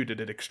executed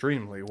it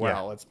extremely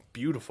well. It's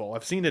beautiful.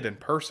 I've seen it in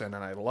person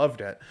and I loved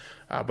it.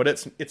 But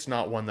it's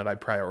not one that I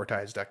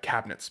prioritized a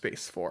cabinet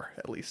space for,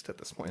 at least at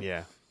this point.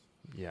 Yeah.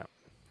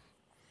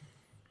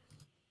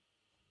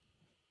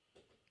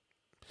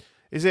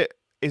 Is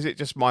it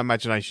just my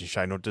imagination,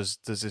 Shane, or does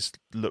this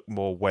look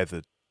more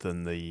weathered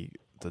than the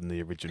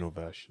original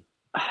version?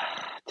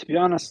 To be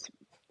honest,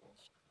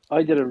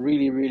 I did a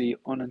really, really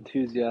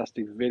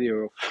unenthusiastic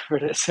video for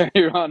this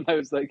earlier on. I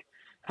was like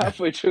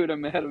halfway through it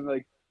in my head, I'm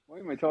like, why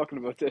am I talking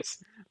about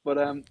this? But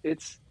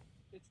it's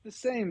the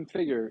same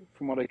figure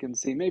from what I can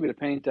see. Maybe the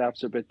paint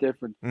apps are a bit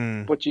different,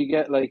 but you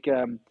get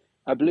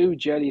a blue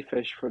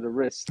jellyfish for the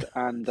wrist,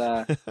 and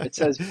it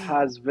says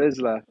Paz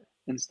Vizsla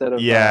instead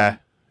of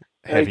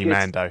heavy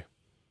Mando.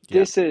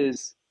 This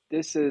is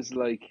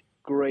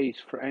great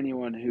for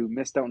anyone who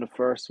missed out on the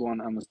first one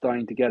and was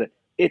dying to get it.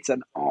 It's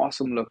an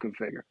awesome looking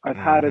figure. I've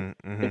had it.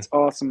 It's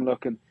awesome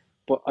looking.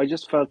 But I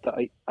just felt that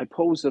I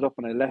posed it up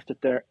and I left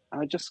it there.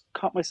 And I just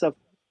caught myself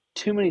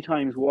too many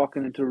times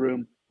walking into a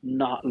room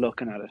not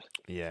looking at it.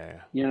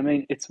 Yeah. You know what I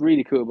mean? It's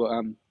really cool.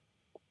 But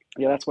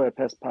that's why I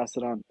passed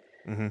it on.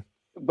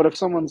 But if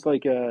someone's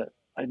like a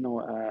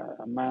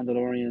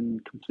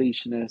Mandalorian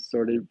completionist,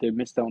 or they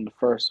missed out on the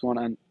first one,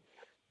 and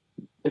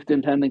if they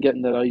intend on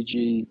getting that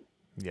IG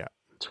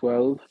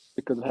 12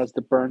 because it has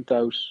the burnt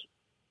out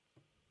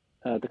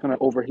the kind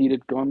of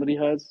overheated gun that he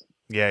has.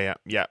 Yeah.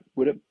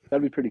 Would it?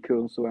 That'd be pretty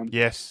cool. So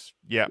yes,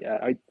 yeah.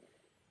 Yeah,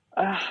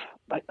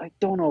 I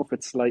don't know if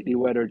it's slightly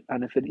weathered,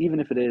 and even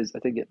if it is, I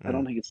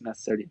don't think it's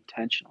necessarily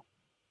intentional.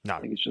 No,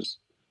 I think it's just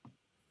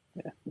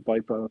a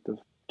byproduct of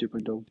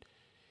 2.0.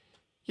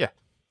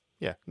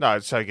 Yeah. No,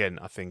 so again,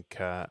 I think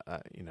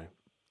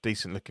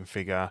decent looking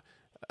figure.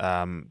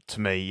 To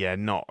me,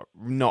 not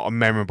a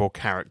memorable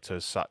character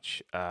as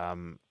such,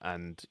 and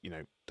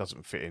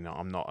doesn't fit in.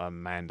 I'm not a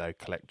Mando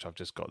collector. I've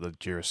just got the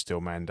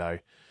Durasteel Mando.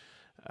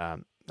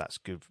 That's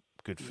good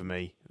for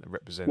me. It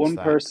represents one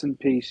that.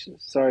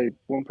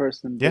 One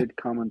person did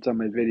comment on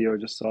my video I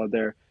just saw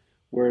there.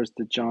 Where's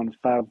the Jon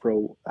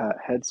Favreau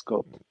head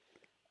sculpt?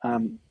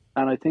 And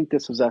I think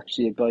this was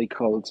actually a guy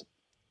called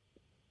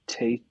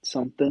Tate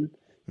something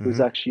who's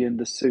actually in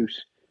the suit.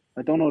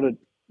 I don't know I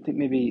think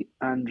maybe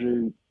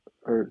Andrew.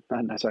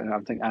 I'm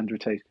thinking Andrew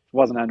Tate. It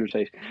wasn't Andrew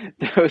Tate.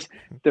 There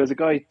was a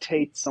guy,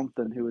 Tate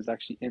something, who was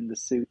actually in the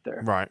suit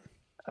there. Right.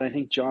 And I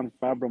think Jon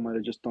Favreau might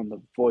have just done the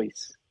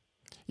voice.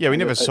 Yeah, we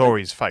never saw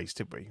his face,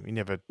 did we? We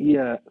never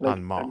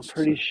unmasked. I'm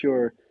pretty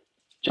sure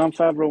Jon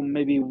Favreau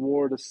maybe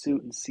wore the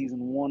suit in season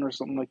 1 or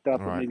something like that,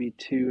 but maybe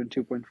 2 and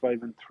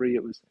 2.5 and 3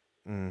 it was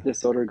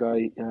this other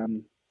guy.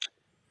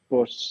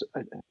 But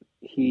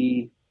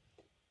he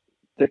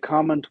the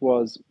comment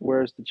was,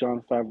 "Where's the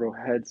Jon Favreau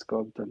head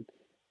sculpt?" And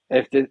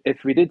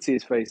if we did see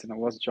his face and it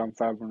was Jon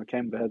Favreau and it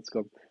came to head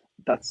sculpt,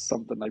 that's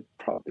something I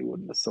probably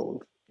wouldn't have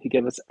sold. He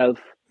gave us Elf,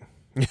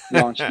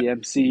 launched the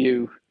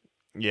MCU,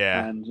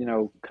 Yeah. and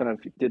kind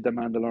of did the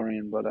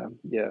Mandalorian, but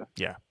yeah.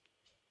 Yeah.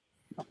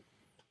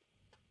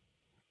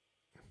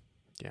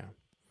 Yeah.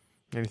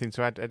 Anything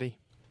to add, Eddie?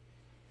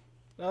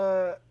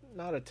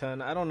 Not a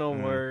ton. I don't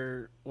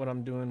know what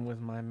I'm doing with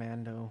my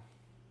Mando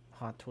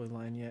hot toy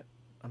line yet.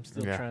 I'm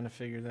still trying to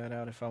figure that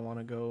out, if I want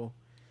to go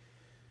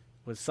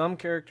with some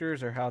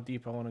characters or how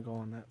deep I want to go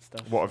on that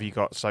stuff. What have you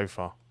got so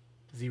far?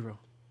 0.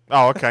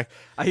 Oh, okay.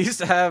 I used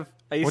to have.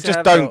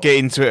 Don't get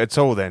into it at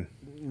all then.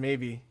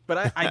 Maybe,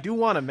 but I do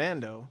want a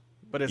Mando.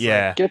 But it's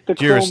get the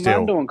Chrome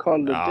Mando and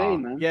call it a day,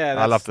 man. Yeah,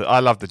 I love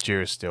the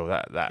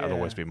Durasteel. That'll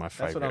always be my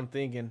favorite. That's what I'm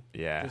thinking.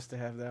 Yeah, just to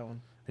have that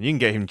one. And you can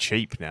get him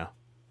cheap now.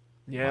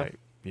 Yeah,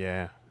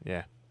 yeah.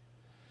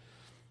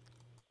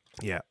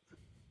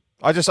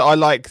 I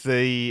like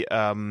the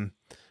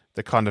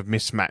kind of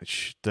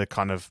mismatch, the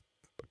kind of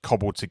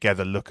cobbled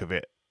together look of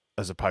it,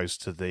 as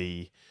opposed to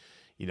the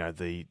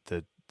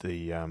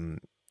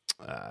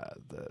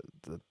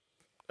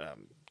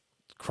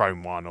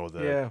chrome one or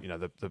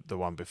the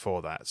one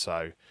before that.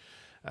 So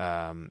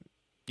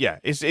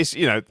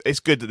it's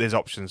good that there's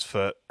options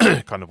for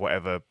kind of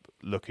whatever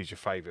look is your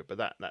favorite. But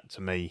that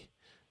to me,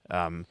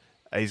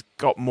 he's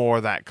got more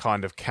of that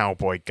kind of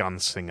cowboy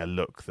gunslinger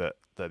look that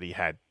he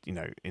had,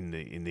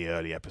 in the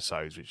early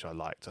episodes, which I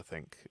liked. I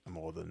think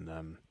more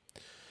than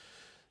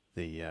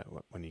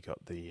when you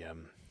got the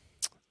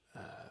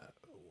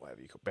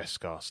whatever you got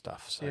Beskar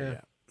stuff. So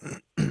yeah.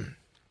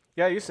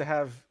 Yeah, I used to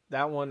have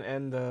that one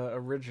and the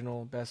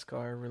original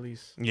Beskar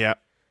release. Yeah.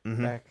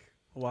 Back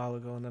a while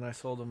ago, and then I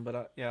sold them.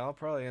 But I'll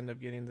probably end up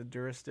getting the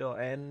Durasteel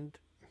and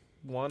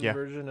one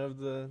version of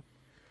the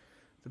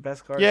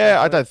Beskar. Yeah,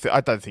 I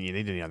don't think you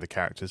need any other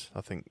characters.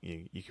 I think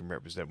you can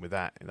represent with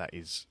that, and that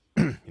is,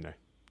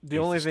 The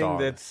only thing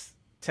that's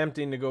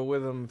tempting to go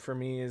with them for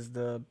me is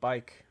the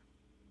bike.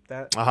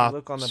 That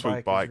look on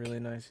the bike is really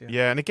nice. Yeah.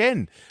 Yeah, and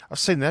again, I've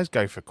seen those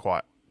go for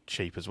quite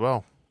cheap as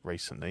well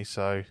recently.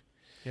 So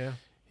yeah.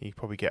 You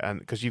probably get,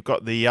 because you've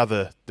got the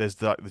other. There's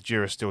the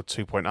Durasteel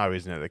 2.0,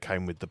 isn't it? That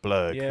came with the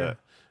blurg. Yeah.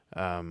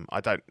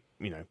 That,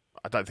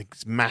 I don't think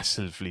it's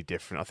massively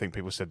different. I think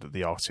people said that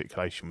the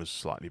articulation was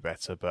slightly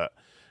better, but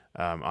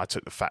I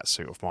took the fat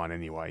suit off mine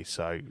anyway,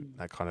 so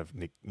that kind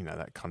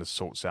of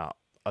sorts out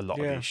a lot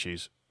of the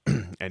issues.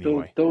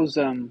 Anyway, those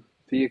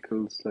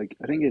vehicles, like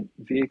I think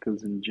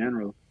vehicles in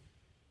general,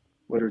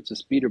 whether it's a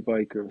speeder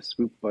bike or a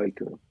swoop bike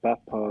or a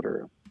bat pod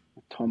or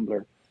a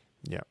tumbler.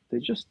 Yeah, they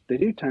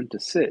do tend to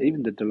sit.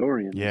 Even the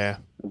DeLorean is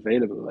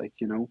available. Like,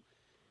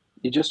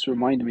 you just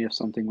reminded me of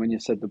something when you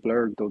said the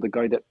blurg, though. The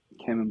guy that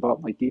came and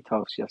bought my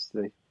detox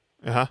yesterday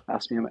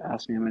asked me how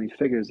many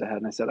figures I had,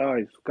 and I said, "Oh,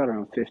 I've got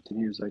around 50." And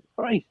he was like,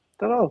 "All right,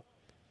 that all?"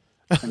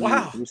 And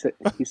wow.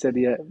 He said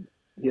he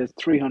has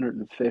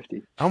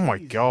 350. Oh my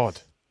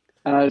God!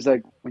 And I was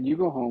like, "When you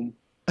go home,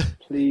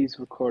 please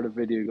record a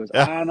video." He goes,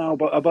 "No,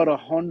 but about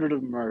 100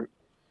 of them are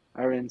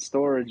in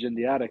storage in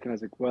the attic." And I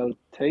was like, "Well,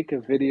 take a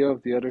video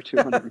of the other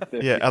 250.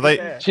 Yeah, are they?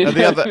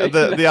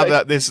 The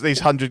other these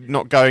 100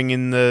 not going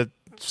in the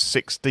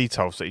 6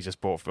 details that he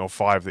just bought, or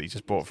 5 that he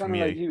just bought from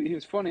you? Like, he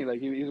was funny. Like,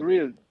 he was a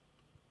real guy,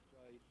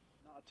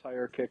 not a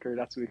tire kicker.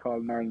 That's what we call it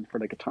in Ireland, for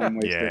like a time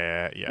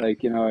waster. Yeah.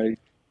 Like,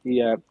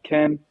 he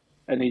came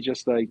and he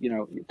just he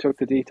took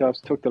the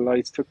detox, took the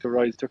lights, took the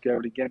rides, took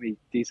everything, gave me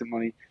decent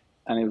money,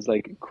 and it was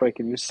like quick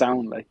and he was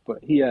sound. Like,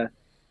 but he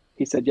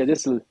said,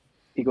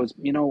 he goes,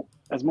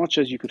 as much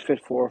as you could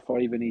fit 4 or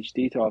 5 in each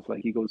detox,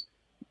 like, he goes,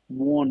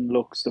 one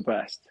looks the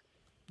best.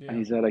 Yeah. And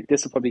he said, like,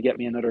 this will probably get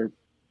me another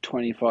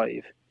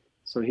 25.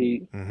 So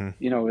he,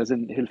 as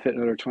in he'll fit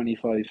another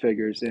 25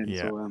 figures in.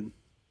 Yeah. So,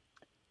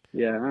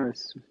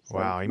 it's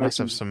wow, he must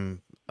have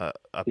some a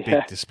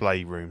big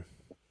display room.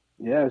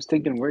 Yeah, I was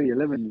thinking, where are you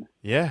living?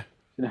 Yeah.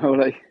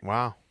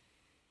 Wow.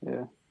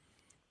 Yeah.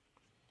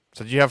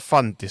 So did you have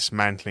fun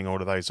dismantling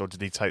all of those, or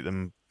did he take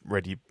them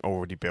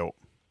already built?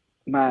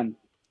 Man.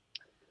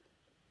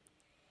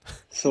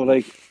 So,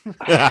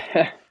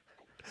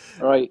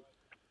 right,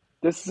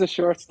 this is a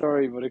short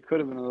story, but it could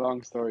have been a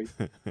long story.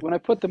 When I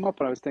put them up,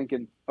 and I was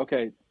thinking,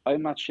 okay,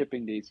 I'm not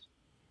shipping these.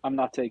 I'm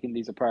not taking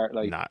these apart.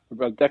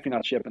 Well, definitely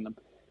not shipping them.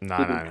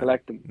 No,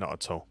 collect them. Not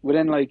at all.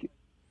 Within, I'd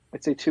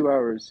say 2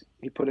 hours,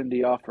 he put in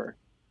the offer.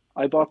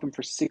 I bought them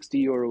for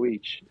 €60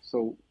 each.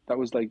 So that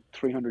was like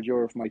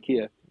 €300 from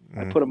IKEA.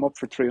 I put them up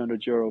for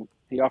 €300.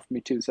 He offered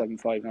me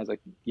 $275, and I was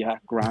like, "Yeah,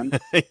 grand."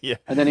 Yeah.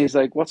 And then he's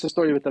like, "What's the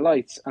story with the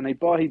lights?" And he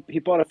bought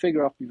a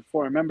figure off me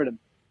before I remembered him,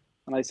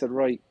 and I said,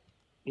 "Right."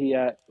 He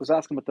was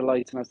asking about the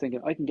lights, and I was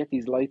thinking, I can get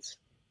these lights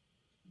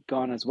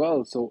gone as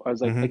well. So I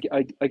was like,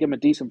 I give him a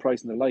decent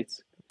price on the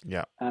lights.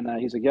 Yeah. And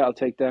he's like, "Yeah, I'll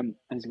take them."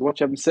 And he's like, "What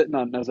you have them sitting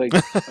on?" And I was like,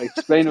 I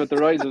explained what the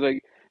rise. I was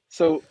like,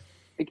 so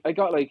I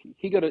got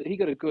he got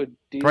a good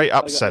deal. Great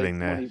upselling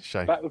there,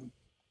 Shay.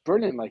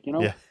 Brilliant,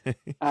 Yeah.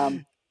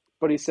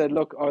 But he said,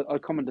 "Look, I'll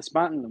come and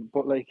dismantle them."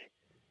 But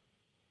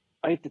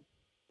I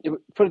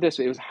put it this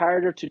way, it was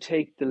harder to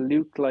take the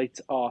Luke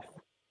lights off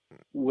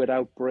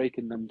without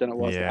breaking them than it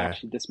was to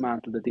actually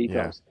dismantle the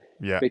decals.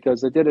 Yeah.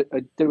 Because I did it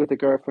with a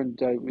girlfriend.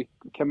 We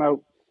came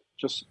out,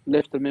 just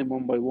lift them in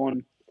one by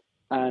one,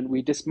 and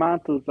we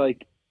dismantled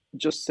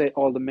just say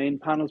all the main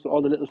panels, but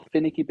all the little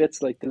finicky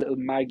bits, like the little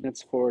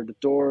magnets for the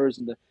doors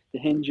and the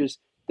hinges,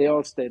 they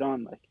all stayed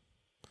on.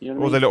 You know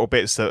what I mean? The little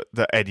bits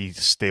that Eddie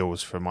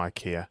steals from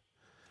IKEA.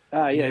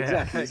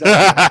 Exactly.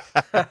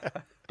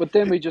 But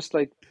then we just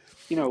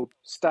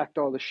stacked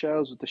all the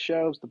shelves with the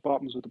shelves, the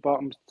bottoms with the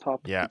bottoms,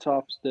 the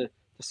tops, the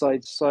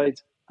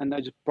sides, and I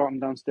just brought him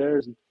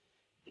downstairs, and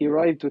he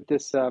arrived with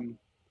this a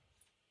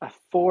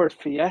Ford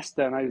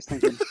Fiesta, and I was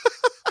thinking,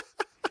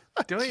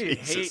 don't you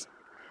hate,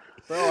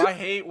 bro? I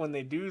hate when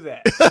they do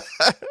that.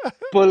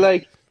 but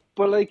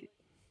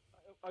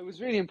I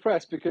was really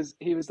impressed because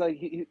he was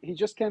he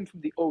just came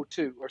from the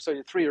O2, or sorry,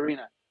 the 3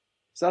 Arena,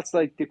 so that's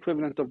like the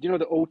equivalent of, do you know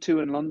the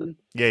O2 in London?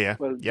 Yeah.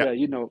 Well,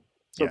 you know,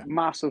 so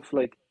massive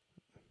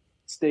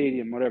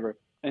stadium, whatever.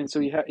 And so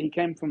he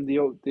came from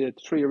the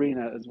 3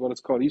 Arena, is what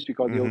it's called. It used to be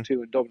called the O2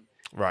 in Dublin.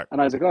 Right.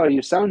 And I was like, "Oh, you're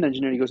a sound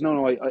engineer?" He goes,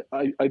 "No,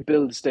 I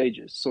build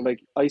stages." So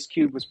Ice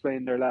Cube was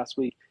playing there last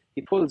week.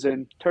 He pulls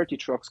in 30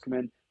 trucks, come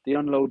in, they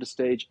unload the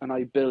stage, and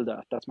I build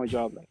that. That's my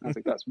job. And I was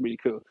like, "That's really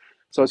cool."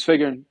 So I was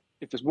figuring,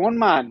 if there's one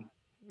man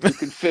who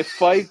can fit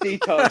 5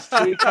 decals,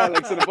 3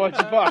 calics, and a bunch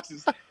of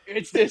boxes,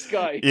 it's this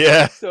guy.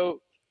 Yeah.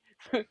 So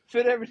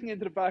fit everything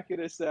into the back of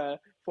this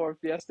Ford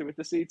Fiesta with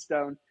the seats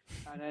down,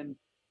 and then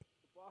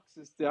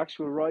the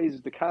actual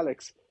risers, the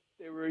calyx,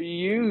 they were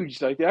huge.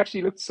 They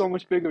actually looked so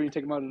much bigger when you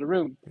take them out of the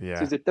room. Yeah.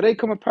 So he said, "Do they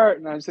come apart?"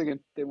 And I was thinking,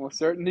 they most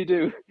certainly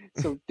do.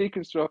 So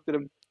deconstructed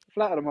them,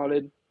 flattened them all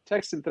in,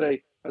 texted him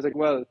today. I was like,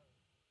 "Well,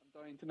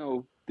 I'm dying to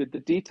know, did the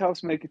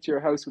details make it to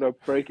your house without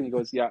breaking?" He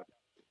goes, "Yeah."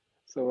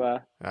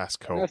 So that's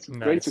cool. That's a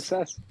great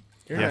success.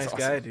 You're a nice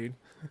guy, dude.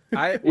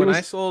 When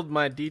I sold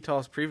my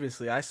details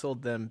previously, I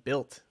sold them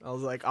built. I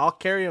was like, I'll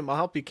carry them. I'll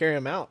help you carry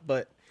them out,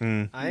 but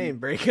I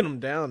ain't breaking them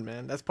down,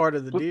 man. That's part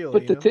of the deal.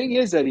 But the thing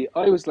is, Eddie,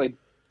 I was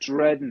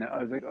dreading it.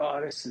 I was like, "Oh,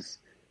 this is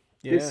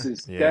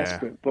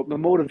desperate." But my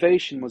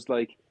motivation was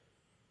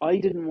I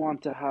didn't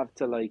want to have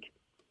to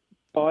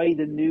buy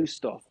the new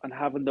stuff and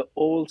having the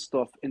old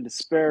stuff in the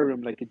spare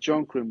room, like a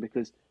junk room,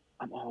 because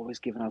I'm always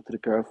giving out to the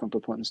girlfriend for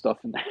putting stuff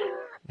in there.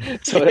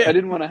 So I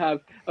didn't want to have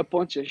a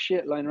bunch of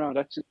shit lying around.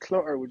 That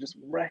clutter would just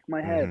wreck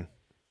my head.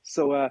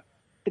 So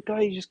the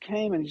guy just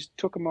came and just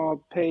took them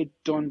all, paid,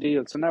 done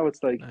deal. So now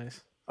it's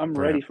nice. I'm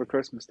ready for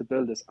Christmas to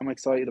build this. I'm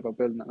excited about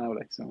building it now.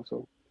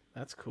 So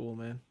that's cool,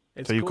 man.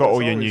 So you've got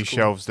all your new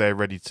shelves there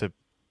ready to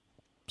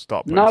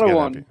start putting not together, a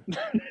one.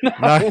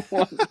 Not a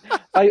one.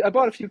 I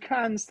bought a few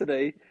cans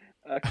today,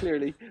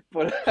 clearly,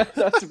 but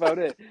that's about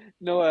it.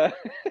 No, I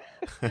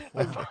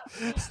bought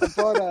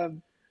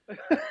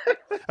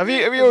Have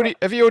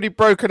you already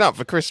broken up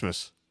for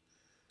Christmas?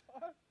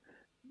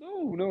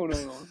 No.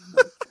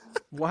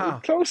 Wow.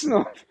 Close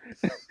enough.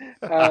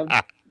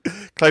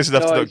 Close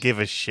enough to not give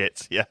a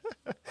shit. Yeah.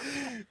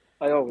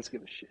 I always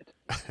give a shit.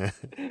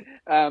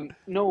 I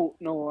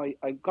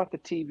got the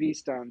TV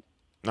stand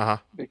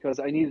because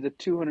I needed a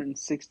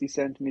 260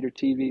 centimeter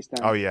TV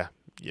stand. Oh yeah.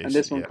 Yes, and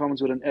this one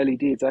comes with an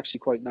LED. It's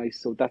actually quite nice.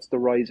 So that's the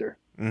riser.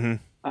 Mm-hmm.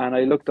 And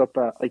I looked up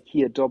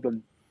IKEA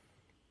Dublin,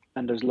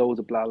 and there's loads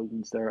of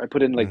Bladels there. I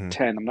put in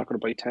 10. I'm not going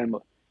to buy 10,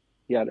 but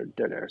yeah,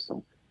 they're there.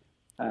 So,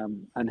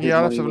 and I'll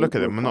have to have a look at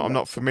them. I'm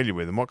not familiar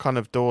with them. What kind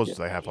of doors do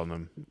they have on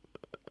them?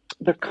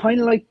 They're kind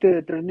of like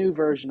the new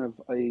version of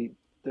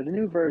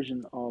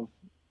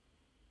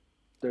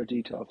their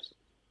Detolfs.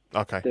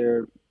 Okay.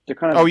 They're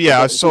kind of. Oh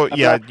yeah, I saw.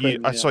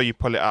 Frame, I saw you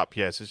pull it up.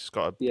 Yes, it's just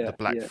got the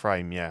black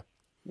frame. Yeah.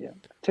 Yeah.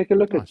 Take a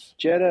look at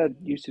Jeddah.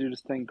 Used to do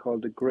this thing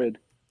called the grid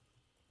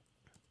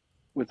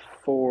with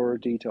 4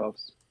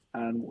 Detolfs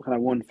and kind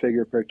of 1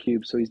 figure per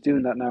cube. So he's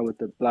doing that now with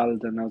the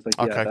Bladel, and I was like,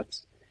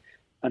 that's.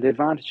 And the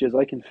advantage is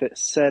I can fit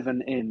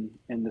 7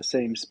 in the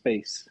same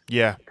space.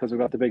 Yeah. Because I've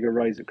got the bigger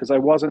riser. Because I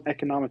wasn't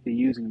economically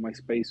using my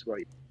space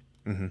right.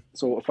 Mm-hmm.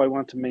 So if I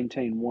want to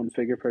maintain 1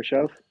 figure per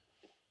shelf,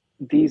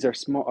 these are a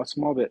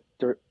small bit.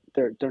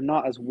 They're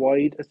not as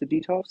wide as the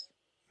Detolfs.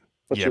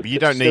 But you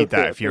don't need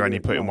that if you're only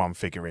putting 1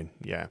 figure in.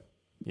 Yeah.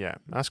 Yeah.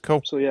 That's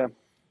cool. So yeah,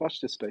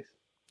 watch this space.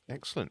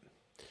 Excellent.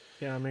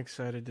 Yeah, I'm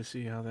excited to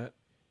see how that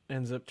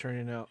ends up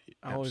turning out.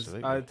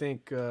 I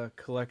think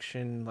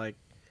collection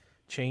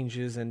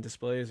changes and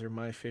displays are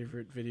my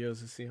favorite videos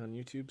to see on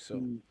YouTube,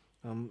 so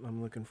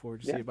I'm looking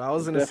forward to see it. But I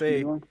was gonna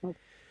say,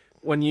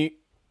 when you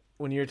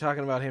were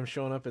talking about him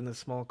showing up in the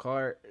small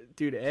car,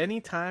 dude,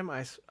 anytime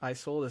I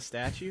sold a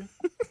statue,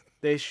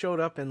 they showed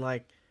up in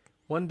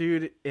one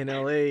dude in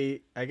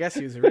LA, I guess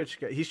he was a rich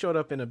guy, he showed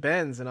up in a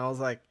Benz, and I was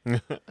like,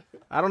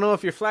 I don't know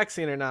if you're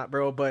flexing or not,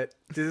 bro, but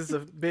this is a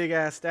big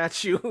ass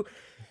statue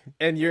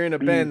and you're in a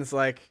Benz,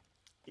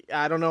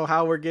 I don't know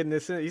how we're getting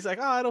this in. He's like,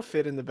 "Oh, it'll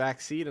fit in the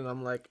back seat," and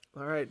I'm like,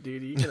 "All right,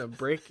 dude, you're gonna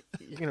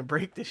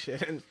break this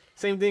shit." And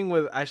same thing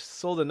with, I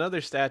sold another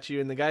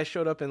statue, and the guy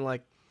showed up in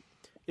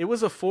it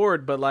was a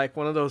Ford, but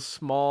one of those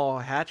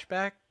small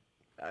hatchback.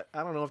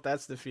 I don't know if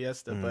that's the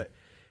Fiesta, but,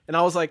 and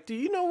I was like, "Do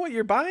you know what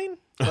you're buying?"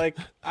 Like,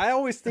 I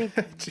always think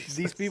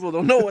these people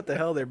don't know what the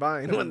hell they're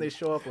buying when they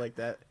show up like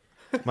that.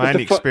 My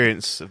only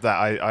experience of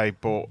that, I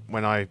bought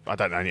when I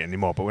don't own it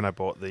anymore, but when I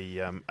bought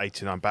the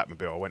 89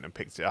 Batmobile, I went and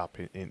picked it up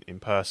in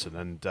person,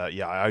 and I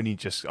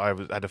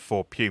had a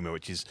Ford Puma,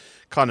 which is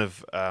kind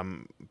of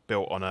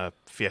built on a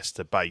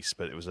Fiesta base,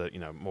 but it was a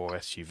more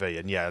SUV,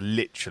 and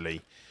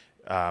literally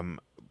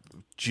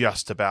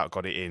just about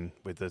got it in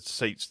with the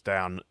seats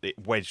down, it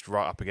wedged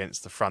right up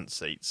against the front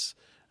seats.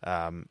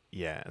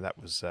 That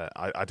was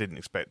I didn't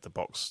expect the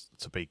box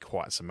to be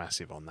quite so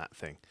massive on that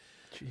thing.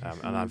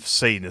 And I've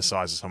seen the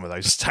size of some of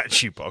those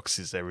statue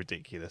boxes; they're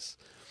ridiculous.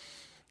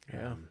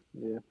 Yeah.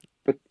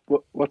 But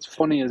what's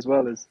funny as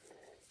well is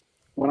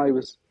when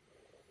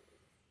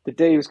the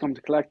day he was coming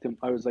to collect them,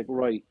 I was like,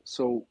 right,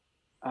 so,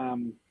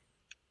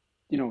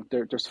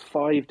 there's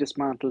 5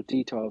 dismantled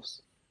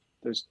T-Toffs,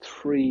 there's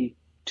 3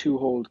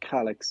 two-hold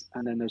Calyx,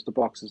 and then there's the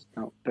boxes.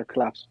 Now they're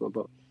collapsible,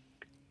 but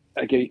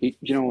again,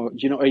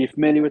 are you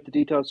familiar with the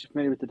details? You're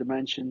familiar with the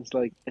dimensions?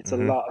 Like, it's a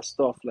lot of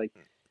stuff. Like,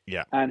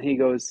 yeah. And he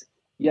goes,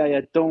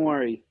 yeah, don't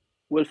worry,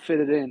 we'll fit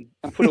it in,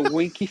 and put a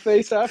winky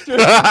face after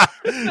it.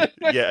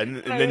 and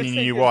then you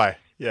knew why.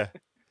 Yeah.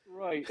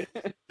 Right.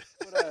 But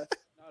no,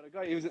 the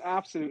guy, he was an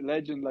absolute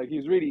legend. Like, he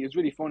was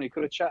really funny.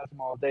 Could have chatted with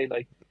him all day.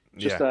 Like,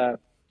 just chatting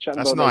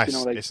That's about,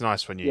 nice. Like, it's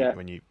nice when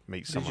you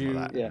meet someone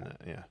like that.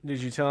 Yeah.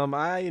 Did you tell him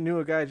I knew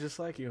a guy just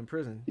like you in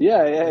prison?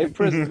 Yeah, in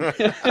prison.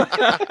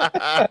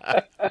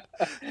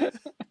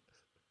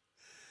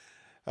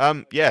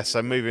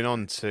 So moving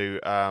on to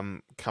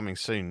coming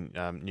soon,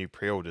 new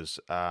pre-orders.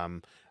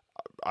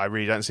 I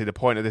really don't see the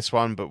point of this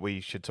one, but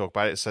we should talk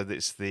about it. So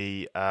it's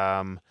the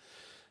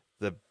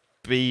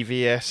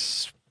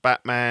BVS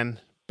Batman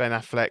Ben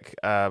Affleck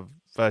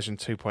version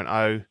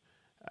 2.0.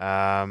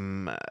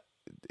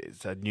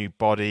 It's a new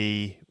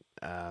body,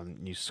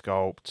 new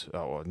sculpt,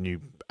 or new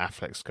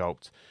Affleck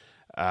sculpt.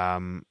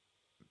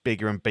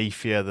 Bigger and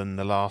beefier than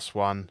the last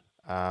one.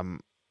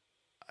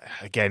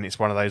 Again, it's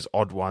one of those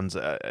odd ones.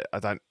 I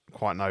don't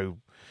quite know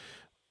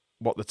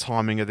what the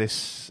timing of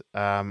this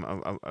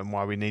and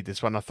why we need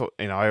this one. I thought,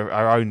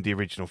 I owned the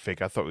original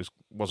figure. I thought it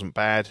wasn't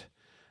bad.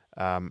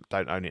 Don't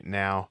own it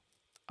now.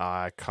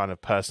 I kind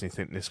of personally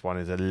think this one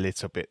is a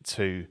little bit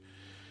too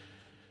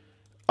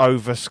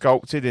over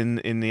sculpted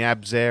in the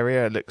abs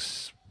area. It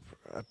looks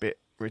a bit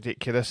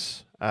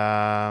ridiculous.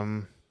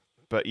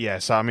 But yeah,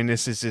 so I mean,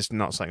 this is just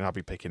not something I'll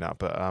be picking up.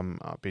 But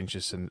I'll be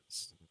interested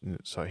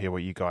to hear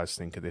what you guys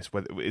think of this.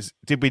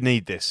 Did we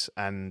need this?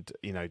 And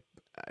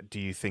do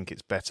you think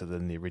it's better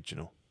than the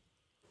original?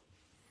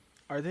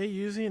 Are they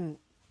using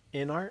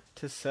in-art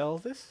to sell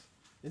this?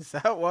 Is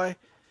that why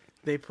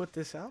they put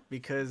this out?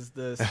 Because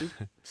the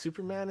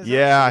Superman is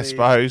out, I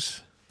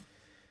suppose.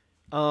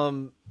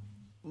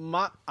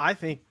 I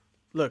think,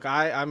 look,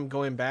 I'm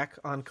going back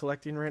on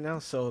collecting right now,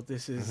 so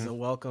this is a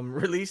welcome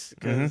release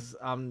because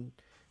I'm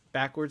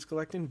backwards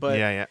collecting.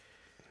 But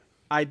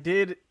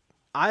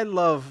I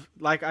love,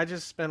 like, I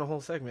just spent a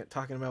whole segment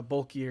talking about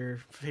bulkier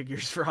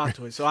figures for Hot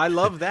Toys, so I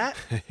love that.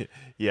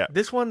 Yeah.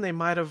 This one they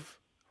might have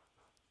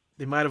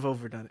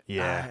overdone it.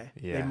 Yeah.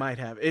 They might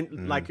have.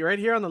 Like right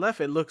here on the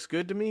left, it looks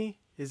good to me.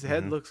 His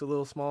head looks a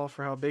little small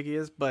for how big he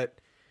is, but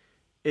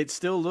it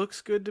still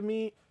looks good to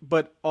me.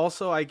 But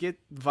also, I get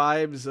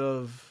vibes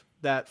of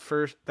that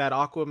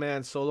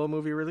Aquaman solo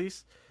movie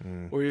release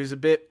where he was a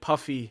bit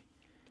puffy,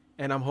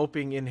 and I'm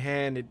hoping in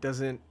hand it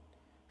doesn't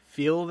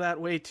feel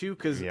that way too,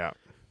 because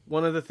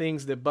one of the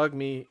things that bugged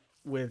me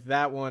with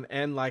that one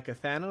and like a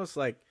Thanos,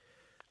 like,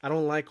 I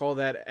don't like all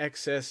that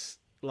excess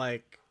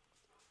like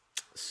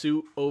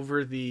suit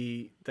over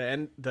the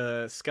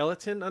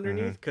skeleton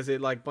underneath, because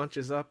it like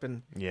bunches up,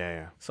 and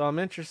so I'm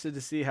interested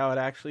to see how it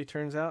actually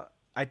turns out.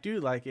 I do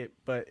like it,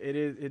 but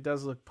it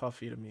does look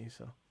puffy to me.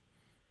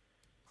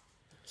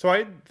 So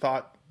I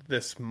thought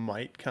this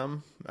might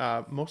come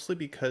mostly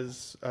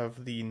because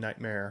of the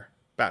Nightmare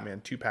Batman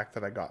 2-pack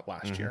that I got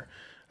last year.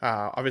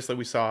 Obviously,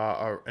 we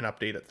saw an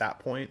update at that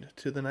point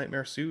to the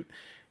Nightmare suit,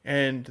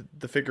 and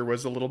the figure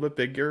was a little bit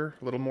bigger,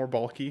 a little more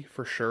bulky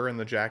for sure, in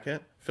the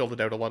jacket. Filled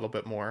it out a little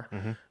bit more.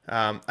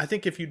 I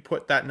think if you'd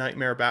put that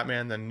Nightmare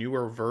Batman, the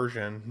newer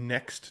version,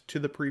 next to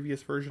the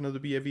previous version of the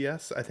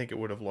BAVS, I think it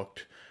would have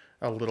looked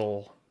a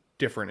little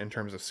different in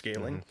terms of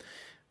scaling.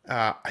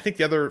 I think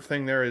the other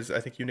thing there is, I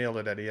think you nailed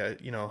it, Eddie.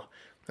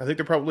 I think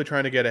they're probably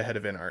trying to get ahead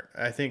of InArt.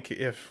 I think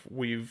if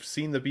we've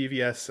seen the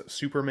BVS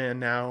Superman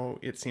now,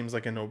 it seems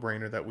like a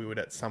no-brainer that we would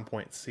at some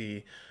point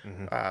see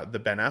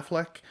the Ben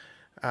Affleck.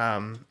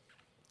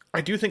 I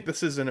do think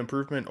this is an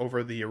improvement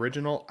over the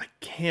original. I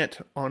can't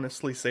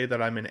honestly say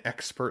that I'm an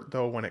expert,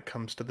 though, when it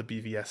comes to the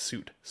BVS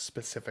suit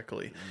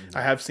specifically.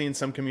 I have seen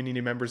some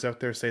community members out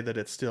there say that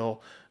it's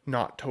still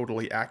not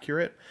totally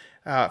accurate.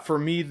 For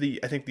me,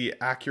 I think the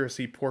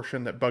accuracy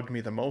portion that bugged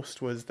me the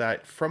most was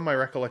that from my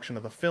recollection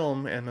of the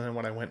film, and then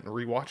when I went and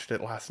rewatched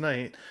it last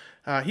night,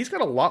 he's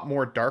got a lot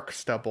more dark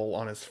stubble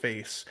on his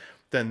face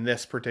than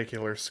this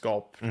particular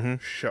sculpt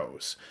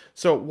shows.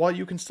 So while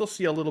you can still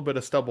see a little bit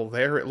of stubble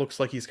there, it looks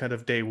like he's kind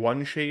of day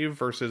 1 shave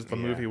versus the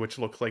movie, which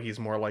looks like he's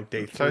more like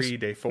day 3,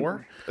 day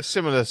 4. A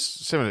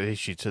similar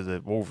issue to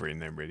the Wolverine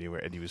then, really,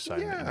 where Eddie was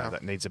saying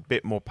that needs a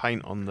bit more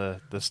paint on the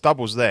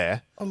stubble's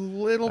there. A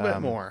little bit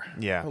more.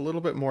 Yeah. A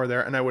little bit more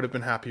there, and I would have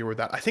been happier with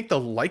that. I think the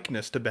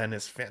likeness to Ben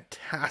is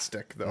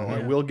fantastic, though. I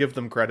will give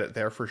them credit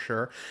there for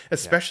sure,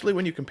 especially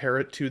when you compare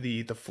it to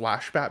the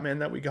Flash Batman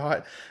that we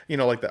got. You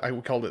know, like I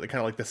called it kind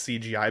of like the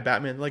CGI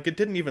Batman. Like, it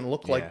didn't even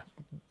look like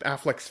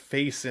Affleck's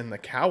face in the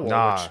cowl,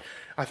 which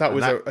I thought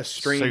was a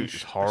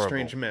strange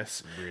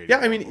miss. Really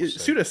I mean,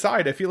 suit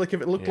aside, I feel like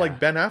if it looked like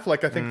Ben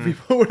Affleck, I think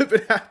people would have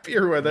been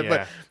happier with it.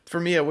 But for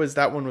me,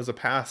 that one was a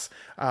pass.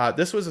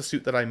 This was a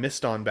suit that I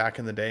missed on back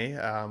in the day.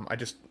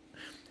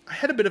 I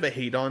had a bit of a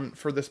hate on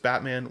for this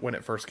Batman when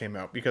it first came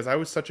out because I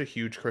was such a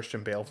huge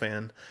Christian Bale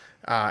fan.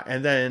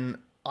 And then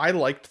I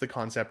liked the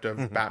concept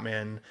of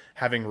Batman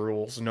having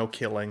rules, no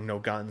killing, no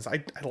guns.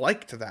 I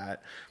liked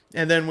that.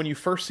 And then when you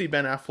first see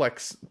Ben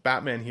Affleck's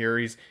Batman here,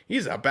 he's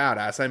a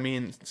badass. I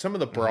mean, some of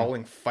the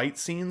brawling fight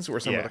scenes were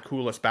some of the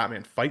coolest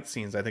Batman fight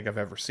scenes I think I've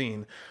ever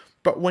seen.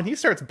 But when he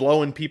starts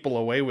blowing people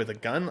away with a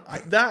gun,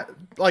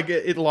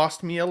 it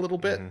lost me a little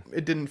bit.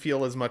 It didn't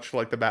feel as much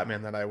like the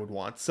Batman that I would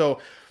want. So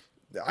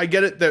I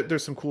get it that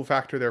there's some cool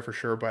factor there for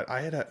sure, but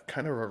I had a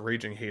kind of a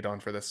raging hate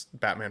on for this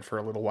Batman for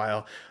a little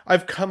while.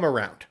 I've come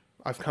around.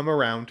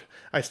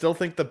 I still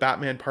think the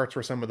Batman parts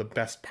were some of the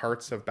best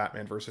parts of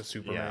Batman versus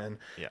Superman,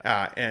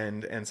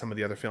 and some of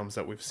the other films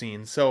that we've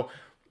seen. So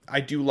I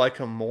do like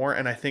him more,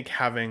 and I think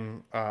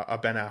having a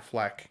Ben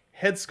Affleck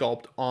head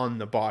sculpt on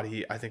the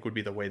body, I think would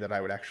be the way that I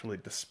would actually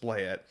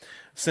display it,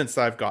 since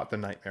I've got the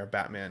Nightmare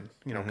Batman,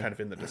 kind of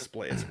in the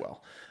display as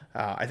well.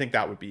 I think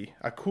that would be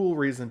a cool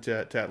reason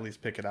to at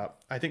least pick it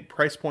up. I think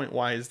price point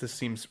wise, this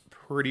seems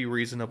pretty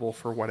reasonable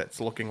for what it's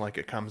looking like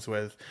it comes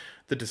with.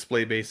 The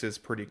display base is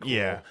pretty cool.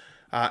 Yeah.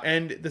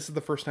 And this is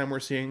the first time we're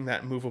seeing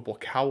that movable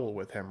cowl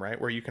with him, right?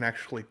 Where you can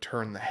actually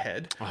turn the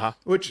head,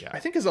 which I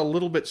think is a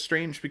little bit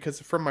strange because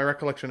from my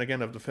recollection,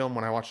 again, of the film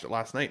when I watched it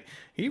last night,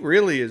 he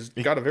really has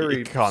got a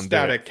very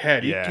static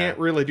head. He can't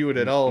really do it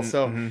at all.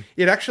 So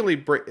it actually,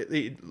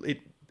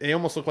 they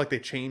almost look like they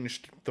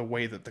changed the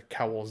way that the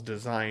cowl is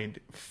designed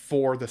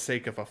for the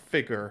sake of a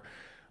figure,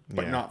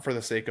 but not for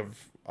the sake of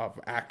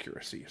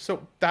accuracy.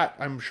 So that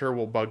I'm sure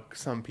will bug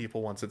some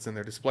people once it's in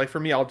their display. For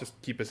me, I'll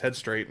just keep his head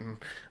straight, and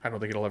I don't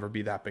think it'll ever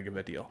be that big of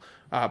a deal.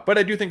 But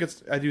I do think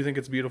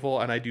it's beautiful,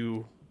 and I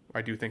do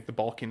think the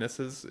bulkiness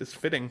is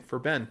fitting for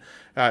Ben.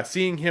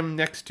 Seeing him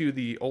next to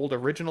the old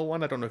original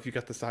one, I don't know if you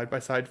got the side by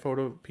side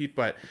photo, Pete,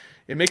 but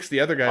it makes the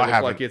other guy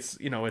look like it's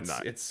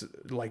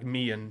like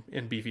me in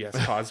BVS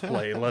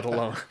cosplay, let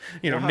alone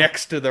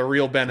next to the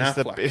real Ben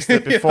Affleck. It's the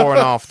before and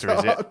after,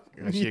 is it?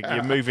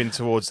 You're moving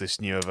towards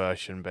this newer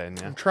version, Ben.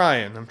 Yeah? I'm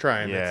trying.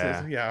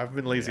 Yeah, I've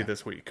been lazy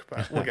this week,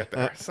 but we'll get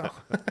there. So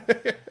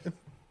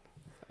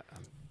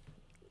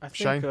I think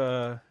sorry,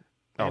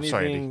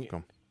 go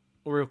on.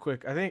 Real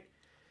quick, I think.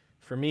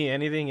 For me,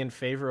 anything in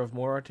favor of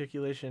more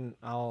articulation,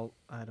 I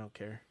don't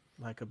care.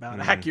 Like about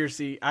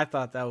accuracy, I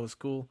thought that was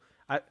cool.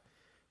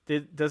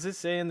 Does it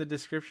say in the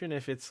description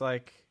if it's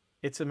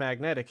a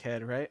magnetic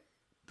head, right?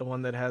 The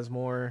one that has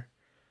more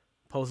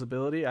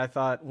posability. I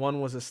thought one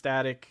was a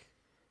static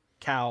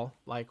cowl,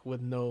 like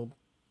with no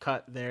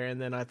cut there, and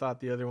then I thought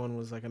the other one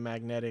was like a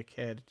magnetic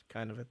head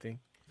kind of a thing.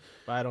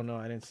 But I don't know.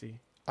 I didn't see.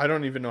 I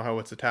don't even know how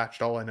it's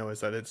attached. All I know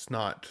is that it's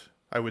not.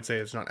 I would say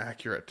it's not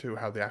accurate to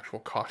how the actual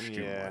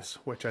costume was,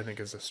 which I think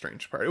is a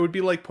strange part. It would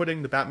be like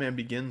putting the Batman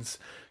Begins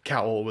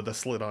cowl with a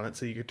slit on it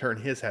so you could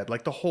turn his head.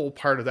 Like the whole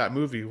part of that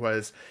movie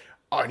was,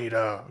 I need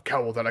a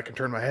cowl that I can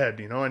turn my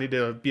head. I need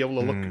to be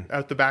able to look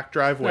out the back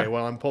driveway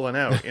while I'm pulling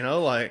out.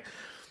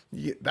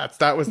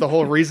 That was the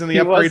whole reason he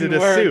upgraded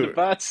his suit. The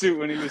bat suit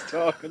when he was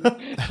talking.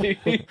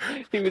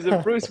 he was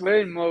in Bruce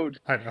Wayne mode.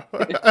 I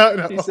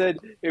know. He said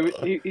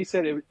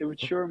it would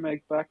sure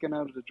make backing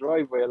out of the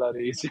driveway a lot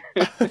easier.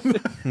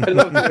 I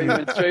love the way he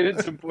went straight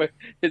into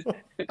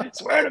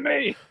swear to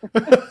me.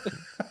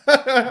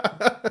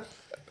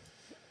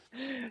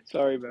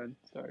 Sorry, man.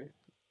 Sorry.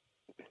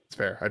 It's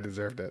fair. I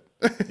deserved it.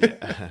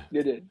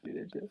 You did.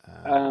 Go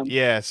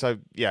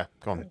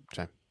on,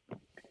 Shane.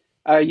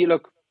 You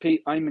look,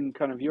 Pete, I'm in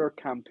kind of your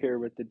camp here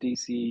with the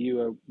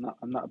DCEU.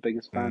 I'm not a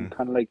biggest fan.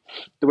 Kind of like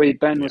the way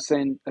Ben was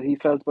saying that he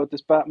felt about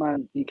this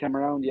Batman. He came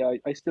around. Yeah,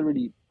 I still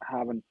really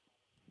haven't.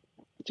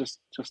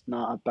 Just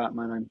not a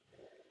Batman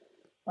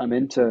I'm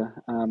into.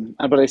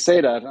 But I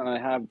say that, and I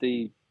have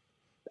the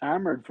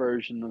armored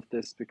version of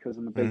this because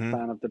I'm a big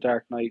fan of the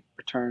Dark Knight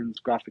Returns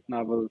graphic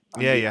novel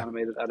and the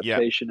animated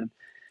adaptation.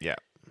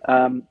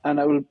 And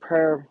it will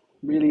pair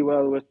really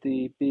well with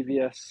the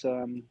BVS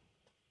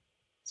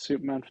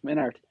Superman from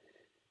InArt.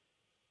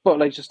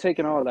 But just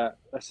taking all that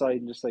aside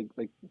and just like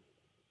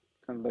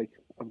kind of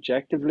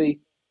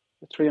objectively,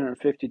 a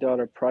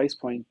 $350 price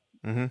point,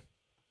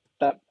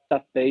 that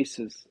base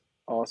is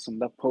awesome.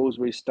 That pose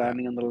where he's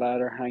standing on the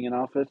ladder hanging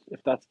off it,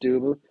 if that's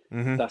doable,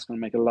 that's going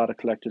to make a lot of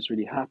collectors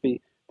really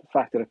happy. The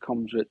fact that it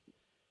comes with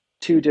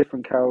two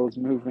different cowls,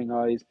 moving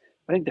eyes.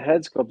 I think the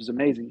head sculpt is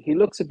amazing. He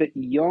looks a bit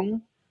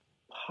young,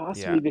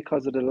 possibly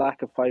because of the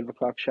lack of 5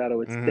 o'clock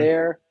shadow. It's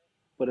there,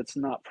 but it's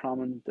not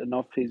prominent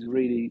enough. He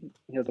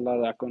has a lot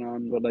of that going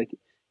on. But like,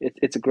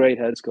 it's a great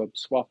head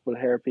sculpt. Swappable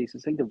hair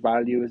pieces. I think the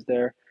value is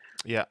there.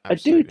 Yeah, absolutely. I do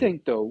absolutely.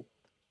 think though,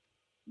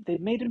 they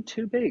made him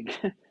too big.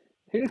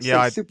 He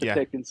looks super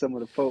thick in some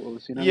of the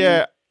photos. You know? Yeah. What I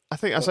mean? I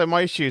think that's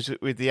my issues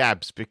with the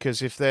abs,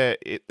 because if they're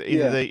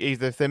either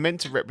if they're meant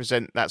to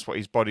represent that's what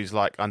his body's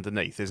like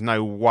underneath, there's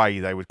no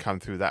way they would come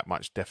through that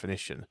much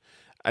definition.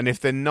 And if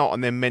they're not,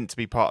 and they're meant to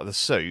be part of the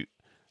suit,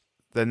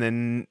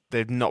 then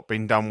they've not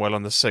been done well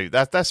on the suit.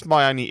 That's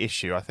my only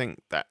issue. I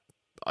think that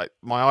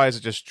my eyes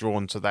are just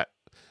drawn to that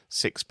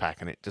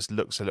 6-pack, and it just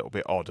looks a little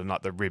bit odd, and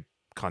like the rib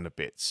kind of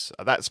bits.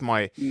 That's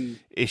my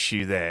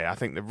issue there. I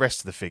think the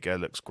rest of the figure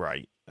looks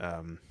great.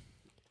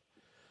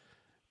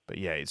 But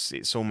yeah,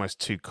 it's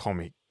almost too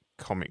comic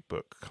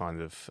book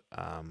kind of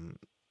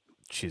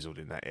chiseled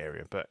in that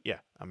area. But yeah,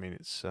 I mean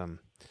it's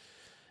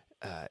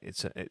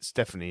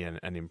definitely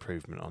an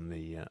improvement on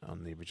the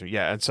original.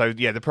 Yeah, and so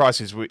yeah, the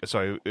prices. I've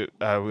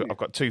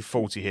got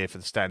 $240 here for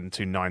the standard,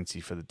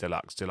 $290 for the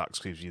deluxe. Deluxe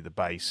gives you the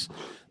base,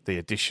 the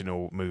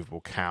additional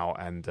movable cowl,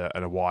 and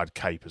a wired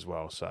cape as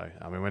well. So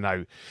I mean, we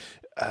know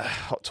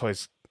Hot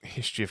Toys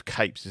history of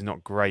capes is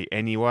not great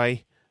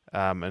anyway.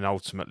 And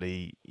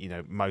ultimately, you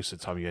know, most of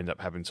the time you end up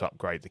having to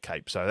upgrade the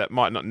cape. So that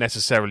might not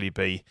necessarily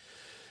be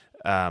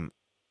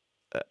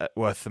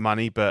worth the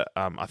money, but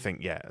I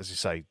think, yeah, as you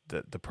say,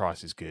 the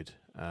price is good.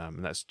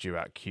 And that's due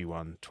out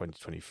Q1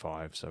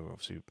 2025. So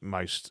obviously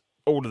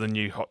all of the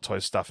new Hot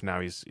Toys stuff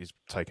now is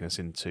taking us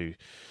into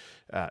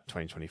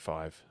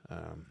 2025.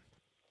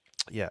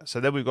 Yeah, so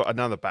then we've got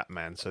another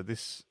Batman. So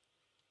this,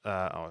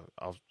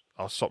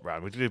 I'll swap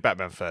round. We'll do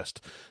Batman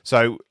first.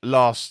 So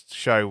last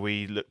show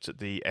we looked at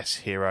the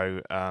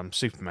S-Hero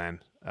Superman,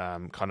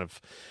 kind of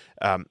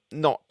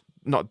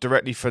not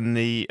directly from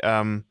the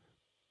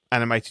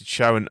animated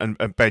show.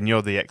 And Ben,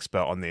 you're the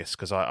expert on this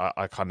because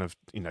I kind of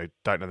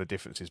don't know the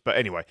differences. But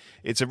anyway,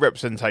 it's a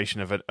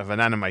representation of an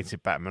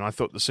animated Batman. I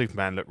thought the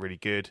Superman looked really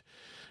good.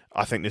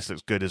 I think this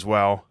looks good as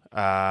well.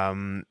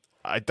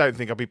 I don't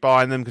think I'll be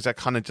buying them because that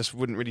kind of just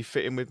wouldn't really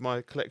fit in with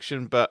my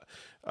collection. But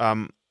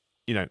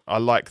I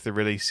like the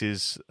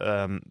releases.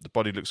 The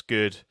body looks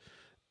good,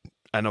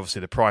 and obviously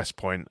the price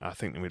point. I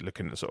think we're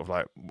looking at sort of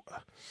like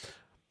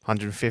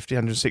 £150,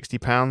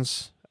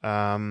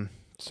 £160.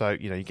 So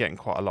you're getting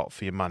quite a lot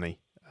for your money.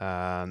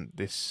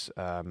 This,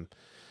 I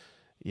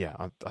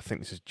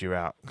think this is due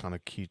out kind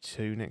of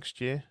Q2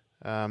 next year.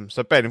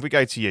 So Ben, if we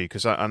go to you,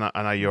 because I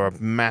know you're a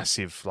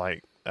massive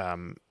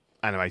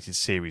animated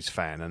series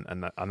fan,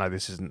 and I know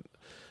this isn't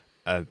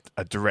a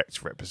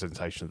direct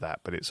representation of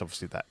that, but it's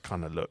obviously that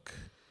kind of look.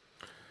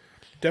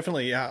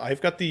 Definitely, yeah.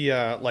 I've got the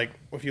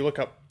if you look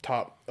up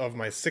top of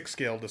my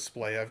 6-scale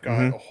display, I've got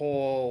a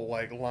whole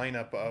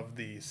lineup of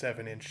the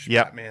 7-inch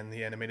Batman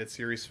the Animated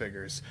Series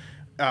figures.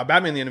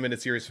 Batman the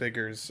Animated Series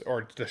figures,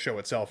 or the show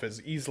itself,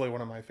 is easily one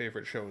of my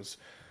favorite shows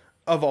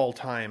of all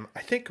time.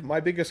 I think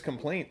my biggest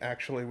complaint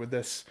actually with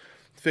this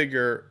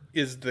figure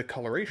is the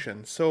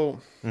coloration. So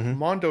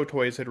Mondo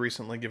Toys had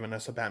recently given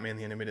us a Batman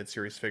the Animated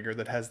Series figure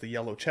that has the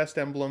yellow chest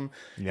emblem.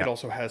 It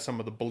also has some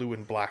of the blue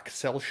and black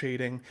cell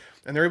shading,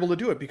 and they're able to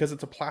do it because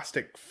it's a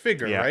plastic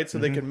figure, right? So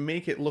they can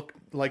make it look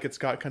like it's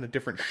got kind of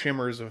different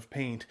shimmers of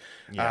paint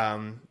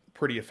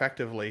pretty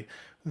effectively.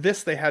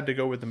 This, they had to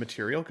go with the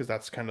material because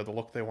that's kind of the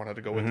look they wanted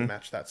to go with to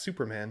match that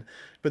Superman.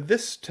 But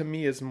this, to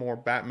me, is more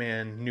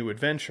Batman New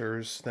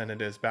Adventures than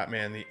it is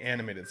Batman the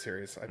Animated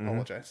Series. I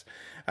apologize.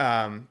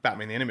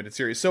 Batman the Animated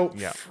Series. So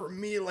for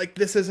me,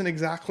 this isn't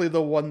exactly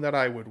the one that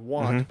I would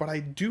want, but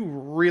I do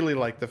really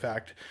like the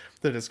fact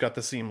that it's got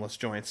the seamless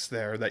joints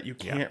there, that you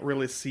can't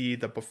really see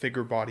the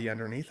figure body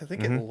underneath. I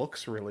think it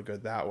looks really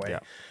good that way.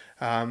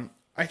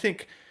 I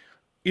think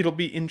it'll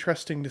be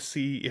interesting to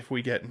see if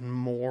we get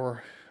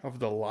more of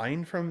the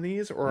line from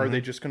these, or are they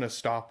just going to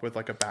stop with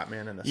a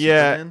Batman and a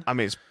Superman? I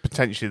mean, it's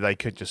potentially they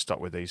could just stop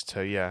with these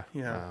two,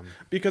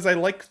 because I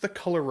like the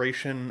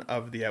coloration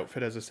of the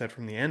outfit, as I said,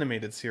 from the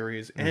animated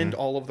series, and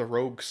all of the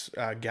Rogues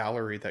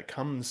gallery that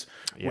comes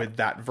with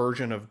that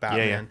version of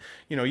Batman.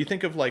 You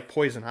think of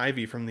Poison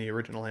Ivy from the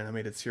original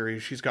animated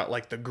series. She's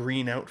got the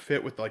green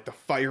outfit with the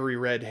fiery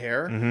red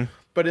hair,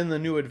 but in the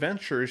New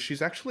Adventures,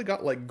 she's actually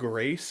got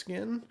gray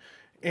skin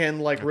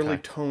and really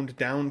toned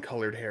down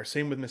colored hair.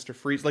 Same with Mr.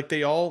 Freeze.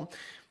 They all,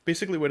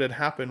 basically what had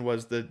happened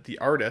was that the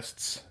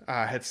artists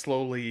had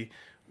slowly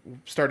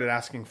started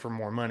asking for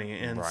more money.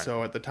 And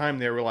so at the time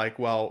they were like,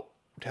 well,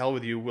 to hell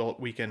with you,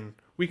 we can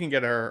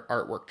get our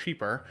artwork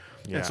cheaper.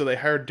 And so they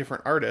hired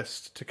different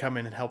artists to come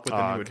in and help with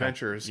the New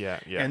Adventures.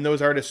 And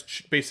those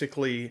artists,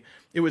 basically,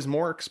 it was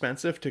more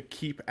expensive to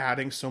keep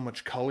adding so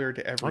much color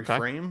to every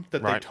frame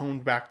that they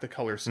toned back the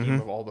color scheme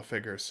of all the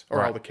figures,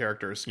 or all the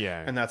characters.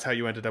 And that's how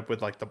you ended up with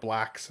the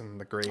blacks and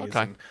the grays and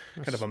kind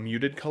of a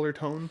muted color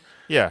tone.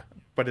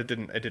 But it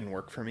didn't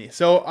work for me.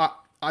 So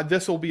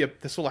this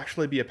will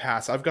actually be a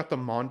pass. I've got the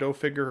Mondo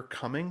figure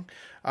coming.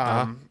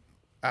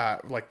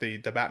 like the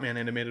Batman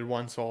animated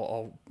one.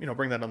 So I'll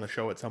bring that on the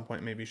show at some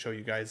point. Maybe show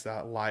you guys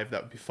live.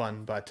 That would be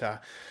fun.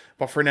 But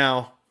for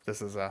now,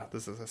 this is a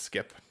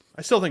skip.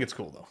 I still think it's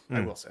cool though.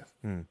 I will say.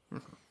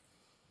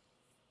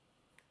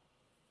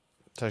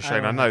 So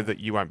Shane, I know that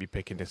you won't be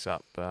picking this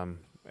up.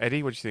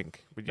 Eddie, what do you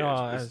think?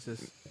 No,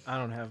 I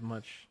don't have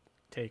much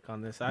take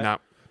on this. No.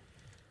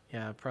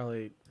 Yeah, I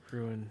probably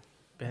ruined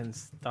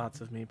Ben's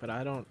thoughts of me, but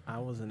I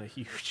wasn't a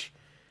huge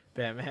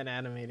Batman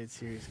animated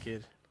series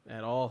kid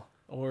at all.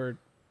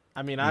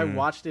 I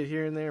watched it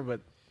here and there,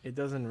 but it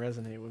doesn't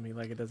resonate with me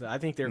like it does. I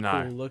think they're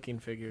cool looking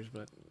figures,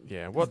 but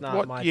yeah.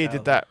 What year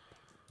did that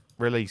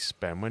release,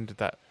 Ben? When did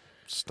that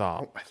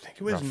start? I think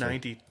it was roughly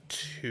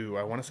 92.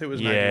 I want to say it was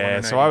 91 or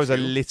 92. So I was a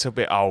little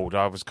bit old.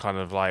 I was kind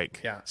of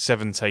like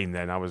 17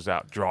 then. I was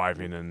out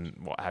driving and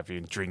what have you,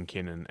 and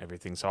drinking and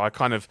everything. So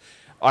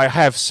I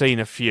have seen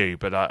a few,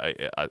 but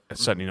I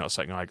certainly not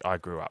something I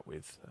grew up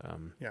with.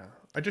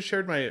 I just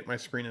shared my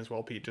screen as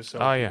well, Pete, just so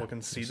people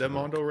can see the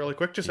Mondo really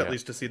quick, just at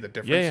least to see the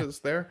differences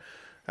there.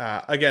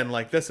 Again,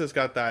 like this has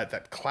got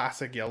that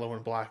classic yellow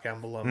and black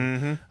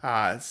emblem.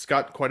 It's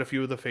got quite a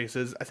few of the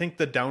faces. I think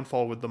the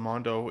downfall with the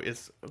Mondo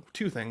is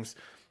two things.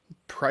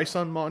 Price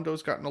on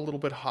Mondo's gotten a little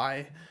bit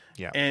high,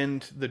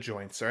 and the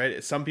joints.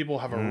 Right, some people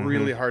have a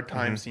really hard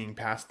time seeing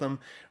past them.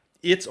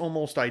 It's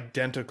almost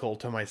identical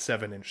to my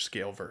 7-inch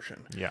scale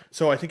version. Yeah.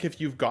 So I think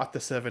if you've got the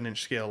 7-inch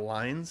scale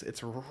lines,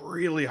 it's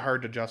really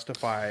hard to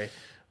justify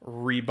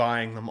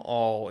rebuying them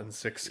all in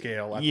 6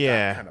 scale at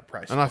that kind of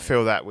price. And I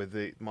feel that with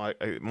my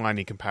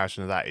only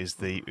comparison to that is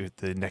the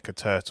NECA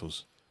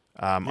Turtles.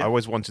 I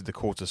always wanted the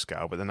quarter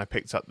scale, but then I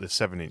picked up the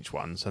 7-inch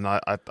ones, and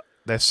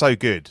they're so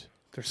good.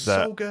 They're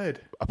so good.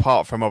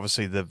 Apart from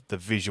obviously the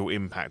visual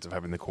impact of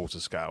having the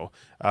quarter scale,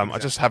 I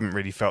just haven't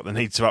really felt the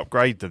need to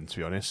upgrade them, to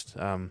be honest.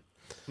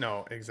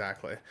 No,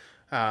 exactly.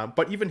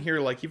 But even here,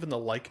 like even the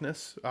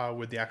likeness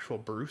with the actual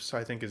Bruce,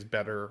 I think is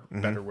better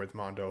with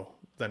Mondo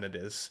than it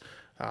is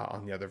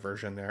on the other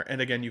version there. And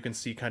again, you can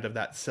see kind of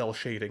that cell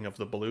shading of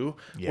the blue,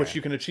 which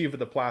you can achieve with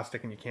the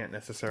plastic, and you can't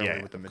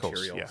necessarily with the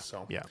materials. Course,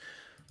 so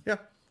yeah,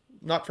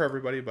 not for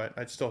everybody, but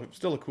it's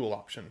still a cool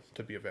option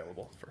to be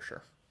available for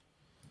sure.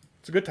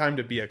 It's a good time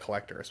to be a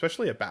collector,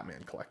 especially a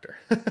Batman collector.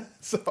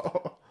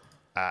 So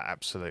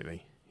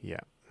absolutely, yeah.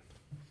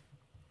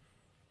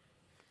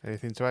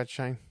 Anything to add,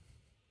 Shane?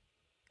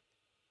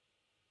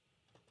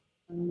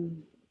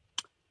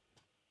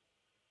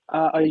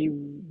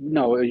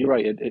 No, you're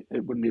right. It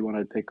wouldn't be one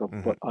I'd pick up,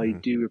 but I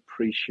do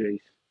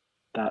appreciate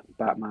that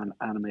Batman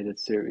animated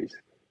series.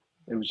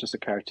 It was just a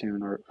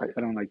cartoon, or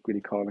I don't like really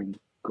calling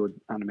good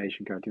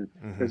animation cartoons.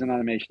 There's an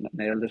animation that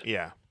nailed it.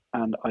 Yeah.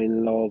 And I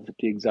love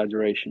the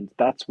exaggerations.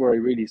 That's where I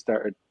really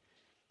started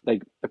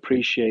like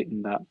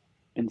appreciating that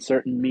in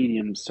certain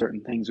mediums,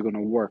 certain things are going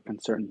to work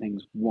and certain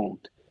things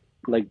won't.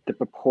 Like the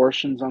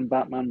proportions on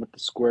Batman with the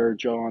square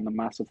jaw and the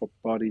massive upper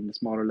body and the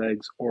smaller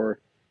legs, or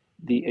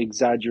the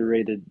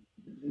exaggerated,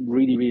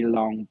 really, really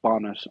long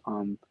bonnet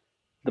on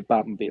the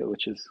Batmobile,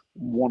 which is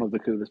one of the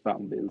coolest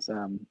Batmobiles.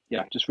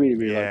 Just really,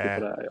 really like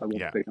it, but I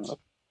won't pick it up.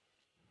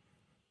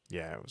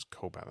 Yeah, it was a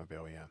cool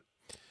Batmobile, yeah.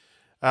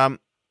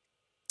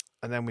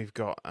 And then we've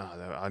got,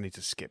 I need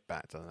to skip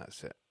back,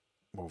 that's it.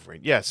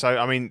 Wolverine. Yeah, so,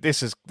 I mean,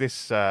 this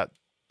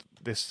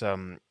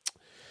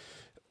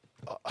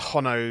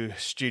Hono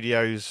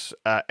Studios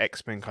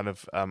X-Men kind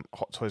of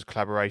Hot Toys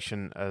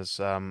collaboration, as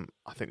I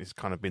think this has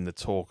kind of been the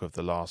talk of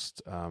the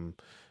last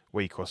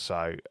week or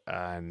so,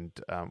 and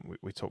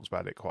we talked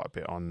about it quite a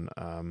bit on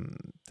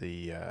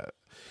the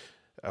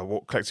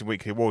Collecting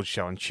Weekly Awards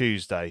show on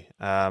Tuesday,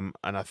 and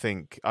I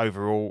think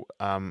overall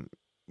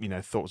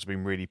thoughts have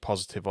been really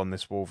positive on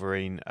this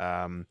Wolverine.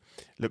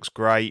 Looks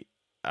great.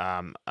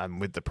 And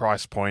with the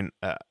price point,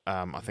 I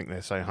think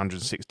they're saying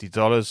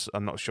 $160.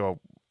 I'm not sure.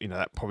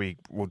 That probably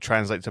will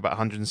translate to about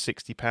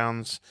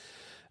 £160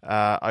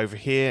 over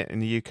here in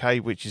the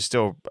UK, which is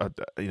still a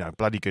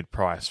bloody good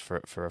price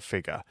for a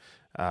figure,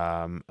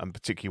 and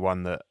particularly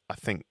one that I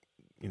think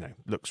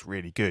looks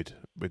really good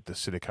with the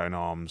silicone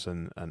arms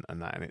and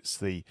that. And it's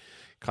the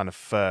kind of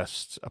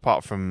first,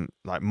 apart from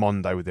like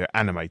Mondo with their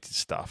animated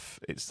stuff,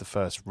 it's the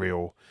first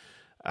real.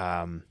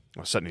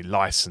 Or certainly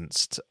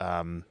licensed,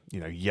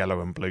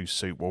 yellow and blue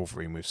suit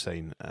Wolverine we've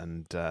seen,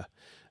 and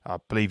I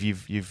believe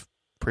you've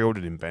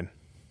pre-ordered him, Ben.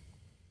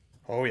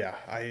 Oh yeah,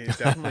 I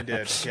definitely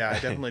did. Yeah, I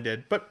definitely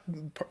did. But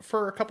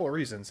for a couple of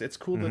reasons, it's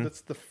cool that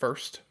it's the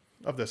first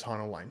of this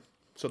Hano line,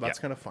 so that's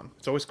kind of fun.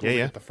 It's always cool to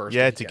get the first.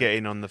 Yeah, to get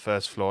in on the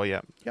first floor.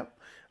 Yeah. Yep.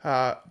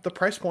 The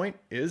price point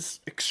is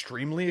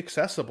extremely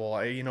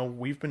accessible.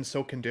 We've been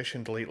so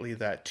conditioned lately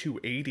that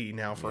 $280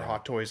 now for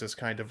Hot Toys is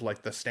kind of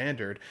like the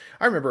standard.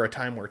 I remember a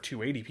time where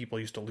 $280 people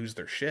used to lose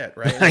their shit,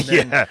 right?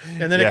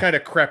 And then it kind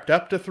of crept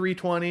up to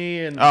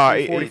 $320 and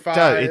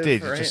 $345. It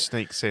did. Right? It just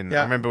sneaks in.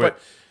 I remember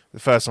the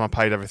first time I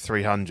paid over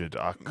 $300,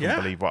 I couldn't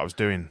believe what I was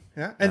doing.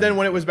 Yeah, and then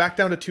when it was back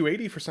down to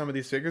 $280 for some of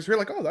these figures, we were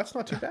like, "Oh, that's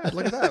not too bad.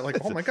 Look at that!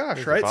 Like, oh my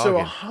gosh, right?" So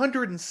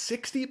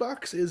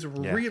 $160 is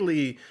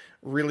really,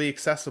 really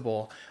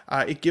accessible.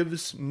 It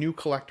gives new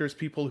collectors,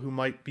 people who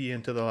might be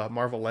into the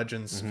Marvel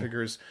Legends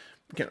figures,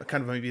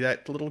 kind of maybe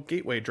that little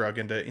gateway drug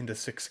into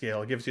 6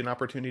 scale. It gives you an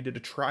opportunity to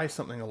try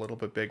something a little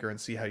bit bigger and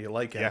see how you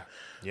like it.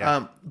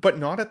 Yeah. But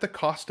not at the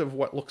cost of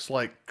what looks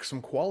like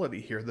some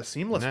quality here. The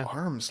seamless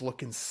arms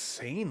look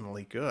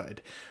insanely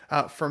good.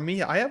 For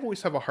me, I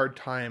always have a hard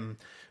time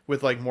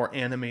with like more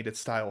animated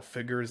style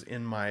figures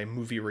in my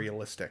movie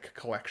realistic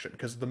collection,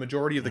 because the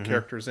majority of the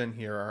characters in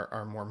here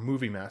are more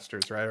movie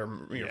masters, right? Or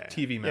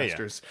TV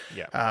masters.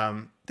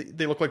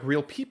 They look like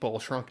real people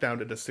shrunk down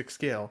to 6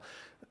 scale.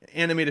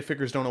 Animated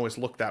figures don't always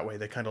look that way.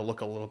 They kind of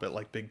look a little bit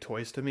like big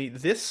toys to me.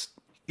 This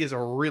is a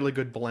really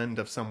good blend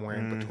of somewhere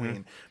in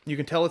between. You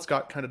can tell it's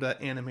got kind of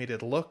that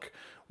animated look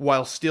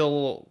while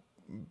still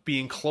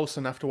being close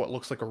enough to what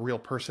looks like a real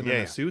person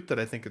in a suit that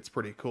I think it's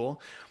pretty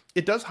cool.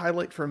 It does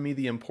highlight for me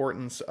the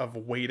importance of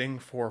waiting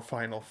for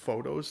final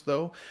photos,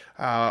 though.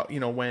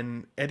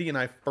 When Eddie and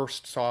I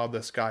first saw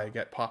this guy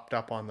get popped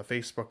up on the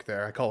Facebook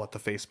there, I call it the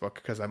Facebook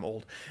because I'm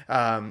old.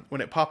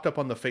 When it popped up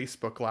on the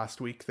Facebook last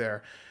week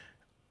there,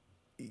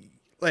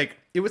 like,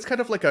 it was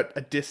kind of like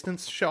a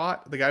distance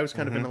shot. The guy was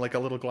kind of in like a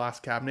little glass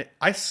cabinet.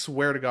 I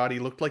swear to God, he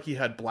looked like he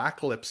had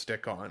black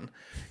lipstick on,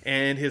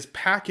 and his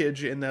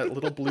package in that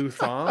little blue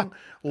thong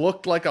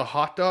looked like a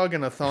hot dog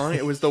in a thong.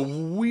 It was the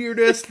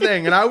weirdest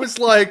thing. And I was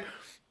like,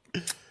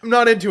 I'm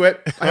not into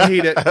it. I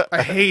hate it.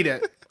 I hate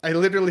it. I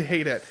literally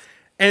hate it.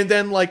 And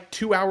then like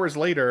 2 hours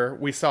later,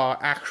 we saw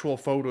actual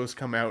photos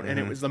come out, and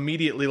it was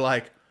immediately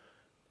like,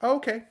 oh,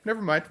 okay,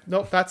 never mind.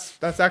 Nope, that's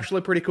actually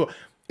pretty cool.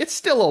 It's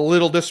still a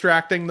little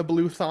distracting, the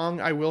blue thong,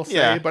 I will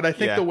say, but I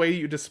think the way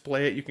you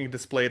display it, you can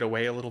display it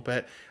away a little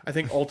bit. I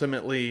think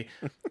ultimately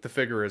the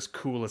figure is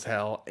cool as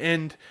hell,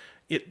 and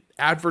it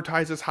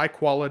advertises high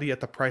quality at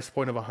the price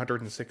point of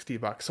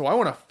 $160. So I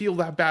want to feel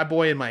that bad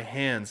boy in my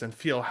hands and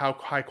feel how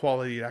high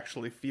quality it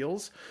actually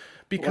feels.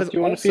 Because what do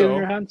you want to feel in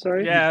your hand?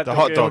 Sorry, the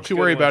hot dog. Don't you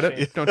worry about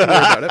it. Don't you worry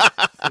about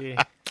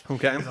it.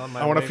 Okay,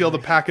 I want to feel the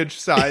package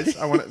size.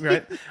 I want to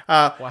right.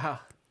 Wow,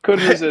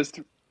 couldn't resist.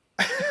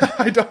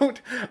 I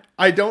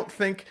don't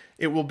think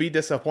it will be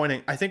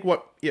disappointing. I think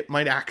what it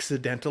might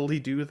accidentally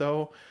do,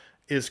 though,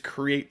 is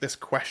create this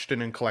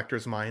question in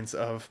collectors' minds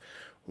of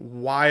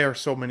why are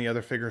so many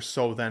other figures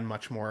that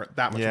much more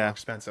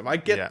expensive. I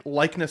get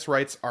likeness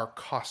rights are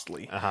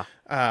costly,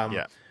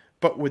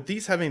 but with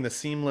these having the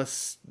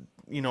seamless,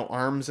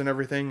 arms and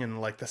everything, and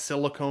like the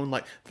silicone,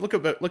 like look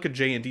at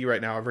J&D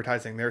right now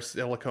advertising their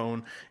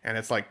silicone, and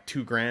it's like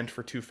 $2,000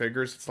 for 2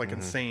 figures. It's like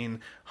insane.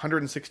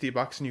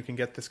 $160 and you can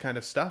get this kind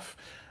of stuff.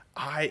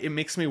 It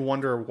makes me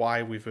wonder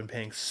why we've been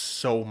paying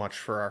so much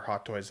for our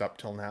Hot Toys up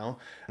till now.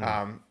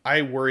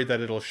 I worry that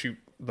it'll shoot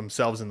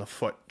themselves in the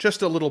foot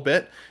just a little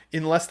bit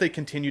unless they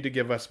continue to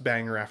give us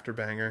banger after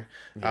banger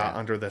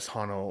under this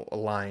Hano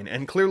line.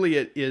 And clearly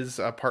it is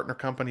a partner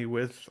company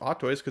with Hot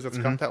Toys because it's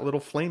got that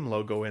little flame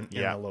logo in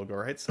the logo,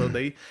 right? So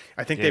they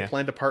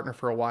plan to partner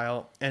for a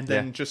while. And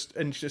then just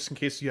in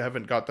case you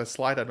haven't got the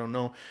slide, I don't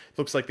know, it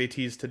looks like they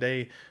teased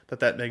today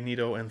that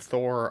Magneto and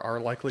Thor are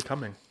likely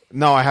coming.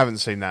 No, I haven't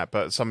seen that,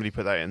 but somebody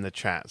put that in the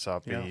chat, so I'll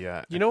be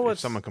if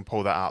someone can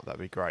pull that out,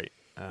 that'd be great.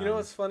 You know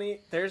what's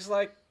funny? There's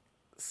like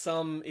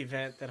some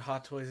event that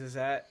Hot Toys is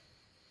at,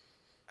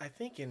 I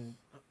think in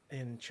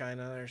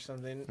China or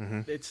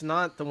something. It's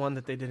not the one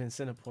that they did in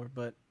Singapore,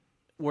 but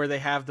where they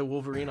have the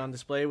Wolverine on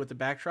display with the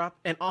backdrop,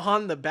 and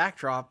on the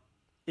backdrop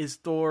is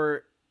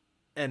Thor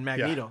and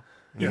Magneto.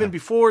 Even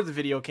before the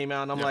video came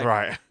out, and I'm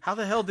like, how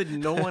the hell did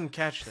no one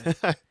catch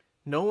this?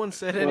 No one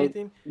said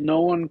anything.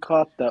 No one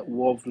caught that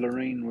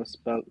Wolverine was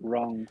spelled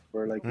wrong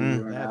for like a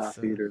year and a half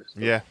either. So.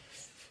 Yeah.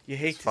 You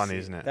hate it's to funny, see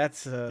isn't it?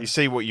 That's you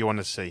see what you want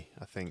to see.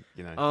 I think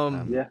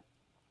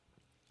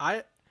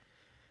I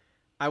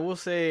will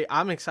say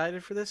I'm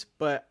excited for this,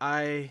 but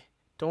I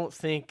don't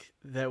think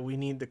that we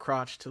need the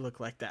crotch to look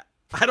like that.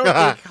 I don't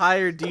think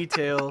higher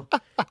detail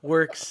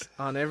works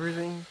on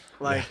everything.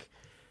 Like,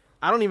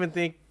 I don't even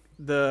think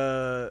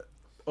the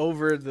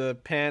over the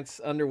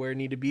pants underwear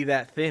need to be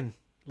that thin.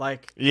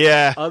 Like,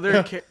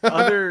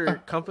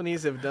 other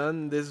companies have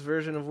done this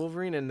version of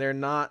Wolverine, and they're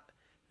not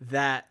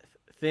that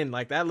thin.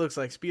 Like, that looks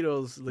like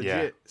Speedo's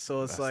legit.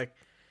 So it's like,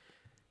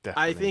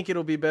 definitely. I think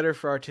it'll be better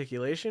for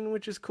articulation,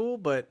 which is cool,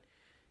 but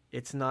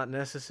it's not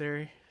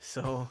necessary.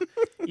 So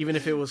even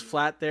if it was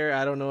flat there,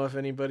 I don't know if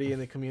anybody in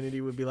the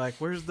community would be like,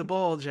 where's the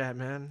bulge at,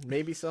 man?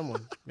 Maybe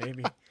someone,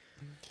 maybe.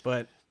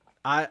 But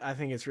I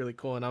think it's really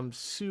cool, and I'm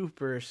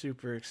super,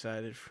 super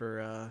excited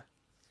for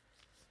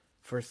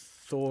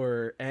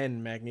Thor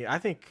and Magneto. I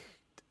think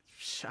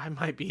I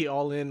might be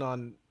all in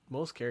on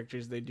most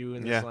characters they do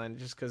in this line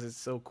just because it's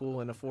so cool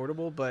and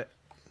affordable. But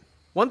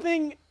one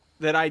thing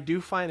that I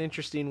do find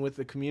interesting with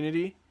the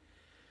community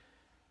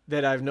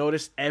that I've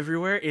noticed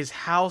everywhere is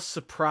how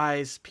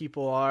surprised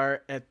people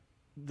are at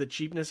the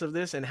cheapness of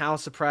this and how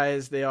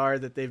surprised they are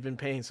that they've been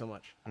paying so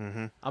much.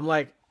 I'm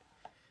like,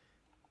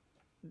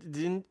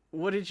 did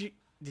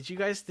you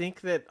guys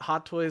think that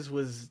Hot Toys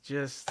was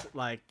just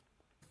like,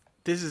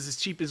 this is as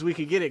cheap as we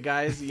could get it,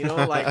 guys? You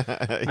know, like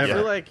I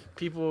feel like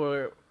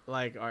people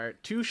are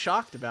too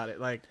shocked about it.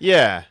 Like,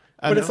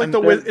 But it's like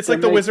they're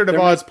the Wizard of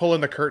they're Oz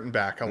pulling the curtain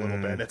back a little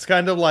bit. It's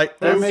kind of like,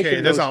 They're okay,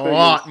 making there's a those figures.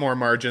 lot more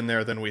margin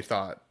there than we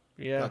thought.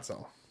 Yeah. That's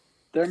all.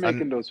 They're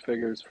making those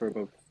figures for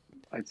about,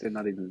 I'd say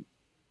not even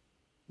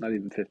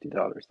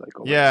 $50. Like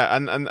Yeah,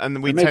 and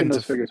we they're making tend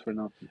those to figures for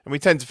nothing. and we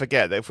tend to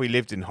forget that if we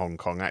lived in Hong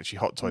Kong, actually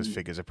Hot Toys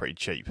figures are pretty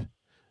cheap.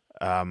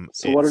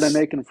 So what are they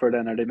making for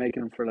then? Are they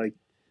making them for like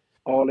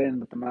all in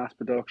with the mass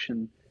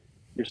production,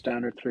 your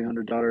standard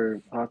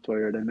 $300 Hot Toy?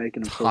 Are they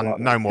making them for what,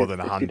 no like more than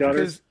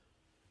 $50?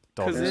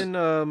 Because in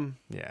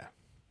yeah,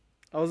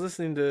 I was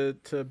listening to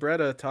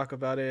Bretta talk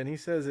about it, and he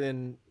says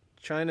in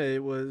China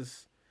it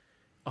was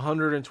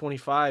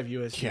 125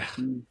 USD. yeah.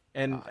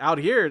 And out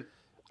here,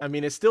 I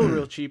mean, it's still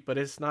real cheap, but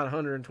it's not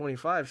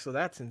 125, so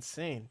that's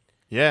insane.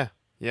 Yeah,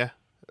 yeah.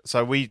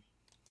 So we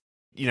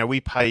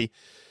pay.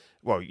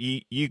 Well,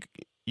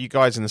 you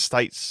guys in the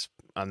States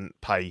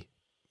pay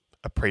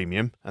a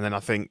premium, and then I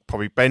think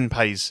probably Ben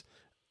pays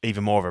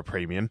even more of a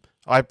premium.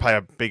 I pay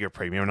a bigger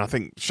premium, and I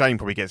think Shane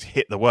probably gets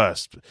hit the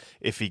worst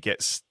if he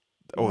gets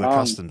all the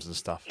customs and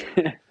stuff.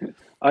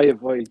 I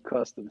avoid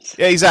customs.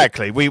 Yeah,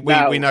 exactly. We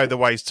know the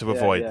ways to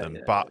avoid them,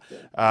 but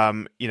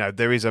yeah.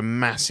 there is a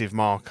massive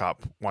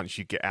markup once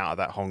you get out of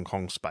that Hong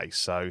Kong space.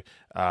 So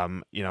a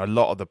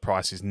lot of the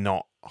price is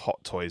not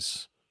Hot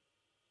Toys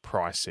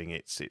pricing.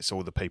 It's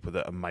all the people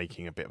that are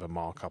making a bit of a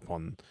markup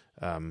on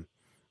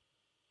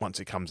once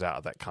it comes out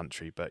of that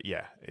country. But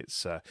yeah, it's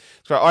so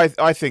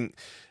I think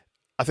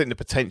the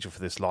potential for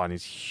this line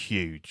is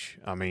huge.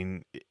 I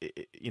mean,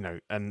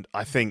 and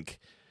I think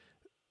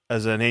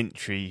as an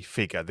entry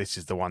figure, this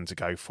is the one to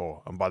go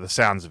for. And by the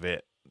sounds of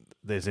it,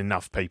 there's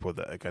enough people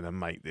that are going to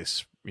make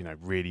this,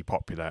 really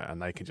popular,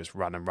 and they can just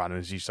run and run. And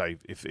as you say,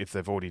 if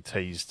they've already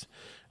teased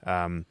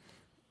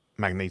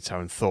Magneto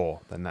and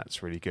Thor, then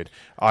that's really good.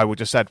 I will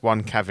just add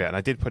one caveat, and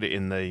I did put it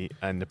in the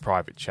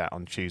private chat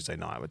on Tuesday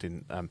night. I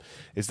didn't.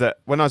 Is that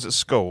when I was at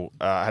school,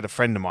 I had a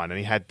friend of mine, and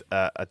he had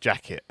a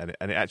jacket, and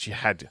it actually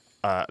had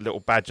a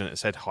little badge on it that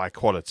said high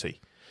quality,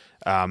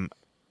 and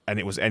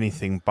it was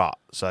anything but.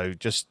 So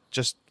just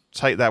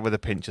take that with a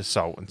pinch of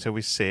salt until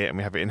we see it and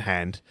we have it in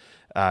hand.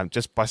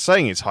 Just by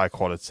saying it's high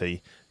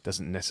quality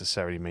doesn't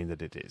necessarily mean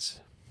that it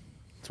is.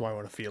 That's why I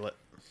want to feel it.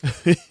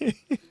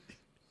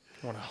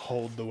 I want to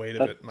hold the weight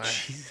of it in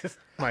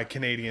my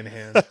Canadian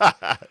hand.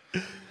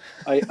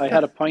 I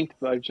had a point,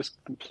 but I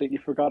just completely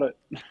forgot it.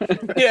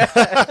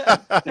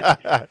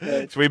 Yeah.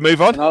 Should we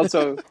move on? And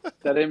also,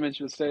 that image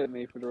will stay with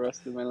me for the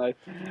rest of my life.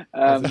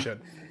 As it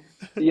should.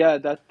 Yeah,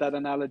 that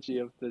analogy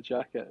of the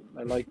jacket,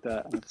 I like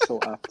that, and it's so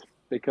apt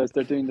because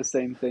they're doing the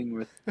same thing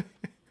with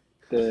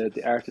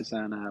the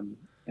artisan,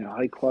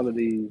 high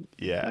quality,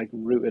 like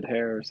rooted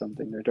hair or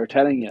something. They're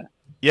telling you.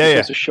 Yeah,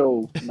 it's just a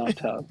show, not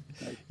tell.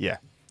 Yeah.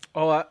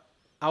 Oh,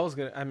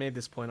 I made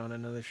this point on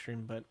another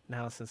stream, but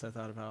now since I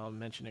thought about it, I'll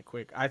mention it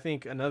quick. I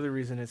think another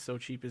reason it's so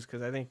cheap is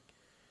because I think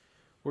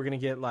we're gonna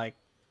get like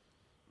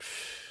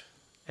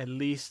at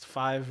least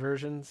 5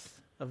 versions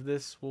of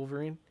this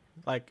Wolverine,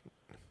 like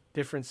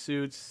different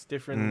suits,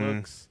 different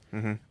looks,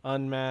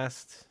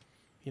 unmasked,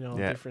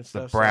 different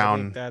stuff. The brown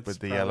so I think that's with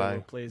the probably yellow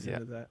what plays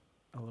into that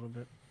a little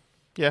bit.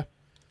 Yeah,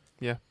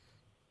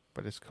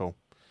 but it's cool.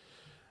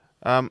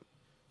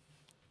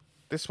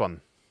 This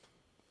one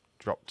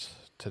dropped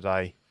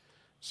today.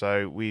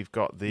 So we've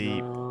got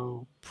the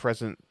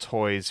Present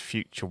Toys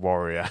Future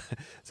Warrior.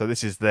 So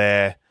this is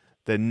their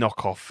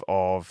knockoff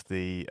of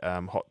the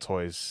Hot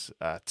Toys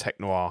Tech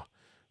Noir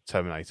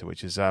Terminator,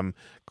 which is an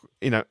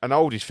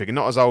oldish figure,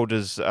 not as old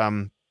as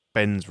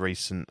Ben's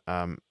recent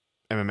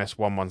MMS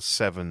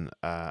 117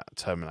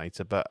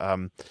 Terminator, but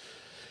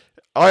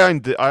I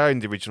owned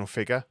the original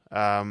figure.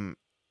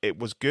 It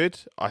was good.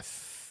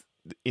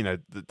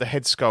 The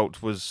head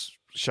sculpt was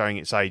showing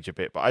its age a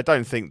bit, but I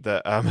don't think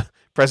that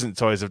Present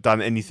Toys have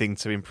done anything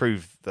to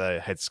improve the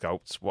head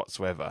sculpts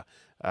whatsoever.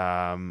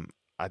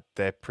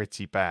 They're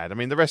pretty bad. I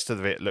mean, the rest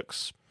of it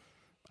looks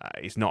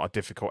it's not a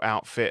difficult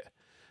outfit.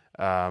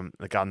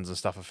 The guns and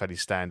stuff are fairly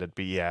standard,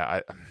 but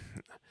yeah,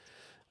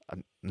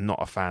 I'm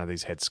not a fan of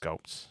these head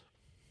sculpts.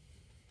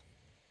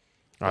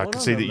 I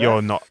can see that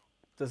you're not.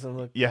 Doesn't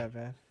look that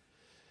bad.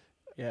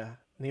 Yeah,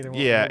 neither one.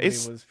 Yeah,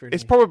 was pretty...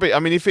 it's probably. I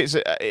mean, if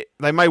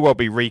they may well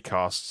be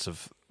recasts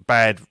of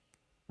bad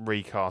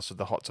recasts of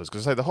the Hot Toys,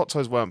 because I say the Hot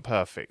Toys weren't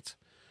perfect.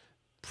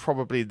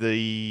 Probably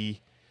the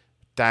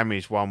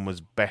damaged one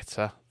was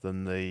better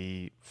than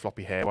the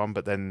floppy hair one,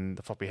 but then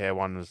the floppy hair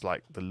one was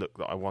like the look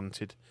that I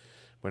wanted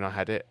when I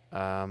had it.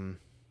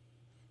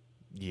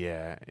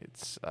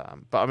 It's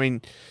but I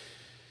mean,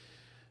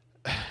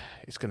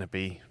 it's going to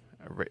be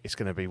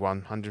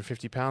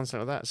 £150, something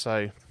like that.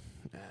 So,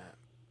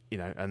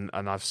 and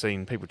I've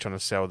seen people trying to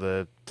sell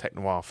the Tech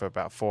Noir for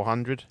about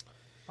 400.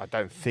 I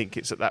don't think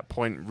it's at that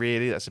point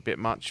really. That's a bit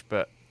much,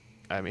 but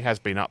it has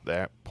been up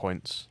there at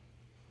points.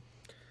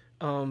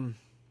 One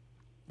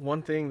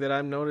thing that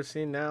I'm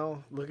noticing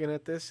now, looking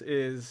at this,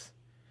 is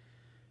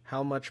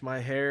how much my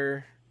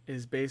hair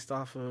is based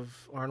off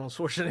of Arnold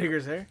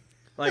Schwarzenegger's hair.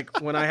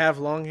 Like when I have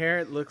long hair,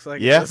 it looks like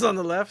Yeah. it does on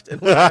the left,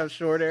 and when I have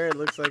short hair, it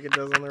looks like it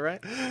does on the right.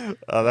 Oh,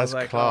 I that's was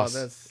like, class. oh,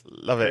 that's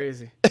Love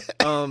crazy.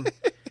 And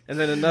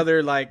then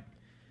another like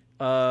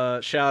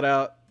shout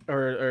out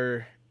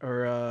or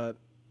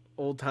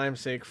old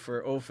time's sake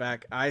for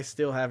OFAC. I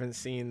still haven't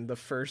seen the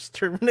first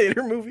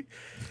Terminator movie,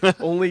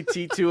 only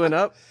T2 and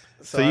up.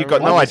 So you've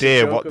got no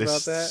idea what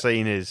this that.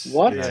 scene is.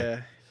 What?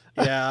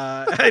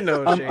 Yeah, I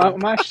know.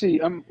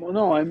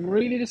 I'm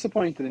really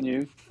disappointed in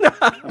you.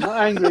 I'm not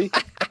angry.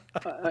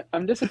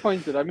 I'm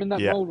disappointed. I'm in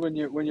that mode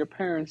when your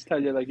parents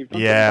tell you like you've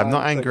done Yeah, I'm something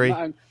not bad. angry.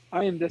 Like,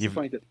 I am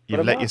disappointed. You've But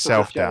I'm let also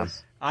yourself a bit down.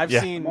 jealous. I've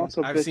Yeah. seen I'm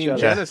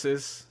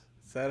Genesis.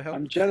 Does that help?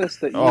 I'm jealous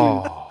that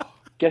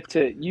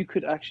you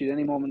could actually at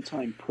any moment in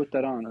time put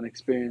that on and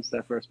experience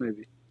that first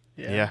movie.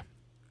 Yeah.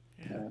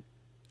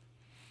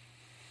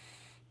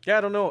 Yeah,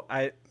 I don't know.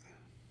 I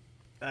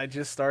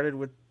just started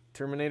with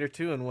Terminator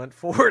 2 and went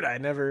forward.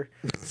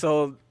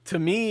 So to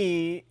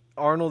me,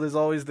 Arnold is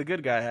always the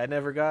good guy. I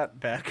never got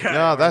bad guy.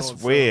 No, that's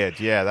Arnold, weird.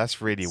 Yeah,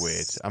 that's really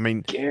weird. I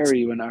mean,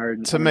 Scary when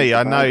Arnold. to me,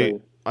 I know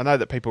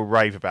that people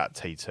rave about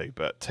T2,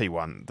 but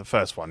T1, the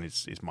first one,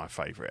 is my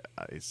favourite.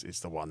 Is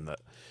the one that,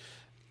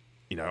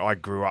 you know, I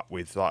grew up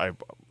with. Like,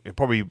 I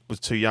probably was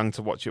too young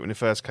to watch it when it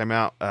first came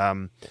out.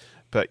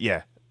 But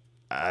yeah,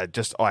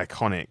 just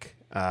iconic.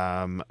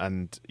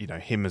 And you know,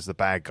 him as the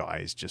bad guy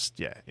is just,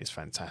 it's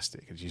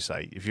fantastic. As you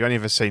say, if you've only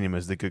ever seen him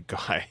as the good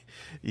guy,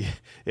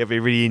 it'll be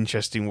a really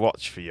interesting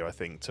watch for you, I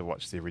think, to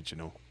watch the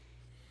original.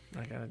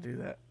 I gotta do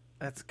that.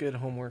 That's good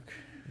homework.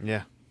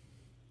 Yeah.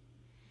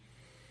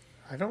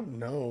 I don't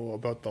know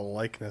about the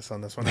likeness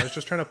on this one. I was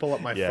just trying to pull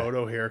up my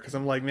photo here because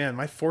I'm like, man,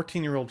 my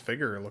 14-year-old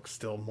figure looks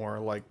still more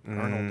like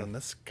Arnold than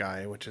this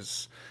guy, which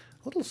is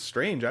a little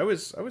strange. I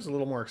was a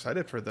little more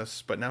excited for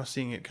this, but now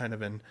seeing it kind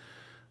of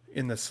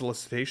in the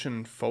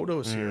solicitation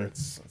photos here,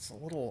 it's a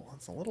little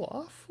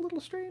off, a little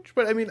strange.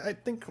 But I mean, I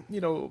think, you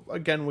know,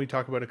 again, we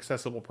talk about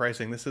accessible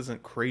pricing. This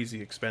isn't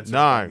crazy expensive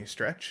by any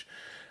stretch.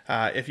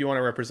 If you want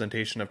a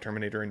representation of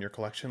Terminator in your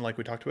collection, like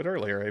we talked about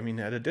earlier, I mean,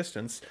 at a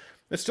distance,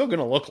 it's still going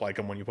to look like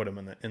him when you put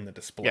him in the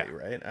display,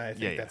 right? I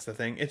think that's the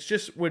thing. It's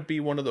just would be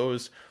one of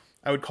those.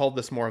 I would call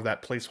this more of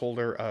that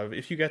placeholder of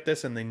if you get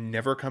this and they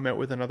never come out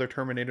with another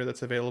Terminator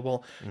that's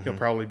available, you'll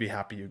probably be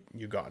happy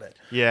you got it.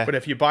 Yeah. But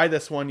if you buy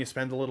this one, you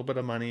spend a little bit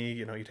of money,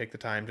 you know, you take the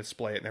time to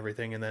display it and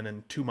everything, and then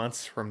in 2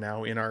 months from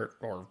now, InArt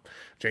or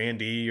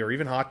J&D or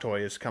even Hot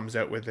Toys comes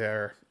out with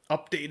their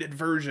updated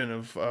version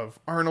of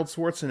Arnold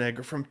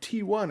Schwarzenegger from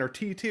T1 or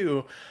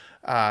T2,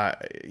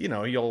 you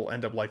know, you'll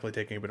end up likely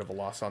taking a bit of a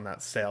loss on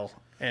that sale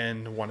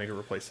and wanting to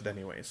replace it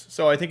anyways.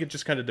 So I think it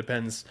just kind of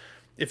depends.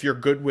 If you're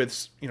good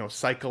with, you know,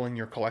 cycling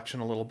your collection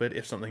a little bit,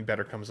 if something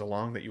better comes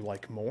along that you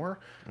like more,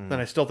 then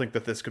I still think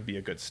that this could be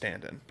a good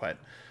stand-in. But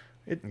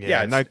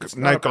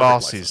no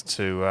glasses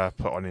to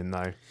put on him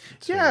though.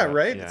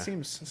 Right. Yeah.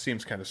 It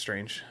seems kind of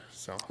strange.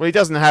 So well, he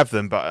doesn't have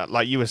them, but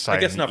like you were saying,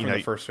 I guess not from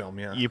the first film.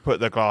 Yeah, you put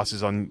the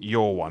glasses on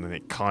your one, and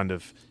it kind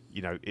of,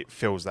 you know, it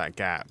fills that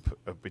gap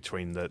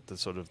between the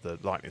sort of the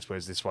likeness.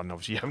 Whereas this one,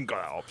 obviously, you haven't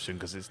got that option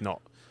because it's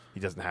not. He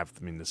doesn't have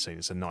them in the scene.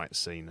 It's a night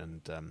scene,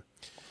 and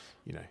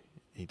you know,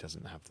 he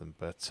doesn't have them.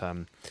 But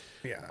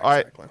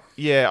exactly.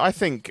 I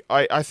think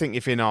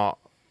if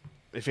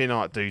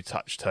InArt do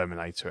touch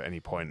Terminator at any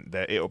point,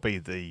 it'll be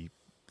the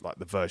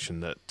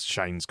version that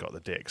Shane's got, the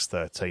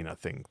DX13. I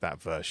think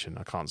that version.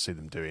 I can't see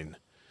them doing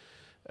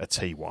a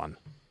T1.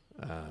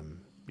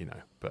 You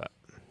know, but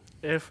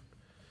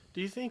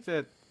do you think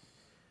that?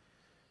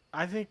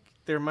 I think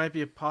there might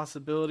be a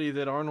possibility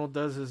that Arnold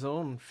does his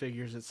own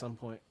figures at some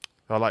point.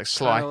 I like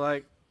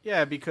Sly.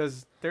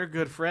 Because they're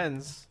good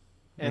friends,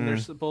 and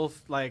they're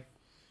both like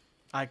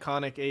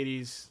iconic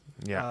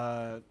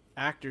 '80s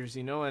actors,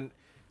 you know. And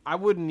I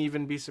wouldn't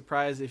even be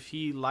surprised if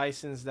he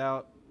licensed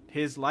out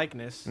his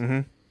likeness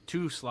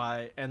to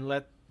Sly and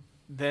let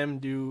them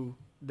do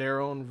their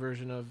own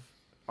version of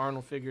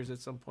Arnold figures at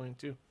some point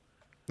too.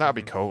 That'd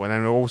be cool. And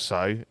then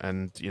also,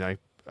 and you know,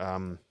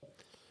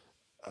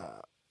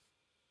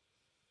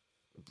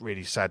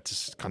 really sad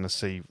to kind of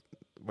see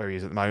where he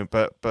is at the moment,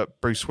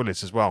 but Bruce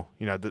Willis as well.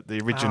 You know,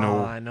 the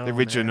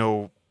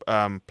original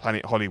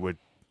Planet Hollywood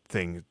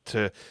thing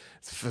for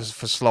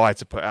Sly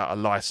to put out a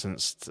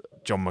licensed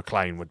John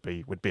McClane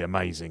would be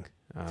amazing.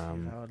 I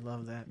would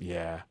love that.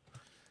 Yeah,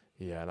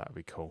 that'd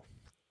be cool.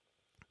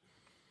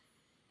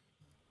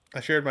 I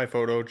shared my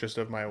photo just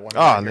of my one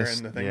and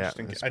the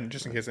thing,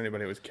 just in case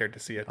anybody was cared to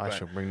see it. I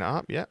shall bring that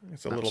up. Yeah,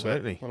 it's a little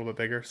bit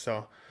bigger.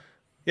 So,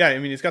 yeah, I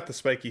mean, he's got the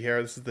spiky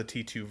hair. This is the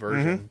T2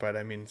 version, but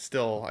I mean,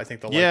 still, I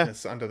think the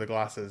likeness under the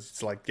glasses,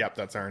 it's like, yep,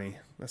 that's Arnie,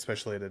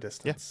 especially at a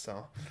distance. Yeah.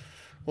 So,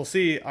 we'll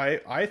see.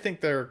 I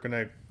think they're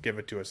gonna give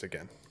it to us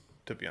again.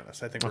 To be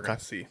honest, I think we're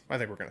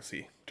gonna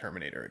see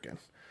Terminator again.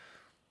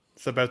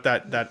 It's about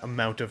that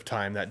amount of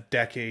time, that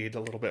decade, a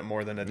little bit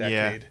more than a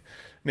decade,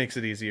 makes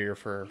it easier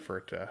for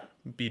it to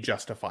be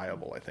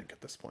justifiable, I think,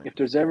 at this point. If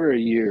there's ever a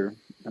year,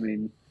 I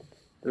mean,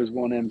 there's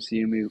one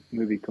MCU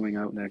movie coming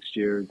out next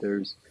year.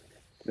 There's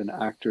been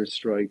actor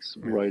strikes,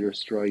 writer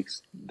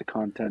strikes, the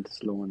content is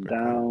slowing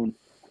down.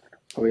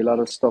 or a lot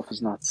of stuff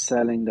is not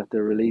selling that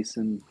they're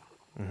releasing.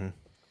 Mm-hmm.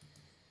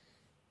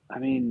 I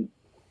mean,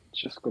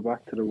 just go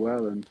back to the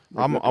well and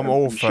I'm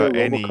all for sure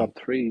any RoboCop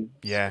 3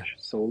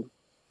 sold.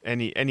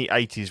 Any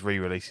 80s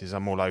re-releases.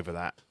 I'm all over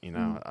that. You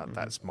know, Mm-hmm.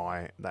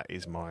 that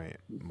is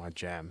my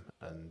jam.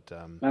 And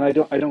And I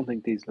don't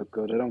think these look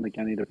good. I don't think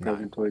any of the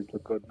Frozen toys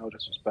look good. No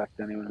disrespect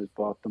to anyone who's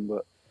bought them,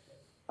 but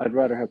I'd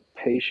rather have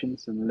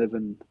patience and live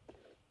in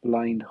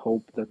blind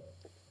hope that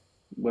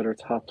whether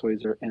it's Hot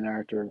Toys or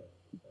InArt or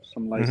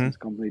some license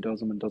company does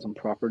them and does them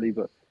properly,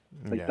 but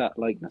like that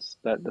likeness,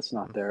 that's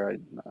not there.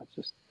 It's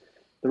just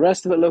the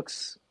rest of it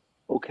looks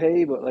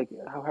okay, but like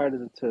how hard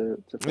is it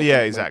to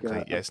exactly.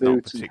 like It's not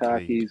boots and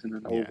particularly khakis and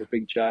an over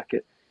big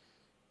jacket.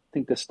 I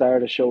think the star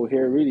of the show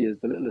here really is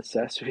the little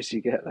accessories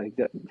you get like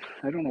that.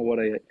 I don't know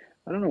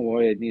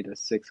why I'd need a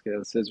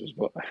 6-scale scissors,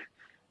 but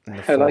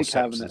I like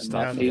having it and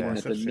not needing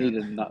it and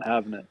needing and not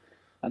having it.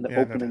 And the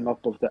opening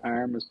up of the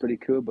arm is pretty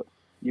cool, but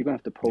you're gonna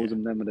have to pose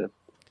them then with a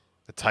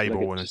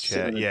table and a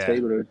chair, a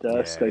table or a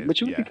desk,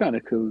 which would be kind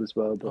of cool as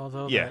well. But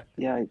Although I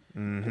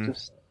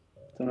just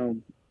don't know,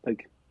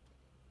 like,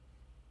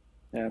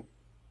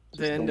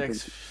 the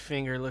index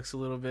finger looks a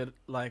little bit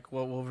like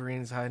what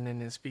Wolverine's hiding in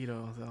his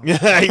Speedo, though.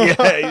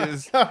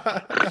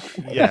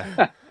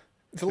 Yeah.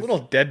 It's a little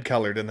dead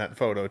colored in that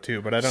photo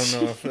too, but I don't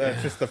know if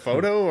that's just the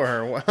photo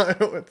or what.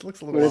 It looks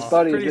a little his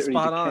body pretty is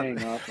spot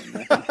on. off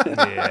him.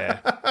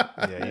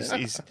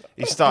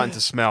 He's starting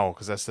to smell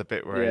because that's the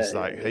bit where he's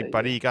like, "Hey,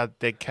 buddy, you got a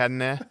dead can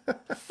there?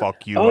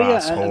 Fuck you,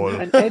 asshole!"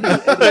 And Eddie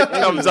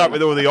Comes up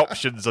with all the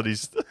options on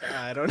his.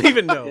 I don't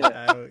even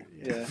know.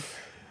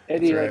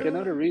 Eddie, like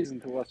another reason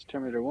to watch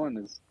Terminator 1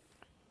 is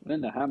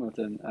Linda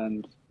Hamilton,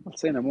 and I'll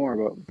say no more,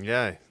 but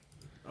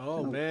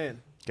man,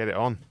 get it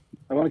on.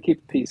 I want to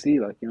keep it PC,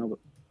 like, but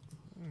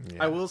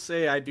I will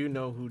say I do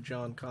know who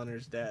John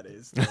Connor's dad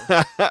is.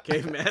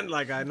 Caveman,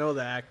 like I know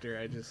the actor.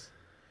 I just,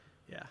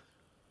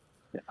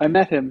 I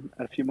met him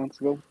a few months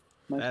ago.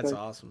 That's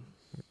awesome.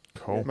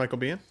 Cool. Michael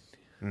Biehn?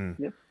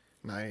 Yep.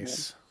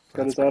 Nice. Yeah.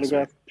 Got his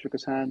autograph, shook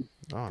his hand.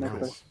 Oh,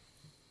 nice.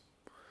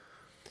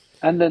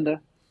 And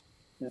Linda.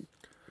 Yeah.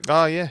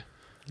 Oh, yeah.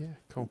 Yeah,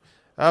 cool.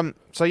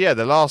 So yeah,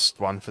 the last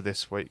one for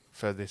this week's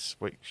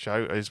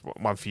show is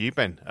one for you,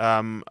 Ben.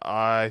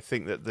 I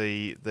think that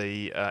the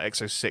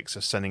Exo6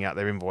 are sending out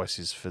their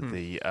invoices for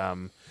the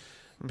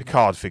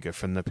Picard figure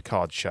from the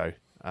Picard show.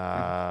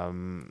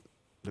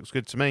 Looks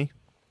good to me.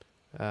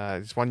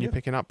 Is one you're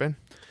picking up, Ben?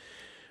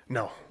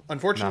 No,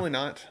 unfortunately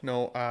not.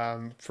 No,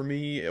 for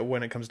me,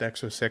 when it comes to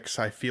Exo 6,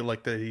 I feel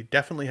like they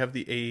definitely have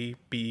the A,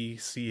 B,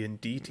 C,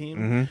 and D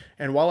team.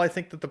 And while I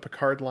think that the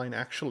Picard line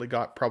actually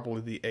got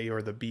probably the A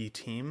or the B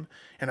team,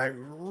 and I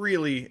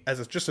really,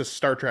 just a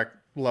Star Trek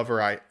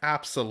lover, I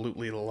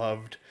absolutely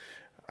loved.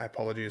 I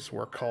apologize,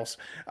 work calls.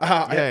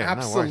 I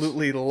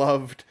absolutely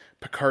loved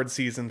Picard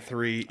season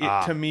 3.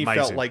 It to me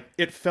amazing.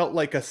 felt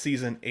like a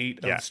season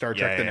 8 of Star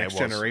Trek: The Next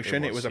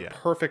Generation. It was a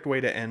perfect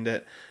way to end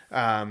it.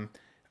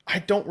 I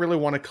don't really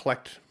want to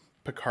collect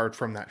Picard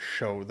from that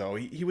show, though.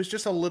 He was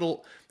just a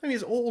little... I mean,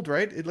 he's old,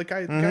 right?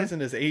 Guy's in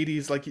his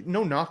 80s. Like,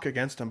 no knock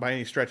against him by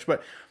any stretch,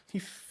 but he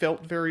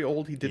felt very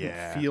old. He didn't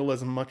feel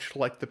as much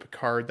like the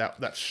Picard,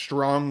 that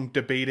strong,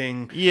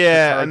 debating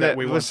Picard and that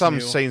we there were some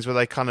scenes where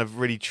they kind of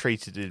really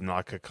treated him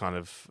like a kind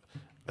of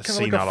a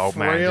senile old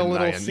man,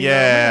 didn't they?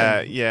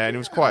 And and it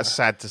was quite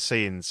sad to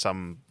see in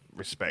some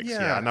respects.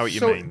 Yeah, I know what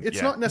you mean.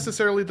 It's not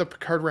necessarily the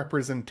Picard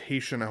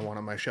representation I want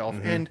on my shelf.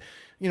 And,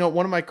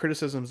 one of my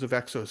criticisms of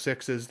Exo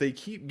 6 is they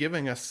keep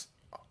giving us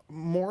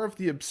more of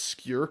the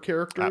obscure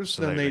characters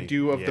than they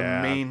do of the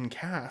main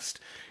cast.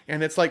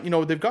 And it's like,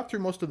 they've got through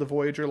most of the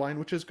Voyager line,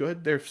 which is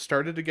good. They've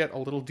started to get a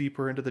little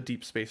deeper into the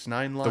Deep Space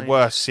Nine line. The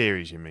worst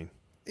series, you mean?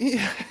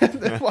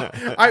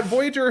 Yeah,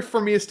 Voyager for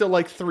me is still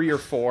like 3 or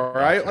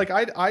 4.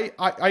 Okay.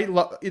 I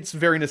love. It's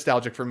very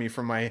nostalgic for me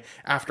from my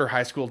after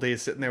high school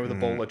days, sitting there with a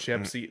bowl of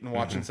chips, eating,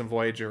 watching some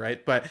Voyager,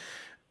 right? But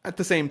at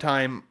the same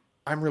time,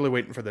 I'm really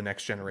waiting for the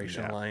Next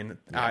Generation line.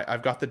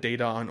 I've got the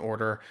data on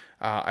order.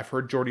 I've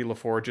heard Geordie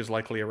LaForge is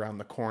likely around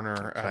the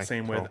corner.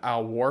 Same with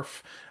Al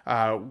Worf.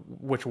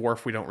 Which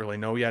Worf we don't really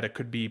know yet. It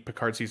could be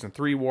Picard Season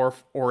 3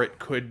 Worf, or it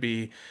could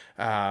be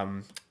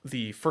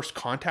the First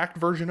Contact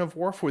version of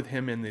Worf with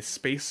him in the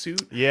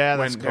spacesuit. Yeah,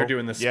 when they're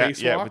doing the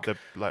spacewalk. With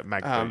the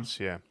mag boots,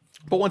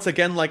 But once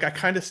again, I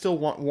kind of still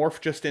want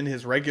Worf just in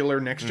his regular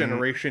Next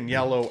Generation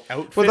yellow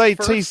outfit. Well, they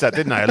teased that,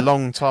 didn't they, a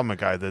long time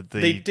ago?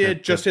 They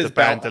did his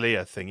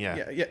bandolier thing, his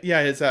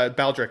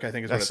Baldric, I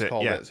think is what it's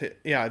called.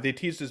 Yeah, they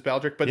teased his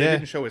Baldric, but they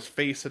didn't show his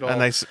face at all.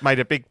 And they made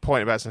a big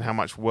point about saying how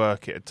much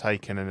work it had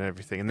taken and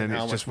everything, and then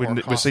it's just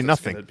we've seen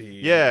nothing.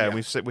 We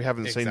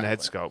haven't seen the head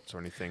sculpt or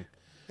anything.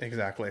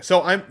 Exactly.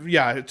 So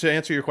to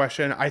answer your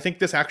question, I think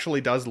this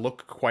actually does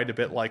look quite a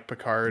bit like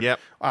Picard,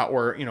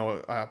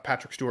 or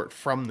Patrick Stewart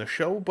from the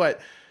show, but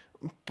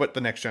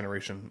the Next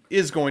Generation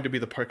is going to be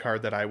the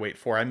Picard that I wait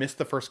for. I missed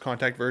the First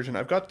Contact version.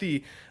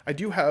 I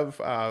do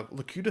have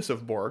Locutus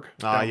of Borg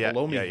down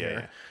below me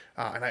here.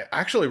 And I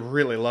actually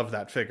really love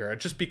that figure,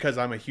 just because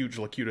I'm a huge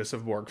Locutus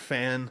of Borg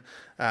fan.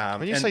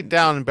 When you say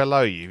down and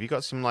below you, have you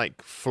got some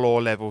like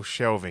floor level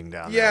shelving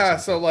down there? Yeah,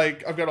 so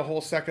like I've got a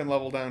whole second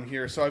level down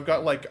here. So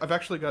I've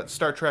actually got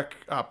Star Trek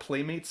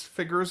Playmates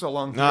figures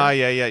along here.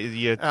 Yeah,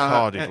 your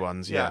carded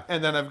ones, yeah.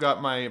 And then I've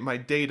got my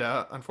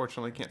Data.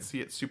 Unfortunately, can't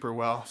see it super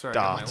well. Sorry,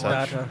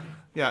 Data.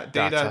 Yeah,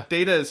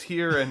 Data is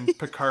here, and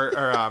Picard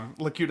or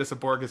Locutus of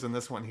Borg is in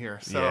this one here.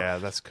 So yeah,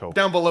 that's cool.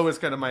 Down below is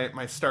kind of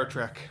my Star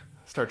Trek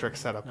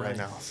setup right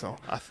now. So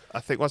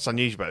I think what's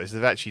unusual about this is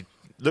they've actually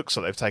looks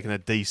like they've taken a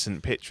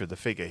decent picture of the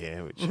figure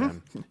here, which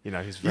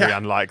is very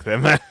unlike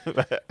them.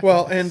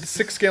 Well, and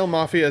 6 Scale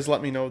Mafia has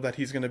let me know that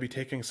he's going to be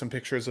taking some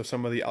pictures of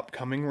some of the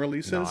upcoming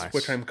releases,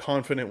 which I'm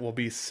confident will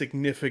be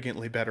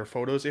significantly better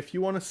photos. If you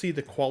want to see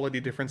the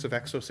quality difference of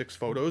Exo 6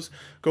 photos,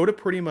 go to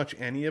pretty much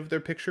any of their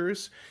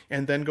pictures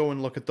and then go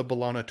and look at the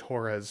Bolana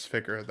Torres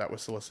figure that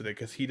was solicited,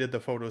 because he did the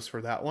photos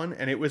for that one,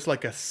 and it was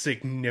like a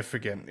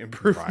significant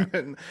improvement.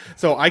 Right.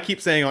 So I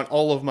keep saying on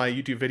all of my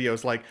YouTube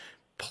videos, like,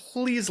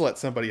 please let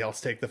somebody else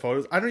take the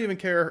photos. I don't even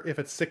care if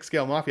it's 6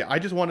 Scale Mafia. I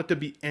just want it to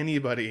be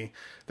anybody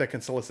that can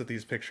solicit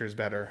these pictures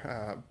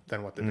better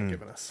than what they've been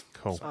giving us.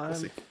 Cool. So we'll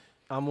see.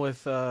 I'm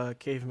with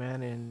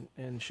Caveman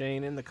and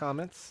Shane in the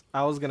comments.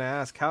 I was gonna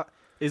ask, how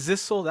is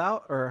this sold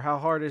out, or how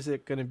hard is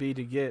it gonna be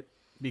to get?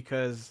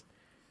 Because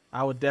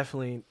I would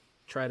definitely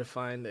try to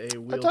find a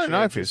wheelchair. I don't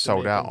know if it's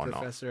sold out or not.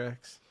 Professor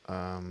X.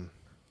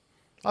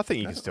 I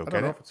think you can still get it. I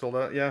don't know if it's sold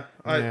out.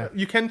 Yeah.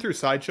 You can through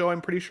Sideshow, I'm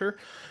pretty sure.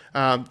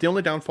 The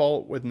only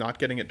downfall with not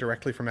getting it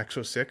directly from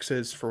Exo 6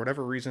 is, for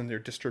whatever reason, their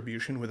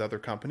distribution with other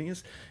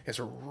companies is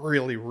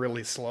really,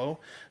 really slow.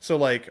 So,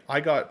 like,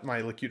 I got my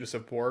Locutus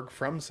of Borg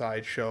from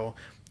Sideshow.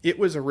 It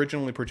was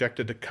originally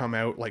projected to come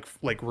out, like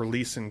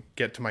release and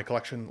get to my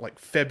collection, like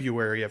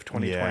February of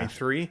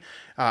 2023.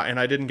 And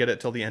I didn't get it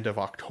till the end of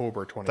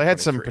October 2023. They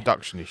had some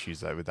production issues,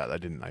 though, with that,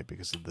 didn't they?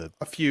 Because of the...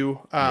 A few.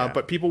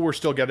 But people were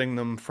still getting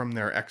them from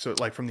their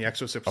from the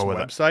Exo 6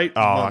 website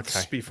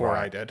months before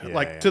I did.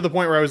 Yeah, to the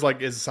point where I was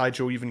like, is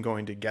Sideshow even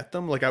going to get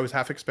them? Like, I was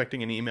half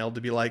expecting an email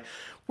to be like,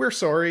 we're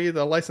sorry,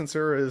 the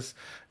licensor has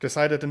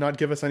decided to not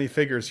give us any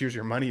figures. Here's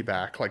your money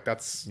back. Like,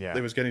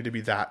 it was getting to be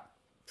that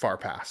far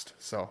past.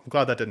 So I'm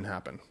glad that didn't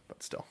happen,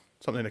 but still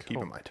something to keep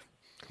in mind.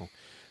 Cool.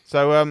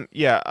 So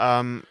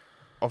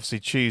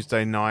obviously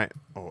Tuesday night,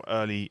 or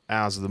early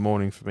hours of the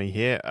morning for me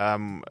here,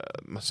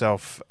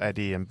 myself,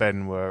 Eddie and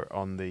Ben were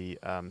on the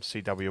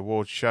CW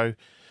Awards show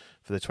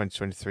for the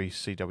 2023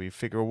 CW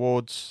Figure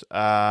Awards. So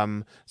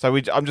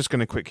I'm just going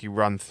to quickly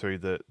run through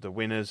the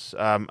winners,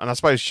 and I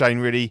suppose, Shane,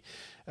 really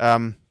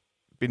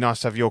be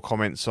nice to have your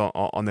comments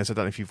on this. I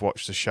don't know if you've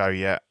watched the show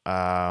yet.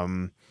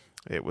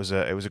 It was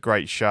a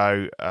great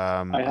show.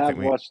 I have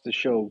watched the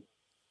show.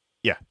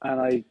 Yeah. And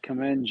I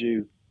commend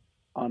you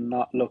on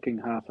not looking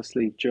half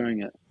asleep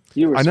during it.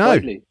 You were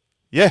sprightly.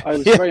 Yeah. I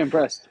was very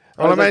impressed.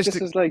 Well, this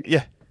is like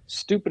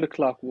stupid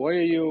o'clock. Why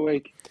are you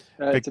awake?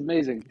 It's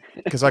amazing.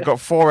 Because I got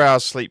 4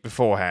 hours sleep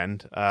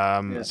beforehand,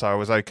 so I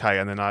was okay,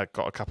 and then I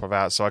got a couple of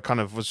hours, so I kind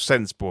of was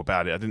sensible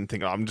about it. I didn't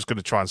think I'm just going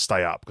to try and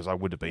stay up, because I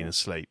would have been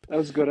asleep. That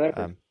was a good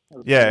effort.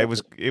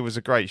 It was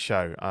a great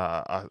show.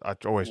 I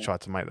always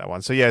tried to make that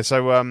one. So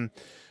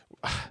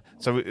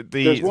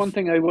there's one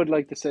thing I would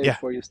like to say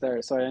before you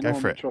start. Sorry, I know I'm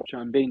interrupting.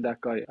 I'm being that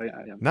guy.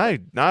 I am. No,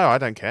 I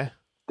don't care.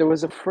 There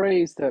was a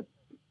phrase that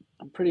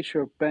I'm pretty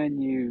sure Ben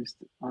used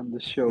on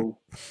the show.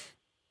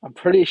 I'm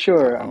pretty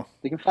sure.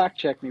 You can fact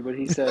check me, but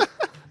he said,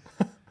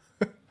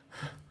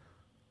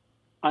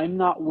 I'm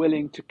not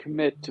willing to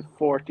commit to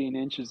 14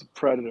 inches of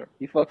Predator.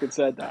 He fucking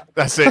said that.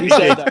 That's it. He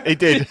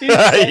did. He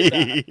said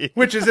that.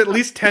 Which is at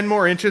least 10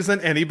 more inches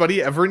than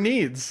anybody ever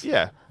needs.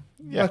 Yeah.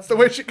 That's the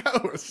way she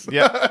goes.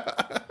 Yeah.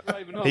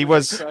 He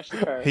was.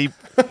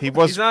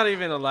 He's not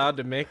even allowed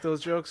to make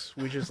those jokes.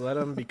 We just let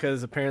him,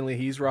 because apparently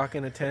he's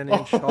rocking a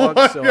 10-inch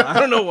hog. So I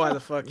don't know why the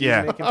fuck he's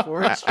making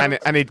 4-inch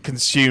jokes. And he'd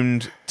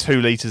consumed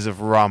 2 liters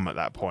of rum at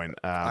that point.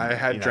 I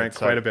had drank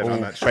quite a bit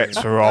on that stream.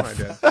 Bets were off.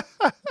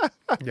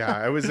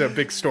 Yeah, it was a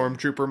big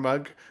Stormtrooper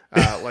mug,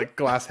 like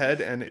glass head,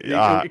 and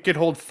it could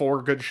hold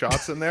 4 good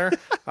shots in there.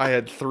 I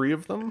had 3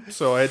 of them,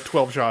 so I had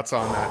 12 shots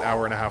on that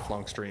hour-and-a-half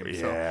long stream.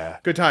 Yeah, so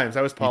good times.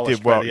 I was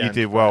polished. You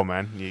did well,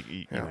 man.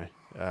 You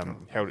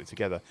held it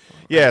together.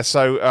 Yeah.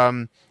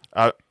 So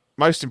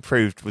most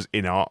improved was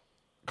In Art.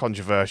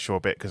 Controversial a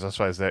bit, because I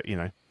suppose that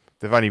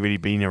they've only really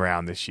been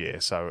around this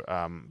year. So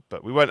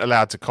but we weren't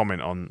allowed to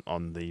comment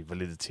on the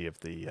validity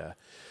of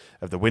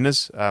the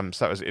winners. So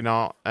that was In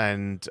Art,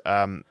 and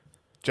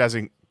Jazz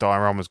Inc.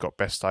 Diorama's got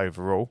best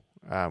overall,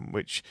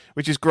 which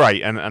is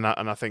great, and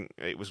I think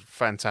it was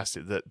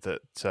fantastic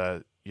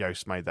that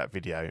Yost made that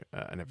video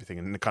and everything,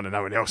 and kind of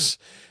no one else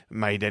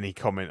made any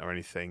comment or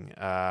anything.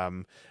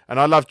 And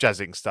I love Jazz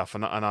Inc. stuff,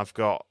 and I've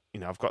got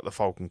the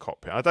Falcon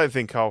cockpit. I don't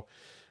think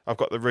I've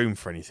got the room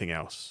for anything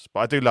else, but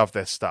I do love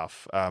their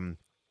stuff. But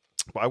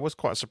I was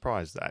quite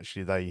surprised that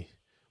actually they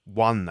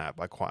won that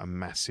by quite a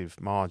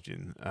massive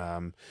margin,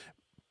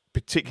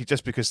 particularly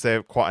just because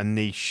they're quite a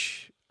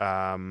niche.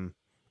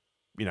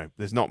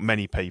 There's not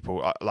many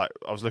people. I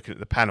was looking at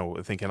the panel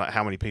and thinking, like,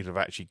 how many people have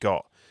actually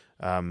got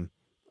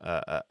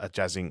a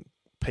jazzing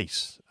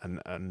piece,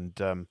 and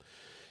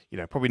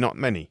probably not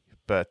many,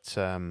 but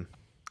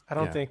I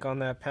don't think on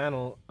that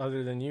panel,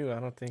 other than you, I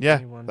don't think yeah,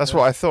 anyone that's does.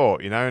 what I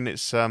thought, and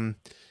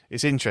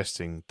it's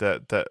interesting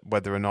that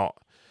whether or not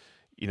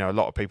a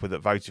lot of people that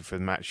voted for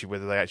them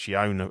whether they actually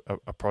own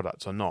a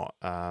product or not,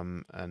 so I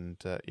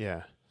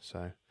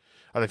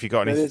don't know if you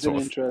got any That is sort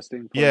an of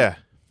interesting point.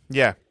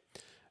 yeah.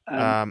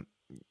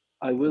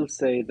 I will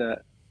say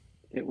that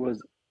it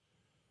was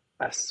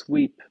a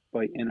sweep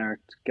by Inert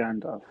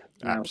Gandalf.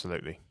 Now,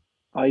 Absolutely.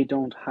 I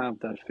don't have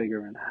that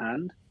figure in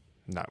hand,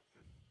 No.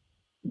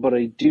 but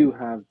I do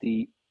have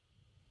the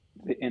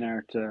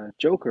Inert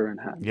Joker in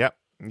hand. Yep,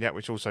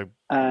 which also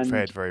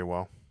fared very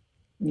well.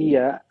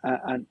 Yeah,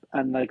 and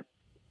like,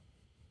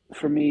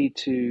 for me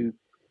to,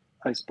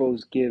 I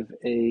suppose, give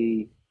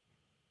an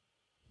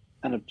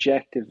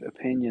objective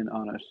opinion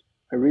on it,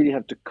 I really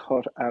have to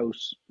cut out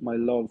my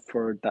love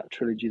for that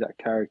trilogy, that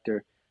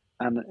character,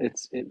 and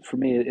for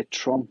me it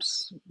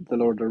trumps the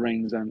Lord of the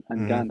Rings and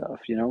Gandalf,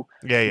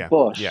 Yeah.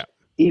 But yeah.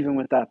 even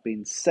with that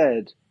being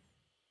said,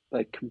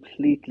 like,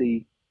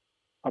 completely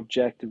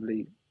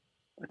objectively,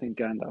 I think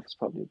Gandalf is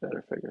probably a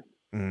better figure.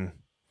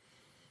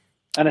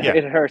 And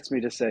it hurts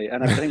me to say,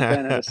 and I think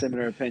Ben had a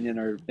similar opinion,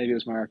 or maybe it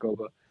was Marco,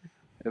 but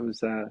it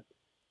was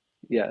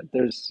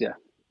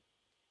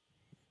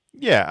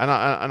Yeah,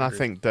 and I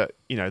think that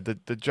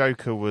the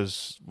Joker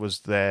was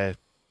their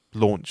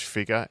launch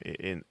figure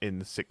in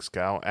the 6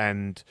 scale,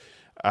 and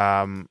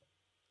I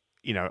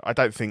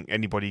don't think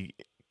anybody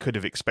could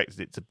have expected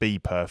it to be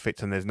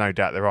perfect, and there's no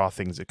doubt there are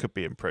things that could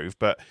be improved,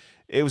 but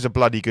it was a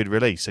bloody good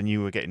release, and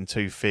you were getting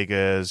 2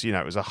 figures,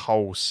 it was a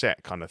whole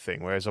set kind of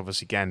thing, whereas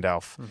obviously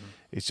Gandalf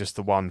is just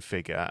the one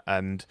figure,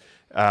 and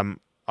I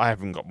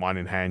haven't got mine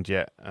in hand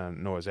yet,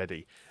 nor has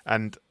Eddie,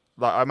 and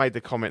like I made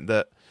the comment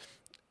that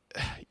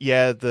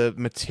the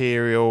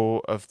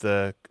material of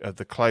the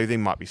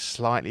clothing might be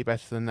slightly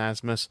better than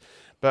Asmus,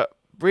 but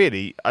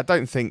really, I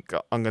don't think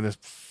I'm going to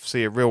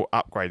see a real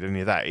upgrade in any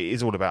of that. It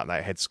is all about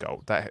that head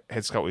sculpt. That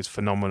head sculpt is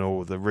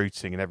phenomenal, the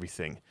routing and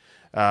everything.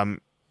 All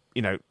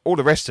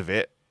the rest of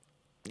it,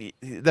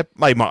 they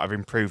might have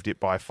improved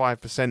it by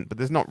 5%, but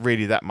there's not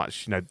really that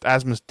much.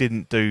 Asmus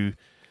didn't do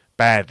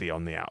badly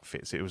on the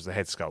outfits. It was the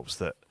head sculpts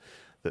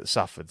that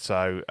suffered.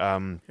 So,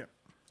 and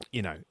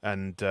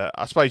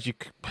I suppose you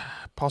could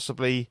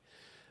possibly...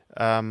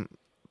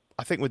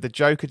 I think with the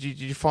Joker, did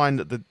you find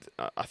that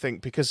I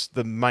think because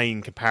the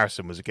main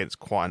comparison was against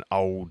quite an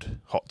old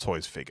Hot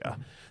Toys figure,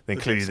 then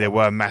clearly there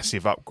were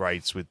massive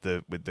upgrades with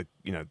the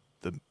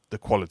the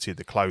quality of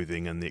the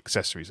clothing and the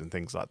accessories and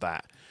things like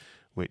that,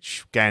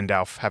 which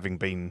Gandalf, having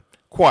been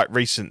quite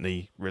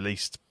recently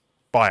released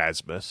by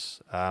Asmus,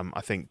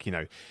 I think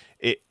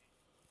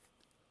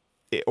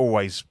it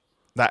always,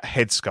 that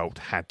head sculpt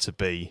had to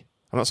be,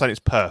 I'm not saying it's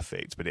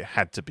perfect, but it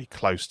had to be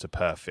close to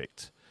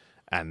perfect.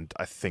 And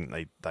I think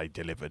they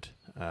delivered.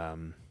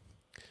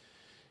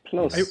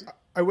 Plus,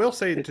 I will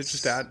say to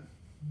just add.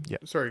 Yeah.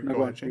 Sorry,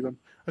 go ahead, Shane. I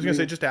was going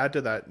to say, just to add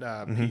to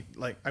that, Pete,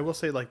 like, I will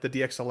say, like, the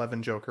DX11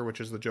 Joker, which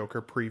is the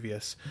Joker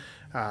previous,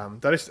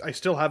 that I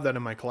still have that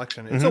in my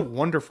collection. It's a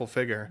wonderful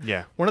figure.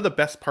 Yeah. One of the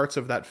best parts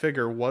of that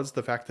figure was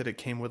the fact that it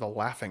came with a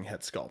laughing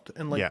head sculpt,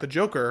 and like the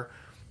Joker,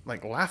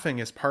 like, laughing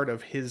is part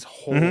of his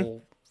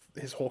whole.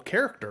 His whole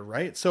character,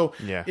 right? So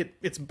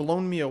it's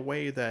blown me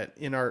away that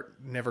InArt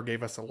never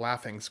gave us a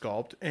laughing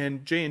sculpt,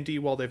 and J&D,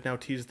 while they've now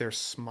teased their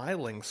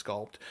smiling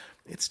sculpt,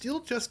 it still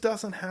just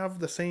doesn't have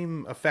the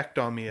same effect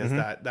on me as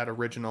that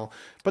original.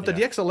 But the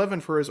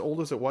DX11, for as old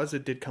as it was,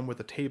 it did come with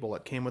a table.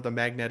 It came with a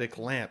magnetic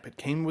lamp. It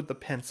came with the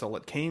pencil.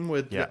 It came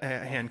with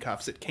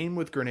handcuffs. It came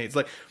with grenades.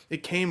 Like,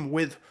 it came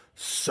with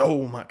so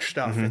much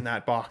stuff in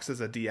that box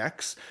as a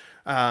DX.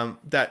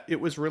 That it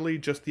was really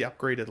just the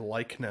upgraded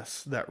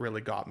likeness that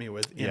really got me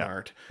with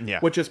InArt,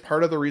 which is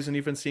part of the reason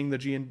even seeing the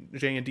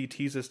J&D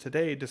teases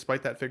today,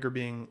 despite that figure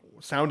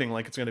sounding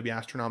like it's going to be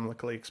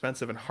astronomically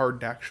expensive and hard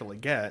to actually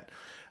get,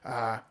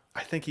 I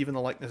think even the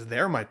likeness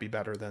there might be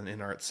better than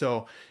InArt.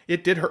 So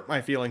it did hurt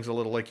my feelings a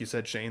little, like you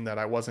said, Shane, that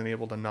I wasn't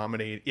able to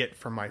nominate it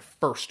for my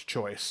first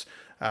choice.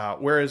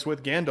 Whereas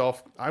with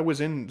Gandalf, I was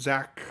in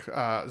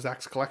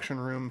Zach's collection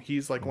room.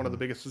 He's like one of the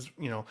biggest,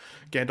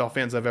 Gandalf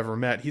fans I've ever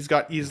met. He's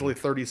got easily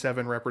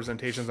 37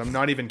 representations. I'm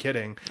not even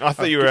kidding. I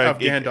thought you were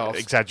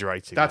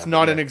exaggerating. That's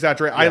not an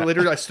exaggeration.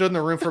 I stood in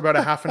the room for about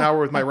a half an hour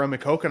with my rum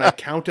and coke, and I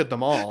counted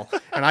them all.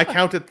 And I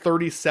counted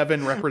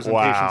 37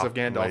 representations of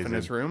Gandalf in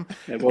his room.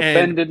 Yeah, what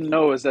Ben didn't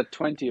know is that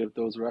 20 of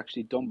those were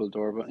actually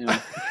Dumbledore, but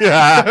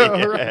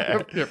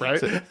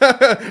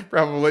right?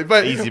 Probably,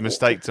 but easy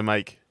mistake to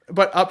make.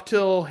 But up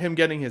till him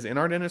getting his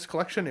InArt in his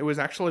collection, it was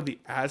actually the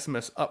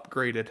Asmus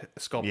upgraded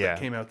sculpt that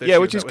came out this year. Yeah,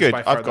 which is good.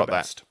 I've got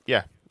that.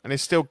 Yeah, and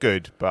it's still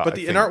good. But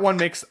the InArt one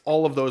makes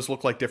all of those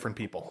look like different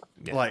people.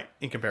 Yeah. Like,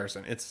 in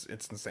comparison, it's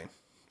insane.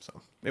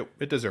 So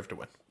it deserved to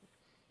win.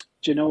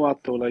 Do you know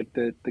what, though? Like,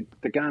 the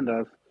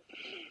Gandalf,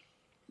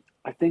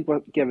 I think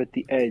what gave it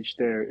the edge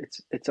there,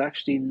 it's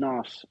actually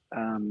not,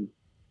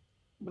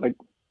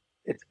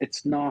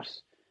 it's not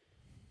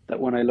that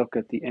when I look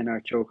at the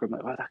in-art Joker, I'm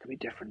like, oh, that could be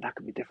different, that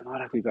could be different, oh,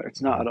 that could be better.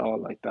 It's not at all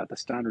like that. The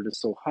standard is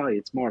so high.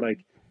 It's more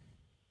like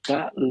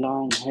that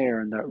long hair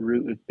and that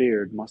rooted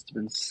beard must have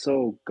been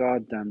so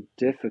goddamn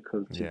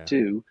difficult to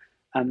do,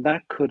 and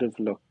that could have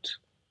looked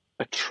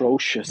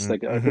atrocious.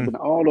 Like it could have been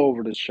all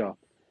over the shop,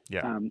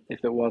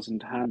 if it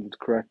wasn't handled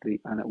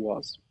correctly, and it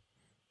was.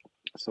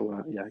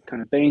 So yeah, it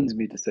kind of pains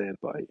me to say it,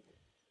 but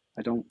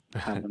I don't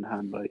have it in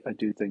hand. But I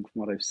do think, from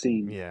what I've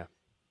seen, it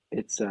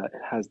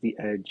has the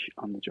edge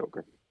on the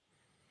Joker.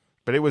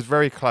 But it was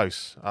very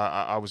close.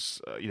 I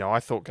was, I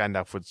thought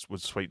Gandalf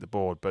would sweep the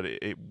board, but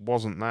it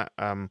wasn't that.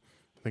 I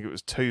think it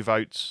was 2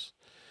 votes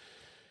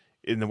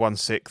in the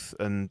 1/6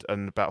 and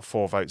about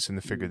 4 votes in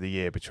the figure of the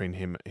year between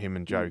him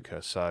and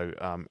Joker. So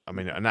I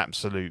mean, an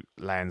absolute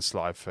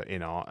landslide for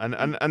in-art,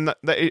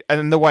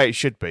 and the way it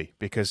should be,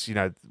 because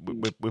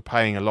we're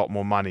paying a lot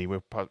more money. We're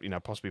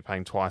possibly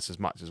paying twice as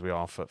much as we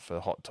are for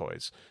Hot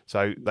Toys.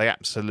 So they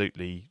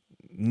absolutely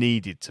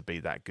needed to be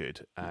that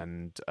good.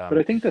 And but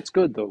I think that's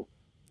good though.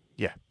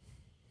 Yeah.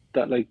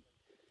 That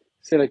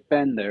say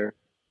Ben there,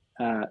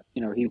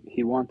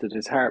 he wanted,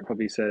 his heart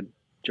probably said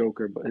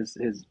Joker, but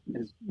his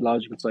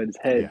logical side, his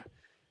head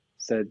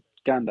said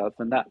Gandalf,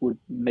 and that would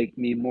make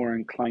me more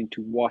inclined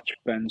to watch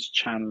Ben's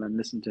channel and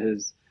listen to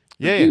his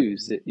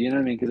reviews. You know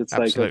what I mean? Because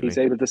it's like he's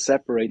able to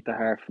separate the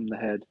heart from the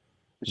head,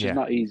 which is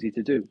not easy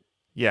to do.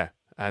 Yeah,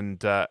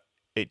 and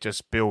it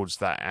just builds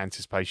that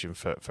anticipation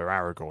for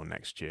Aragorn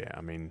next year.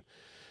 I mean,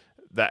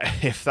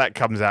 that if that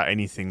comes out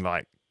anything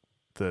like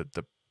the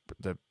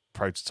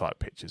prototype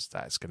pictures,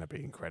 that's going to be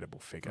an incredible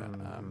figure.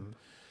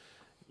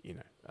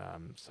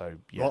 So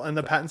yeah. Well, and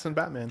the Pattinson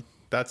Batman,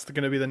 that's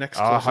going to be the next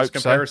closest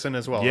comparison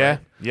as well. Yeah,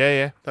 right?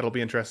 yeah. That'll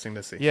be interesting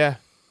to see. Yeah,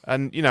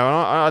 and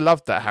I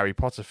loved that Harry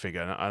Potter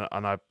figure,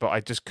 but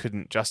I just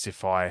couldn't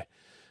justify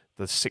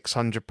the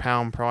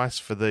 £600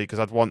 price because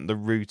I'd want the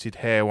rooted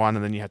hair one,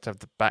 and then you had to have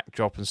the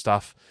backdrop and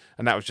stuff,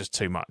 and that was just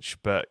too much.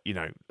 But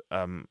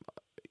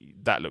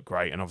that looked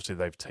great, and obviously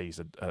they've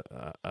teased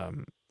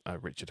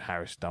Richard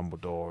Harris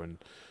Dumbledore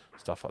and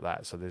stuff like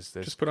that. So there's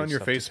just put on your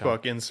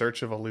Facebook "In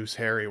Search of a Loose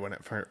Harry" when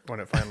it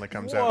finally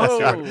comes out.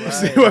 Whoa,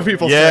 see what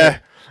people say.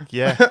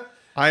 Yeah.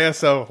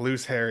 ISO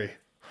Loose Harry.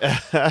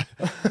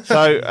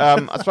 So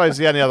I suppose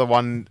the only other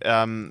one,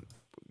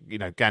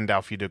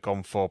 Gandalf, you'd have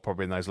gone for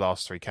probably in those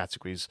last 3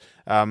 categories.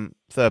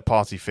 Third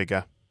party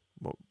figure.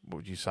 What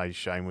would you say,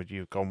 Shane? Would you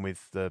have gone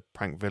with the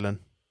prank villain?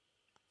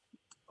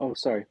 Oh,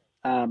 sorry.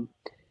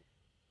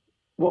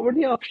 What were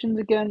the options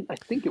again? I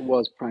think it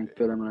was prank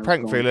villain.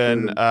 Prank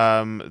villain,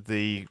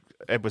 the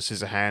Edward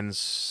Scissorhands,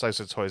 So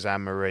Toys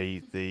Anne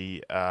Marie,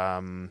 the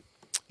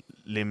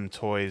Lim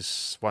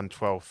Toys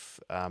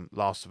 1/12,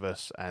 Last of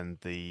Us, and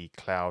the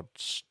Cloud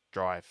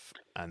Strife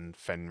and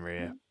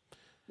Fenrir.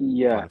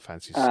 Yeah. Final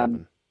Fantasy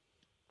 7.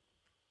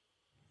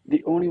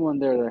 The only one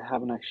there that I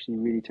haven't actually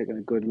really taken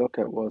a good look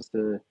at was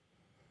the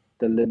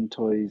Lim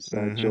Toys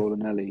Joel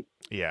and Ellie.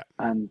 Yeah.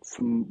 And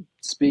from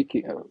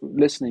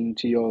listening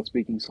to you all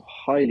speaking so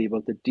highly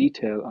about the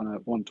detail on a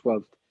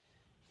 1/12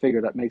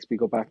 figure, that makes me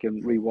go back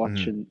and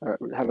rewatch and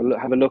have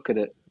a look at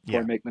it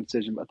before I make my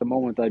decision. But at the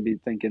moment, I'd be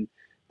thinking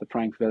the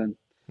prank villain.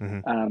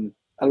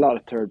 A lot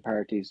of third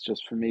parties,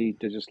 just for me,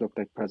 they just look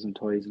like present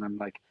toys, and I'm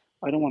like,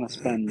 I don't want to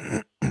spend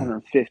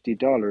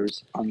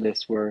 $150 on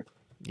this where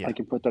I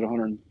can put that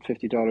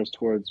 $150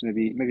 towards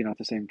maybe not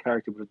the same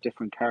character, but a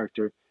different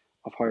character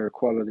of higher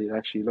quality that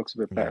actually looks a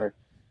bit better.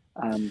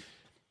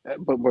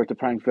 But where the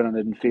prank villain, I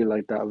didn't feel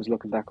like that. I was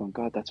looking back on,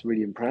 God, that's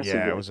really impressive.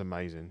 Yeah, it was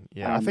amazing.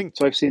 Yeah, I think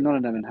so. I've seen none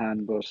of them in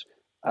hand, but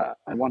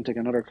I want to take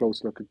another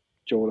close look at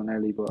Joel and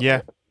Ellie. But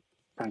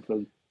prank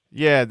villain.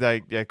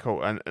 Yeah,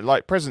 cool. And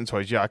like present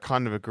toys, I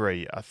kind of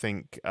agree. I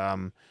think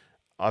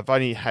I've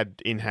only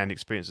had in-hand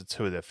experience of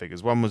 2 of their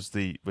figures. One was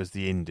the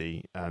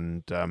indie,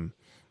 and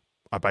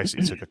I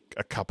basically took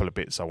a couple of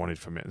bits I wanted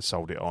from it and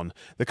sold it on.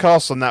 The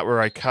casts on that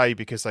were okay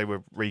because they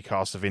were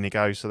recast of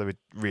Inigo, so they were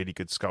really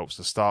good sculpts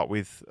to start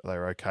with. They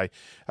were okay.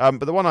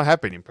 But the one I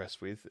have been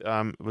impressed with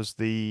was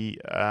the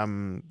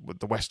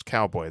West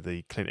Cowboy,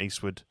 the Clint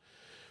Eastwood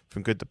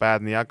from Good, the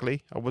Bad, and the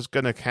Ugly. I was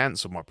going to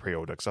cancel my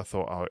pre-order because I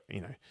thought,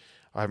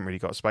 I haven't really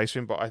got space for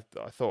him, but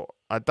I thought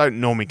I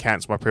don't normally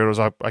cancel my pre-orders.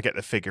 I get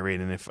the figure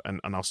in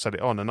and I'll set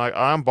it on. And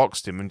I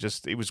unboxed him and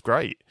it was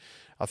great.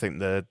 I think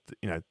the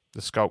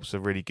sculpts are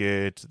really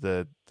good.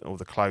 All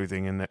the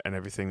clothing and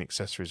everything, the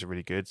accessories are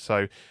really good.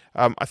 So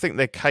I think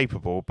they're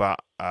capable,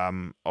 but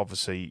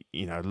obviously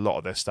a lot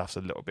of their stuff's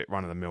a little bit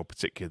run of the mill,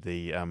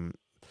 particularly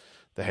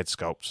the head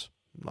sculpts,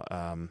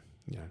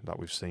 like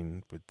we've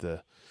seen with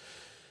the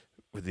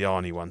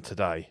Arnie one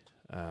today.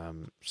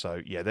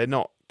 So yeah,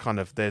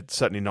 they're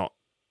certainly not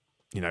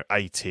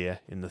A tier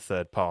in the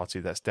third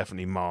party. That's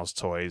definitely Mars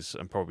Toys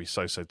and probably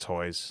So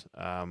Toys.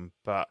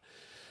 But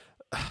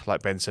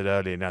like Ben said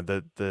earlier, now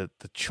the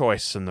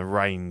choice and the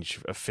range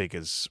of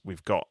figures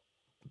we've got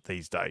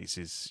these days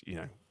is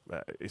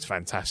it's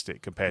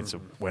fantastic compared to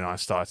when I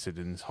started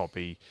in this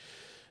hobby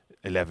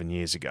 11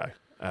 years ago.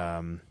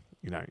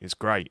 It's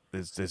great.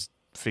 There's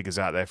figures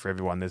out there for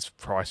everyone. There's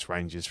price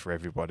ranges for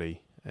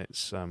everybody.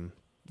 It's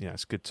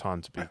it's a good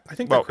time to be. I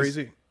think well, the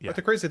crazy, yeah. but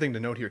the crazy thing to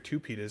note here too,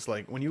 Pete, is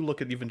like when you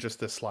look at even just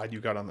the slide you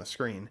got on the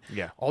screen,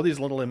 all these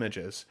little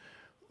images,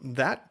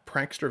 that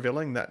prankster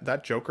villain,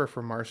 that Joker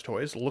from Mars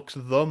Toys looks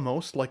the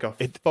most like a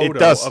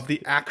photo of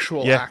the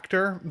actual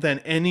actor than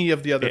any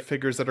of the other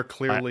figures that are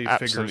clearly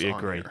figures on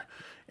here.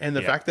 And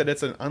the fact that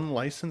it's an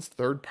unlicensed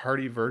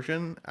third-party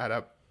version at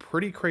a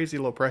pretty crazy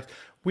low price.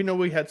 We know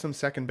we had some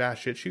second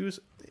batch issues,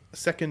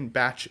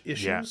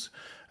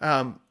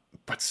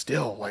 but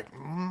still, like,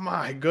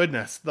 my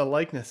goodness, the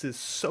likeness is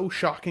so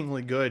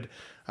shockingly good.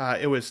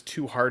 It was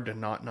too hard to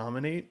not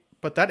nominate.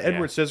 But that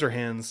Edward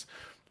Scissorhands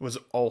was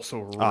also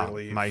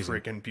really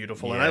freaking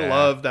beautiful. Yeah. And I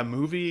love that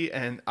movie,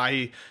 and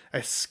I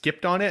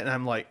skipped on it, and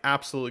I'm like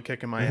absolutely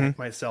kicking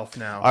myself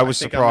now. I was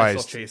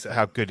surprised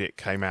how good it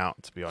came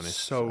out, to be honest.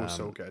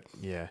 So good.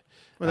 Yeah.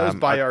 Well, that was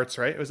Buy Arts,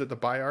 right? Was it the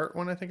Buy Art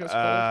one, I think it was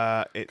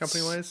called?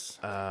 Company-wise?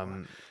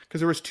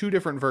 Because there was 2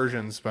 different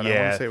versions, but I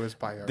want to say it was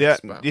Buy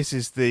Arts. This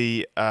is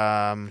the...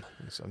 I'm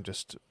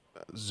just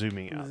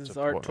zooming out. This is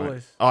Art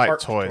Toys.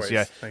 Art Toys,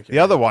 yeah. The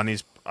other one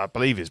is, I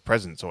believe, is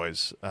Present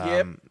Toys.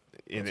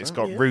 It's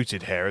got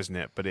rooted hair, isn't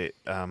it? But it...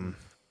 because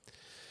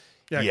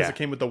it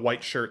came with the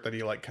white shirt that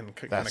he like kind of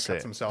cuts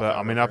himself. But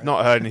I mean, I've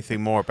not heard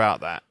anything more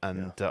about that,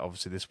 and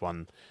obviously this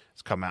one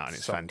has come out and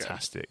it's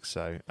fantastic. Good.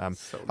 So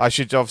I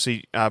should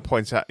obviously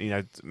point out,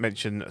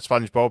 mention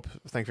SpongeBob.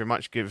 Thank you very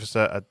much. Give us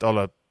a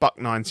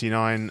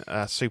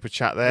 $1.99 super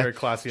chat there. Very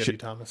classy, Eddie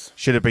Thomas.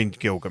 Should have been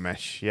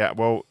Gilgamesh. Yeah,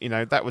 well,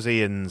 that was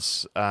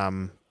Ian's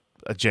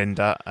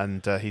agenda,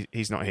 and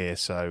he's not here,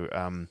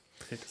 so.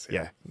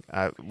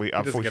 We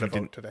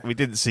unfortunately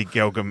didn't see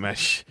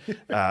Gilgamesh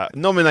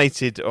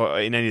nominated or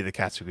in any of the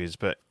categories,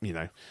 but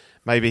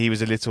maybe he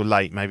was a little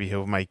late. Maybe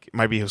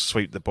he'll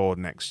sweep the board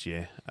next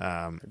year.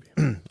 I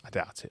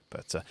doubt it.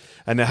 But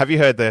and have you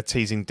heard they're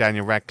teasing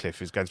Daniel Radcliffe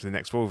who's going to the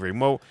next Wolverine?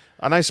 Well,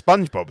 I know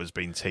SpongeBob has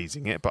been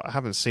teasing it, but I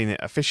haven't seen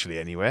it officially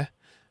anywhere.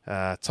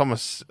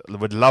 Thomas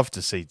would love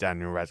to see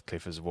Daniel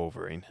Radcliffe as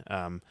Wolverine,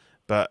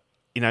 but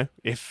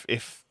if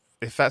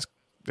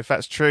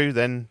that's true,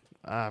 then.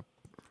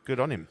 Good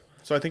on him.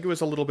 So I think it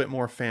was a little bit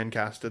more fan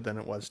casted than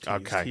it was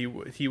teased. Okay.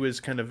 He was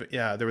kind of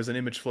there was an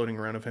image floating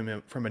around of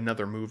him from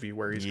another movie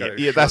where he's got his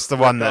shirt that's the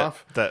one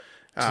that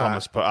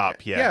Thomas put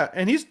up. Yeah,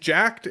 and he's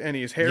jacked and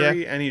he's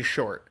hairy and he's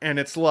short, and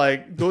it's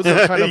like those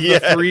are kind of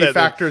the 3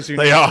 factors you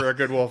need for a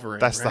good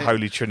Wolverine. That's right? the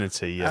holy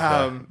trinity.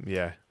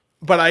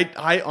 But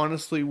I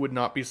honestly would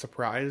not be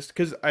surprised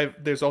because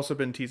there's also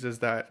been teases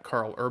that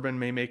Carl Urban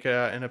may make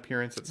an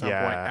appearance at some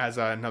point as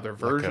another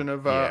version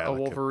of a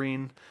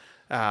Wolverine.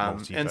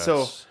 And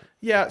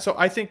so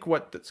I think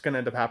what's going to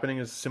end up happening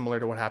is similar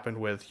to what happened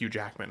with Hugh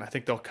Jackman. I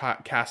think they'll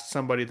cast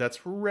somebody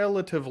that's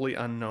relatively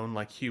unknown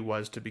like Hugh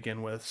was to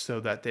begin with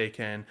so that they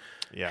can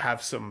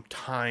have some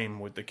time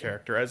with the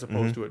character as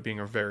opposed to it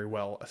being a very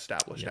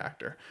well-established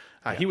actor.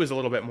 He was a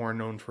little bit more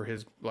known for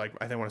his, like,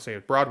 I don't want to say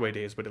his Broadway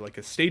days, but like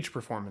his stage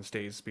performance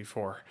days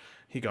before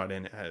he got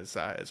in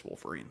as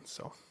Wolverine.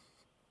 So,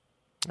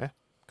 yeah,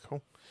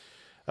 cool.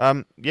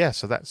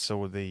 So that's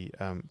all the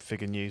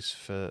figure news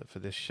for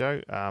this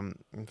show.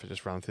 For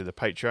just running through the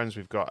Patreons,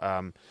 we've got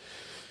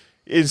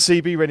Ian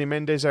CB, Rennie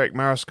Mendes, Eric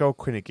Mariscal,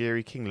 Quinn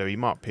Aguirre, King Louis,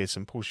 Mark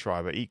Pearson, Paul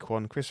Schreiber,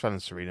 Equan, Chris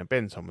Valencerina,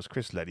 Ben Thomas,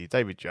 Chris Leddy,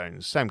 David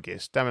Jones, Sam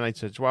Gist,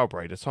 Daminator, Joel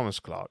Brader, Thomas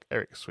Clark,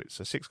 Eric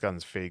Switzer, Six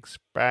Guns Figs,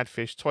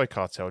 Bradfish, Toy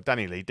Cartel,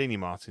 Danny Lee, Deanie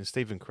Martin,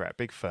 Stephen Kratt,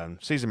 Big Fern,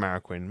 Caesar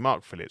Mariquin,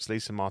 Mark Phillips,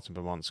 Lisa Martin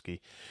Bomonsky,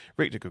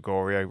 Rick De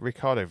Gregorio,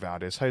 Ricardo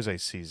Valdez, Jose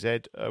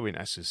CZ, Erwin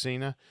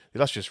Asusina, The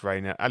Illustrious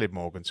Rainer, Alid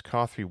Morgan,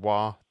 Carthy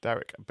Wah,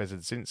 Derek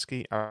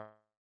Bezadzinski,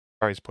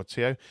 Aris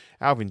Portillo,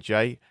 Alvin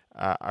J,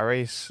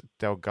 Ares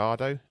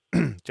Delgado,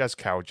 Jazz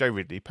Carroll, Joe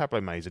Ridley,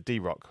 Pablo Mazer,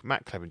 D-Rock,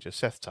 Matt Clevenger,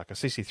 Seth Tucker,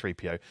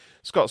 CC3PO,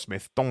 Scott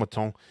Smith, Don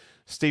Maton,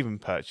 Stephen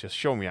Purchase,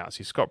 Sean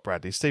Miazzi, Scott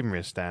Bradley, Stephen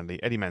Rhea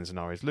Stanley, Eddie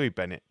Manzanares, Louis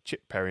Bennett,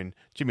 Chip Perrin,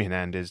 Jimmy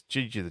Hernandez,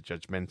 Gigi the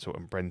Judgmental,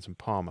 and Brenton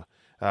Palmer.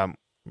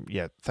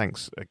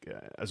 Thanks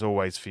as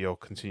always for your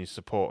continued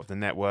support of the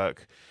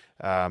network.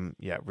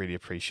 Really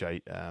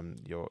appreciate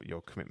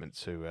your commitment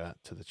to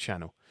the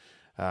channel.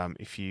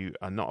 If you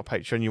are not a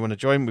patron, you want to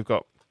join, we've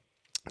got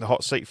the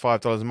hot seat.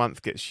 $5 a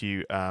month gets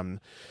you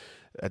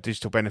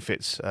digital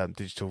benefits,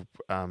 digital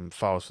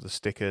files for the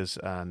stickers,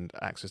 and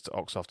access to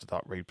Ox After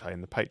Dark replay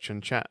in the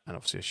Patreon chat, and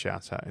obviously a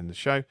shout out in the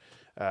show.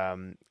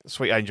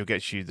 Sweet Angel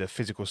gets you the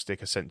physical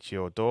sticker sent to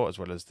your door, as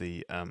well as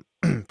the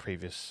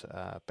previous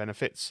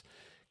benefits.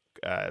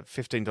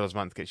 $15 a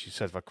month gets you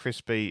Certified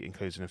Crispy,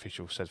 includes an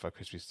official Certified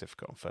Crispy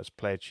certificate on first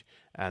pledge,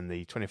 and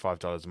the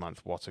 $25 a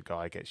month Water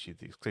Guy gets you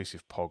the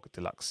exclusive POG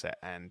deluxe set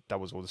and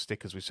doubles all the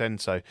stickers we send.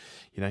 So,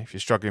 if you're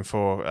struggling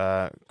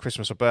for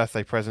Christmas or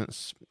birthday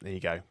presents, there you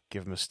go,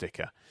 give them a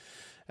sticker.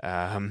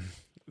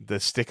 The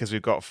stickers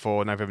we've got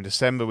for November and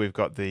December, we've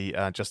got the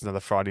Just Another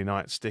Friday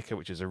Night sticker,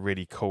 which is a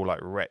really cool, like,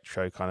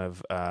 retro kind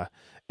of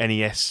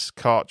NES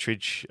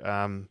cartridge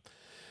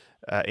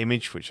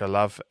image, which I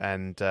love,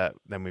 and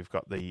then we've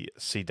got the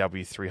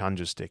CW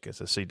 300 sticker.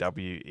 So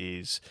CW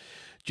is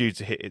due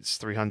to hit its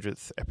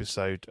 300th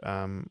episode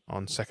on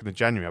 2nd of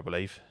January, I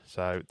believe.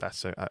 So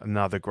that's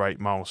another great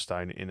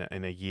milestone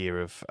in a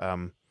year of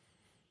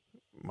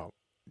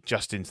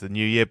just into the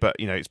new year. But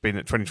it's been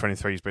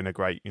 2023 has been a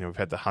great. We've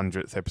had the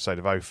 100th episode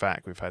of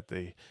OFAC, we've had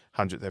the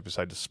 100th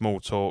episode of Small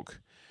Talk.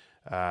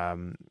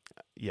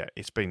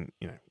 It's been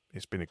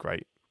a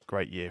great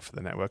year for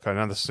the network.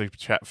 Another super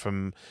chat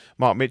from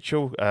Mark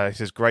Mitchell. He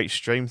says, "Great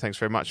stream. Thanks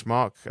very much,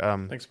 Mark.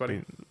 Thanks, buddy.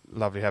 Been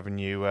lovely having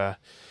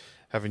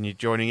you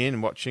joining in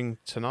and watching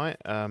tonight.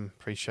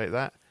 Appreciate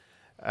that.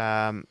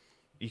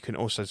 You can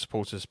also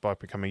support us by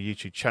becoming a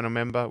YouTube channel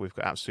member. We've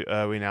got Absolute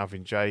Irwin,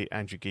 Alvin J,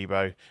 Andrew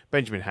Gibo,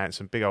 Benjamin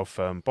Hanson, Big Old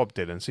Firm, Bob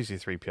Dylan,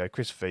 CC3PO,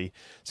 Chris V,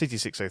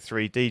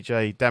 CT603,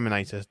 DJ,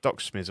 Daminator, Doc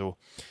Smizzle,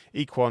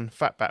 Equan,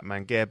 Fat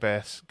Batman, Gare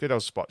Bears, Good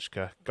Old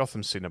Spotchka,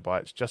 Gotham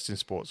Cinnabites, Justin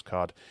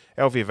Sportscard,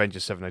 LV Avenger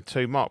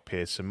 702, Mark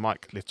Pearson,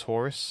 Mike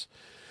Litoris,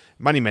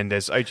 Money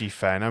Mendez, OG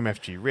Fan,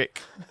 OMFG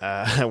Rick,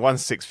 One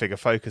Six Figure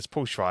Focus,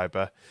 Paul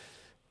Schreiber.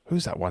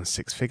 Who's that One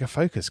Six Figure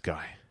Focus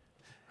guy?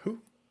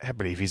 I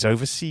believe he's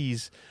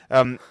overseas.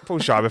 Paul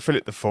Schreiber,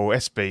 Philip the Fool,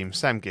 S-Beam,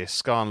 Sam Giss,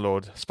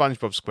 Scarnlord,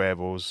 SpongeBob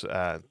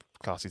Squareballs,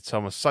 Classy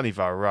Thomas, Sunny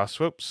Vara Russ,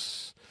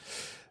 whoops.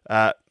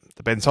 The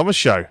Ben Thomas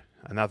Show,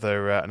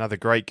 another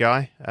great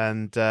guy,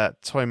 and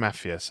Toy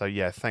Mafia. So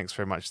yeah, thanks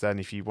very much, Dan.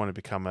 If you want to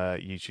become a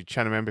YouTube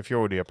channel member, if you're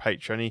already a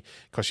patron, it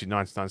costs you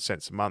 99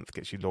 cents a month,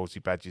 gets you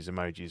loyalty badges,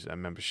 emojis,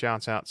 and member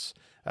shout-outs.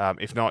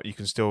 If not, you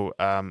can still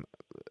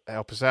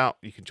help us out.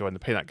 You can join the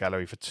Peanut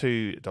Gallery for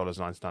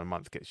 $2.99 a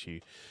month, gets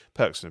you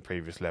perks on the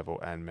previous level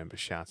and member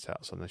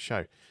shout-outs on the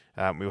show.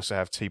 We also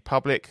have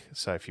TeePublic,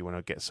 so if you want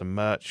to get some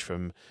merch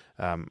from,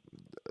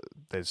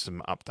 there's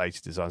some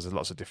updated designs. There's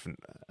lots of different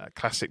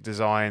classic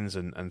designs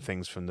and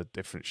things from the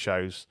different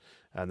shows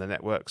and the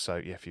network. So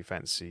yeah, if you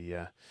fancy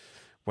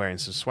wearing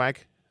some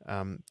swag,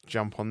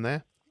 jump on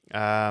there.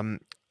 So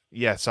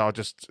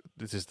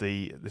this is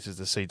the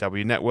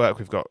CW network.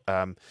 We've got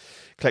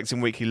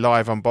collecting weekly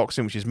live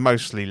unboxing, which is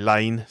mostly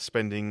Lane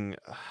spending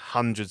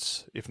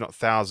hundreds, if not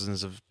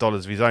thousands, of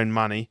dollars of his own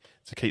money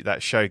to keep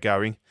that show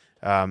going.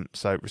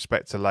 So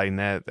respect to Lane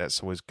there.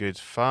 That's always good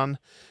fun.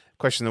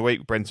 Question of the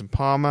week: Brenton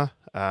Palmer,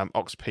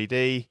 Ox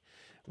PD,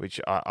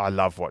 which I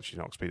love watching.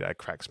 Ox PD, that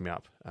cracks me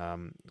up.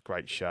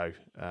 Great show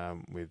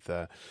with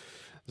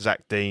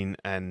Zach Dean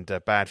and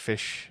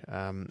Badfish,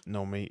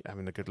 normally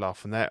having a good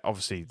laugh on that.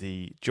 Obviously,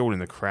 the Jewel in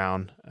the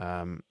Crown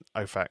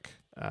OFAC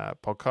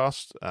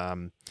podcast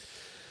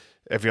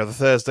every other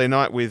Thursday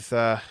night with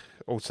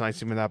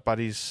alternating with our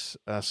buddies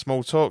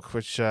Small Talk,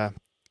 which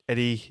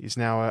Eddie is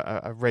now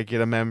a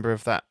regular member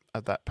of that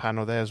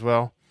panel there as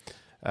well.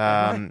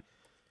 I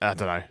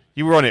don't know.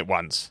 You were on it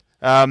once.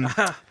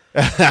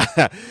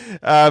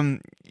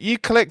 You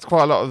collect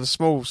quite a lot of the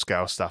small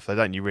scale stuff, though,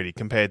 don't you? Really,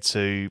 compared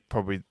to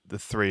probably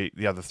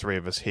the other three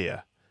of us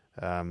here.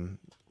 Ben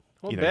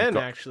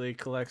actually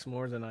collects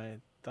more than I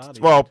thought.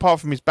 Well,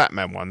 apart from his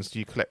Batman ones, do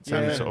you collect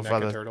any sort of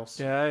other turtles?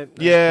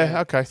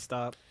 Yeah. Okay.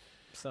 Stop.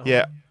 So.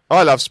 Yeah.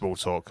 I love Small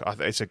Talk. I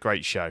think it's a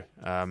great show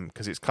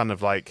because it's kind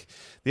of like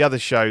the other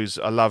shows.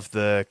 I love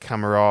the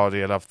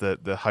camaraderie. I love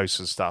the hosts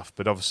and stuff.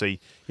 But obviously,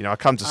 I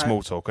come to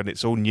Small Talk and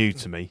it's all new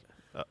to me.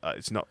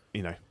 It's not,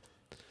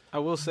 I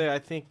will say, I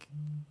think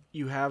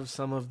you have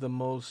some of the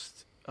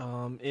most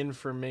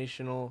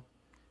informational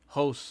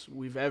hosts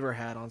we've ever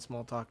had on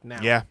Small Talk now.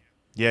 Yeah.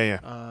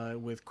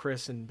 With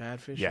Chris and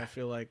Badfish, Yeah. I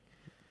feel like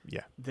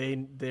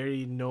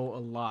they know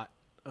a lot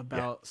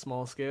about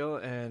small scale,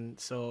 and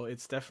so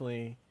it's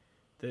definitely,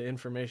 the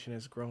information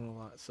has grown a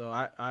lot. So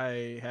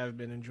I have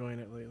been enjoying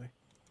it lately.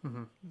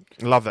 Mm-hmm.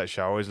 I love that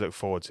show. I always look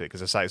forward to it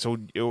because I say it's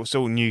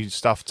all new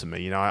stuff to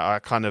me. I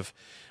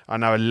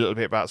know a little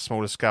bit about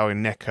smaller scale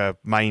in NECA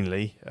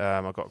mainly.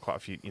 I've got quite a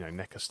few,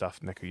 NECA stuff,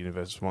 NECA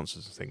Universal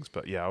Monsters and things.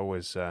 But yeah, I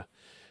always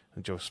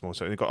enjoy small.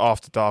 So we've got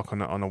After Dark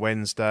on a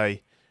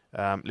Wednesday,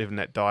 Live and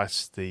Let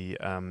Dice, the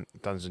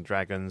Dungeons and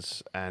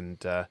Dragons, and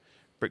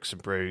Bricks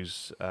and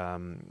Brews,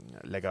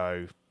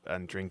 Lego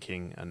and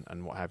drinking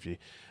and what have you.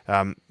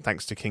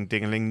 Thanks to King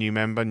Dingaling, new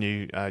member,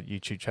 new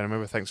YouTube channel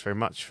member. Thanks very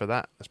much for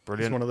that. That's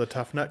brilliant. He's one of the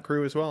Tough Nut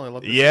crew as well. I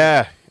love this.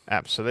 Yeah,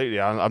 absolutely.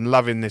 I'm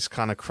loving this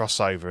kind of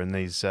crossover and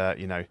these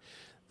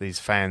these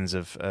fans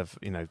of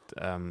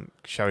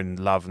showing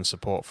love and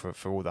support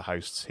for all the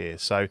hosts here.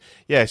 So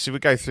yeah, so we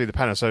go through the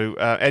panel. So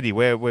Eddie,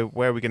 where are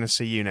we going to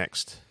see you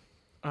next?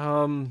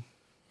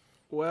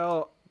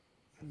 Well,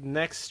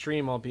 next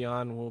stream I'll be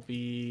on will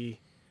be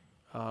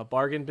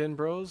Bargain Bin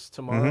Bros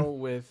tomorrow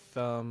with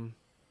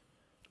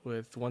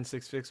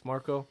 166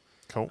 Marco.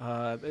 Cool.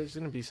 There's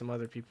going to be some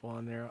other people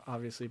on there,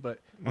 obviously, but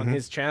on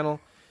his channel.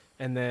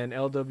 And then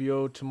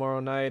LWO tomorrow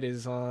night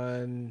is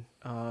on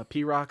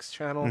P-Rock's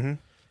channel,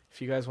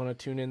 if you guys want to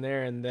tune in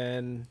there. And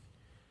then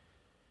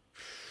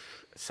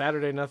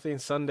Saturday, nothing.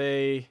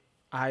 Sunday,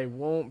 I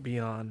won't be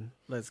on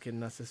Let's Get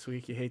Nuts this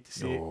week. You hate to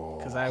see it,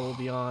 because I will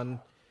be on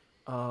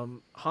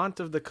Haunt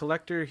of the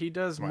Collector. He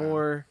does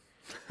more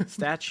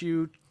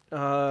statue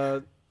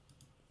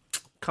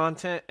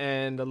content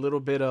and a little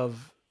bit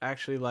of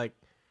actually like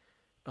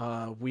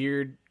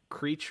weird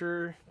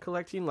creature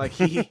collecting. Like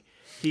he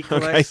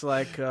collects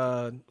like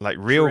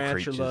real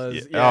tarantulas.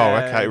 creatures.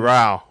 Yeah, Oh, okay.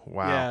 Wow.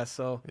 Yeah,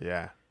 so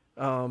Yeah.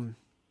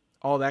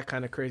 all that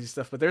kind of crazy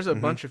stuff. But there's a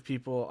bunch of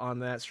people on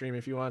that stream.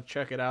 If you want to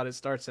check it out, it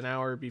starts an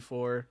hour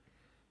before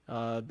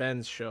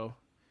Ben's show.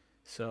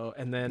 So,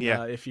 and then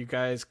if you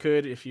guys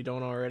could, if you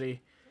don't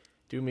already,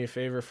 do me a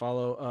favor,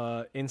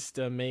 follow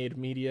Insta Made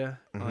Media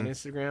on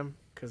Instagram,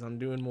 because I'm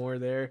doing more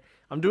there.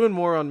 I'm doing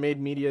more on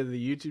Made Media,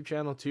 the YouTube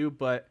channel too,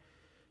 but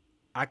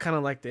I kind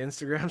of like the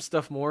Instagram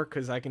stuff more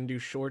because I can do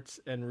shorts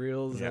and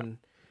reels and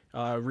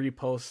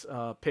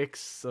repost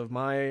pics of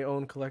my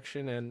own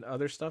collection and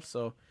other stuff.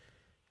 So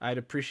I'd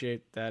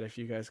appreciate that if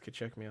you guys could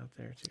check me out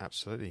there too.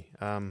 Absolutely.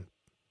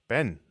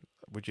 Ben,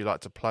 would you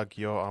like to plug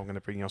I'm going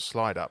to bring your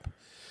slide up.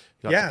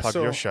 You'd like to plug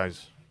your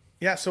shows.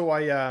 Yeah, so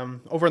I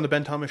over on the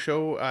Ben Thomas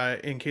Show,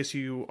 in case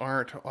you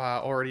aren't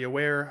already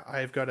aware,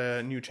 I've got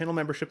a new channel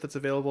membership that's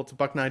available. It's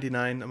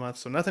 $1.99 a month,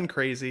 so nothing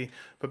crazy.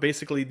 But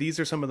basically, these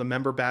are some of the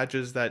member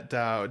badges that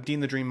Dean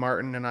the Dream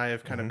Martin and I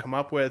have kind of come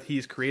up with.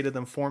 He's created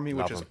them for me,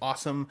 which is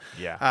awesome.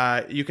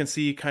 Yeah. You can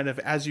see kind of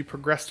as you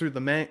progress through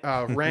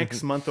the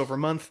ranks month over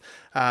month,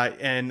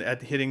 and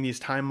at hitting these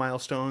time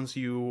milestones,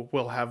 you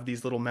will have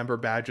these little member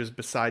badges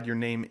beside your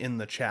name in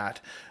the chat,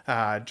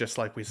 just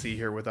like we see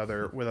here with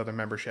other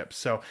memberships.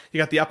 So you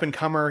got the Up and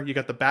Comer, you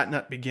got the Bat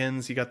Nut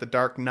Begins, you got the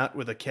Dark Nut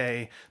with a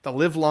K, the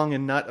Live Long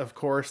and Nut, of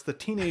course, the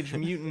Teenage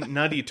Mutant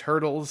Nutty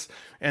Turtles,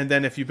 and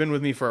then if you've been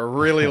with me for a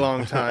really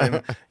long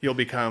time, you'll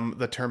become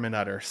the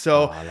Terminator.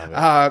 So,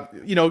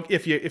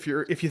 if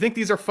you think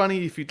these are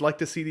funny, if you'd like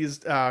to see these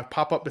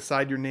pop up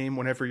beside your name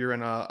whenever you're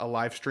in a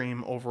live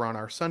stream over on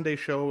our Sunday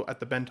show at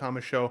the Ben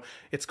Thomas Show,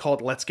 it's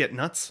called Let's Get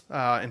Nuts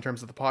in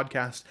terms of the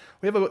podcast.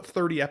 We have about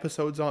 30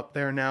 episodes out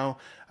there now.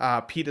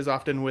 Pete is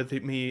often with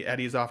me.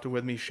 Eddie's often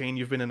with me. Shane,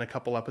 you've been in a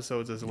couple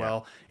episodes as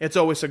well. It's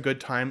always a good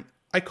time.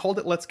 I called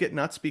it Let's Get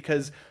Nuts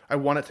because I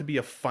want it to be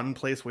a fun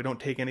place. We don't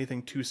take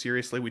anything too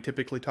seriously. We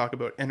typically talk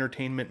about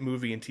entertainment,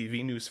 movie, and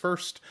TV news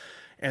first,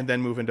 and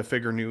then move into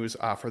figure news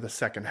for the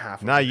second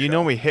half. No, you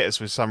normally hit us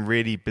with some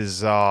really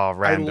bizarre,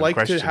 random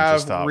questions. I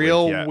like to have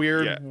real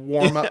weird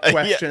warm-up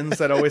questions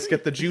that always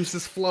get the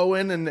juices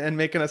flowing and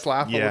making us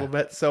laugh a little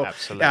bit. So,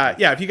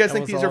 if you guys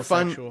think these are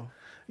fun... Sexual.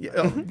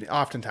 Yeah,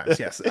 oftentimes,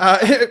 yes.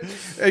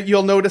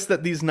 You'll notice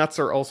that these nuts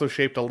are also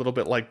shaped a little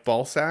bit like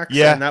ball sacks.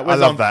 Yeah, and that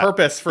was on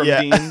purpose from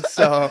Dean.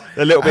 So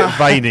a little bit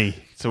veiny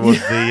towards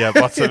the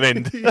bottom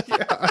end.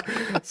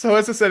 So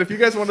as I said, if you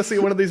guys want to see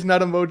one of these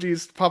nut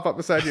emojis pop up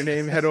beside your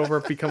name, head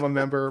over, become a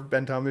member,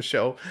 Ben Thomas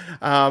Show.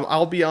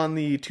 I'll be on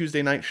the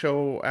Tuesday night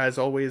show, as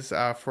always,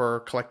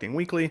 for Collecting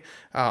Weekly,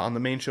 on the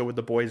main show with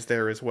the boys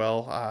there as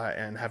well,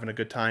 and having a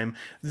good time.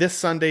 This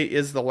Sunday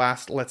is the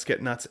last Let's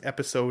Get Nuts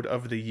episode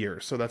of the year.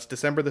 So that's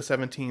December the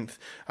 17th.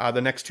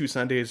 The next 2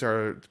 Sundays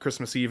are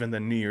Christmas Eve and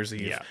then New Year's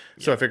Eve.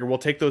 So I figure we'll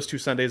take those 2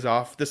 Sundays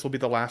off. This will be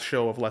the last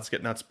show of Let's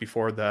Get Nuts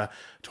before the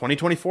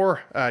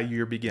 2024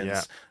 year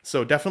begins.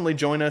 So definitely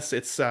join us.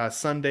 It's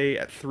Sunday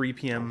at 3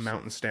 p.m.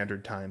 Mountain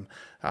Standard Time.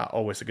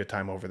 Always a good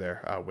time over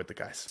there with the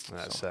guys.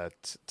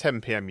 That's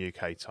 10 p.m.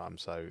 UK time.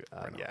 So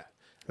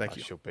Thank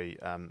you.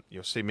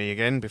 You'll see me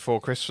again before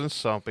Christmas.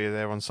 So I'll be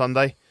there on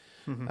Sunday.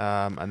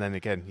 And then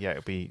again,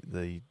 it'll be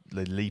the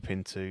leap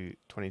into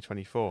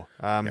 2024.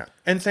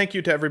 And thank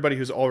you to everybody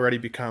who's already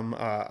become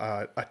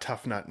a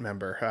Tough Nut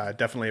member.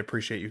 Definitely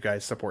appreciate you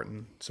guys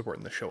supporting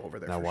the show over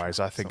there. No worries.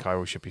 I think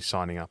I should be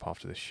signing up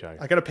after this show.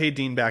 I got to pay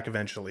Dean back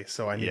eventually,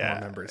 so I need more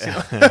members.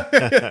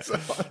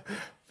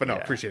 But no,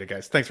 appreciate it,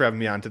 guys. Thanks for having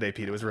me on today,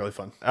 Pete. It was really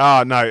fun.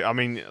 Oh, no, I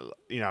mean,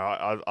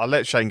 I'll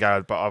let Shane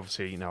go, but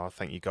obviously, I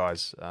thank you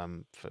guys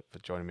for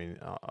joining me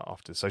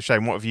after. So,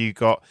 Shane, what have you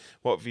got?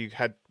 What have you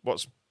had?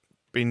 What's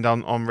been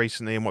done on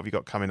recently, and what have you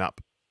got coming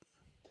up?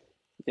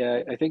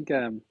 Yeah, I think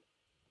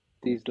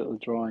these little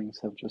drawings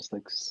have just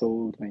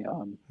sold me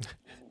on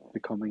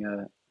becoming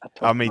a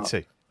tough me nut.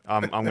 too.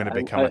 I'm going to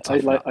become a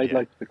tough nut. I'd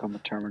like to become a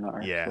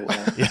Terminator. Yeah.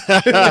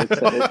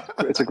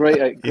 It's a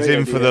great He's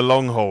in idea. for the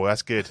long haul.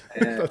 That's good.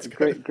 That's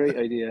great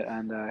idea,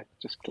 and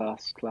just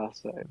class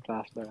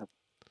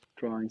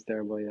drawings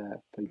there by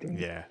Dean.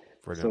 Yeah,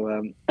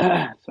 brilliant.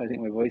 So so I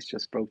think my voice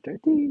just broke there.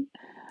 Dean.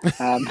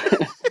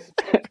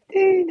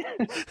 Dean.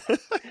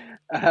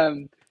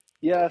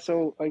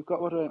 So I've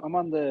got I'm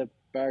on the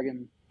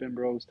Bargain Bin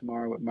Bros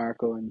tomorrow with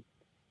Marco and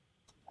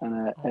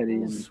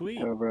Eddie and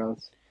whoever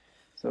else.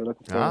 So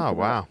looking forward to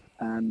wow.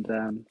 that.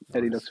 And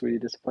Eddie looks really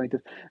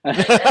disappointed. Oh,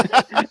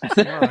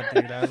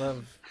 dude, I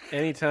love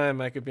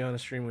anytime I could be on a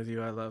stream with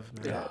you. I love,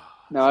 man. Yeah.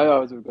 No, I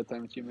always have a good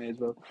time with you, mate, as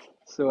well.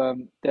 So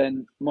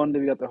then Monday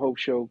we got the Hope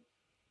Show.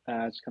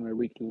 Just kind of a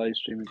weekly live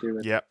stream we do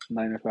at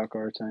 9 o'clock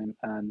our time.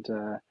 And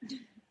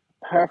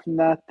apart from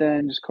that,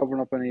 then just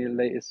covering up any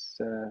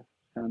latest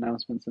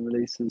announcements and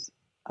releases.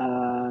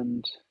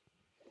 And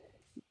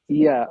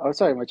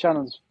my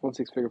channel's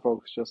 16 Figure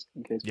Focus, just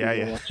in case people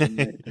are watching,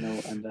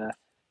 and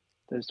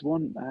there's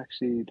one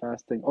actually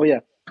last thing.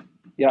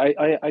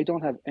 I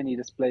don't have any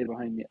display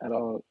behind me at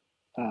all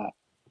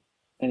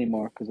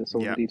anymore because it's so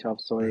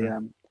detailed. So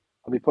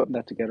I'll be putting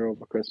that together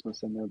over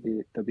Christmas, and there'll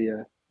be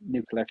a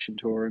new collection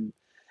tour and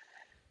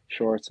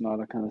shorts and all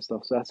that kind of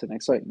stuff. So that's an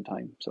exciting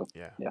time. So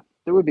yeah,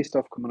 there will be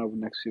stuff coming over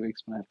the next few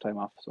weeks when I have time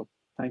off. So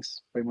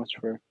thanks very much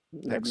for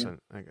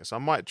excellent. I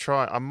might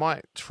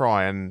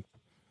try and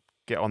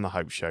get on the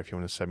Hope Show if you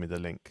want to send me the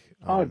link.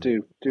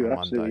 Do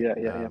absolutely,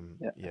 Monday.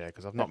 Yeah,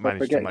 because I've not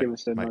managed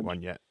to make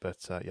one yet, but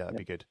that'd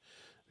be good.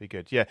 Be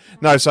good. Yeah.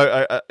 No.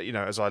 So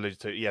as I alluded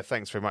to,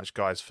 thanks very much,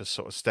 guys, for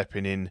sort of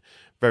stepping in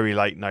very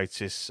late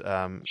notice.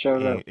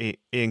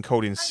 Ian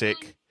called in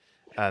sick,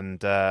 and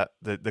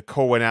the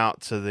call went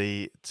out to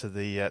the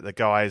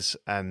guys,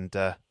 and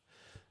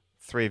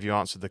 3 of you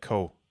answered the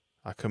call.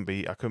 I couldn't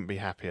be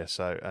happier.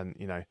 So, and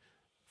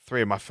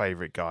 3 of my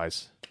favourite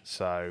guys.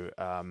 So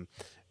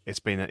it's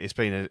been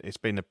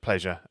a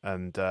pleasure,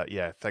 and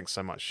thanks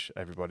so much,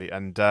 everybody.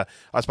 And I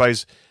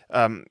suppose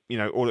all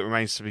that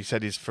remains to be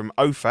said is from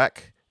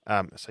OFAC.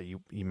 So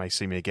you may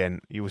see me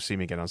again. You will see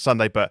me again on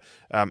Sunday. But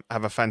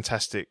have a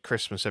fantastic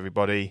Christmas,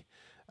 everybody,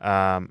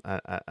 and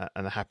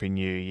a happy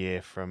New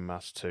Year from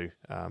us too.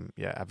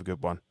 Have a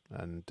good one,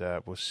 and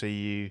we'll see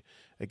you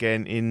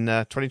again in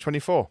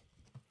 2024.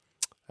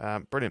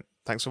 Brilliant.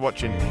 Thanks for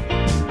watching.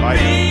 Bye.